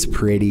isn't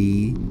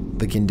pretty.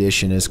 The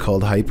condition is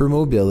called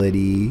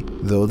hypermobility.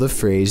 Though the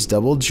phrase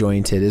double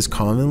jointed is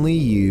commonly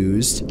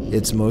used,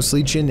 it's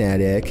mostly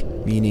genetic,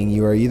 meaning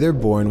you are either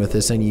born with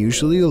this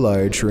unusually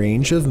large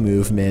range of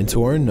movement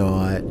or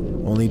not.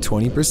 Only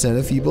 20%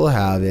 of people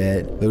have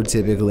it, though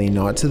typically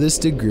not to this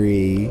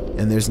degree,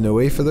 and there's no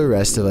way for the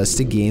rest of us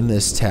to gain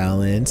this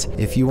talent,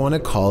 if you want to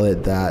call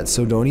it that,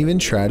 so don't even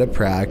try to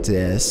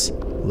practice.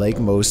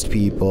 Like most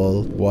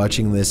people,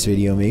 watching this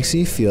video makes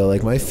me feel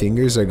like my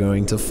fingers are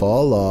going to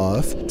fall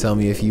off. Tell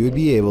me if you would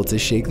be able to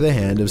shake the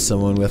hand of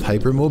someone with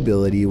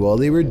hypermobility while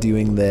they were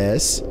doing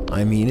this.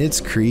 I mean, it's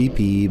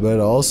creepy,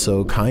 but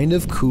also kind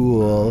of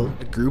cool.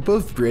 A group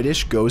of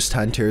British ghost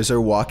hunters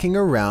are walking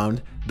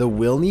around the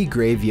Wilney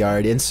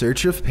graveyard in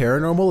search of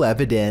paranormal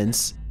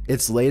evidence.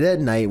 It's late at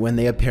night when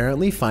they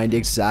apparently find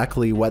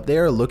exactly what they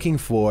are looking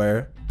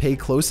for. Pay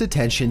close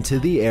attention to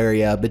the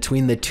area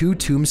between the two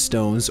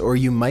tombstones or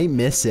you might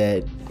miss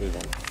it.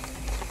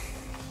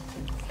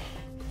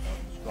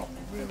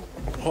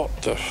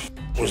 What the f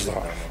was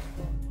that?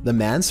 The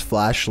man's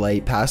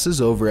flashlight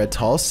passes over a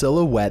tall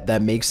silhouette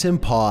that makes him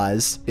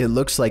pause. It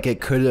looks like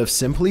it could have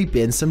simply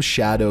been some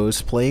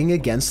shadows playing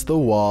against the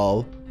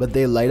wall, but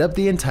they light up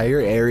the entire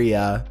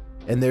area.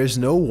 And there's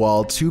no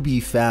wall to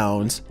be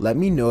found. Let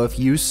me know if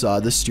you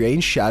saw the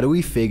strange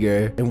shadowy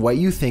figure and what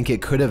you think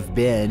it could have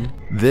been.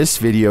 This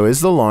video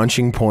is the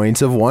launching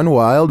point of one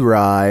wild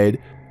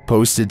ride.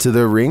 Posted to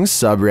the Ring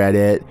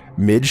subreddit,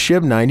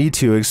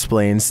 Midship92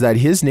 explains that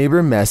his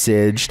neighbor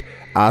messaged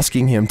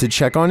asking him to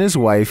check on his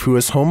wife who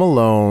was home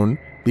alone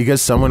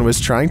because someone was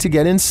trying to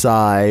get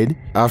inside.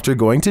 After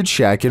going to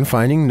check and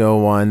finding no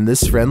one,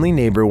 this friendly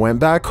neighbor went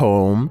back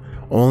home,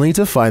 only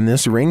to find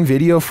this Ring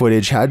video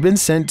footage had been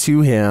sent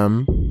to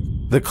him.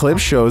 The clip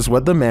shows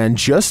what the man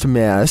just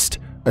missed,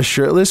 a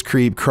shirtless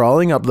creep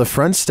crawling up the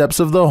front steps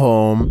of the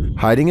home,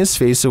 hiding his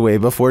face away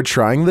before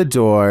trying the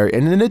door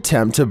in an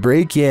attempt to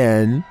break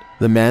in.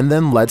 The man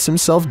then lets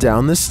himself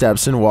down the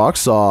steps and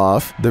walks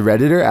off. The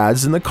Redditor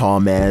adds in the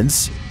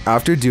comments,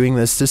 after doing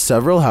this to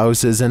several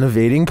houses and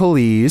evading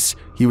police,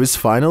 he was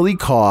finally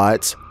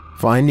caught.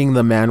 Finding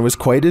the man was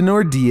quite an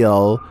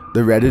ordeal.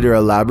 The Redditor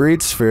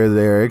elaborates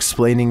further,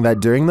 explaining that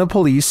during the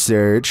police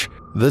search,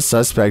 the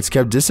suspect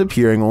kept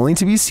disappearing only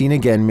to be seen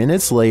again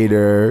minutes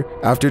later,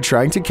 after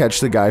trying to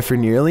catch the guy for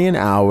nearly an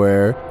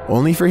hour,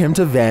 only for him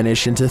to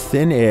vanish into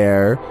thin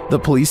air. The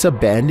police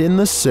abandoned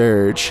the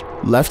search.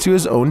 Left to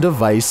his own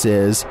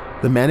devices,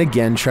 the man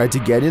again tried to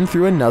get in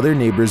through another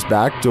neighbor's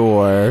back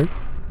door,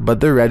 but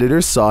the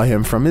Redditor saw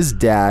him from his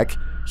deck.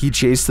 He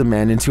chased the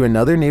man into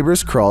another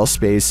neighbor's crawl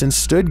space and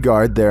stood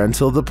guard there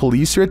until the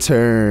police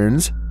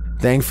returned.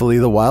 Thankfully,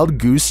 the wild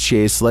goose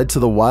chase led to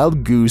the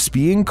wild goose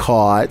being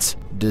caught.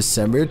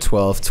 December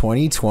 12th,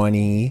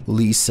 2020,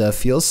 Lisa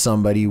feels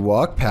somebody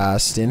walk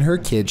past in her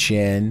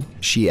kitchen.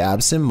 She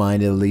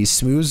absentmindedly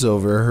smooths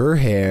over her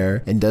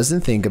hair and doesn't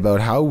think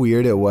about how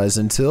weird it was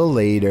until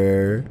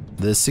later.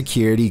 The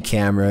security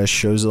camera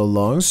shows a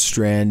long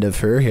strand of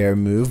her hair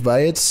move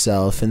by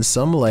itself and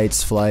some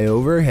lights fly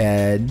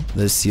overhead.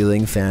 The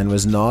ceiling fan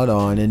was not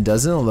on and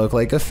doesn't look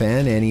like a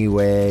fan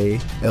anyway.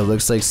 It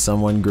looks like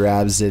someone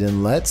grabs it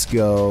and lets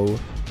go.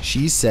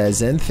 She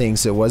says and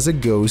thinks it was a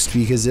ghost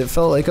because it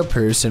felt like a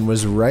person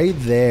was right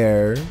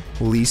there.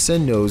 Lisa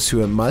knows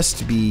who it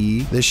must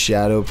be, the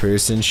shadow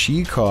person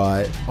she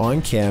caught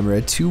on camera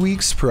 2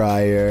 weeks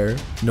prior.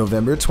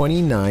 November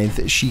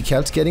 29th, she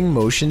kept getting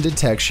motion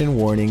detection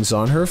warnings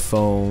on her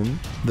phone.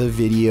 The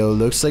video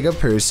looks like a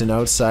person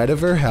outside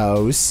of her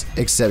house,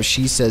 except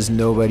she says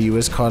nobody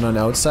was caught on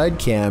outside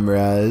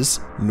cameras.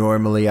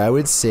 Normally I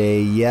would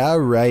say, yeah,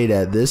 right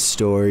at this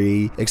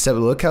story, except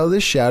look how the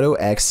shadow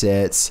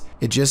exits.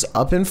 It just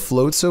up and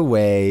floats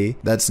away.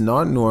 That's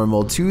not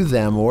normal to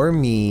them or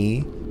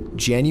me.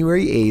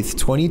 January 8th,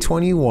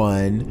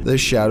 2021, the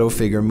shadow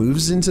figure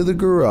moves into the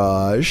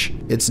garage.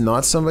 It's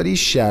not somebody's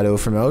shadow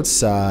from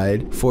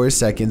outside. 4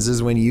 seconds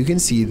is when you can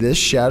see this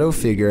shadow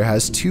figure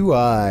has 2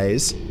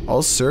 eyes.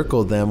 I'll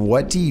circle them.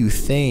 What do you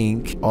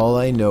think? All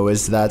I know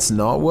is that's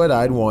not what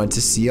I'd want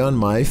to see on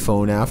my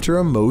phone after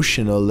a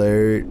motion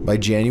alert. By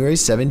January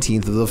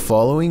 17th of the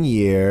following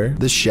year,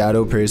 the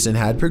shadow person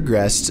had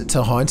progressed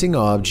to haunting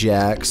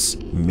objects.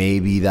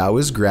 Maybe that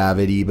was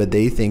gravity, but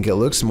they think it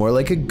looks more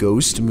like a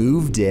ghost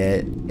moved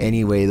it.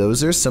 Anyway,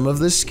 those are some of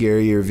the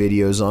scarier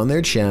videos on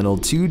their channel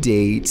to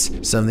date.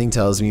 Something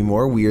tells me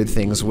more weird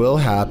things will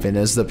happen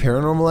as the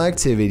paranormal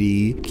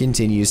activity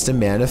continues to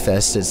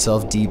manifest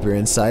itself deeper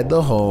inside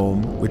the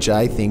home, which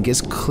I think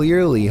is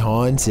clearly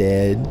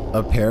haunted.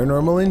 A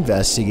paranormal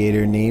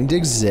investigator named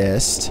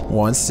Exist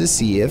wants to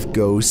see if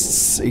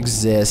ghosts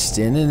exist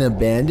in an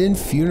abandoned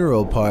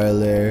funeral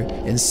parlor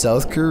in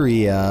South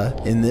Korea.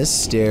 In this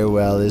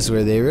stairwell is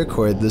where they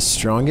record the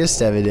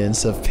strongest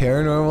evidence of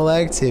paranormal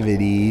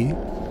activity.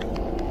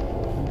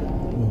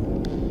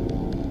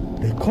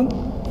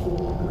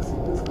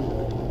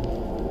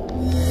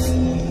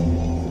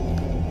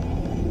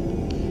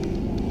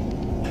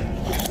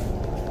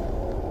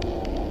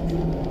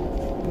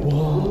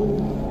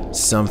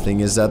 Something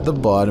is at the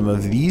bottom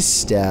of these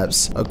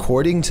steps,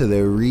 according to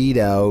their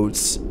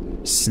readouts.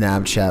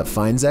 Snapchat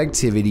finds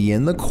activity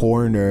in the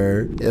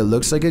corner. It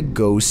looks like a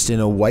ghost in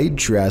a white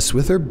dress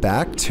with her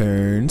back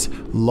turned,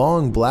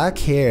 long black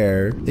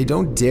hair. They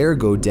don't dare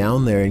go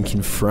down there and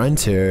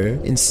confront her.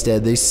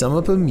 Instead, they sum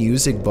up a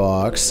music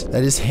box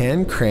that is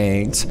hand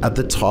cranked at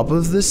the top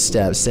of the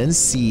steps and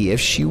see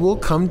if she will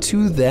come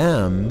to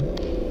them.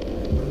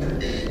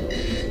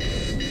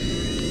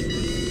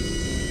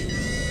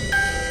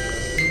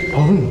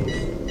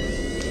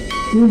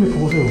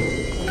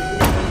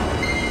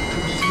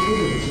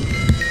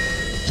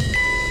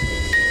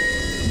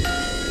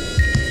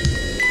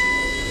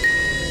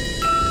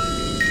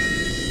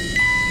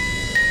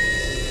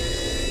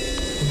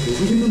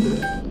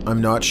 I'm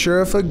not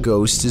sure if a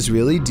ghost is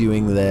really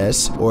doing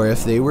this or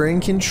if they were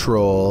in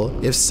control.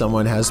 If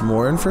someone has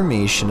more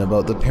information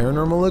about the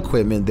paranormal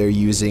equipment they're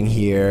using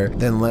here,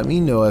 then let me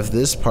know if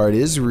this part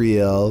is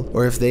real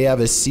or if they have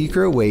a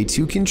secret way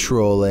to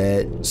control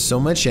it. So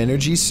much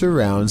energy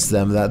surrounds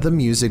them that the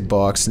music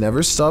box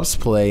never stops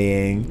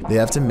playing. They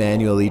have to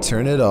manually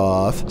turn it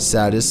off,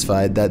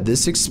 satisfied that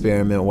this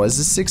experiment was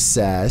a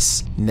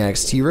success.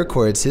 Next, he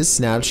records his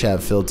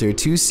Snapchat filter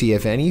to see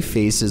if any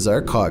faces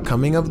are caught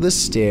coming up the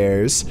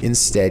stairs.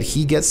 Instead,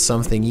 he gets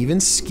something even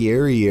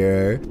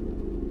scarier.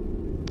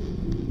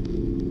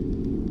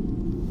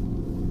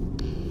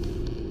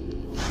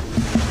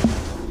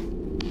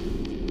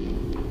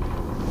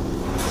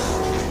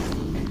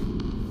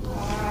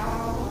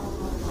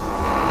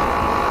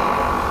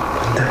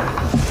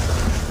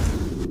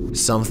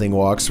 Something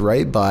walks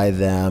right by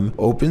them,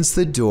 opens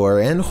the door,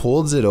 and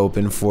holds it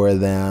open for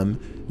them.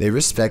 They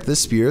respect the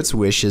spirit's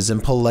wishes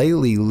and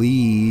politely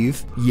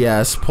leave.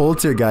 Yes,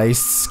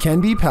 poltergeists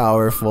can be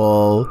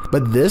powerful,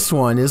 but this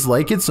one is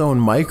like its own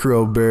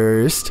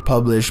microburst.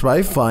 Published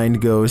by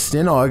Find Ghost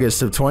in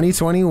August of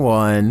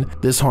 2021,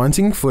 this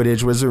haunting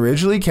footage was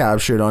originally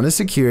captured on a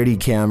security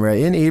camera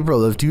in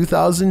April of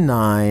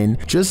 2009,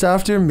 just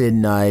after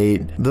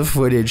midnight. The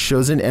footage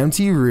shows an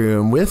empty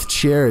room with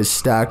chairs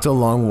stacked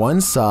along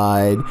one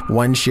side.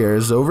 One chair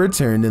is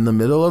overturned in the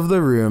middle of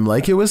the room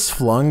like it was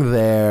flung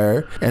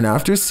there, and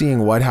after seeing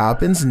what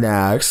happens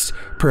next,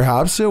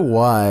 perhaps it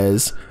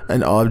was,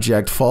 an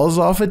object falls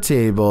off a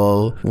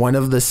table, one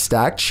of the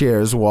stacked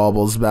chairs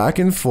wobbles back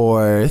and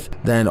forth,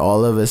 then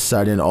all of a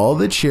sudden all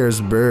the chairs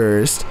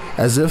burst,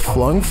 as if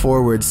flung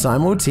forward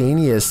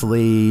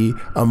simultaneously.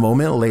 A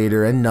moment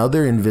later,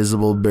 another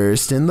invisible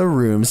burst in the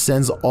room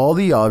sends all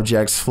the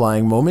objects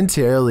flying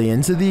momentarily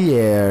into the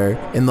air.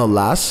 In the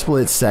last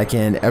split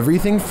second,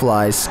 everything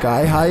flies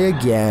sky high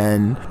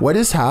again. What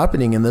is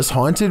happening in this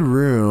haunted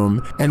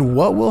room, and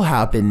what will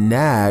happen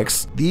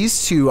next?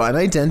 These two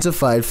unidentified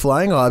unidentified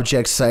flying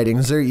object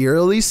sightings are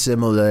eerily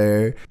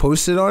similar.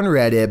 Posted on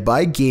Reddit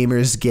by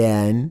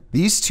GamersGen,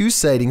 these two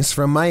sightings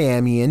from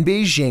Miami and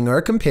Beijing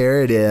are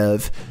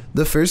comparative.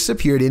 The first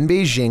appeared in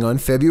Beijing on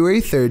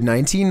February 3rd,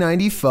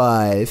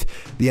 1995.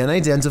 The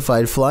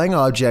unidentified flying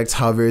object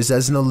hovers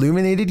as an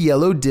illuminated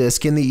yellow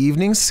disc in the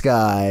evening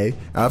sky.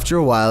 After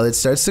a while, it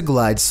starts to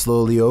glide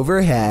slowly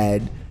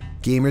overhead.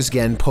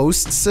 GamersGen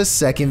posts a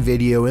second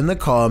video in the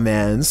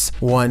comments,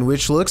 one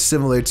which looks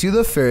similar to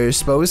the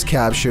first but was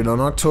captured on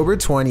October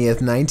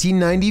 20th,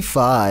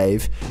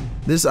 1995.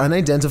 This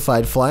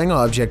unidentified flying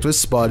object was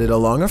spotted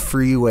along a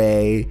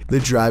freeway.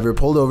 The driver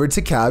pulled over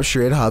to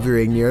capture it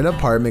hovering near an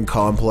apartment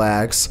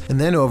complex and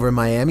then over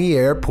Miami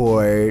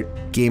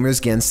Airport.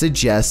 GamersGen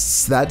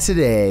suggests that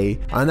today,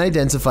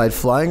 unidentified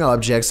flying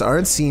objects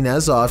aren't seen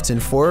as often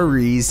for a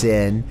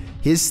reason.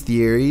 His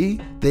theory?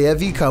 They have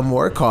become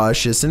more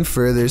cautious, and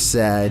further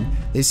said,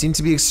 they seem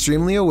to be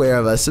extremely aware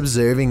of us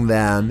observing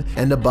them,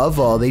 and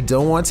above all, they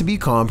don't want to be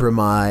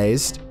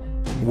compromised.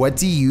 What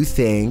do you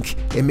think?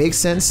 It makes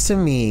sense to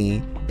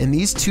me, and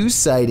these two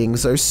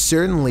sightings are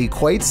certainly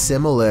quite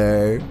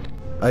similar.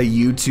 A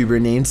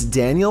YouTuber named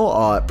Daniel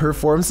Ott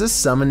performs a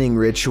summoning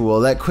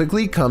ritual that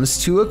quickly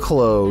comes to a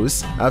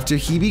close after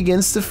he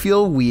begins to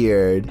feel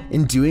weird.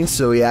 In doing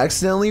so, he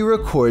accidentally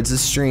records a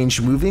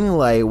strange moving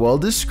light while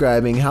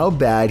describing how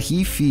bad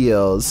he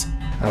feels.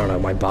 I don't know,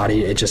 my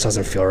body, it just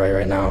doesn't feel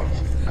right now.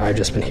 I've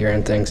just been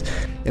hearing things.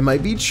 It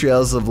might be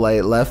trails of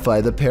light left by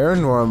the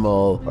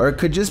paranormal, or it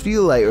could just be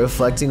light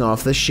reflecting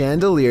off the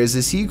chandeliers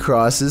as he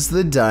crosses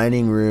the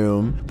dining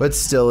room. But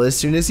still, as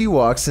soon as he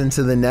walks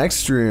into the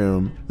next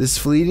room, this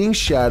fleeting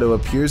shadow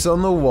appears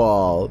on the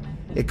wall.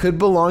 It could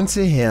belong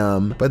to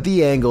him, but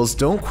the angles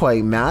don't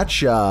quite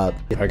match up.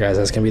 Alright guys,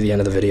 that's gonna be the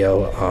end of the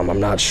video. I'm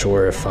not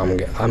sure if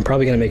I'm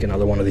probably gonna make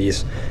another one of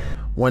these.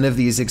 One of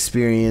these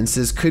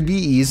experiences could be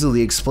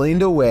easily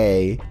explained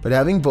away, but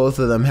having both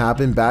of them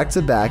happen back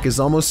to back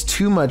is almost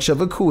too much of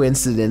a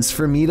coincidence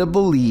for me to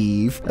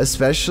believe,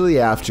 especially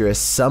after a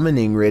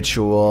summoning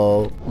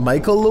ritual.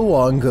 Michael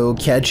Luongo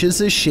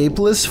catches a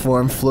shapeless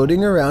form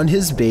floating around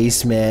his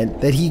basement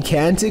that he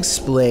can't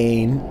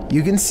explain.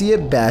 You can see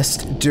it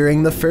best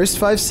during the first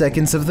 5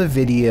 seconds of the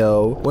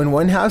video, when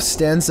one half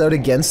stands out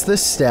against the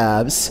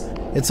steps.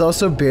 It's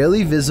also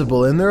barely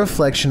visible in the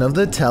reflection of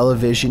the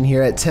television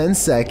here at 10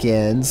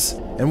 seconds.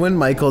 And when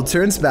Michael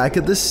turns back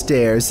at the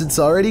stairs, it's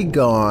already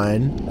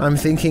gone. I'm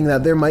thinking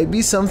that there might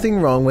be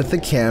something wrong with the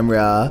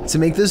camera to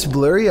make this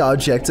blurry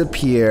object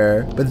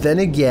appear, but then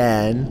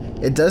again,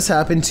 it does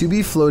happen to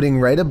be floating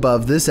right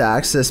above this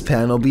access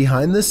panel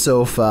behind the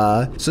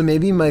sofa, so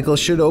maybe Michael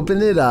should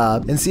open it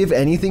up and see if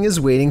anything is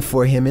waiting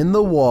for him in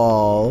the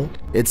wall.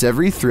 It's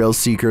every thrill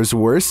seeker's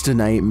worst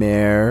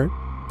nightmare.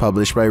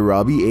 Published by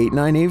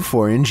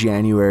Robbie8984 in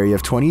January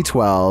of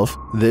 2012,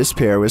 this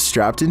pair was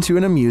strapped into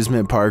an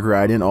amusement park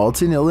ride in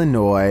Alton,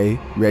 Illinois,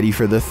 ready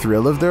for the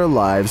thrill of their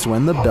lives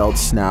when the belt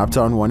snapped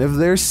on one of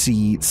their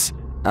seats.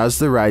 As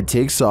the ride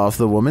takes off,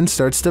 the woman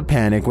starts to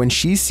panic when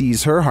she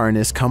sees her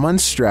harness come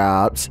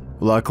unstrapped.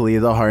 Luckily,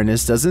 the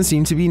harness doesn't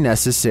seem to be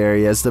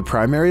necessary as the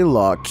primary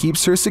lock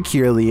keeps her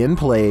securely in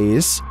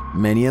place.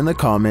 Many in the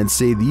comments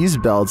say these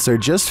belts are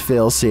just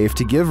fail-safe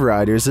to give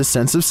riders a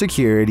sense of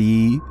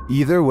security.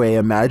 Either way,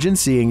 imagine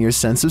seeing your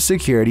sense of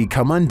security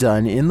come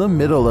undone in the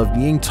middle of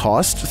being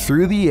tossed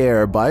through the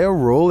air by a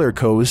roller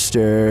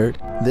coaster.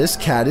 This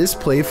cat is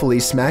playfully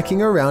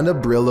smacking around a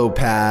Brillo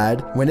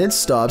pad when it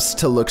stops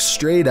to look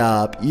straight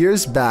up,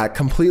 ears back,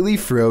 completely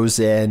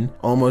frozen,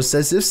 almost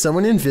as if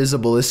someone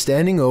invisible is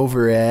standing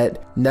over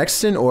it.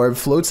 Next, an orb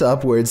floats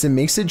upwards and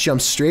makes it jump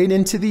straight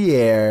into the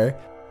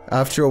air.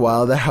 After a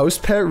while, the house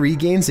pet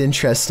regains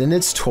interest in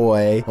its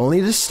toy,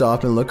 only to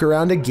stop and look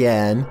around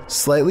again,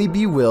 slightly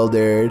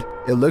bewildered.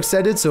 It looks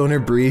at its owner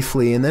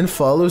briefly and then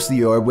follows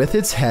the orb with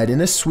its head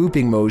in a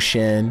swooping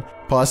motion,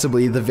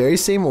 possibly the very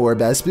same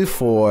orb as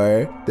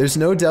before. There's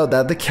no doubt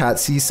that the cat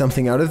sees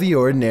something out of the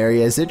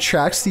ordinary as it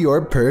tracks the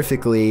orb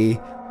perfectly.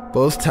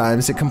 Both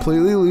times, it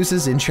completely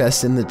loses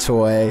interest in the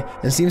toy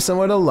and seems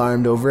somewhat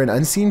alarmed over an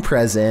unseen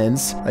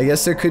presence. I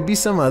guess there could be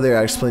some other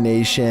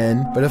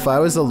explanation, but if I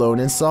was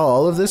alone and saw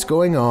all of this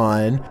going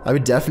on, I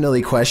would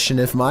definitely question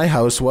if my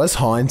house was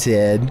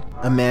haunted.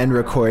 A man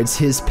records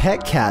his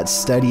pet cat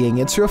studying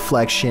its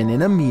reflection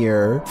in a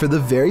mirror for the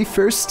very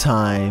first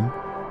time.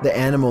 The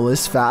animal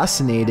is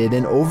fascinated,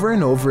 and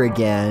over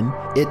again,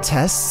 it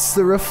tests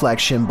the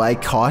reflection by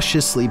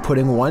cautiously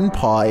putting one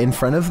paw in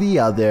front of the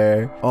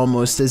other,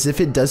 almost as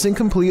if it doesn't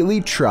completely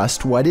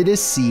trust what it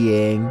is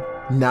seeing.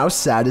 Now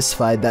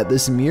satisfied that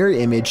this mirror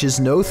image is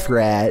no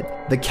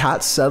threat, the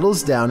cat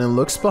settles down and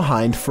looks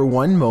behind for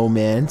one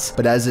moment,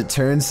 but as it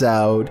turns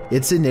out,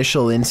 its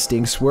initial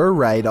instincts were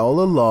right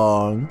all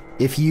along.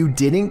 If you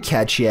didn't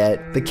catch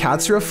it, the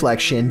cat's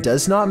reflection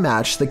does not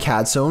match the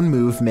cat's own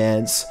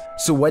movements.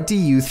 So what do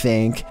you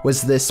think?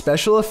 Was this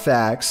special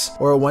effects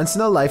or a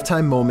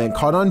once-in-a-lifetime moment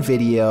caught on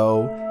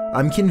video?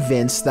 I'm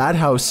convinced that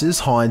house is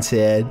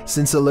haunted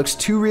since it looks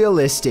too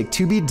realistic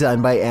to be done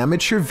by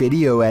amateur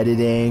video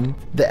editing.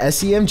 The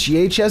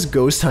SEMGHS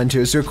ghost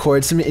hunters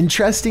record some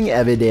interesting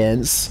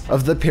evidence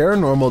of the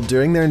paranormal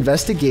during their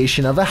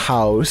investigation of a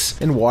house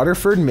in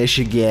Waterford,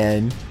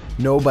 Michigan.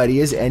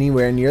 Nobody is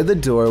anywhere near the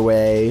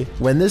doorway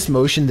when this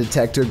motion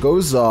detector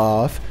goes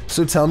off,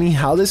 so tell me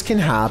how this can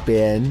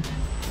happen.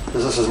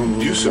 This is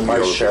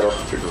my shadow.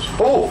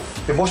 Oh,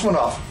 the motion went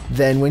off.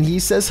 Then when he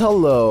says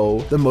hello,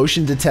 the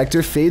motion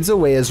detector fades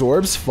away as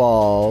orbs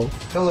fall.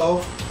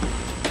 Hello.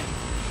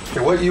 Okay,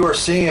 what you are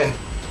seeing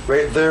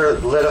right there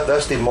lit up,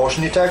 that's the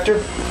motion detector.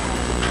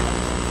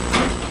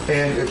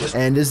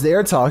 And as they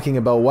are talking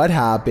about what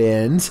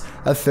happened,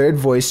 a third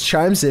voice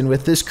chimes in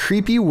with this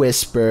creepy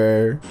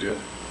whisper. Yeah.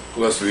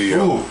 Plus the,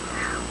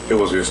 it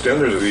was the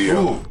extender to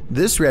the,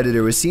 This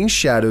Redditor was seeing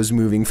shadows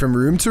moving from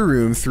room to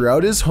room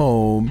throughout his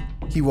home.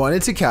 He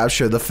wanted to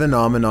capture the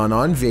phenomenon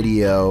on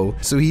video,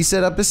 so he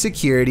set up a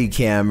security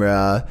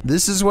camera.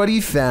 This is what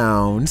he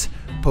found.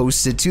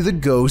 Posted to the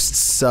Ghosts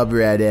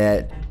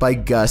subreddit by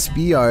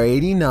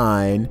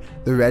GusBR89,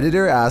 the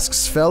Redditor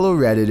asks fellow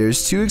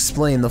Redditors to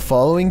explain the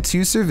following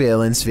two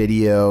surveillance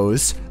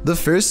videos. The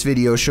first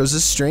video shows a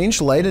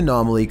strange light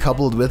anomaly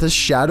coupled with a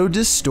shadow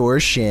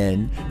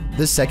distortion.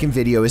 The second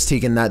video is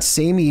taken that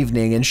same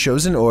evening and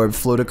shows an orb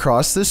float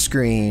across the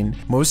screen.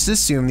 Most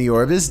assume the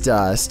orb is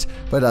dust,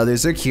 but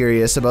others are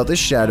curious about the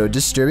shadow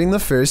disturbing the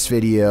first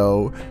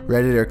video.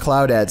 Redditor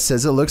Cloudette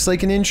says it looks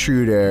like an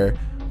intruder.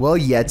 Well,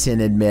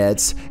 Yetin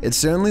admits, it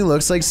certainly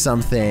looks like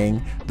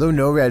something, though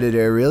no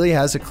Redditor really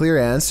has a clear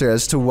answer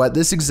as to what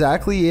this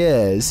exactly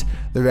is.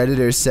 The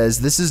Redditor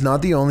says this is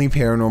not the only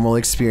paranormal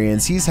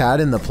experience he's had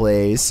in the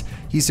place.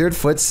 He's heard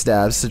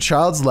footsteps, a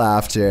child's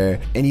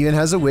laughter, and even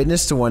has a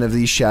witness to one of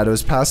these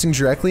shadows passing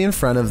directly in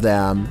front of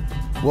them.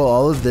 While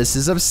all of this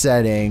is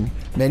upsetting,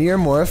 many are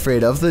more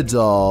afraid of the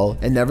doll,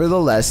 and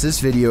nevertheless this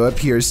video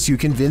appears to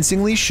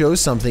convincingly show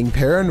something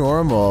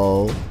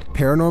paranormal.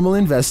 Paranormal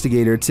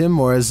investigator Tim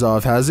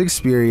Morozov has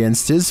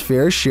experienced his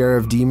fair share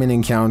of demon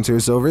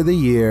encounters over the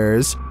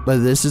years, but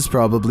this is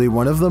probably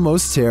one of the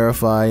most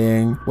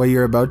terrifying. What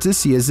you're about to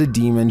see is a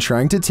demon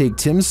trying to take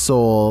Tim's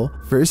soul.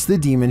 First, the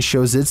demon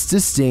shows its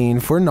disdain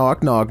for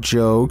knock-knock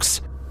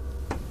jokes.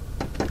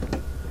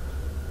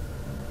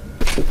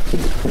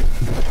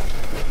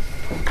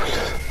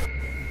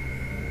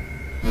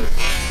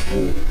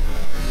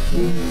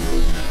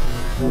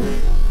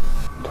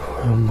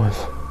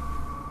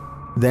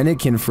 Then it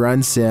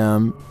confronts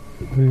him.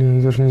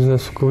 Блин, даже не знаю,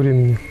 сколько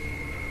времени.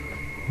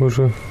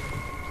 Уже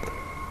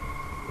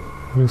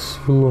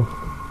рассвело.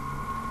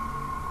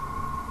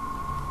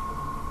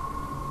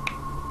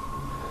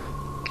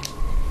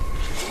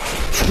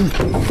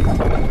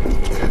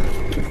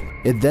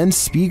 It then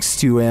speaks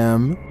to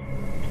him.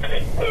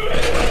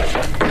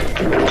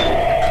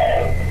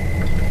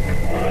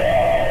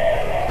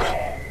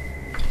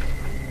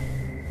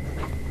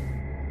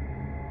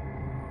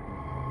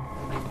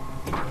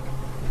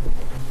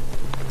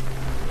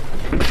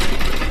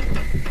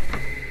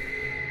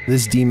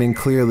 This demon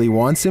clearly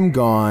wants him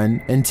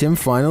gone, and Tim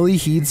finally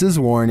heeds his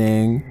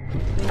warning.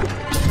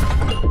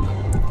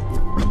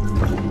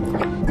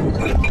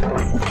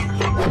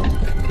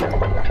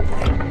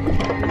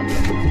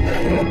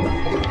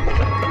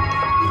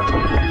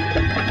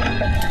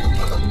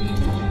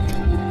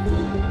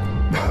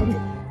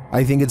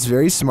 I think it's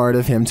very smart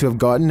of him to have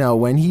gotten out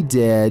when he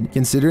did,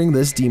 considering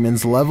this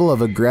demon's level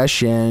of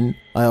aggression.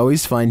 I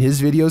always find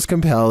his videos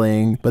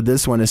compelling, but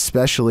this one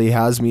especially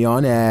has me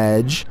on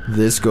edge.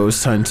 This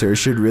ghost hunter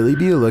should really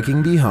be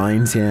looking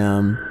behind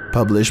him.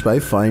 Published by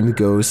Find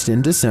Ghost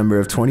in December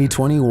of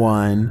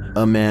 2021,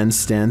 a man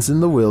stands in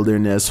the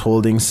wilderness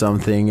holding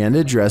something and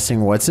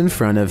addressing what's in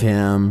front of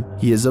him.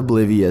 He is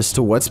oblivious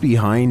to what's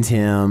behind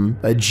him.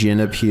 A djinn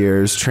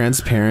appears,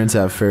 transparent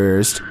at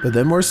first, but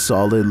then more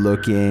solid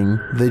looking.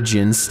 The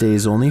djinn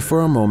stays only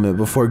for a moment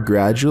before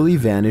gradually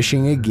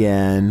vanishing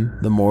again.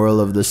 The moral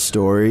of the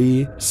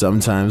story?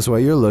 Sometimes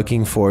what you're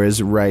looking for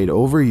is right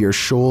over your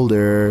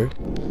shoulder.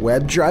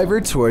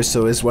 WebDriver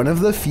Torso is one of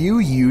the few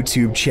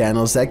YouTube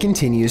channels that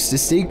continues to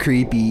stay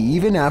creepy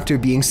even after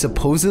being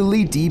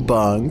supposedly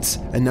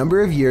debunked. A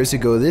number of years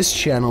ago, this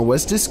channel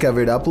was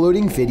discovered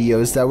uploading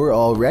videos that were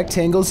all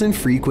rectangles and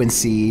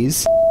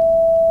frequencies.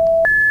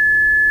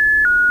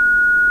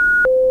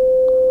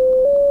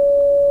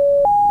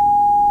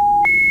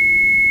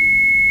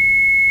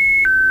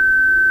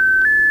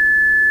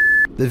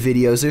 The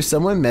videos are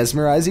somewhat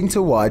mesmerizing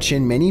to watch,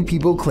 and many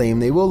people claim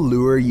they will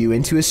lure you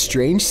into a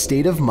strange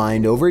state of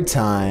mind over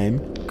time.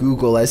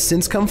 Google has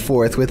since come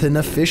forth with an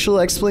official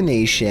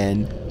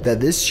explanation that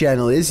this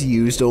channel is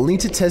used only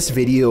to test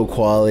video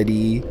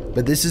quality,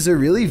 but this is a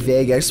really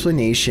vague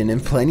explanation,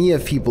 and plenty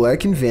of people are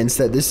convinced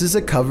that this is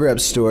a cover-up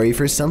story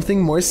for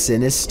something more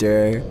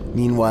sinister.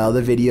 Meanwhile,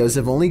 the videos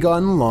have only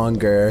gotten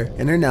longer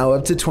and are now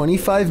up to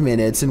 25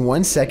 minutes and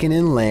 1 second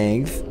in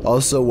length.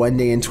 Also, one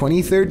day in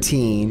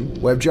 2013,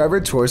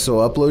 WebDriver Torso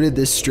uploaded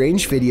this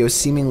strange video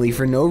seemingly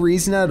for no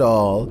reason at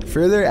all,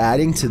 further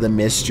adding to the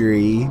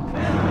mystery.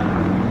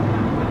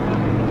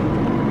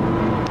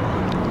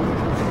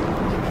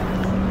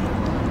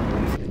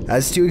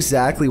 As to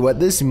exactly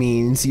what this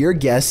means, your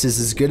guess is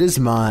as good as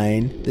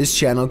mine. This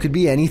channel could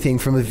be anything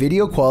from a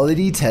video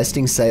quality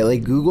testing site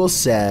like Google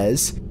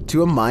says,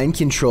 to a mind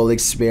control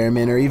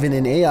experiment, or even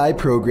an AI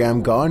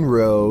program gone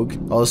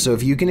rogue. Also,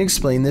 if you can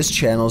explain this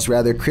channel's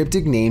rather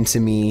cryptic name to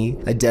me,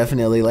 I'd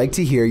definitely like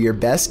to hear your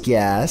best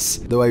guess,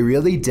 though I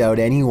really doubt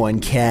anyone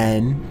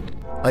can.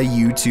 A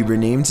YouTuber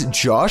named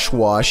Josh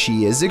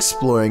Washi is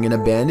exploring an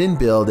abandoned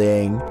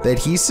building that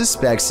he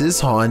suspects is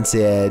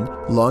haunted.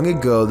 Long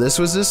ago, this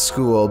was a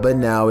school, but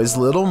now is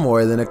little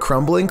more than a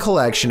crumbling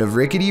collection of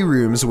rickety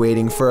rooms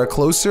waiting for a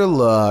closer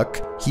look.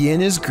 He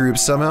and his group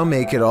somehow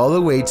make it all the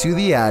way to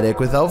the attic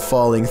without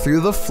falling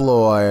through the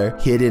floor.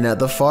 Hidden at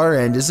the far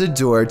end is a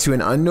door to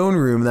an unknown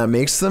room that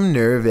makes them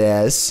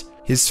nervous.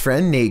 His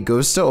friend Nate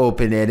goes to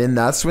open it, and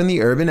that's when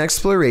the urban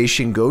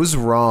exploration goes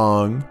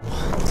wrong.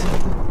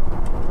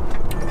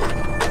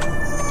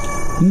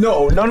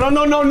 No, that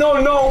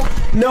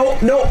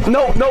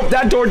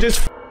door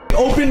just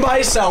opened by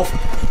itself.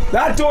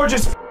 That door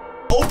just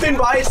opened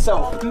by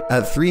itself.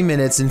 At 3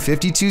 minutes and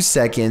 52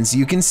 seconds,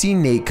 you can see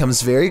Nate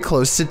comes very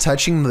close to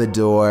touching the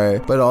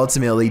door, but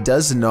ultimately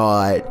does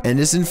not, and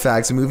is in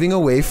fact moving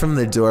away from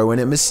the door when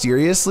it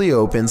mysteriously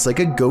opens like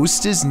a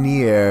ghost is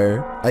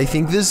near. I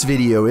think this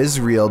video is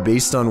real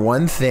based on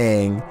one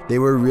thing. They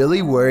were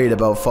really worried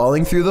about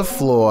falling through the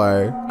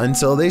floor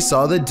until they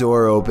saw the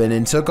door open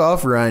and took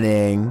off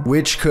running,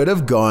 which could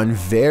have gone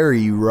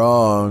very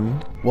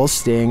wrong. While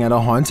staying at a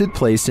haunted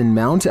place in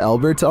Mount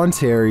Albert,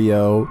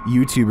 Ontario,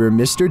 YouTuber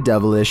Mr.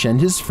 Devilish and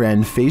his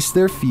friend face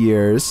their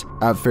fears.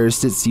 At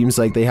first, it seems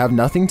like they have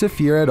nothing to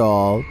fear at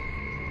all.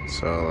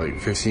 So, like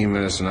 15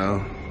 minutes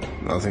now,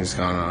 nothing's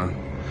gone on.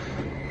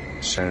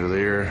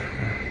 Chandelier,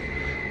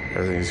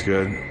 everything's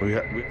good.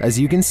 As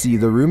you can see,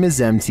 the room is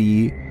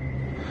empty.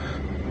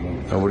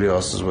 Nobody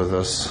else is with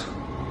us.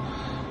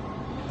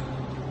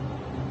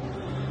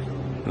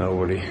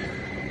 Nobody.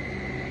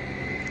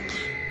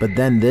 But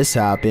then this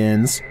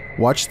happens.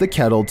 Watch the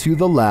kettle to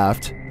the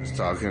left. Just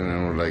talking,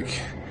 and we're like,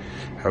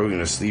 "How are we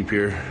gonna sleep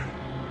here?"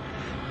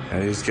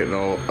 And he was getting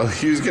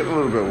a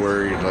little bit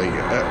worried, like,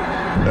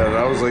 and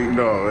I was like,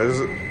 "No,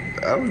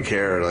 I don't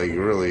care, like,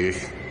 really."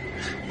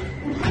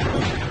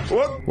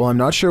 What? Well, I'm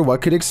not sure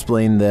what could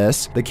explain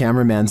this. The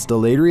cameraman's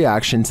delayed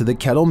reaction to the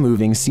kettle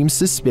moving seems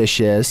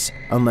suspicious.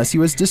 Unless he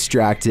was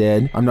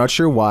distracted, I'm not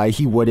sure why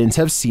he wouldn't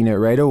have seen it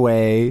right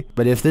away.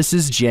 But if this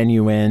is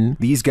genuine,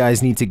 these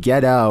guys need to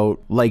get out,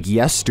 like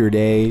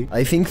yesterday.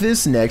 I think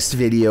this next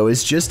video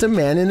is just a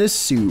man in a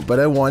suit, but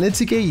I wanted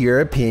to get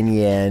your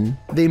opinion.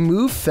 They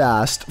move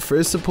fast for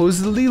a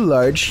supposedly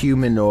large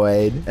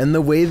humanoid, and the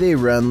way they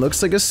run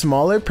looks like a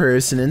smaller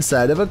person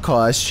inside of a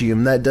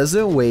costume that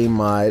doesn't weigh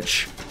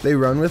much. They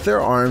run with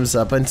their arms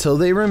up until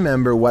they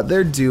remember what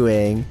they're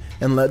doing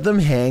and let them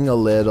hang a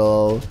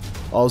little.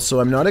 Also,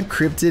 I'm not a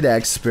cryptid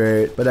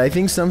expert, but I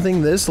think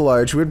something this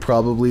large would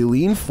probably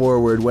lean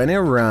forward when it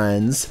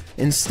runs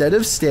instead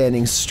of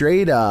standing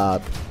straight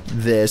up.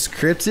 This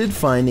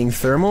cryptid-finding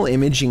thermal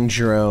imaging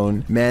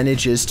drone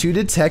manages to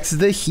detect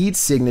the heat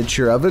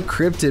signature of a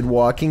cryptid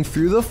walking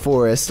through the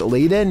forest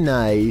late at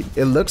night.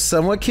 It looks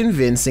somewhat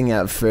convincing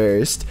at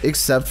first,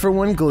 except for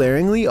one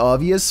glaringly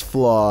obvious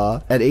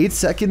flaw. At 8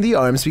 seconds, the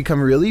arms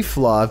become really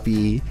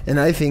floppy, and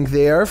I think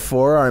they are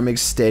forearm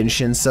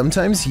extensions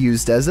sometimes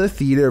used as a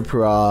theater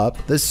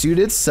prop. The suit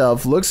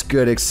itself looks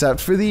good except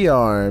for the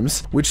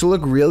arms, which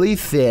look really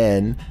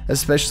thin,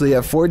 especially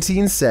at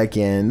 14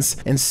 seconds,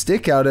 and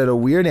stick out at a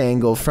weird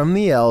angle from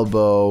the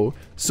elbow.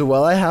 So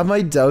while I have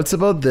my doubts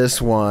about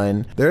this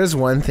one, there is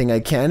one thing I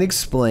can't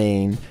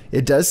explain.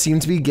 It does seem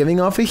to be giving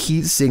off a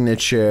heat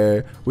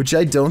signature, which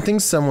I don't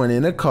think someone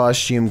in a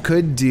costume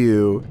could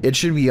do. It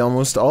should be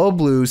almost all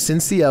blue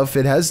since the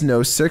outfit has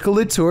no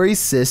circulatory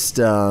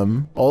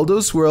system.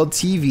 Aldo's World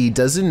TV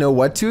doesn't know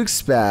what to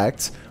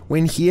expect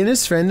when he and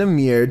his friend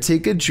Amir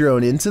take a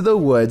drone into the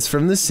woods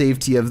from the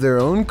safety of their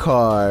own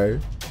car.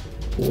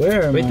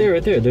 Where? Right there,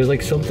 right there. There's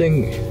like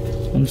something.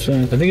 I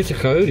think it's a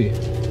coyote.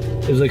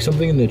 There's like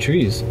something in the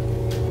trees.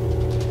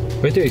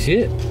 Right there, you see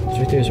it? It's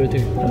right there, it's right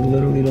there. I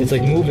literally don't. It's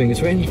like moving.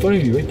 It's right in front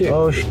of you, right there.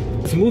 Oh,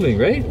 it's moving,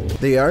 right?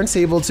 They aren't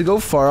able to go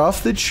far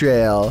off the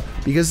trail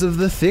because of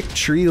the thick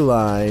tree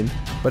line,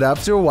 but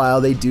after a while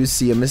they do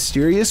see a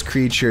mysterious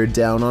creature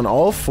down on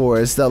all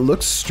fours that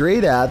looks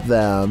straight at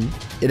them.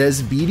 It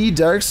has beady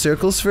dark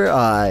circles for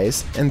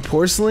eyes and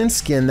porcelain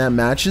skin that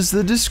matches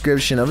the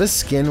description of a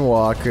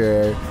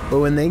skinwalker, but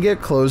when they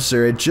get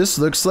closer it just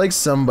looks like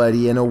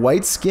somebody in a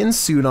white skin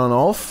suit on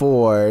all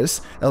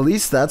fours. At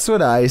least that's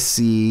what I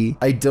see.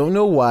 I don't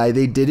know why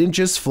they didn't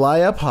just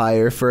fly up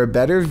higher for a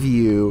better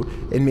view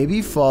and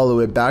maybe follow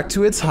it back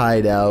to its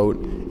hideout.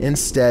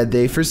 Instead,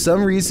 they for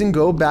some reason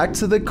go back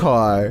to the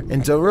car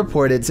and don't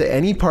report it to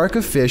any park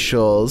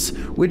officials,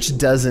 which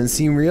doesn't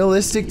seem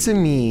realistic to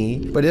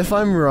me. But if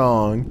I'm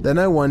wrong, then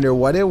I wonder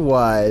what it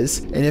was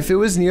and if it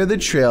was near the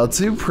trail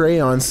to prey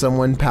on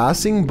someone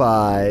passing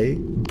by.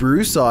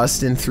 Bruce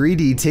Austin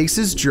 3D takes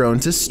his drone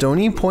to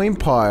Stony Point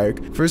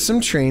Park for some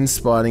train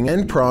spotting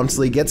and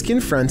promptly gets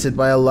confronted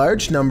by a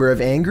large number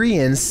of angry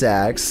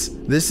insects.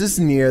 This is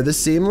near the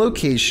same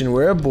location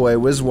where a boy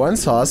was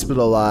once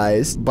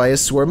hospitalized by a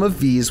swarm of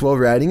bees while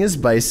riding his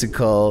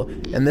bicycle,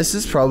 and this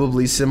is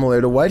probably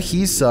similar to what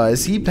he saw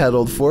as he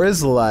pedaled for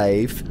his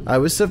life. I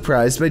was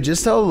surprised by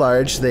just how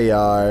large they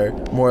are,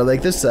 more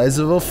like the size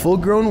of a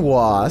full-grown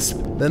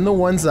wasp than the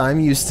ones I'm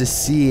used to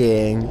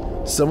seeing.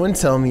 Someone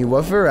tell me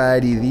what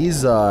variety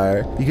these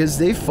are, because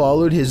they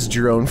followed his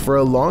drone for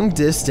a long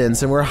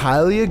distance and were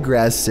highly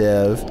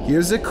aggressive.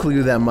 Here's a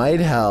clue that might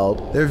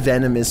help. Their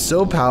venom is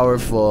so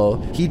powerful.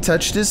 He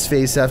touched his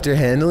face after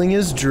handling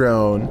his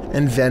drone,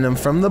 and venom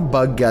from the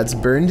bug guts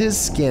burned his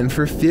skin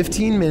for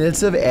 15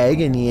 minutes of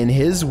agony in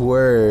his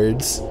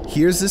words.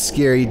 Here's a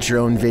scary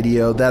drone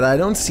video that I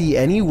don't see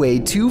any way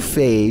to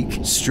fake.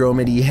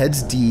 Stromedy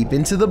heads deep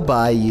into the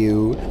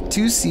bayou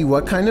to see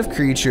what kind of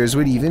creatures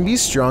would even be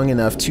strong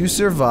enough to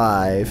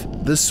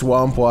survive. The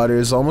swamp water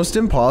is almost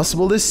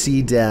impossible to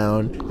see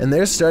down, and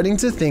they're starting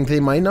to think they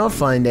might not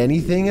find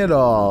anything at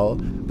all.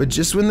 But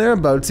just when they're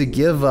about to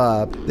give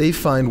up, they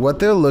find what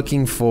they're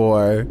looking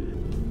for.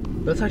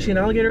 That's actually an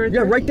alligator right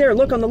there? Yeah, right there.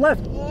 Look on the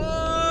left.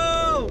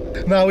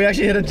 No, we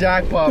actually hit a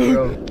jackpot,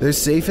 bro. They're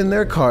safe in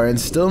their car and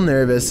still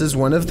nervous as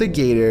one of the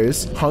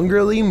gators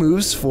hungrily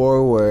moves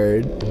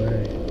forward.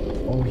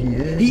 Oh, he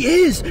is? He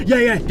is!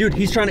 Yeah, dude,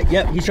 he's trying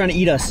to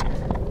eat us.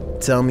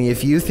 Tell me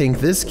if you think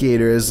this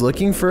gator is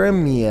looking for a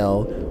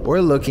meal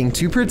or looking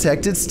to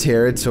protect its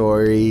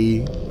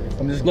territory.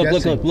 I'm just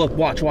guessing. Look,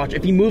 watch.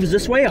 If he moves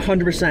this way,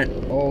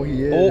 100%. Oh,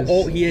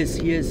 he is.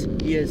 He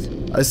is.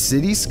 A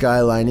city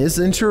skyline is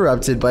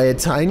interrupted by a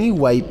tiny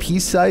white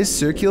pea-sized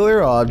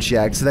circular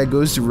object that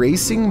goes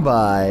racing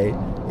by.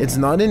 It's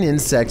not an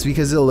insect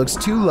because it looks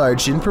too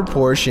large in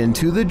proportion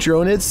to the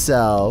drone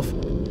itself.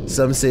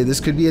 Some say this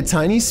could be a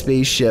tiny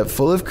spaceship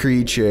full of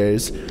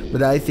creatures,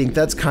 but I think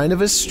that's kind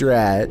of a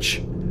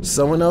stretch.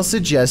 Someone else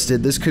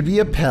suggested this could be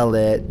a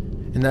pellet,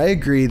 and I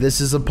agree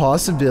this is a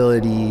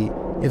possibility.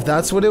 If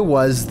that's what it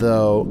was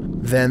though,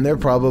 then there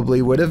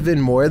probably would have been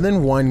more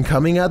than one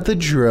coming at the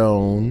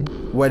drone.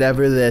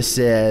 Whatever this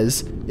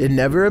is, it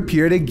never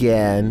appeared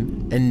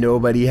again, and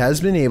nobody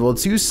has been able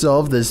to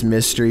solve this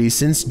mystery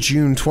since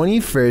June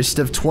 21st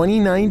of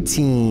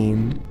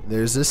 2019.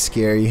 There's a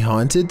scary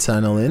haunted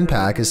tunnel in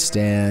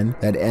Pakistan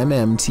that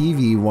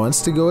MMTV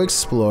wants to go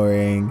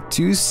exploring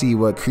to see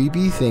what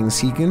creepy things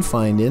he can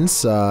find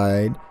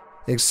inside.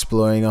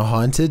 Exploring a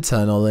haunted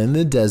tunnel in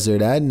the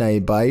desert at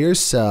night by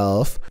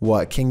yourself,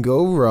 what can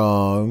go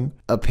wrong?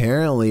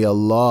 Apparently a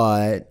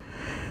lot.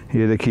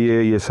 ये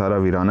देखिए ये सारा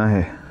वीराना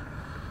है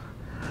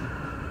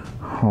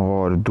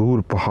और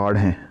दूर पहाड़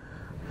हैं,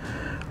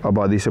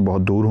 आबादी से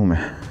बहुत दूर हूँ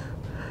मैं।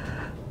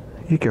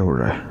 ये क्या हो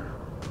रहा है?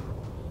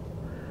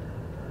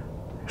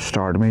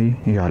 स्टार्ट में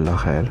ही या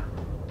अल्लाह खैर।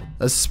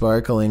 A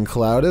sparkling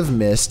cloud of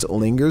mist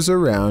lingers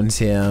around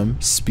him,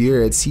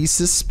 spirits he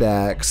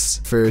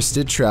suspects. First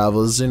it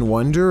travels in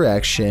one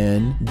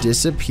direction,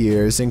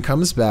 disappears, and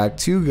comes back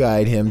to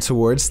guide him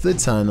towards the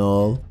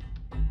tunnel.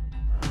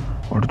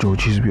 और जो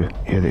चीज़ भी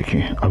ये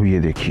देखिए, अब ये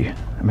देखिए,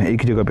 मैं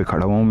एक जगह पे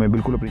खड़ा हूँ, मैं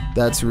बिल्कुल अपनी।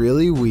 That's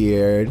really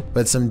weird,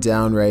 but some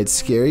downright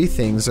scary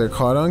things are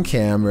caught on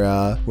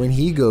camera when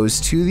he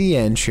goes to the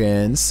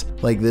entrance,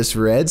 like this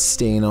red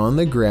stain on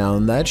the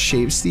ground that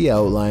shapes the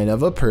outline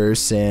of a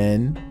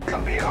person.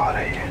 लंबी आ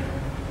रही है।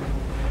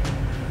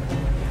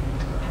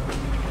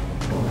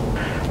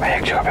 मैं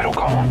एक जगह पे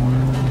रुका हूँ।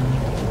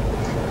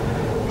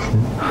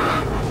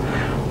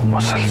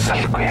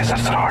 मुसलसल कोई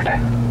सरसराहट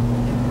है।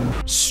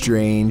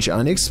 Strange,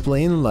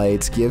 unexplained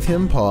lights give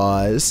him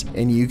pause,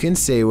 and you can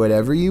say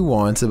whatever you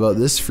want about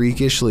this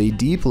freakishly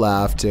deep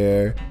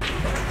laughter.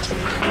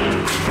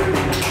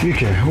 ये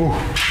क्या है? ओह,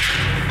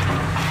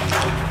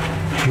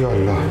 या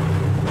अल्लाह,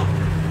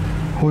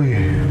 ओए,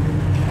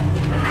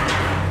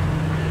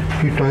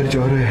 ये टायर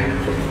जा रहे हैं।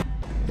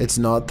 It's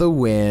not the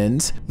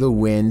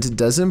wind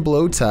doesn't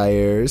blow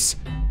tires.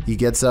 He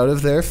gets out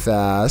of there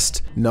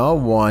fast,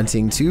 not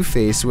wanting to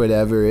face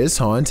whatever is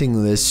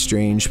haunting this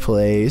strange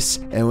place,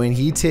 and when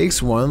he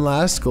takes one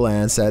last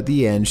glance at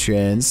the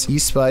entrance, he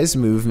spies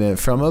movement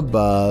from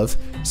above.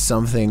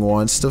 Something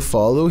wants to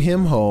follow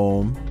him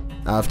home.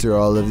 After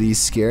all of these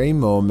scary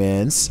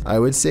moments, I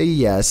would say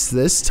yes,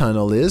 this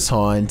tunnel is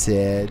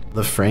haunted.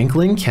 The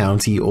Franklin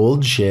County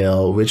Old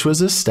Jail, which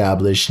was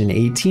established in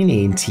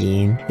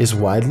 1818, is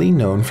widely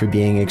known for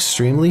being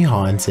extremely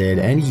haunted,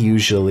 and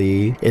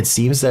usually, it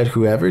seems that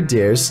whoever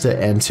dares to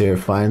enter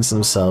finds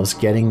themselves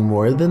getting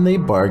more than they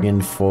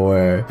bargained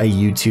for. A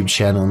YouTube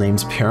channel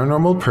named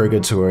Paranormal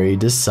Purgatory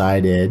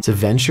decided to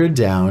venture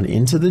down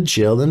into the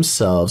jail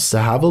themselves to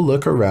have a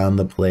look around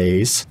the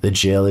place. The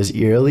jail is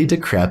eerily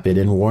decrepit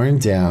and worn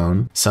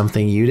down,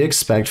 something you'd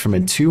expect from a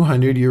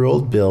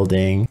 200-year-old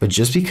building, but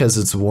just because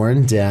it's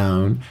worn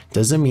down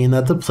doesn't mean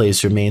that the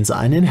place remains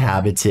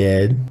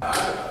uninhabited. Look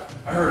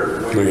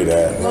at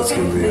that. That's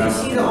gonna be. Did you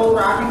see the old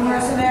rocking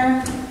horse in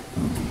there?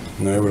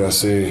 No, but I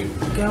see.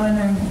 Go in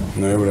there.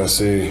 No, but I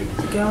see.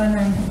 Go in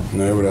there.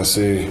 No, but I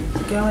see.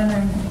 Go in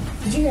there.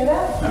 Did you hear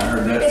that? I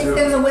heard that too.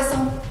 There's a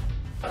whistle.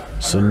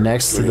 So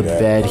next to the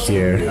bed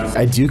here,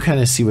 I do kind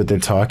of see what they're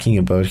talking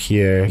about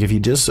here. If you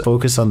just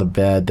focus on the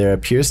bed, there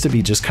appears to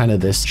be just kind of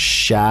this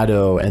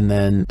shadow, and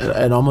then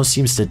it almost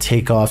seems to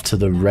take off to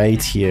the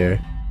right here.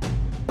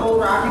 Old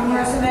rocking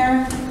horse in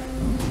there?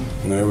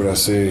 No, what I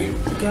see.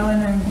 Go in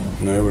there.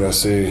 No, what I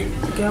see.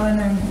 Go in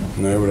there.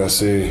 No, what I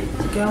see.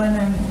 Go in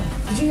there.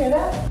 Did you hear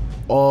that?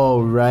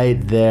 Oh, right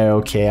there.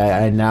 Okay,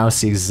 I now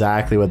see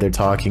exactly what they're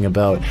talking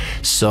about.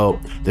 So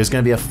there's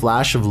going to be a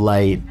flash of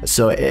light.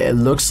 So it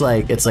looks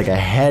like it's like a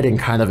head and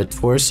kind of a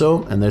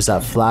torso, and there's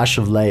that flash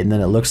of light, and then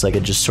it looks like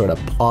it just sort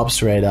of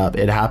pops right up.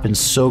 It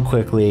happens so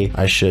quickly.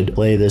 I should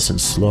play this in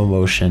slow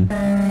motion.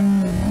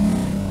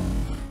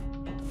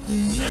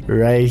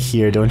 Right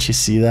here, don't you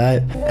see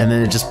that? And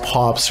then it just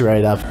pops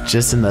right up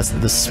just in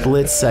the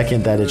split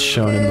second that it's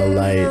shown in the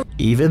light.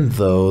 Even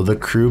though the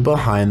crew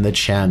behind the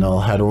channel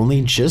had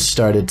only just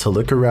started to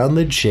look around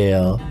the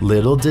jail,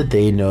 little did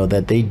they know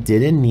that they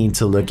didn't need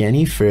to look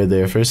any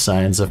further for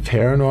signs of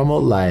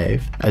paranormal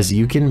life, as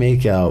you can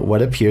make out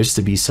what appears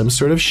to be some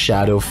sort of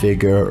shadow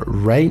figure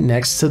right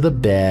next to the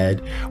bed,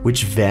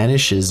 which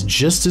vanishes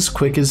just as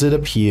quick as it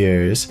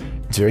appears.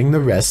 During the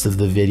rest of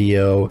the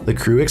video, the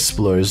crew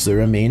explores the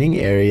remaining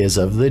areas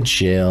of the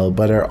jail,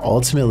 but are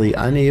ultimately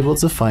unable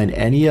to find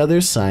any other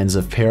signs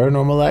of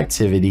paranormal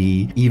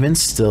activity. Even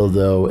still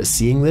though,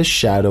 seeing this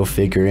shadow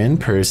figure in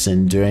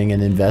person during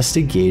an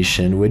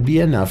investigation would be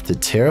enough to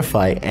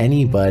terrify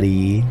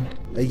anybody.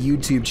 A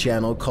YouTube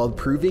channel called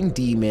Proving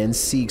Demons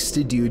seeks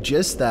to do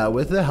just that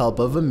with the help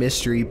of a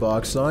mystery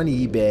box on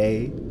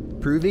eBay.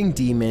 Proving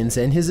Demons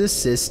and his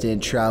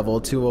assistant travel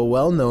to a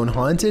well-known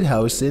haunted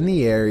house in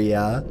the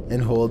area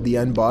and hold the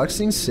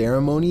unboxing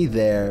ceremony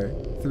there.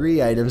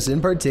 3 items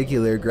in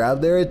particular grab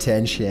their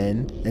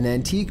attention: an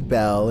antique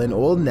bell, an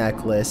old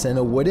necklace, and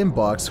a wooden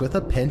box with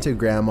a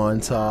pentagram on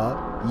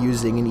top.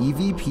 Using an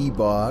EVP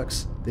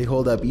box, they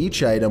hold up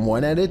each item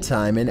one at a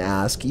time and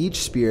ask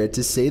each spirit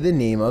to say the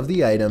name of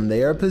the item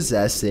they are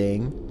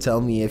possessing.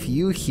 Tell me if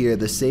you hear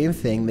the same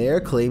thing they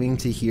are claiming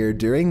to hear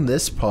during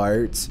this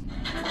part.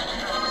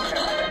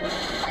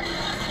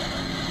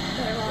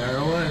 There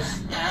it was.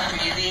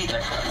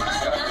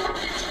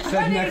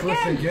 Said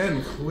necklace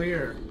again,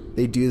 clear.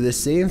 They do the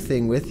same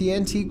thing with the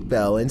antique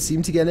bell and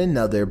seem to get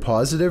another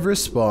positive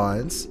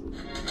response.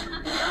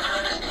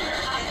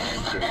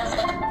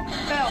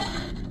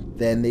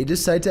 Then they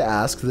decide to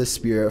ask the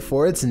spirit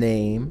for its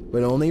name,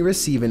 but only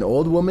receive an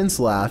old woman's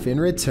laugh in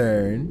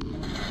return.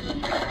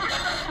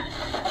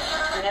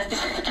 That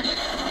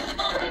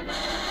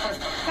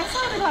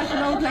sounded like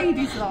an old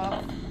lady's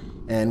laugh.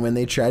 And when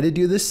they try to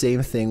do the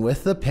same thing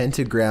with the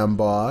pentagram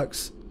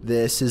box,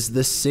 this is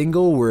the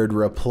single word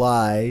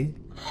reply.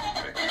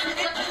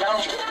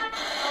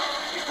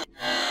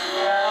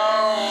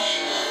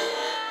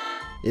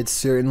 It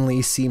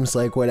certainly seems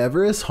like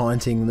whatever is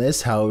haunting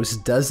this house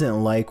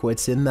doesn't like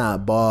what's in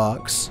that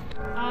box.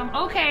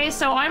 Okay,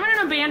 so I'm in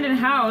an abandoned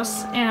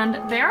house,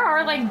 and there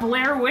are like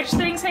Blair Witch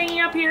things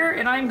hanging up here,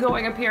 and I'm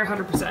going up here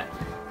 100%.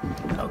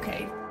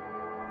 Okay.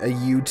 A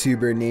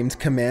YouTuber named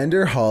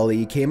Commander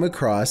Holly came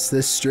across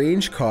this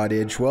strange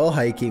cottage while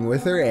hiking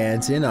with her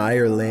aunt in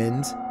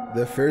Ireland.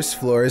 The first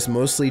floor is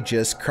mostly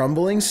just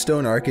crumbling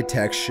stone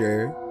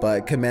architecture,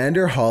 but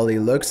Commander Holly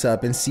looks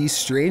up and sees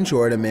strange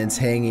ornaments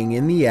hanging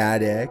in the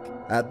attic.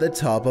 At the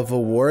top of a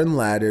worn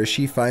ladder,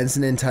 she finds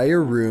an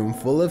entire room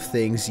full of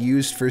things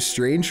used for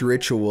strange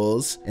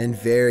rituals and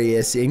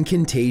various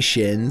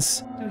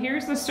incantations. So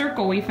here's the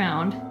circle we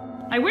found.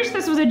 I wish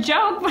this was a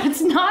joke, but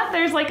it's not.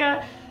 There's like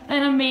an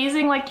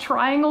amazing like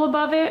triangle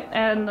above it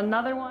and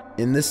another one.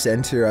 In the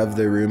center of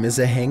the room is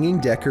a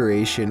hanging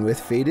decoration with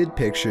faded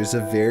pictures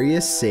of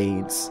various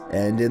saints,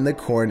 and in the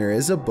corner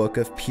is a book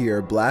of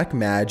pure black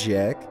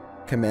magic.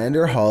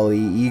 Commander Holly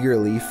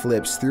eagerly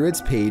flips through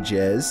its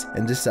pages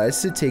and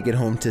decides to take it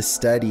home to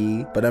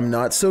study, but I'm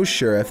not so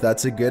sure if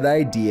that's a good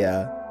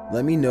idea.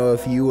 Let me know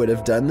if you would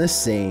have done the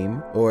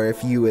same, or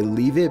if you would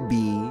leave it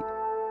be.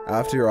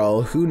 After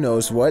all, who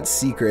knows what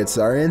secrets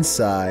are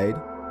inside,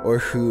 or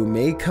who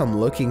may come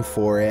looking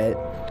for it.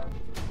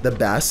 The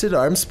Basset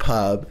Arms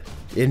Pub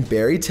in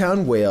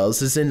Barrytown,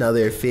 Wales is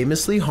another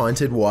famously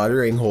haunted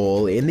watering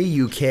hole in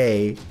the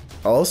UK.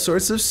 All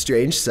sorts of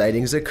strange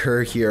sightings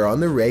occur here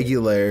on the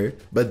regular,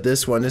 but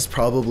this one is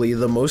probably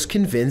the most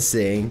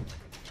convincing.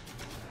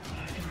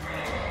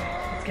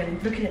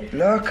 Look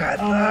at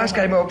that, it's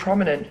getting more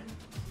prominent.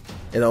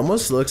 It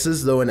almost looks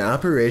as though an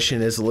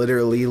apparition is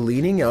literally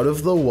leaning out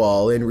of the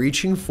wall and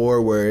reaching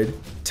forward.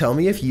 Tell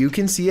me if you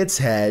can see its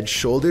head,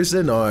 shoulders,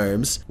 and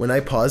arms when I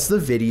pause the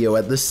video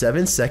at the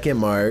 7-second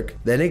mark.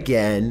 Then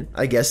again,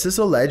 I guess this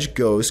alleged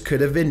ghost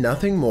could have been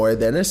nothing more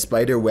than a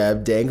spider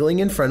web dangling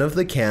in front of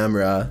the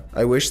camera.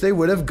 I wish they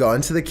would have gone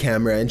to the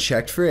camera and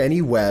checked for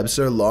any webs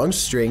or long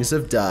strings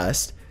of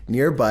dust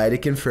nearby to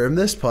confirm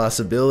this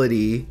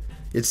possibility.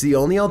 It's the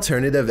only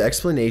alternative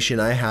explanation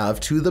I have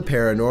to the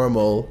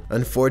paranormal.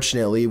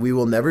 Unfortunately, we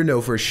will never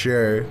know for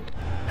sure.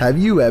 Have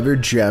you ever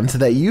dreamt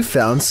that you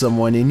found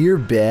someone in your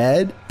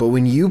bed, but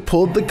when you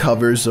pulled the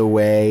covers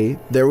away,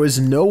 there was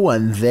no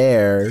one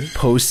there?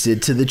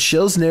 Posted to the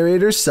Chills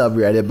Narrator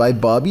subreddit by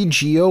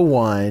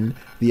BobbyGO1,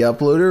 the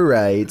uploader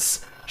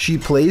writes, "She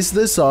plays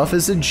this off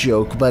as a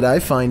joke, but I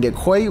find it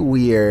quite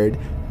weird.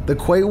 The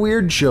quite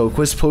weird joke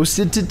was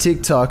posted to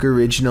TikTok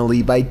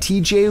originally by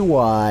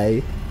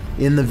TJY.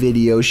 In the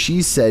video,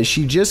 she says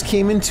she just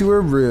came into her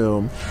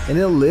room and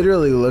it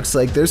literally looks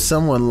like there's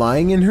someone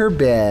lying in her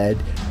bed.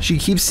 She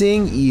keeps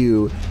saying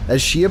ew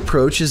as she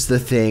approaches the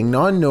thing,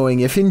 not knowing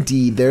if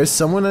indeed there is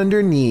someone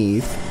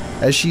underneath.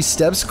 As she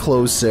steps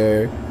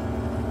closer,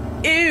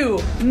 ew,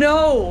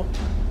 no,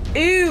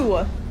 ew,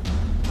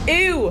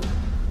 ew.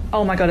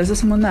 Oh my god, is there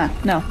someone there?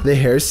 No. The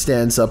hair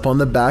stands up on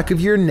the back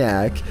of your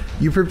neck.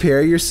 You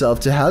prepare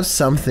yourself to have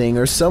something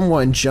or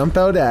someone jump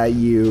out at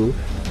you.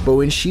 But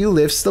when she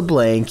lifts the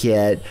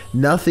blanket,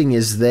 nothing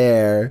is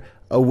there.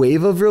 A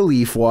wave of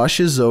relief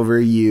washes over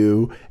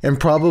you, and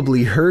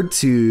probably her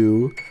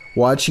too.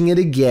 Watching it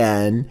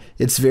again,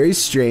 it's very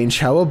strange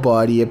how a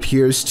body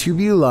appears to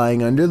be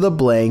lying under the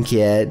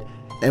blanket,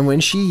 and when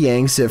she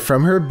yanks it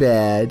from her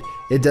bed,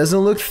 it doesn't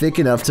look thick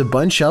enough to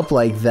bunch up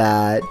like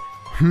that.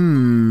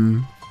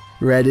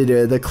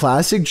 Redditor The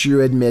Classic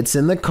Drew admits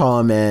in the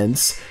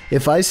comments,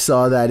 "If I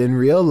saw that in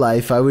real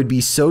life, I would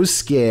be so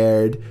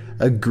scared."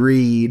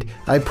 Agreed.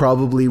 I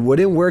probably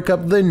wouldn't work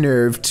up the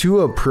nerve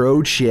to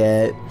approach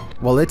it.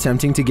 While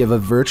attempting to give a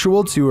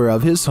virtual tour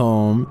of his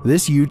home,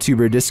 this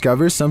YouTuber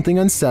discovers something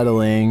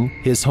unsettling.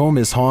 His home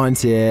is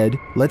haunted.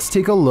 Let's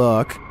take a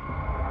look.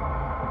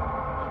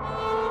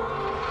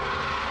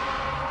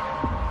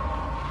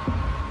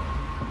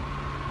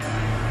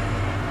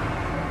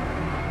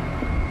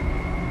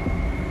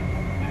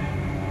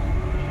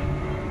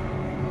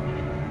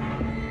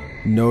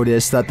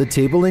 Notice that the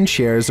table and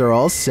chairs are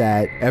all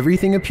set,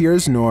 everything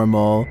appears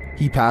normal.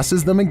 He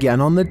passes them again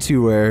on the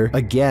tour,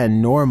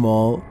 again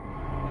normal.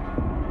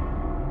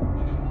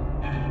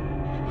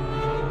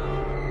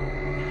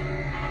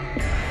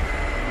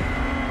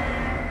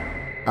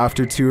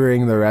 After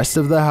touring the rest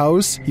of the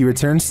house, he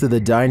returns to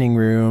the dining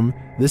room.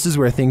 This is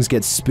where things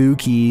get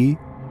spooky.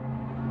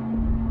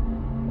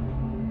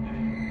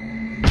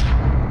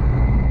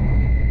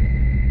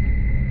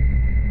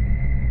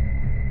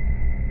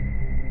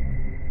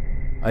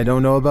 I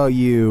don't know about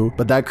you,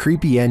 but that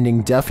creepy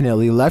ending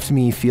definitely left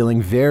me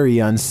feeling very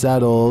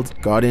unsettled.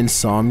 Got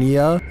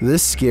insomnia?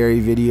 This scary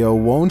video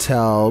won't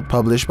help.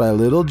 Published by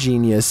Little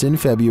Genius in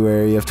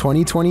February of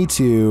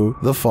 2022,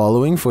 the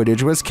following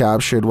footage was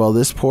captured while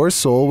this poor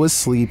soul was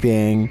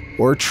sleeping,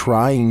 or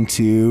trying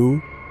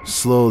to.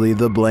 Slowly,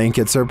 the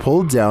blankets are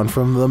pulled down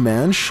from the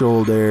man's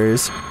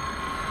shoulders.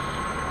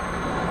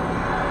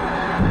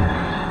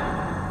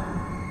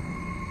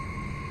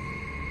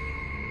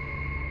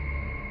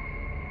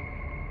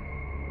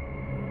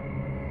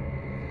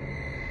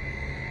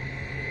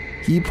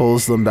 He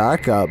pulls them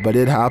back up, but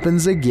it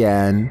happens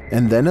again,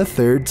 and then a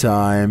third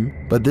time.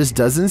 But this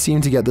doesn't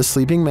seem to get the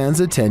sleeping man's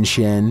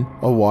attention.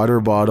 A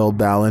water bottle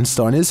balanced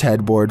on his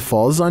headboard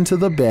falls onto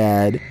the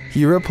bed.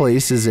 He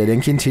replaces it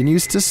and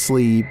continues to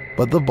sleep,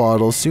 but the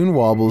bottle soon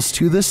wobbles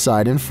to the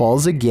side and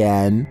falls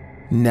again.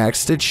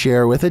 Next, a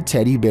chair with a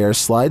teddy bear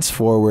slides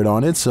forward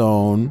on its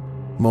own.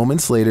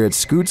 Moments later, it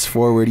scoots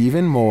forward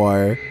even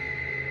more.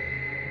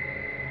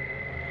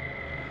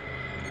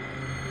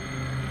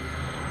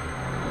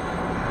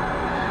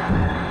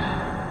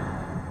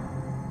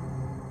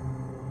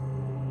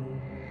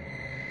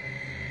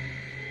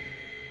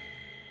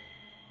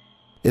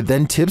 It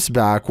then tips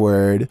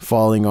backward,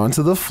 falling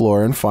onto the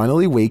floor and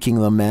finally waking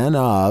the man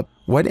up.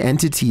 What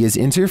entity is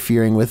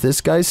interfering with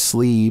this guy's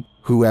sleep?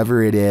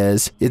 Whoever it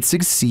is, it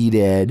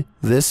succeeded.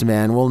 This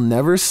man will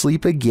never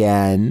sleep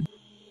again.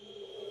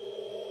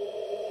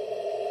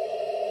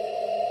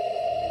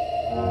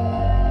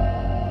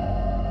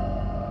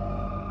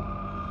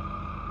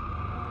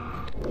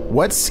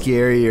 What's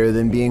scarier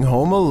than being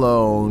home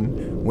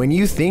alone when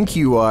you think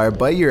you are,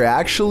 but you're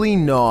actually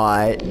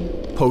not?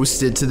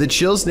 Posted to the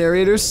Chills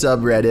Narrator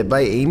subreddit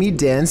by Amy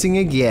Dancing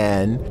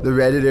Again, the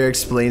Redditor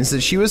explains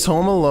that she was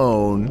home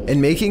alone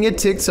and making a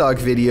TikTok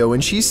video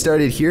when she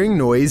started hearing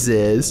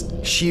noises.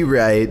 She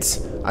writes,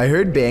 "I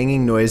heard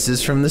banging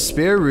noises from the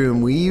spare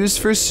room we used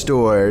for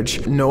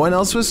storage. No one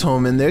else was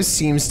home and there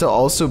seems to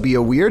also be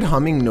a weird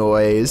humming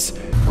noise.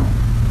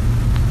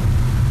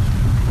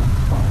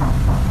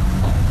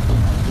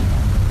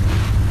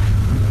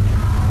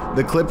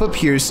 The clip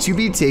appears to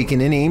be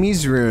taken in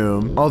Amy's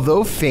room.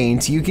 Although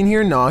faint, you can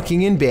hear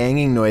knocking and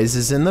banging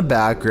noises in the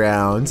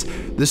background.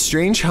 The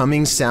strange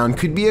humming sound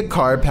could be a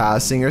car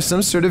passing or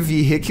some sort of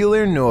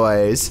vehicular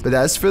noise, but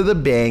as for the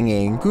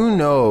banging, who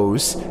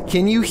knows?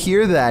 Can you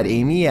hear that?"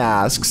 Amy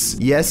asks.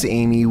 "Yes,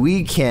 Amy,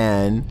 we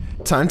can."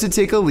 Time to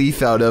take a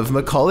leaf out of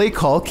Macaulay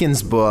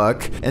Culkin's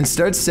book and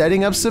start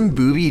setting up some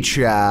booby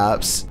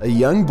traps. A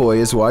young boy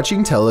is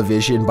watching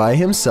television by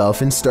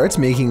himself and starts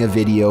making a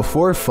video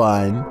for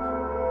fun.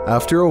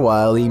 After a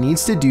while, he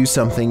needs to do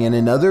something in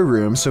another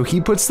room, so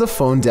he puts the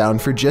phone down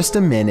for just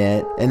a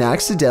minute and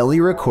accidentally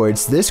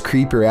records this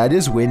creeper at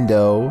his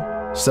window.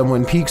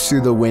 Someone peeks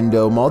through the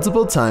window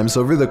multiple times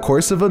over the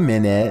course of a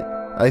minute.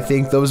 I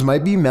think those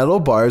might be metal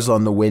bars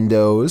on the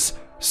windows,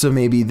 so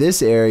maybe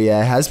this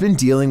area has been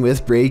dealing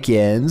with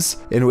break-ins,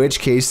 in which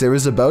case there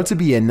was about to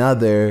be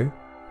another.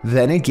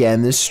 Then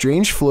again, this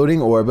strange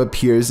floating orb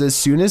appears as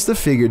soon as the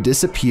figure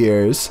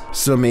disappears,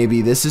 so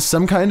maybe this is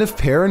some kind of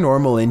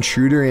paranormal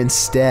intruder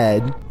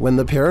instead. When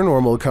the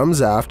paranormal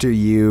comes after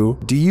you,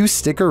 do you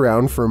stick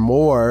around for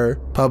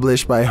more?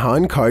 Published by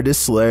Han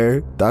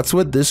Cardisler. That's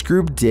what this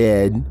group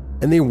did.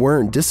 And they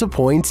weren't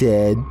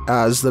disappointed.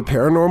 As the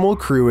paranormal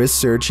crew is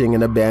searching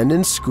an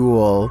abandoned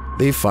school,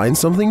 they find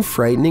something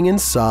frightening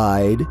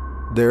inside.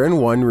 They're in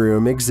one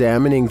room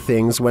examining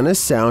things when a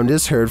sound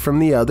is heard from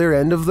the other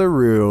end of the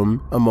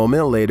room. A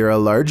moment later, a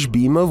large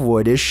beam of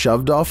wood is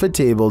shoved off a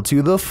table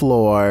to the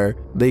floor.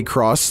 They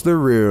cross the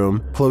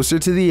room, closer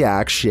to the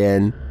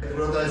action.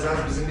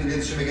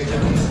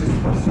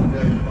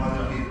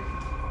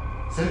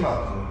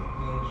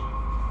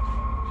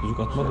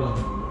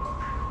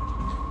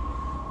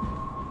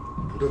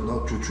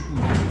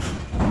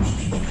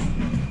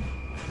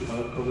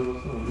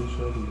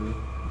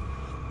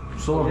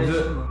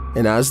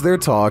 And as they're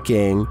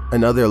talking,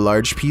 another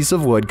large piece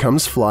of wood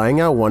comes flying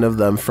at one of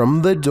them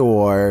from the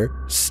door.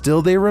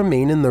 Still, they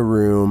remain in the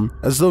room,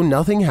 as though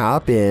nothing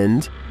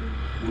happened.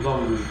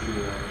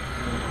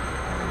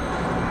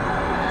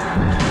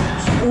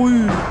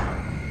 Oy!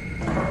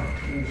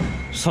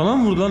 Sana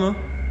mı vurdu lan o?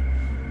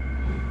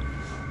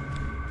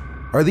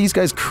 Are these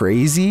guys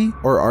crazy?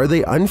 Or are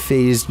they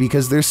unfazed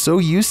because they're so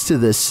used to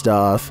this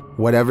stuff?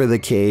 Whatever the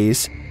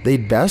case,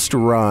 they'd best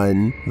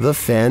run. The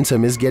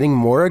Phantom is getting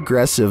more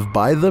aggressive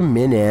by the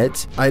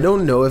minute. I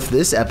don't know if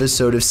this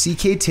episode of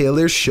C.K.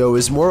 Taylor's show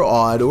is more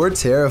odd or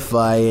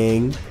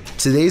terrifying.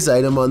 Today's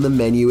item on the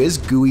menu is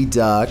gooey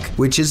duck,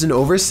 which is an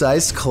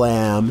oversized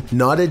clam,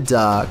 not a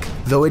duck,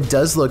 though it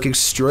does look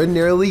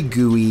extraordinarily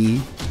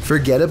gooey.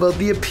 Forget about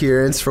the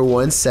appearance for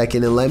 1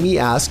 second and let me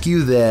ask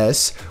you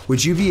this.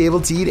 Would you be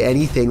able to eat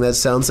anything that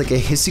sounds like a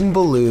hissing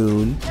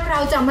balloon? เรา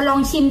จะมาลอ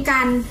งชิมกั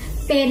น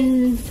เป็น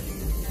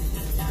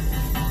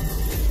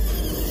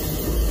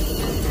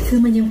คือ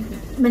มันยั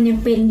ง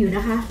เป็นอยู่น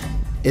ะคะ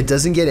It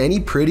doesn't get any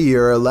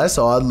prettier or less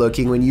odd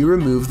looking when you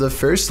remove the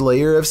first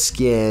layer of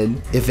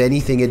skin. If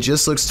anything, it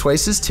just looks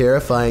twice as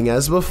terrifying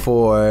as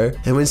before.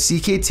 And when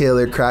C.K.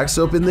 Taylor cracks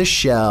open the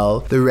shell,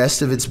 the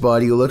rest of its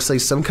body looks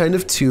like some kind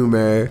of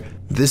tumor.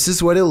 This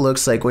is what it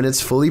looks like when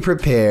it's fully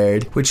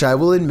prepared, which I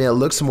will admit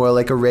looks more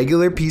like a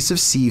regular piece of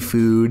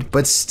seafood,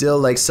 but still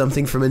like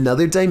something from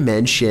another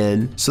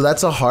dimension. So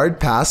that's a hard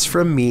pass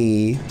from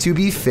me. To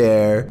be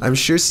fair, I'm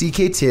sure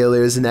C.K.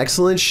 Taylor is an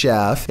excellent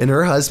chef, and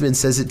her husband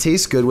says it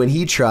tastes good when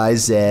he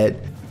tries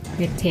it.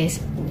 It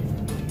tastes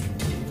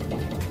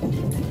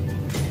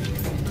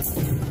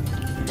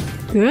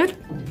good,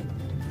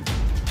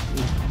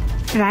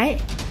 right?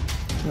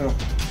 No.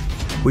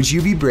 Would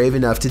you be brave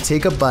enough to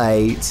take a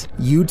bite?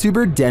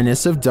 YouTuber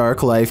Dennis of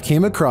Dark Life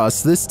came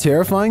across this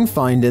terrifying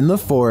find in the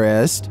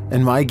forest,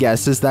 and my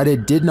guess is that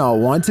it did not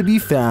want to be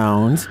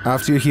found.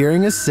 After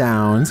hearing a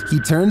sound, he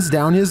turns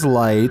down his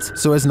light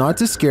so as not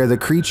to scare the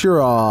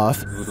creature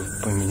off.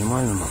 По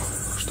минимальному,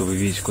 чтобы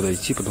видеть, куда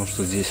идти, потому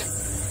что здесь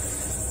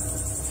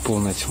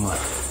полная тьма.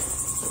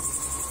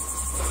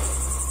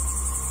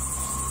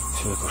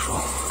 Все, я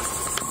пошел.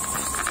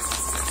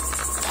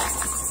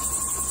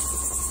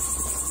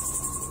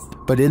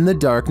 But in the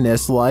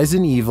darkness lies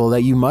an evil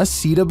that you must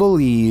see to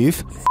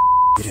believe.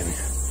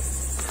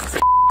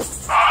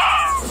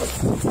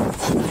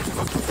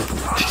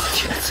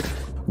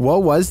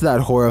 What was that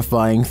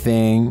horrifying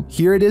thing?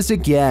 Here it is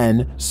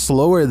again,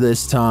 slower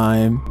this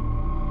time.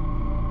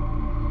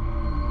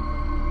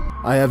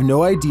 I have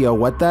no idea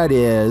what that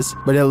is,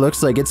 but it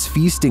looks like it's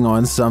feasting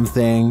on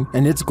something,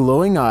 and its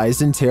glowing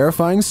eyes and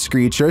terrifying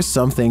screech are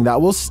something that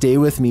will stay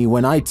with me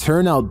when I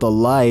turn out the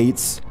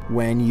lights.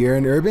 When you're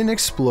an urban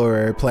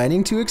explorer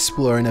planning to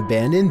explore an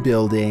abandoned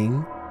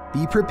building,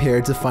 be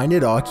prepared to find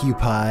it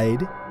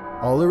occupied.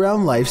 All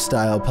Around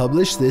Lifestyle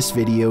published this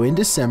video in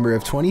December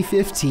of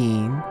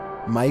 2015.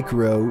 Mike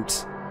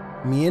wrote,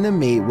 "Me and a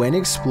mate went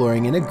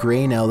exploring in a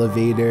grain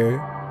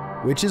elevator,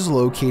 which is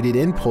located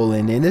in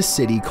Poland in a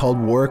city called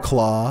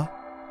Warklaw.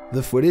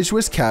 The footage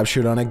was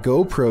captured on a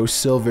GoPro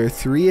Silver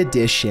 3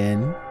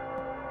 edition.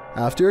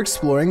 After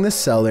exploring the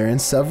cellar and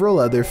several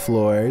other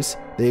floors,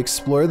 they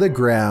explore the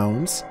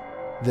grounds.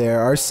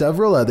 There are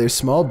several other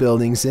small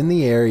buildings in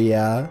the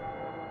area,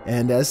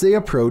 and as they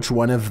approach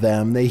one of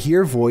them, they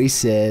hear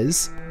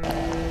voices.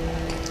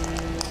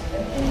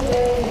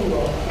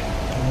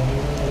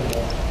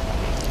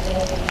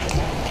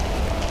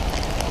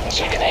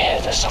 You can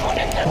hear there's someone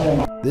in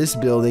there. This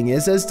building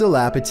is as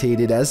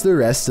dilapidated as the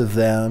rest of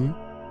them,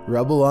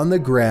 rubble on the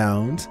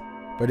ground,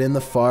 but in the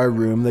far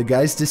room, the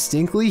guys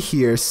distinctly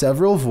hear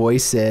several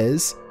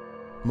voices.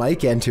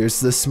 Mike enters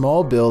the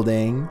small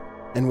building,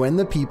 and when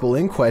the people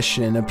in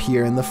question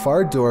appear in the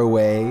far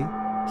doorway,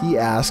 He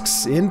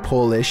asks in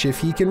Polish if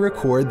he can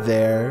record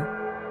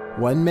there.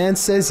 One man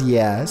says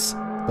yes,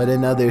 but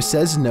another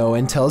says no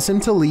and tells him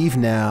to leave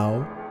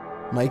now.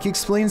 Mike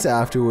explains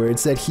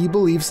afterwards that he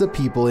believes the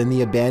people in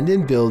the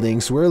abandoned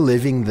buildings were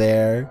living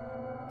there.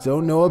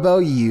 Don't know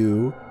about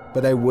you,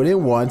 but I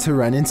wouldn't want to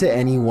run into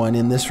anyone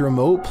in this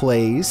remote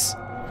place.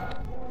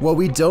 What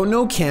we don't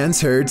know can't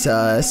hurt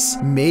us.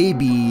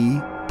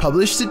 Maybe.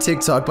 Published to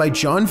TikTok by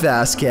John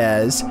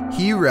Vasquez,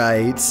 he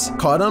writes,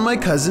 "Caught on my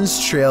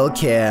cousin's trail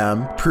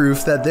cam,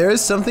 proof that there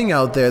is something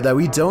out there that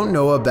we don't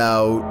know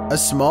about. A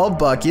small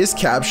buck is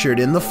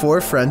captured in the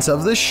forefront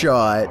of the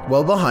shot,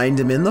 while behind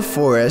him in the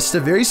forest, a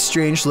very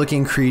strange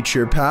looking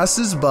creature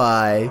passes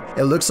by.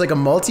 It looks like a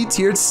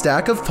multi-tiered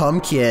stack of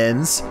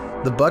pumpkins.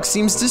 The buck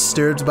seems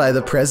disturbed by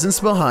the presence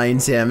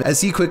behind him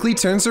as he quickly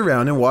turns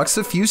around and walks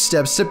a few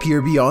steps to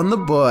peer beyond the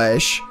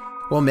bush."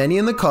 While many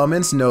in the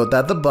comments note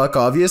that the buck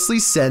obviously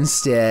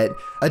sensed it,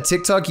 a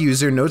TikTok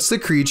user notes the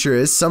creature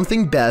is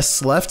something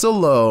best left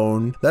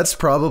alone. That's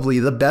probably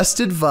the best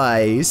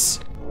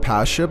advice.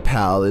 Pasha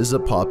Pal is a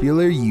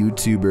popular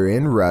YouTuber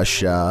in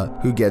Russia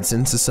who gets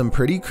into some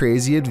pretty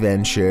crazy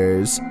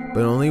adventures,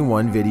 but only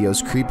one video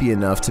is creepy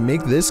enough to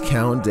make this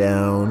count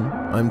down.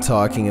 I'm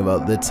talking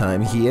about the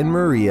time he and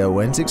Maria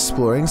went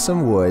exploring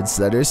some woods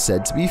that are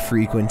said to be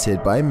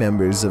frequented by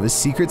members of a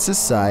secret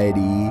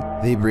society.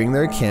 They bring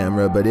their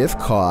camera, but if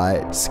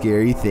caught,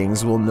 scary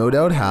things will no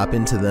doubt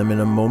happen to them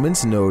in a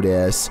moment's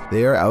notice.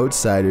 They are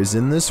outsiders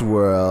in this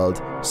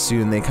world.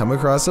 Soon they come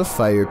across a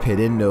fire pit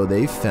and know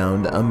they've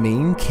found a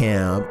main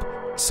camp.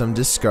 Some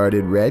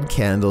discarded red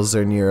candles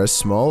are near a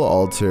small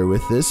altar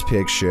with this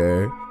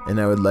picture, and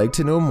I would like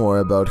to know more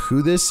about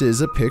who this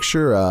is a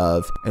picture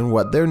of and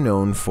what they're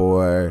known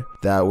for.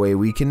 That way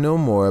we can know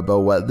more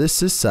about what this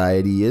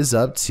society is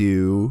up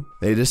to.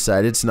 They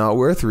decide it's not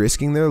worth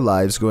risking their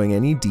lives going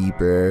any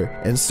deeper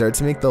and start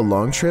to make the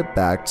long trip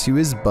back to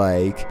his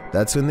bike.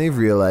 That's when they've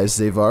realized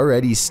they've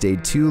already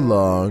stayed too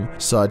long,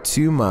 saw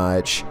too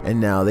much, and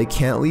now they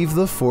can't leave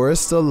the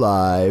forest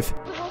alive.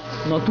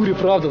 В натуре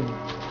правда.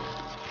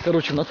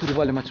 Короче, в натуре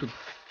валим отсюда.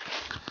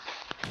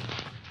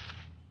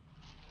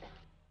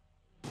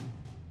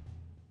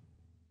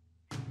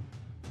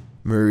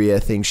 Maria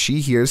thinks she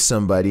hears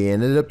somebody,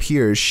 and it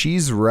appears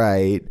she's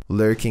right.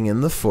 Lurking in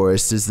the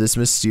forest is this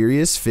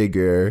mysterious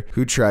figure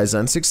who tries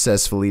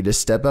unsuccessfully to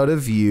step out of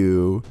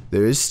view.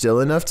 There is still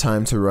enough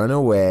time to run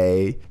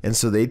away, and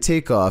so they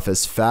take off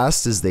as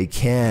fast as they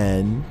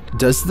can.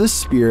 Does the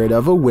spirit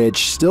of a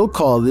witch still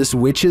call this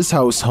witch's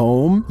house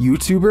home?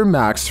 YouTuber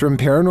Max from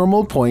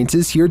Paranormal Point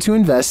is here to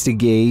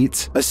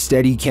investigate. A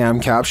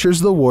Steadicam captures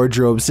the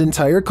wardrobe's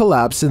entire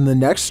collapse in the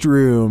next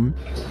room.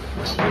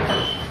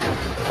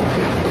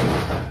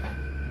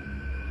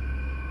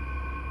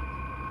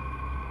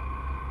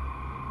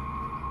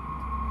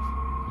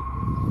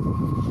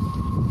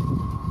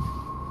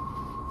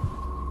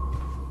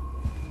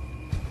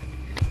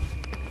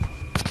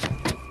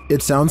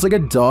 It sounds like a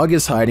dog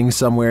is hiding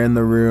somewhere in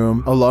the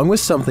room, along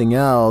with something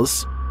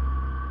else.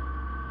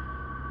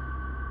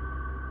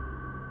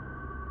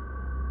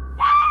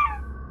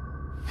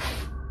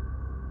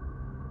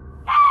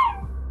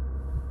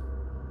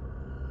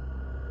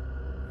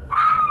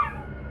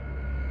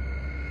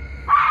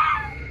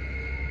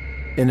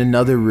 In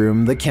another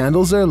room, the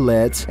candles are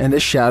lit, and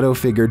a shadow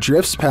figure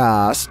drifts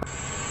past.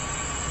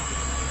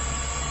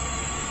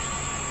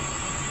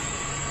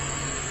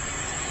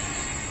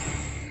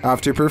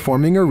 After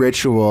performing a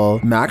ritual,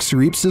 Max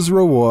reaps his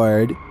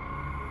reward.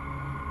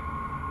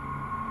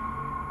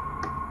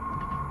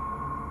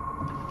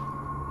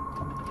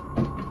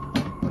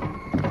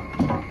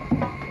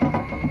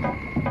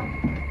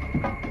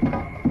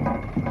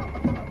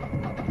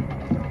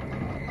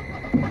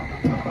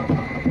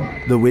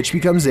 The witch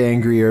becomes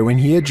angrier when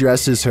he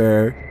addresses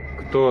her.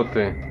 Кто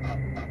ты?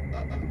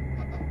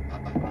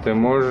 Ты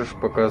можешь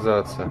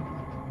показаться?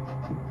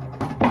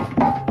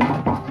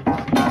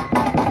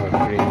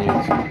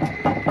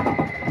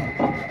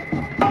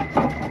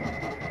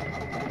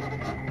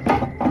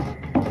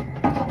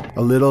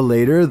 A little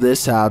later,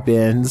 this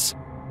happens.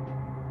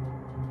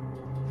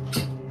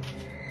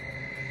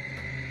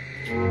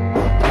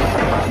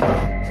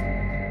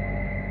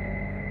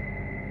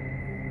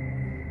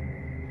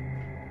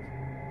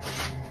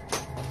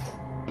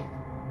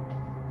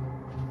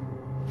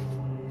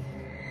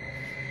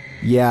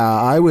 Yeah,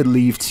 I would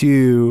leave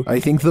too.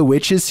 I think the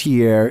witch is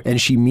here, and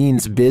she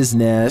means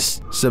business.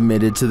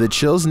 Submitted to the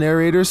Chills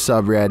Narrator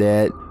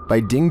subreddit by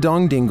Ding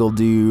Dong Dingle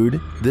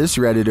Dude. This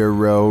Redditor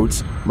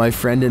wrote, "My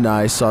friend and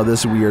I saw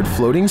this weird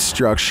floating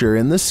structure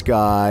in the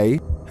sky.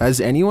 Has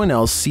anyone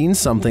else seen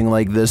something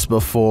like this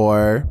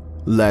before?"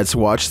 Let's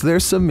watch their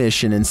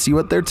submission and see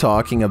what they're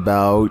talking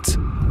about.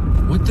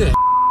 What the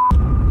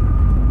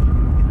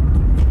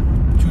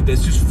Dude,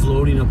 that's just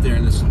floating up there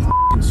in this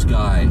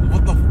sky.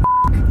 What the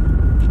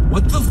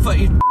What the fuck?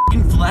 It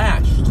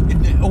flashed.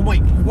 Oh my,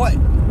 what?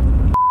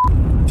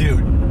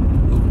 Dude,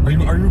 are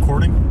you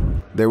recording?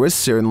 There was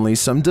certainly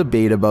some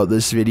debate about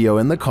this video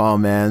in the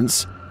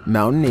comments.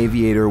 Mountain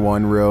Aviator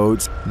 1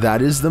 wrote,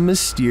 "That is the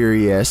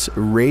mysterious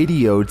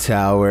radio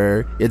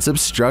tower. It's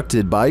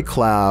obstructed by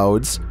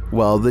clouds."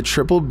 Well, the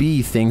Triple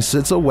B thinks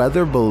it's a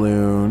weather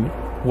balloon.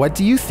 What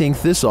do you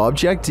think this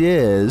object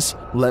is?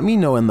 Let me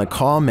know in the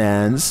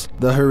comments.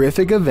 The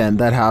horrific event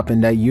that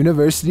happened at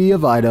University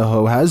of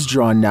Idaho has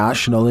drawn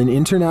national and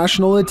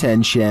international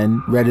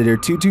attention.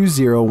 Redditor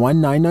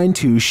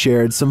 2201992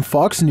 shared some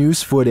Fox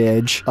News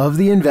footage of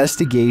the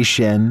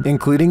investigation,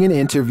 including an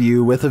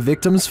interview with the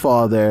victim's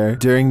father.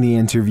 During the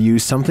interview,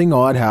 something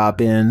odd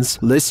happens.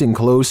 Listen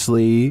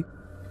closely.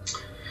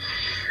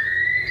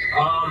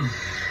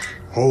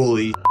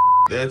 Holy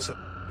that's a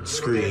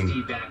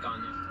scream.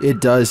 It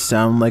does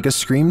sound like a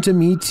scream to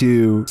me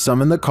too.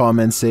 Some in the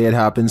comments say it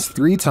happens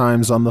 3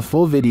 times on the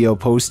full video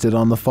posted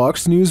on the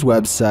Fox News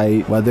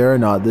website. Whether or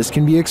not this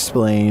can be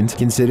explained,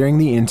 considering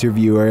the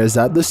interviewer is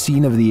at the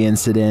scene of the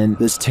incident,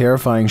 this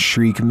terrifying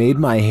shriek made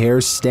my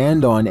hair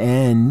stand on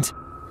end.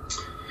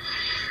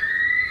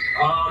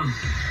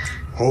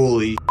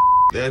 Holy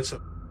that's a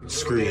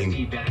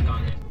scream.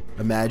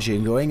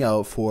 Imagine going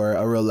out for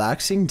a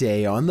relaxing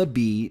day on the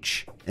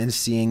beach and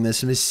seeing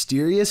this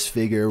mysterious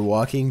figure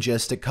walking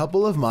just a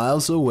couple of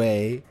miles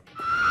away.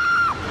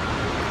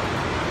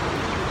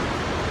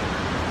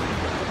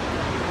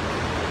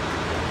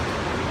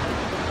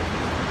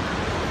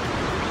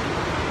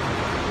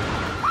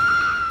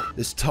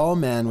 This tall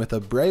man with a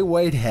bright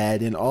white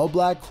head and all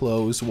black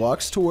clothes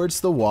walks towards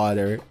the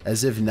water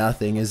as if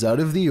nothing is out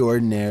of the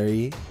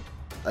ordinary.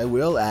 I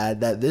will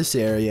add that this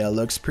area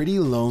looks pretty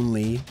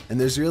lonely, and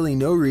there's really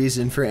no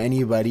reason for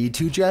anybody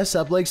to dress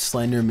up like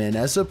Slenderman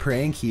as a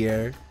prank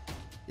here.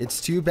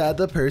 It's too bad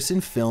the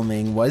person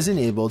filming wasn't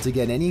able to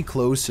get any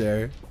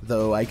closer,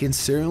 though I can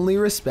certainly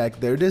respect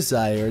their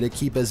desire to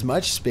keep as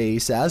much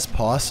space as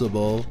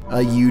possible. A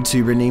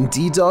YouTuber named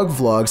D-Dog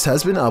Vlogs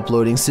has been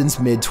uploading since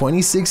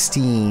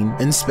mid-2016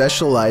 and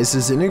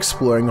specializes in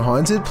exploring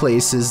haunted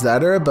places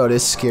that are about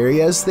as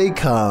scary as they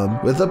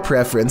come, with a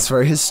preference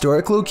for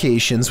historic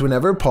locations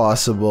whenever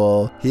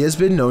possible. He has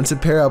been known to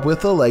pair up with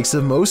the likes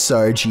of Mo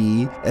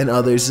Sargi and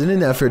others in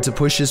an effort to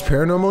push his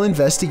paranormal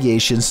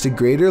investigations to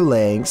greater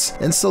lengths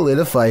and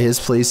solidify his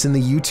place in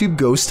the YouTube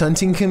ghost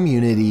hunting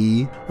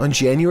community. On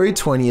January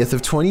 20th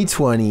of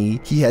 2020,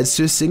 he heads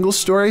to a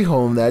single-story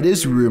home that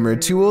is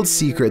rumored to hold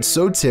secrets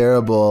so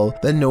terrible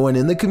that no one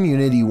in the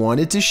community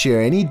wanted to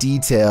share any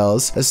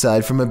details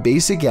aside from a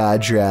basic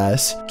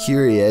address.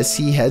 Curious,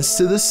 he heads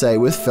to the site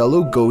with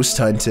fellow ghost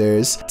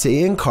hunters,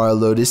 Tay and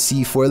Carlo, to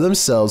see for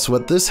themselves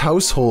what this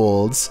house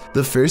holds.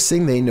 The first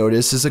thing they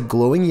notice is a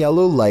glowing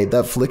yellow light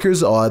that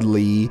flickers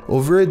oddly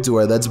over a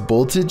door that's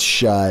bolted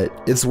shut.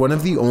 It's one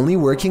of the only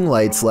working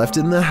lights left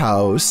in the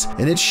house,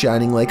 and it's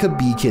shining like a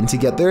beacon to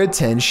get their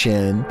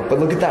attention. But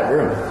look at that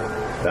room.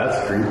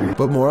 That's creepy.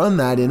 But more on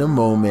that in a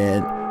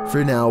moment.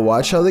 For now,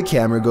 watch how the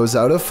camera goes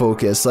out of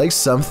focus like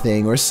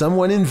something or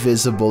someone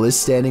invisible is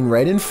standing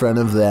right in front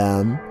of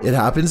them. It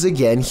happens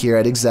again here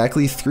at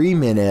exactly 3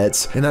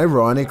 minutes, and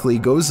ironically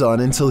goes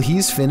on until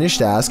he's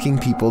finished asking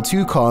people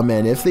to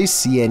comment if they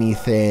see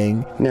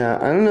anything. Now,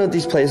 I don't know if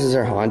these places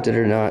are haunted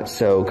or not,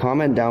 so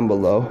comment down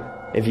below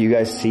if you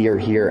guys see or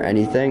hear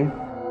anything.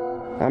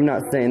 I'm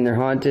not saying they're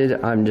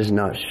haunted, I'm just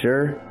not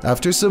sure.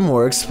 After some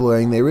more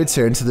exploring, they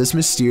return to this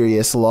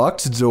mysterious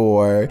locked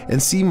door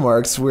and see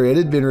marks where it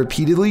had been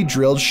repeatedly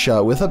drilled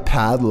shut with a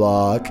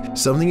padlock.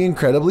 Something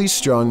incredibly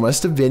strong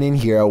must have been in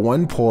here at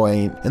one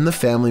point, and the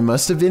family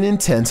must have been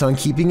intent on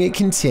keeping it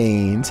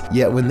contained.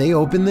 Yet when they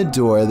open the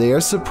door, they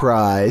are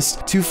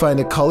surprised to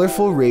find a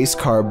colorful race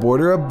car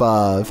border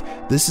above.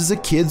 This is a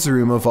kid's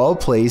room of all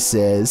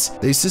places.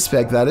 They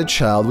suspect that a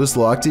child was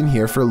locked in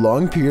here for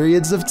long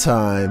periods of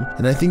time,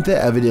 and I think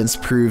the evidence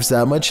proves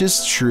that much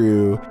is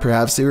true.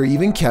 Perhaps they were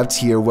even kept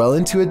here well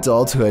into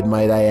adulthood,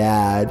 might I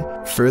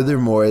add.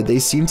 Furthermore, they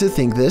seem to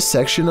think this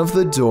section of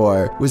the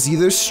door was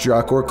either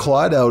struck or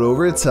clawed out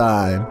over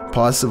time,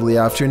 possibly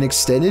after an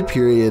extended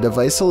period of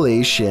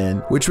isolation,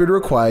 which would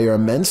require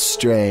immense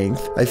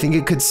strength. I think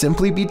it could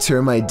simply be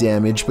termite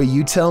damage, but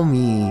you tell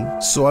me.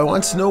 So I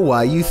want to know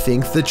why you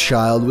think the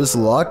child was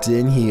locked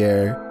in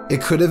here.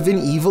 It could have been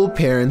evil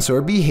parents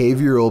or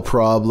behavioral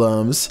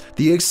problems.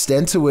 The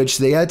extent to which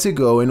they had to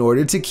go in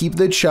order to keep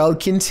the child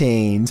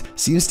contained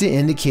seems to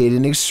indicate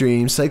an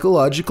extreme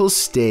psychological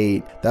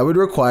state that would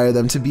require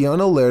them to be on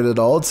alert at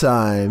all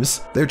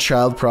times. Their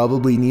child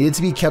probably needed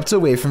to be kept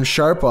away from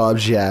sharp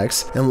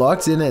objects and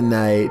locked in at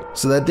night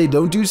so that they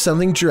don't do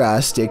something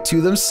drastic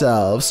to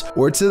themselves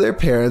or to their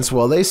parents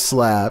while they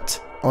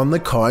slept. On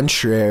the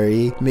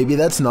contrary, maybe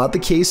that's not the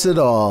case at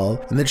all,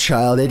 and the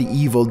child had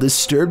evil,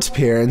 disturbed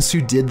parents who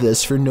did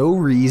this for no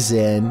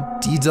reason.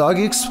 D-Dog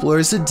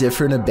explores a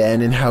different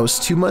abandoned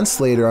house 2 months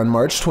later on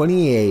March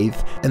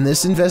 28th, and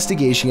this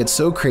investigation gets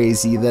so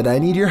crazy that I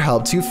need your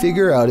help to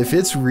figure out if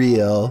it's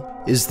real.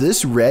 Is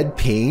this red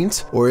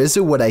paint, or is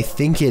it what I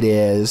think it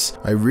is?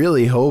 I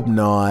really hope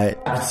not.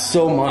 That's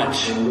so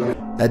much.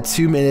 At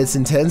 2 minutes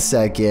and 10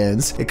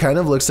 seconds, it kind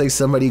of looks like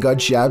somebody got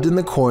jabbed in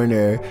the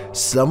corner,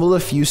 stumbled a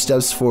few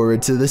steps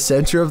forward to the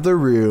center of the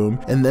room,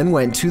 and then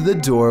went to the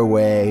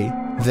doorway.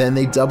 Then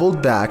they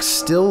doubled back,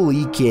 still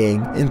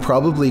leaking, and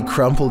probably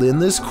crumpled in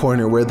this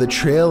corner where the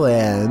trail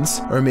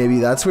ends. Or maybe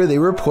that's where they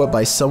were put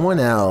by someone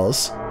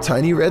else.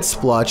 Tiny red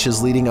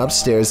splotches leading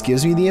upstairs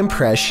gives me the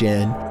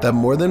impression that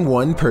more than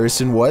one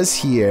person was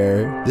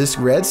here. This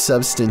red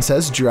substance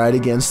has dried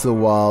against the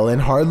wall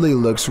and hardly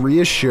looks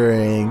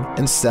reassuring.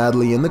 And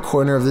sadly, in the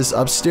corner of this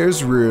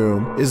upstairs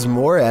room is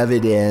more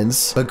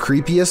evidence. But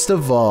creepiest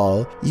of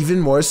all,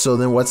 even more so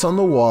than what's on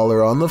the wall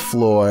or on the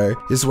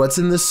floor, is what's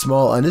in this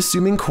small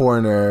unassuming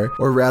corner,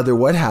 or rather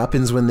what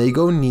happens when they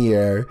go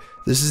near.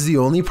 This is the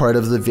only part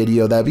of the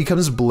video that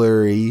becomes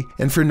blurry,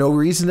 and for no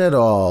reason at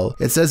all.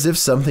 It's as if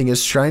something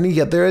is trying to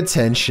get their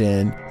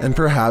attention, and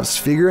perhaps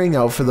figuring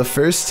out for the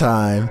first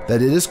time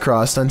that it has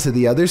crossed onto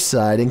the other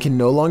side and can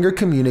no longer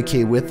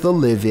communicate with the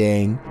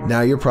living. Now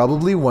you're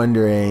probably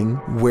wondering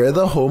where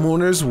the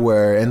homeowners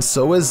were, and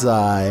so was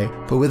I,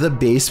 but with a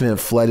basement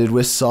flooded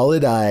with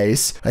solid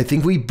ice, I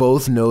think we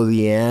both know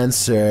the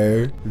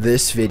answer.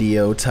 This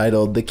video,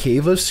 titled The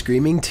Cave of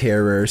Screaming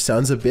Terror,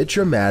 sounds a bit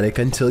dramatic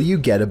until you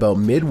get about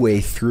midway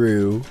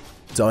through.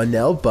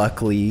 Donnell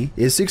Buckley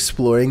is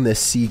exploring the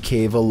sea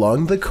cave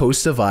along the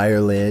coast of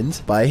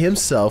Ireland by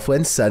himself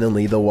when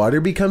suddenly the water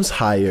becomes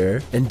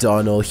higher and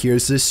Donnell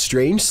hears this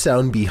strange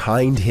sound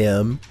behind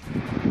him.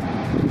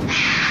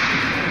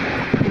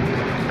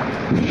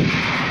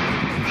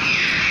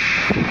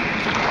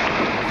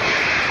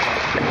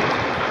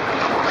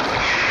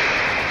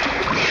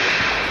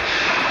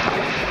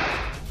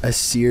 A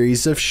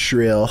series of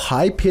shrill,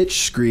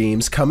 high-pitched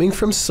screams coming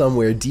from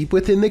somewhere deep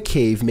within the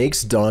cave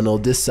makes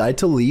Donald decide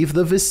to leave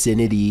the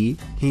vicinity.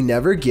 He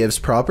never gives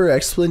proper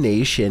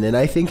explanation, and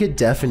I think it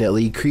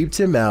definitely creeped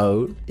him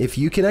out. If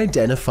you can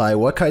identify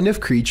what kind of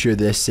creature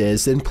this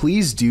is, then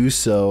please do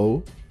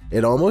so.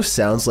 It almost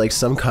sounds like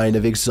some kind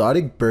of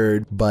exotic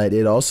bird, but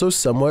it also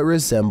somewhat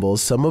resembles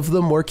some of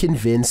the more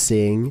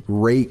convincing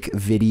rake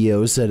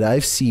videos that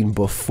I've seen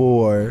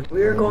before.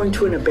 We are going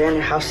to an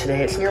abandoned house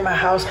today. It's near my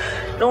house.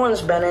 No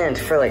one's been in it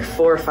for like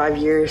 4 or 5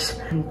 years.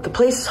 The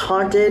place is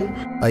haunted.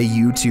 A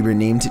YouTuber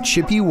named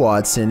Chippy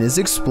Watson is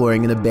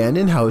exploring an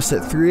abandoned house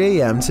at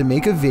 3 AM to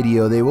make a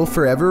video they will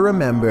forever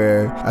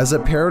remember as a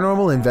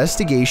paranormal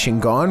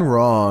investigation gone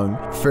wrong.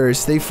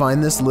 First, they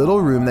find this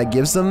little room that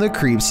gives them the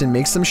creeps and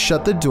makes them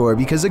shut the door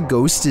because a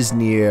ghost is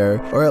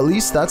near, or at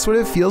least that's what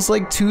it feels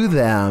like to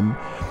them.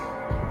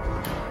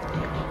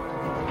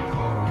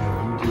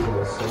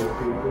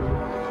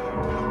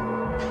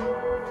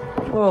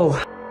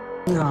 Whoa,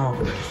 no,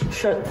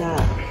 shut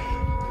that.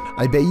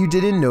 I bet you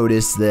didn't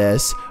notice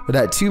this, but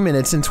at 2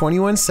 minutes and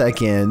 21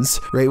 seconds,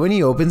 right when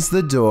he opens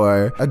the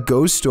door, a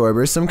ghost orb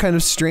or some kind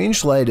of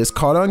strange light is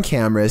caught on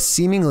camera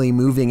seemingly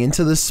moving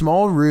into the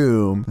small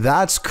room.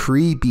 That's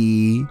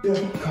creepy.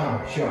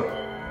 Calm, shut.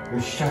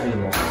 You're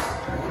shutting us.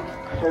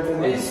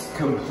 It's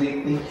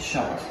completely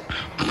shut.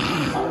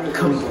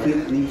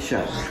 Completely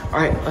shut.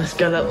 Alright, let's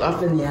get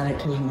up in the attic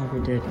because we never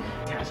did.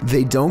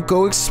 They don't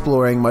go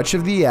exploring much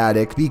of the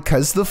attic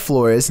because the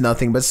floor is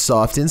nothing but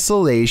soft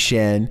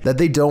insulation that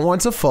they don't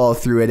want to fall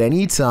through at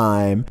any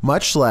time,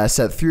 much less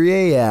at 3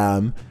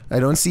 AM. I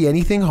don't see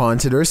anything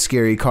haunted or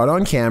scary caught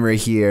on camera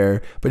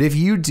here, but if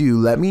you do,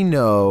 let me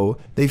know.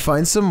 They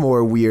find some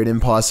more weird and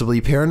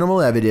possibly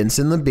paranormal evidence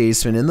in the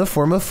basement in the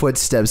form of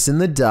footsteps in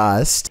the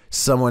dust.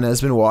 Someone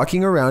has been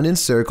walking around in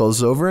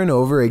circles over and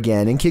over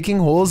again and kicking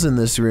holes in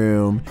this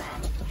room.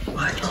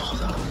 What are all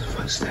those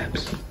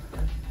footsteps?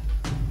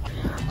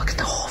 Look at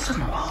the holes in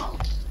the wall.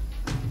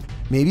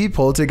 Maybe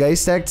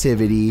poltergeist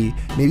activity,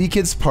 maybe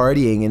kids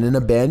partying in an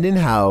abandoned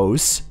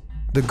house.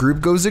 The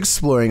group goes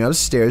exploring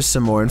upstairs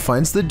some more and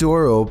finds the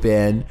door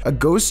open. A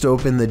ghost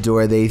opened the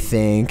door, they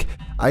think.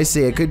 I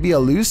say it could be a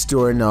loose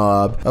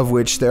doorknob, of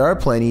which there are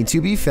plenty to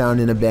be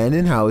found in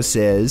abandoned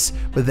houses,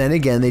 but then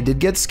again they did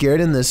get scared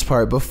in this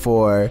part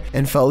before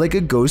and felt like a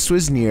ghost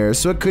was near,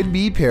 so it could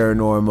be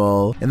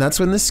paranormal. And that's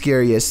when the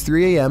scariest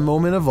 3 AM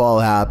moment of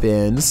all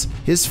happens.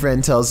 His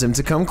friend tells him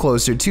to come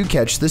closer to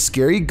catch the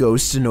scary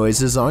ghost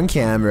noises on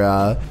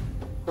camera.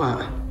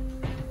 What?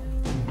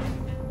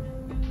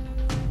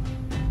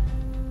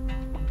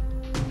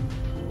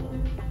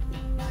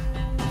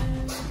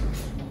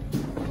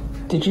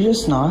 Did you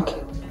just knock?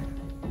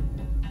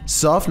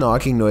 Soft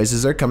knocking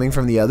noises are coming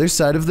from the other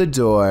side of the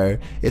door.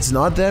 It's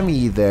not them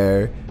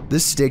either. The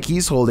stick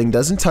he's holding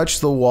doesn't touch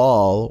the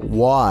wall.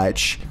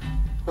 Watch.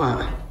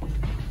 What?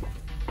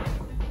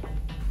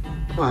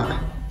 What?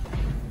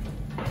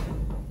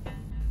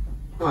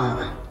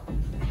 What?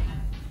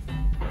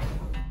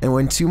 And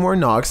when 2 more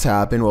knocks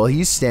happen while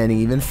he's standing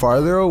even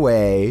farther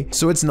away,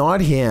 so it's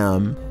not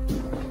him.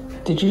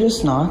 Did you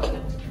just knock?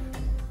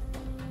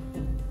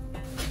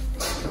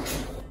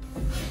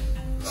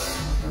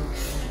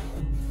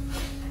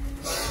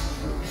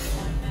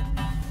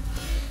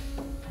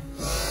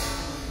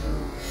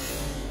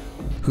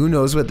 Who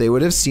knows what they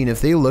would have seen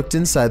if they looked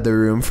inside the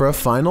room for a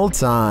final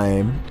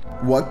time.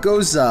 What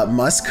goes up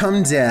must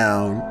come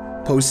down.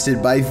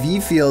 Posted by V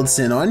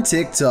Fieldson on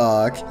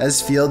TikTok,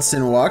 as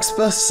Fieldson walks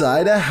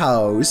beside a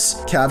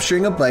house,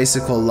 capturing a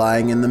bicycle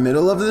lying in the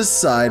middle of the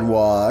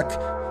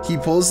sidewalk. He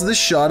pulls the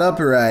shot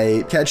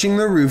upright, catching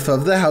the roof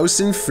of the house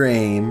in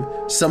frame.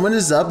 Someone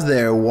is up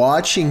there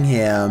watching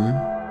him.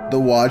 The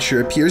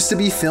watcher appears to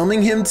be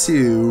filming him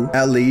too.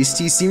 At least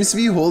he seems to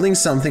be holding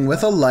something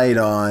with a light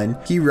on.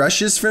 He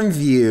rushes from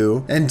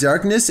view and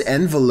darkness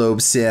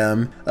envelopes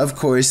him. Of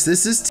course,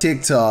 this is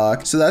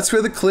TikTok, so that's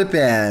where the clip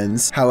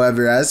ends.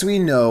 However, as we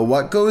know,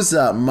 what goes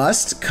up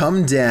must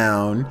come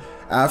down.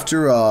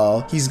 After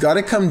all, he's got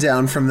to come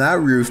down from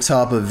that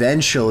rooftop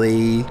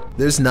eventually.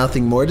 There's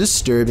nothing more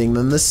disturbing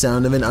than the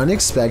sound of an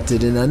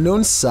unexpected and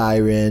unknown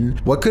siren.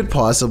 What could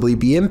possibly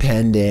be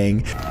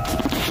impending?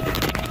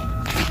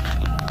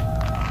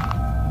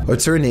 A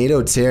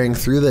tornado tearing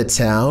through the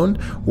town?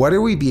 What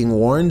are we being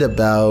warned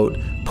about?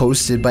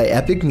 Posted by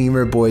Epic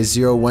Memer Boy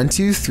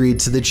 0123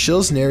 to the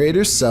Chills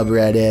Narrator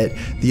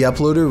subreddit, the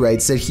uploader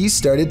writes that he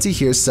started to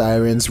hear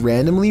sirens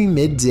randomly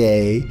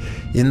midday.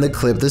 In the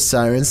clip, the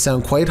sirens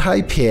sound quite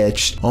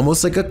high-pitched,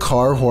 almost like a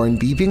car horn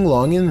beeping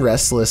long and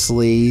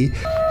restlessly.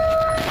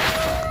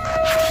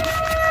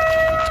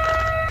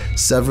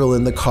 Several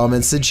in the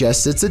comments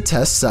suggest it's a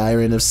test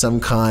siren of some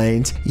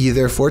kind,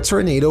 either for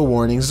tornado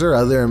warnings or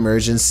other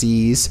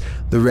emergencies.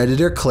 The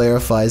Redditor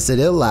clarifies that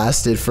it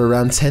lasted for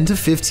around 10 to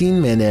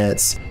 15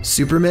 minutes.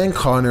 Superman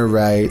Connor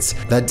writes,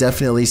 that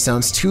definitely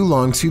sounds too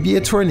long to be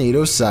a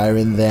tornado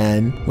siren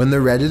then. When the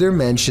Redditor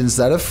mentions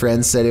that a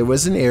friend said it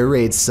was an air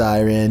raid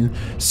siren,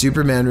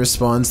 Superman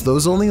responds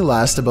those only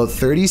last about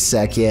 30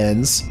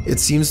 seconds. It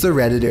seems the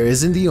Redditor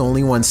isn't the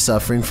only one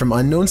suffering from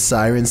unknown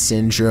siren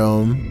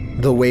syndrome.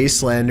 The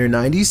Wastelander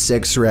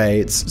 96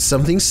 writes,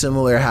 something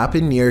similar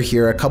happened near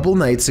here a couple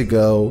nights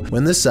ago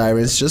when the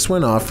sirens just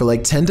went off for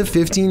like 10 to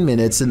 15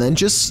 minutes and then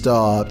just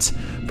stopped.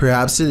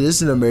 Perhaps it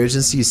is an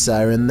emergency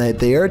siren that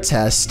they are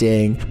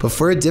testing, but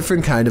for a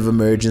different kind of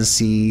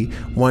emergency.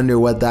 Wonder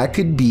what that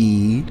could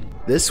be.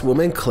 This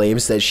woman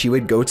claims that she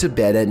would go to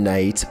bed at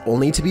night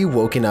only to be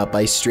woken up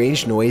by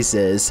strange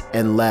noises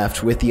and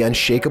left with the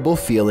unshakable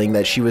feeling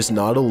that she was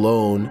not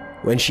alone.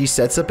 When she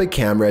sets up a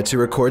camera to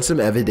record some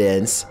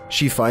evidence,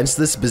 she finds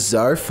this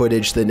bizarre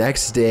footage the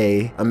next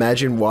day.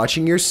 Imagine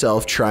watching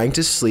yourself trying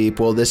to sleep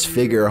while this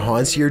figure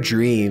haunts your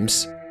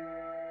dreams.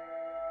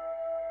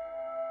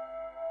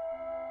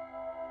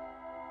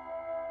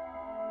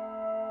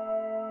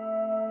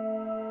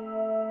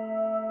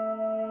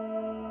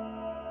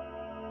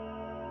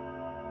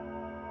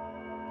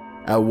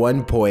 At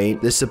one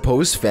point, the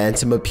supposed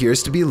phantom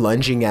appears to be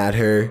lunging at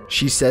her.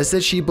 She says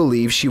that she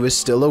believes she was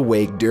still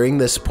awake during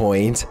this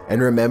point and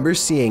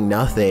remembers seeing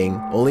nothing.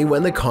 Only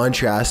when the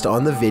contrast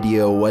on the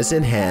video was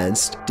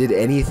enhanced did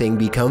anything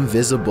become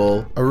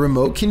visible. A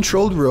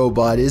remote-controlled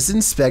robot is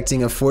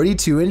inspecting a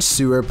 42-inch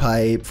sewer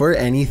pipe for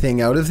anything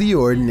out of the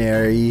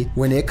ordinary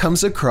when it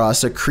comes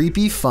across a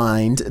creepy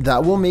find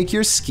that will make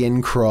your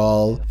skin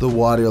crawl. The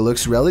water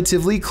looks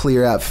relatively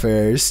clear at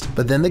first,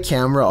 but then the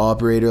camera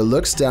operator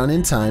looks down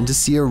in time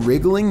to see a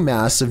wriggling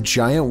mass of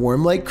giant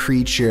worm-like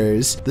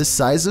creatures the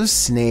size of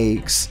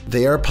snakes.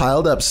 They are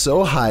piled up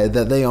so high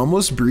that they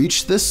almost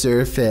breach the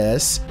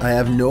surface. I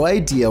have no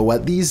idea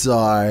what these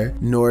are,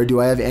 nor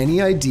do I have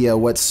any idea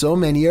what so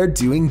many are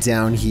doing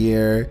down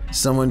here.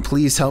 Someone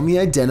please help me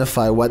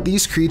identify what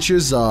these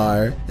creatures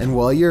are, and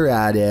while you're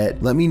at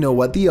it, let me know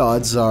what the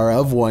odds are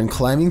of one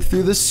climbing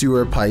through the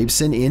sewer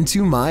pipes and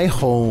into my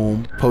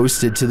home.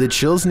 Posted to the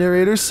Chills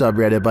Narrator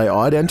subreddit by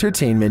Odd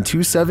Entertainment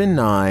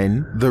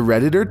 279, the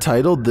Redditor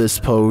titled this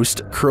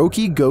post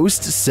Croaky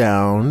Ghost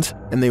Sound,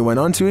 and they went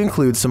on to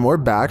include some more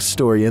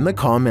backstory in the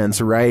comments,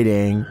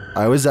 writing,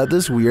 I was at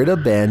this weird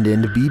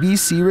abandoned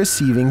BBC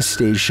receiving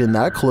station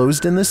that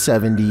closed in the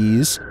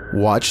 70s.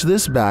 Watch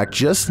this back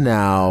just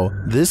now.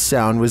 This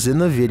sound was in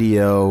the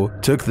video.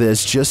 Took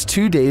this just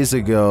 2 days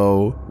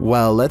ago.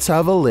 Well, let's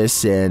have a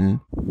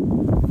listen.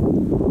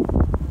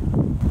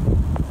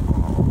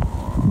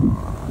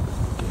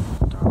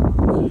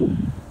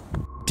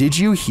 Did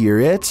you hear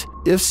it?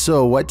 If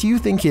so, what do you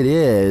think it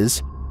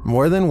is?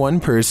 More than one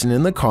person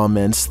in the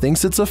comments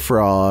thinks it's a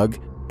frog,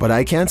 but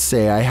I can't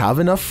say I have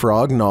enough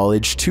frog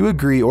knowledge to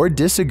agree or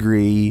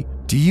disagree.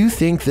 Do you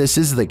think this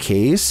is the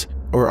case?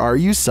 Or are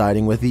you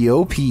siding with the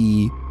OP,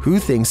 who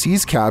thinks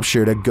he's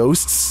captured a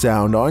ghost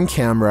sound on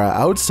camera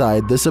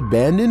outside this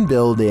abandoned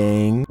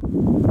building?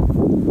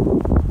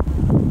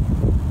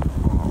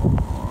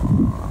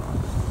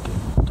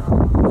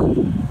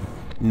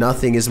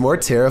 Nothing is more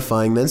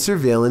terrifying than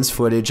surveillance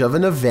footage of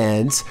an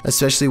event,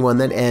 especially one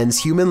that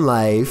ends human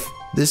life.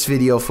 This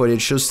video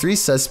footage shows 3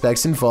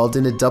 suspects involved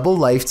in a double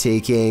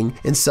life-taking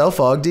in South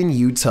Ogden,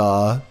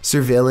 Utah.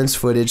 Surveillance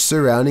footage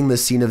surrounding the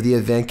scene of the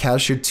event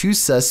captured 2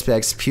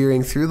 suspects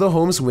peering through the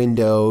home's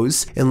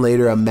windows and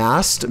later a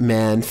masked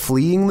man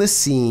fleeing the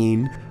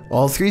scene.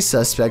 All 3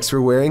 suspects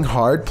were wearing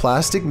hard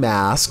plastic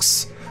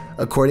masks.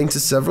 According to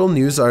several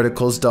news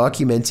articles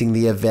documenting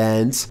the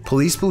event,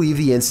 police believe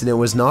the incident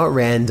was not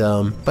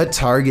random, but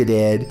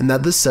targeted, and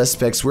that the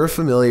suspects were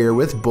familiar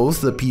with both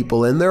the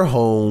people in their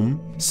home.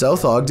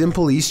 South Ogden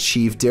Police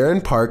Chief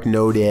Darren Park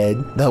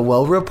noted that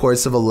while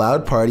reports of a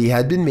loud party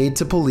had been made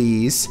to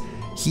police,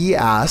 He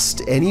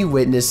asked any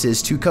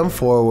witnesses to come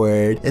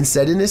forward and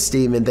said in a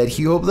statement that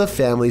he hoped the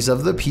families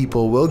of the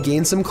people will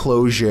gain some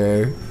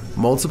closure.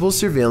 Multiple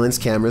surveillance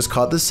cameras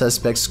caught the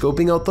suspect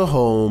scoping out the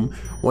home.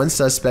 One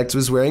suspect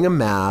was wearing a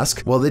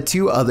mask, while the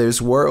two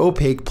others wore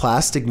opaque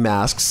plastic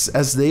masks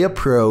as they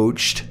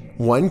approached.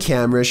 One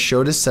camera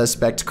showed a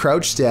suspect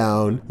crouched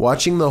down,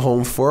 watching the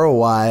home for a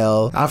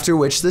while, after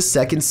which the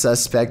second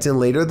suspect and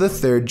later the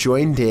third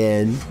joined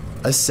in.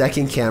 A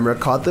second camera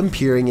caught them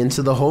peering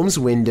into the home's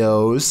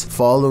windows.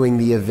 Following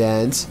the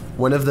event,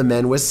 one of the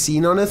men was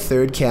seen on a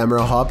third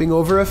camera hopping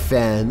over a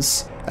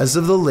fence. As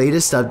of the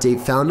latest update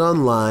found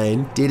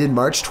online, dated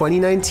March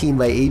 2019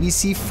 by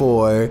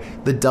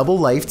ABC4, the double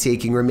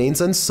life-taking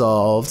remains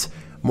unsolved.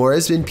 More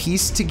has been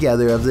pieced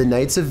together of the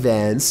night's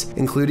events,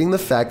 including the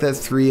fact that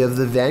 3 of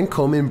the Van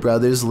Komen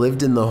brothers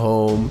lived in the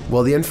home,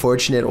 while the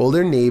unfortunate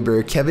older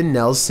neighbor, Kevin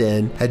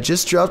Nelson, had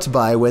just dropped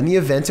by when the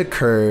event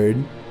occurred.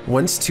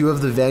 Once 2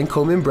 of the Van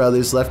Komen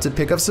brothers left to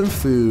pick up some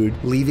food,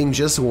 leaving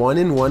just one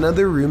and one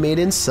other roommate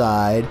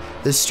inside,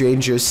 the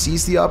strangers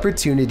seized the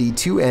opportunity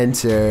to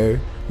enter.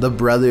 The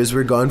brothers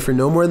were gone for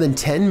no more than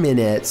 10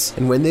 minutes,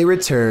 and when they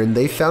returned,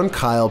 they found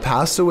Kyle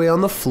passed away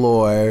on the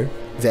floor.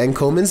 Van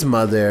Komen's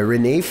mother,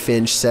 Renee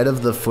Finch, said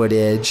of the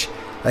footage,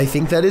 "I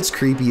think that it's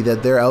creepy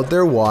that they're out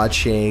there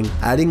watching,"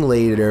 adding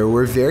later,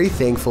 "We're very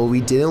thankful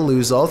we didn't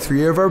lose all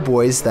 3 of our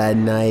boys that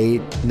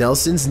night."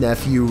 Nelson's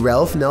nephew,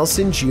 Ralph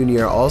Nelson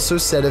Jr., also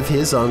said of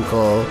his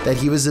uncle that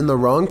he was in the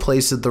wrong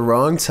place at the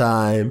wrong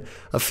time,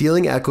 a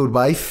feeling echoed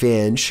by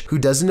Finch, who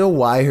doesn't know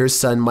why her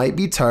son might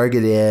be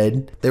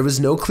targeted. There was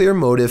no clear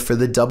motive for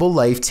the double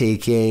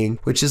life-taking,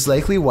 which is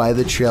likely why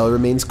the trail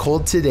remains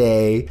cold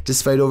today,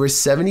 despite over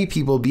 70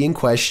 people being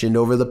questioned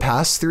over the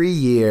past 3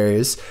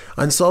 years.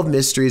 Unsolved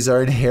mysteries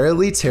are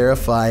inherently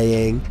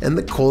terrifying, and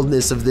the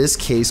coldness of this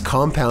case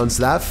compounds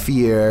that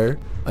fear.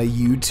 A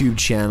YouTube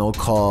channel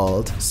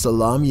called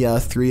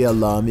Salamya 3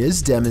 Alam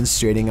is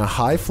demonstrating a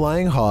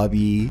high-flying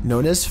hobby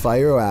known as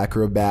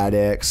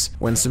pyroacrobatics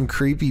when some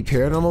creepy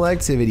paranormal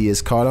activity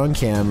is caught on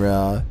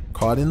camera.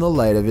 Caught in the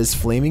light of his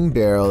flaming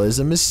barrel is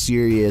a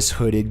mysterious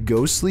hooded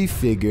ghostly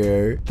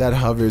figure that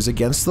hovers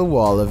against the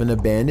wall of an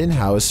abandoned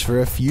house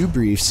for a few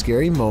brief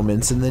scary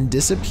moments and then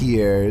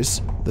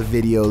disappears. The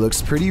video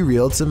looks pretty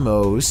real to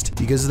most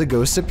because the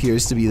ghost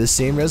appears to be the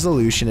same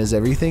resolution as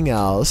everything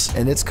else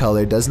and its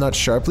color does not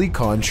sharply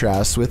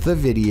contrast with the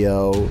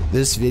video.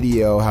 This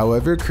video,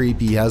 however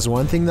creepy, has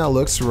one thing that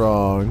looks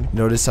wrong.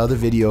 Notice how the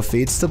video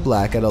fades to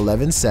black at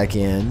 11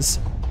 seconds.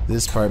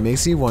 This part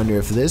makes me wonder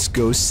if this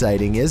ghost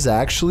sighting is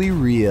actually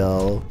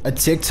real. A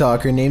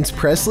TikToker named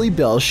Presley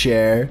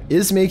Belshare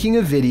is making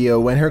a video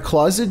when her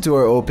closet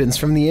door opens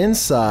from the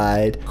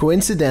inside.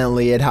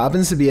 Coincidentally, it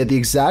happens to be at the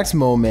exact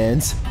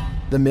moment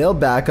the male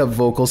backup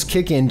vocals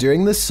kick in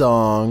during the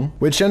song,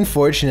 which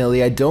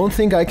unfortunately I don't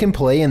think I can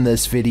play in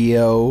this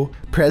video.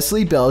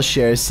 Presley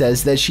Belshare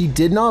says that she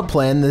did not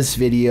plan this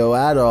video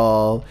at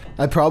all.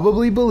 I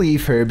probably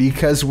believe her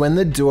because when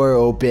the door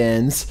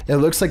opens, it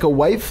looks like a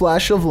white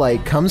flash of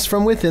light comes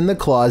from within the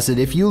closet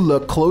if you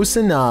look close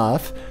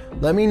enough.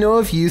 Let me know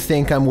if you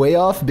think I'm way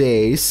off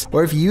base,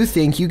 or if you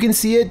think you can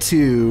see it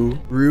too.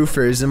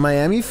 Roofers in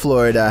Miami,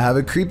 Florida have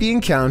a creepy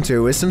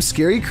encounter with some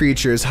scary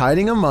creatures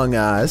hiding among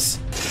us.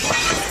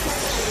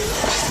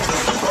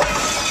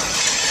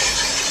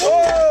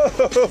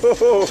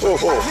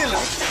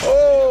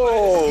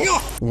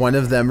 One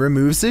of them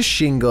removes a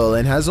shingle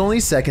and has only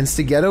seconds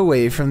to get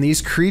away from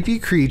these creepy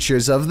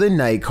creatures of the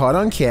night caught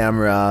on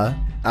camera.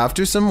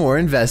 After some more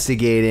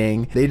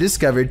investigating, they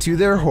discovered to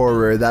their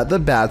horror that the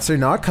bats are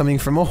not coming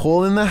from a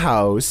hole in the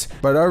house,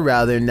 but are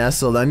rather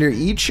nestled under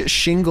each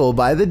shingle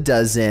by the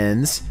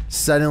dozens.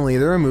 Suddenly,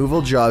 the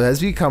removal job has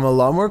become a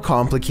lot more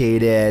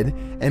complicated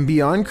and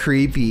beyond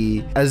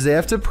creepy, as they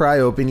have to pry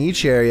open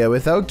each area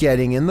without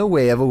getting in the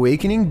way of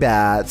awakening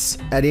bats.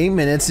 At 8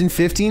 minutes and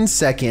 15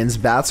 seconds,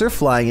 bats are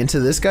flying into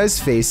this guy's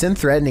face and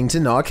threatening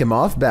to knock him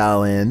off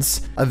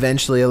balance.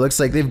 Eventually, it looks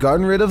like they've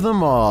gotten rid of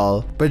them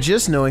all, but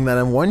just knowing that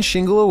I'm one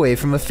shingle away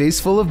from a face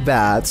full of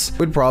bats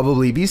would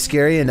probably be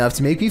scary enough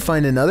to make me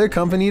find another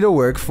company to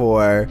work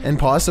for, and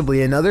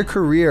possibly another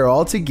career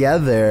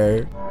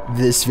altogether.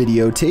 This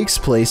video takes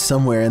place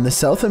somewhere in the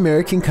South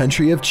American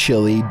country of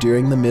Chile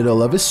during the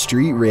middle of a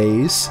street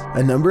race.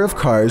 A number of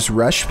cars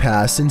rush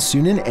past and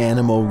soon an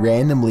animal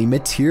randomly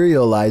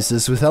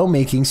materializes without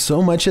making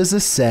so much as a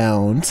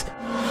sound.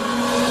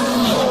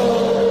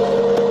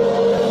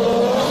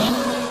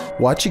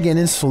 Watch again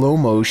in slow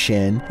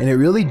motion, and it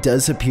really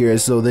does appear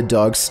as though the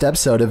dog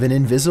steps out of an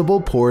invisible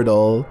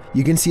portal.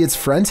 You can see its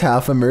front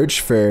half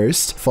emerge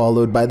first,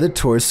 followed by the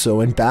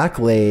torso and back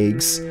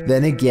legs.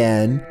 Then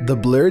again, the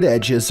blurred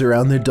edges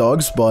around the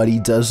dog's body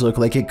does look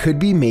like it could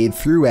be made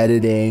through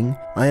editing.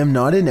 I am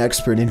not an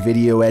expert in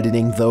video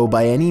editing though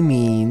by any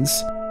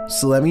means,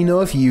 So let me know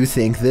if you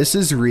think this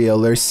is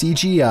real or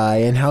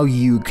CGI and how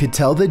you could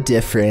tell the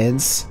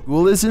difference.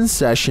 School is in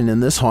session in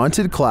this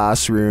haunted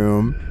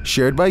classroom,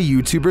 shared by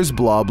YouTubers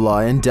Blah Blah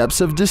and Depths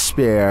of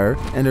Despair,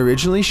 and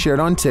originally shared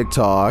on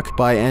TikTok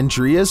by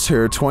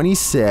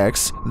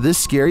AndreasHer26. This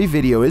scary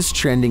video is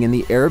trending in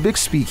the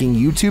Arabic-speaking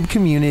YouTube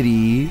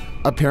community.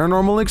 A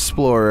paranormal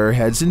explorer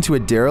heads into a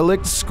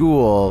derelict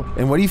school,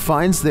 and what he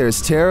finds there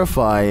is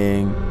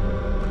terrifying.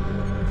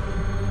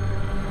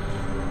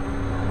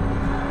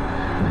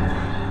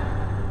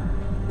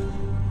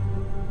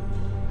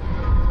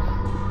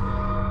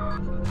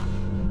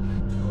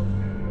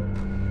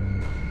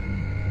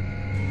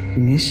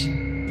 Miss?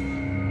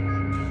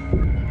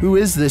 Who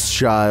is this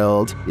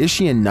child? Is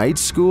she in night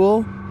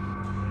school?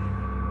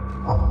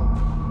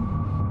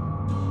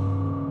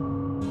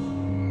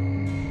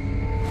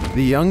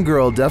 The young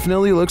girl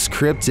definitely looks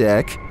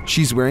cryptic.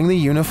 She's wearing the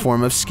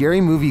uniform of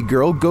scary movie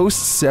girl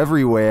ghosts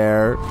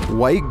everywhere.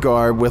 White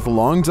garb with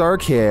long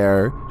dark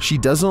hair. She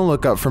doesn't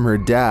look up from her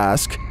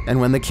desk, and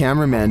when the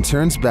cameraman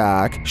turns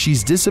back,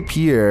 she's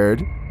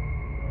disappeared.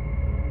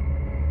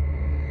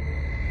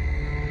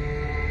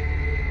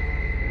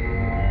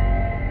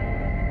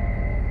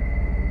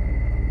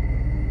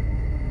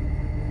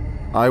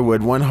 I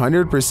would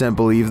 100%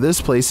 believe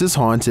this place is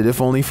haunted if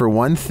only for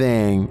one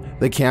thing.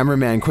 The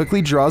cameraman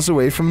quickly draws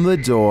away from the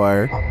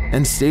door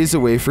and stays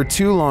away for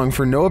too long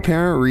for no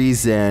apparent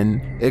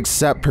reason,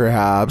 except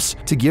perhaps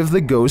to give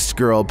the ghost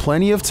girl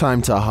plenty of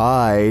time to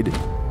hide.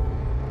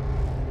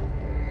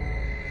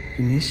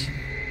 Miss?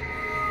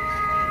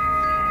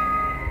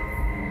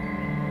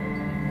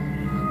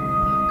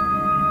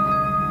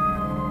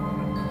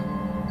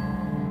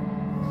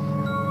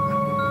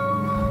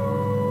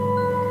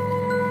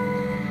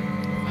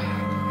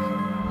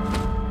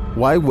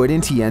 Why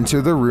wouldn't he enter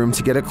the room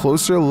to get a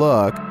closer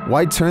look?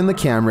 Why turn the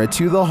camera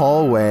to the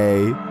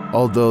hallway?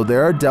 Although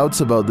there are doubts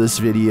about this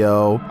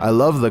video, I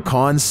love the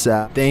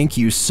concept. Thank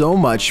you so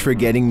much for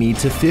getting me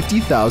to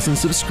 50,000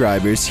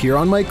 subscribers here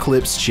on my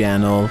Clips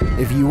channel.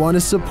 If you want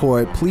to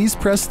support, please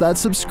press that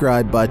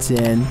subscribe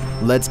button.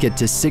 Let's get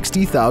to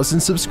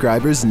 60,000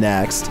 subscribers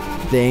next.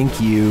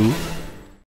 Thank you.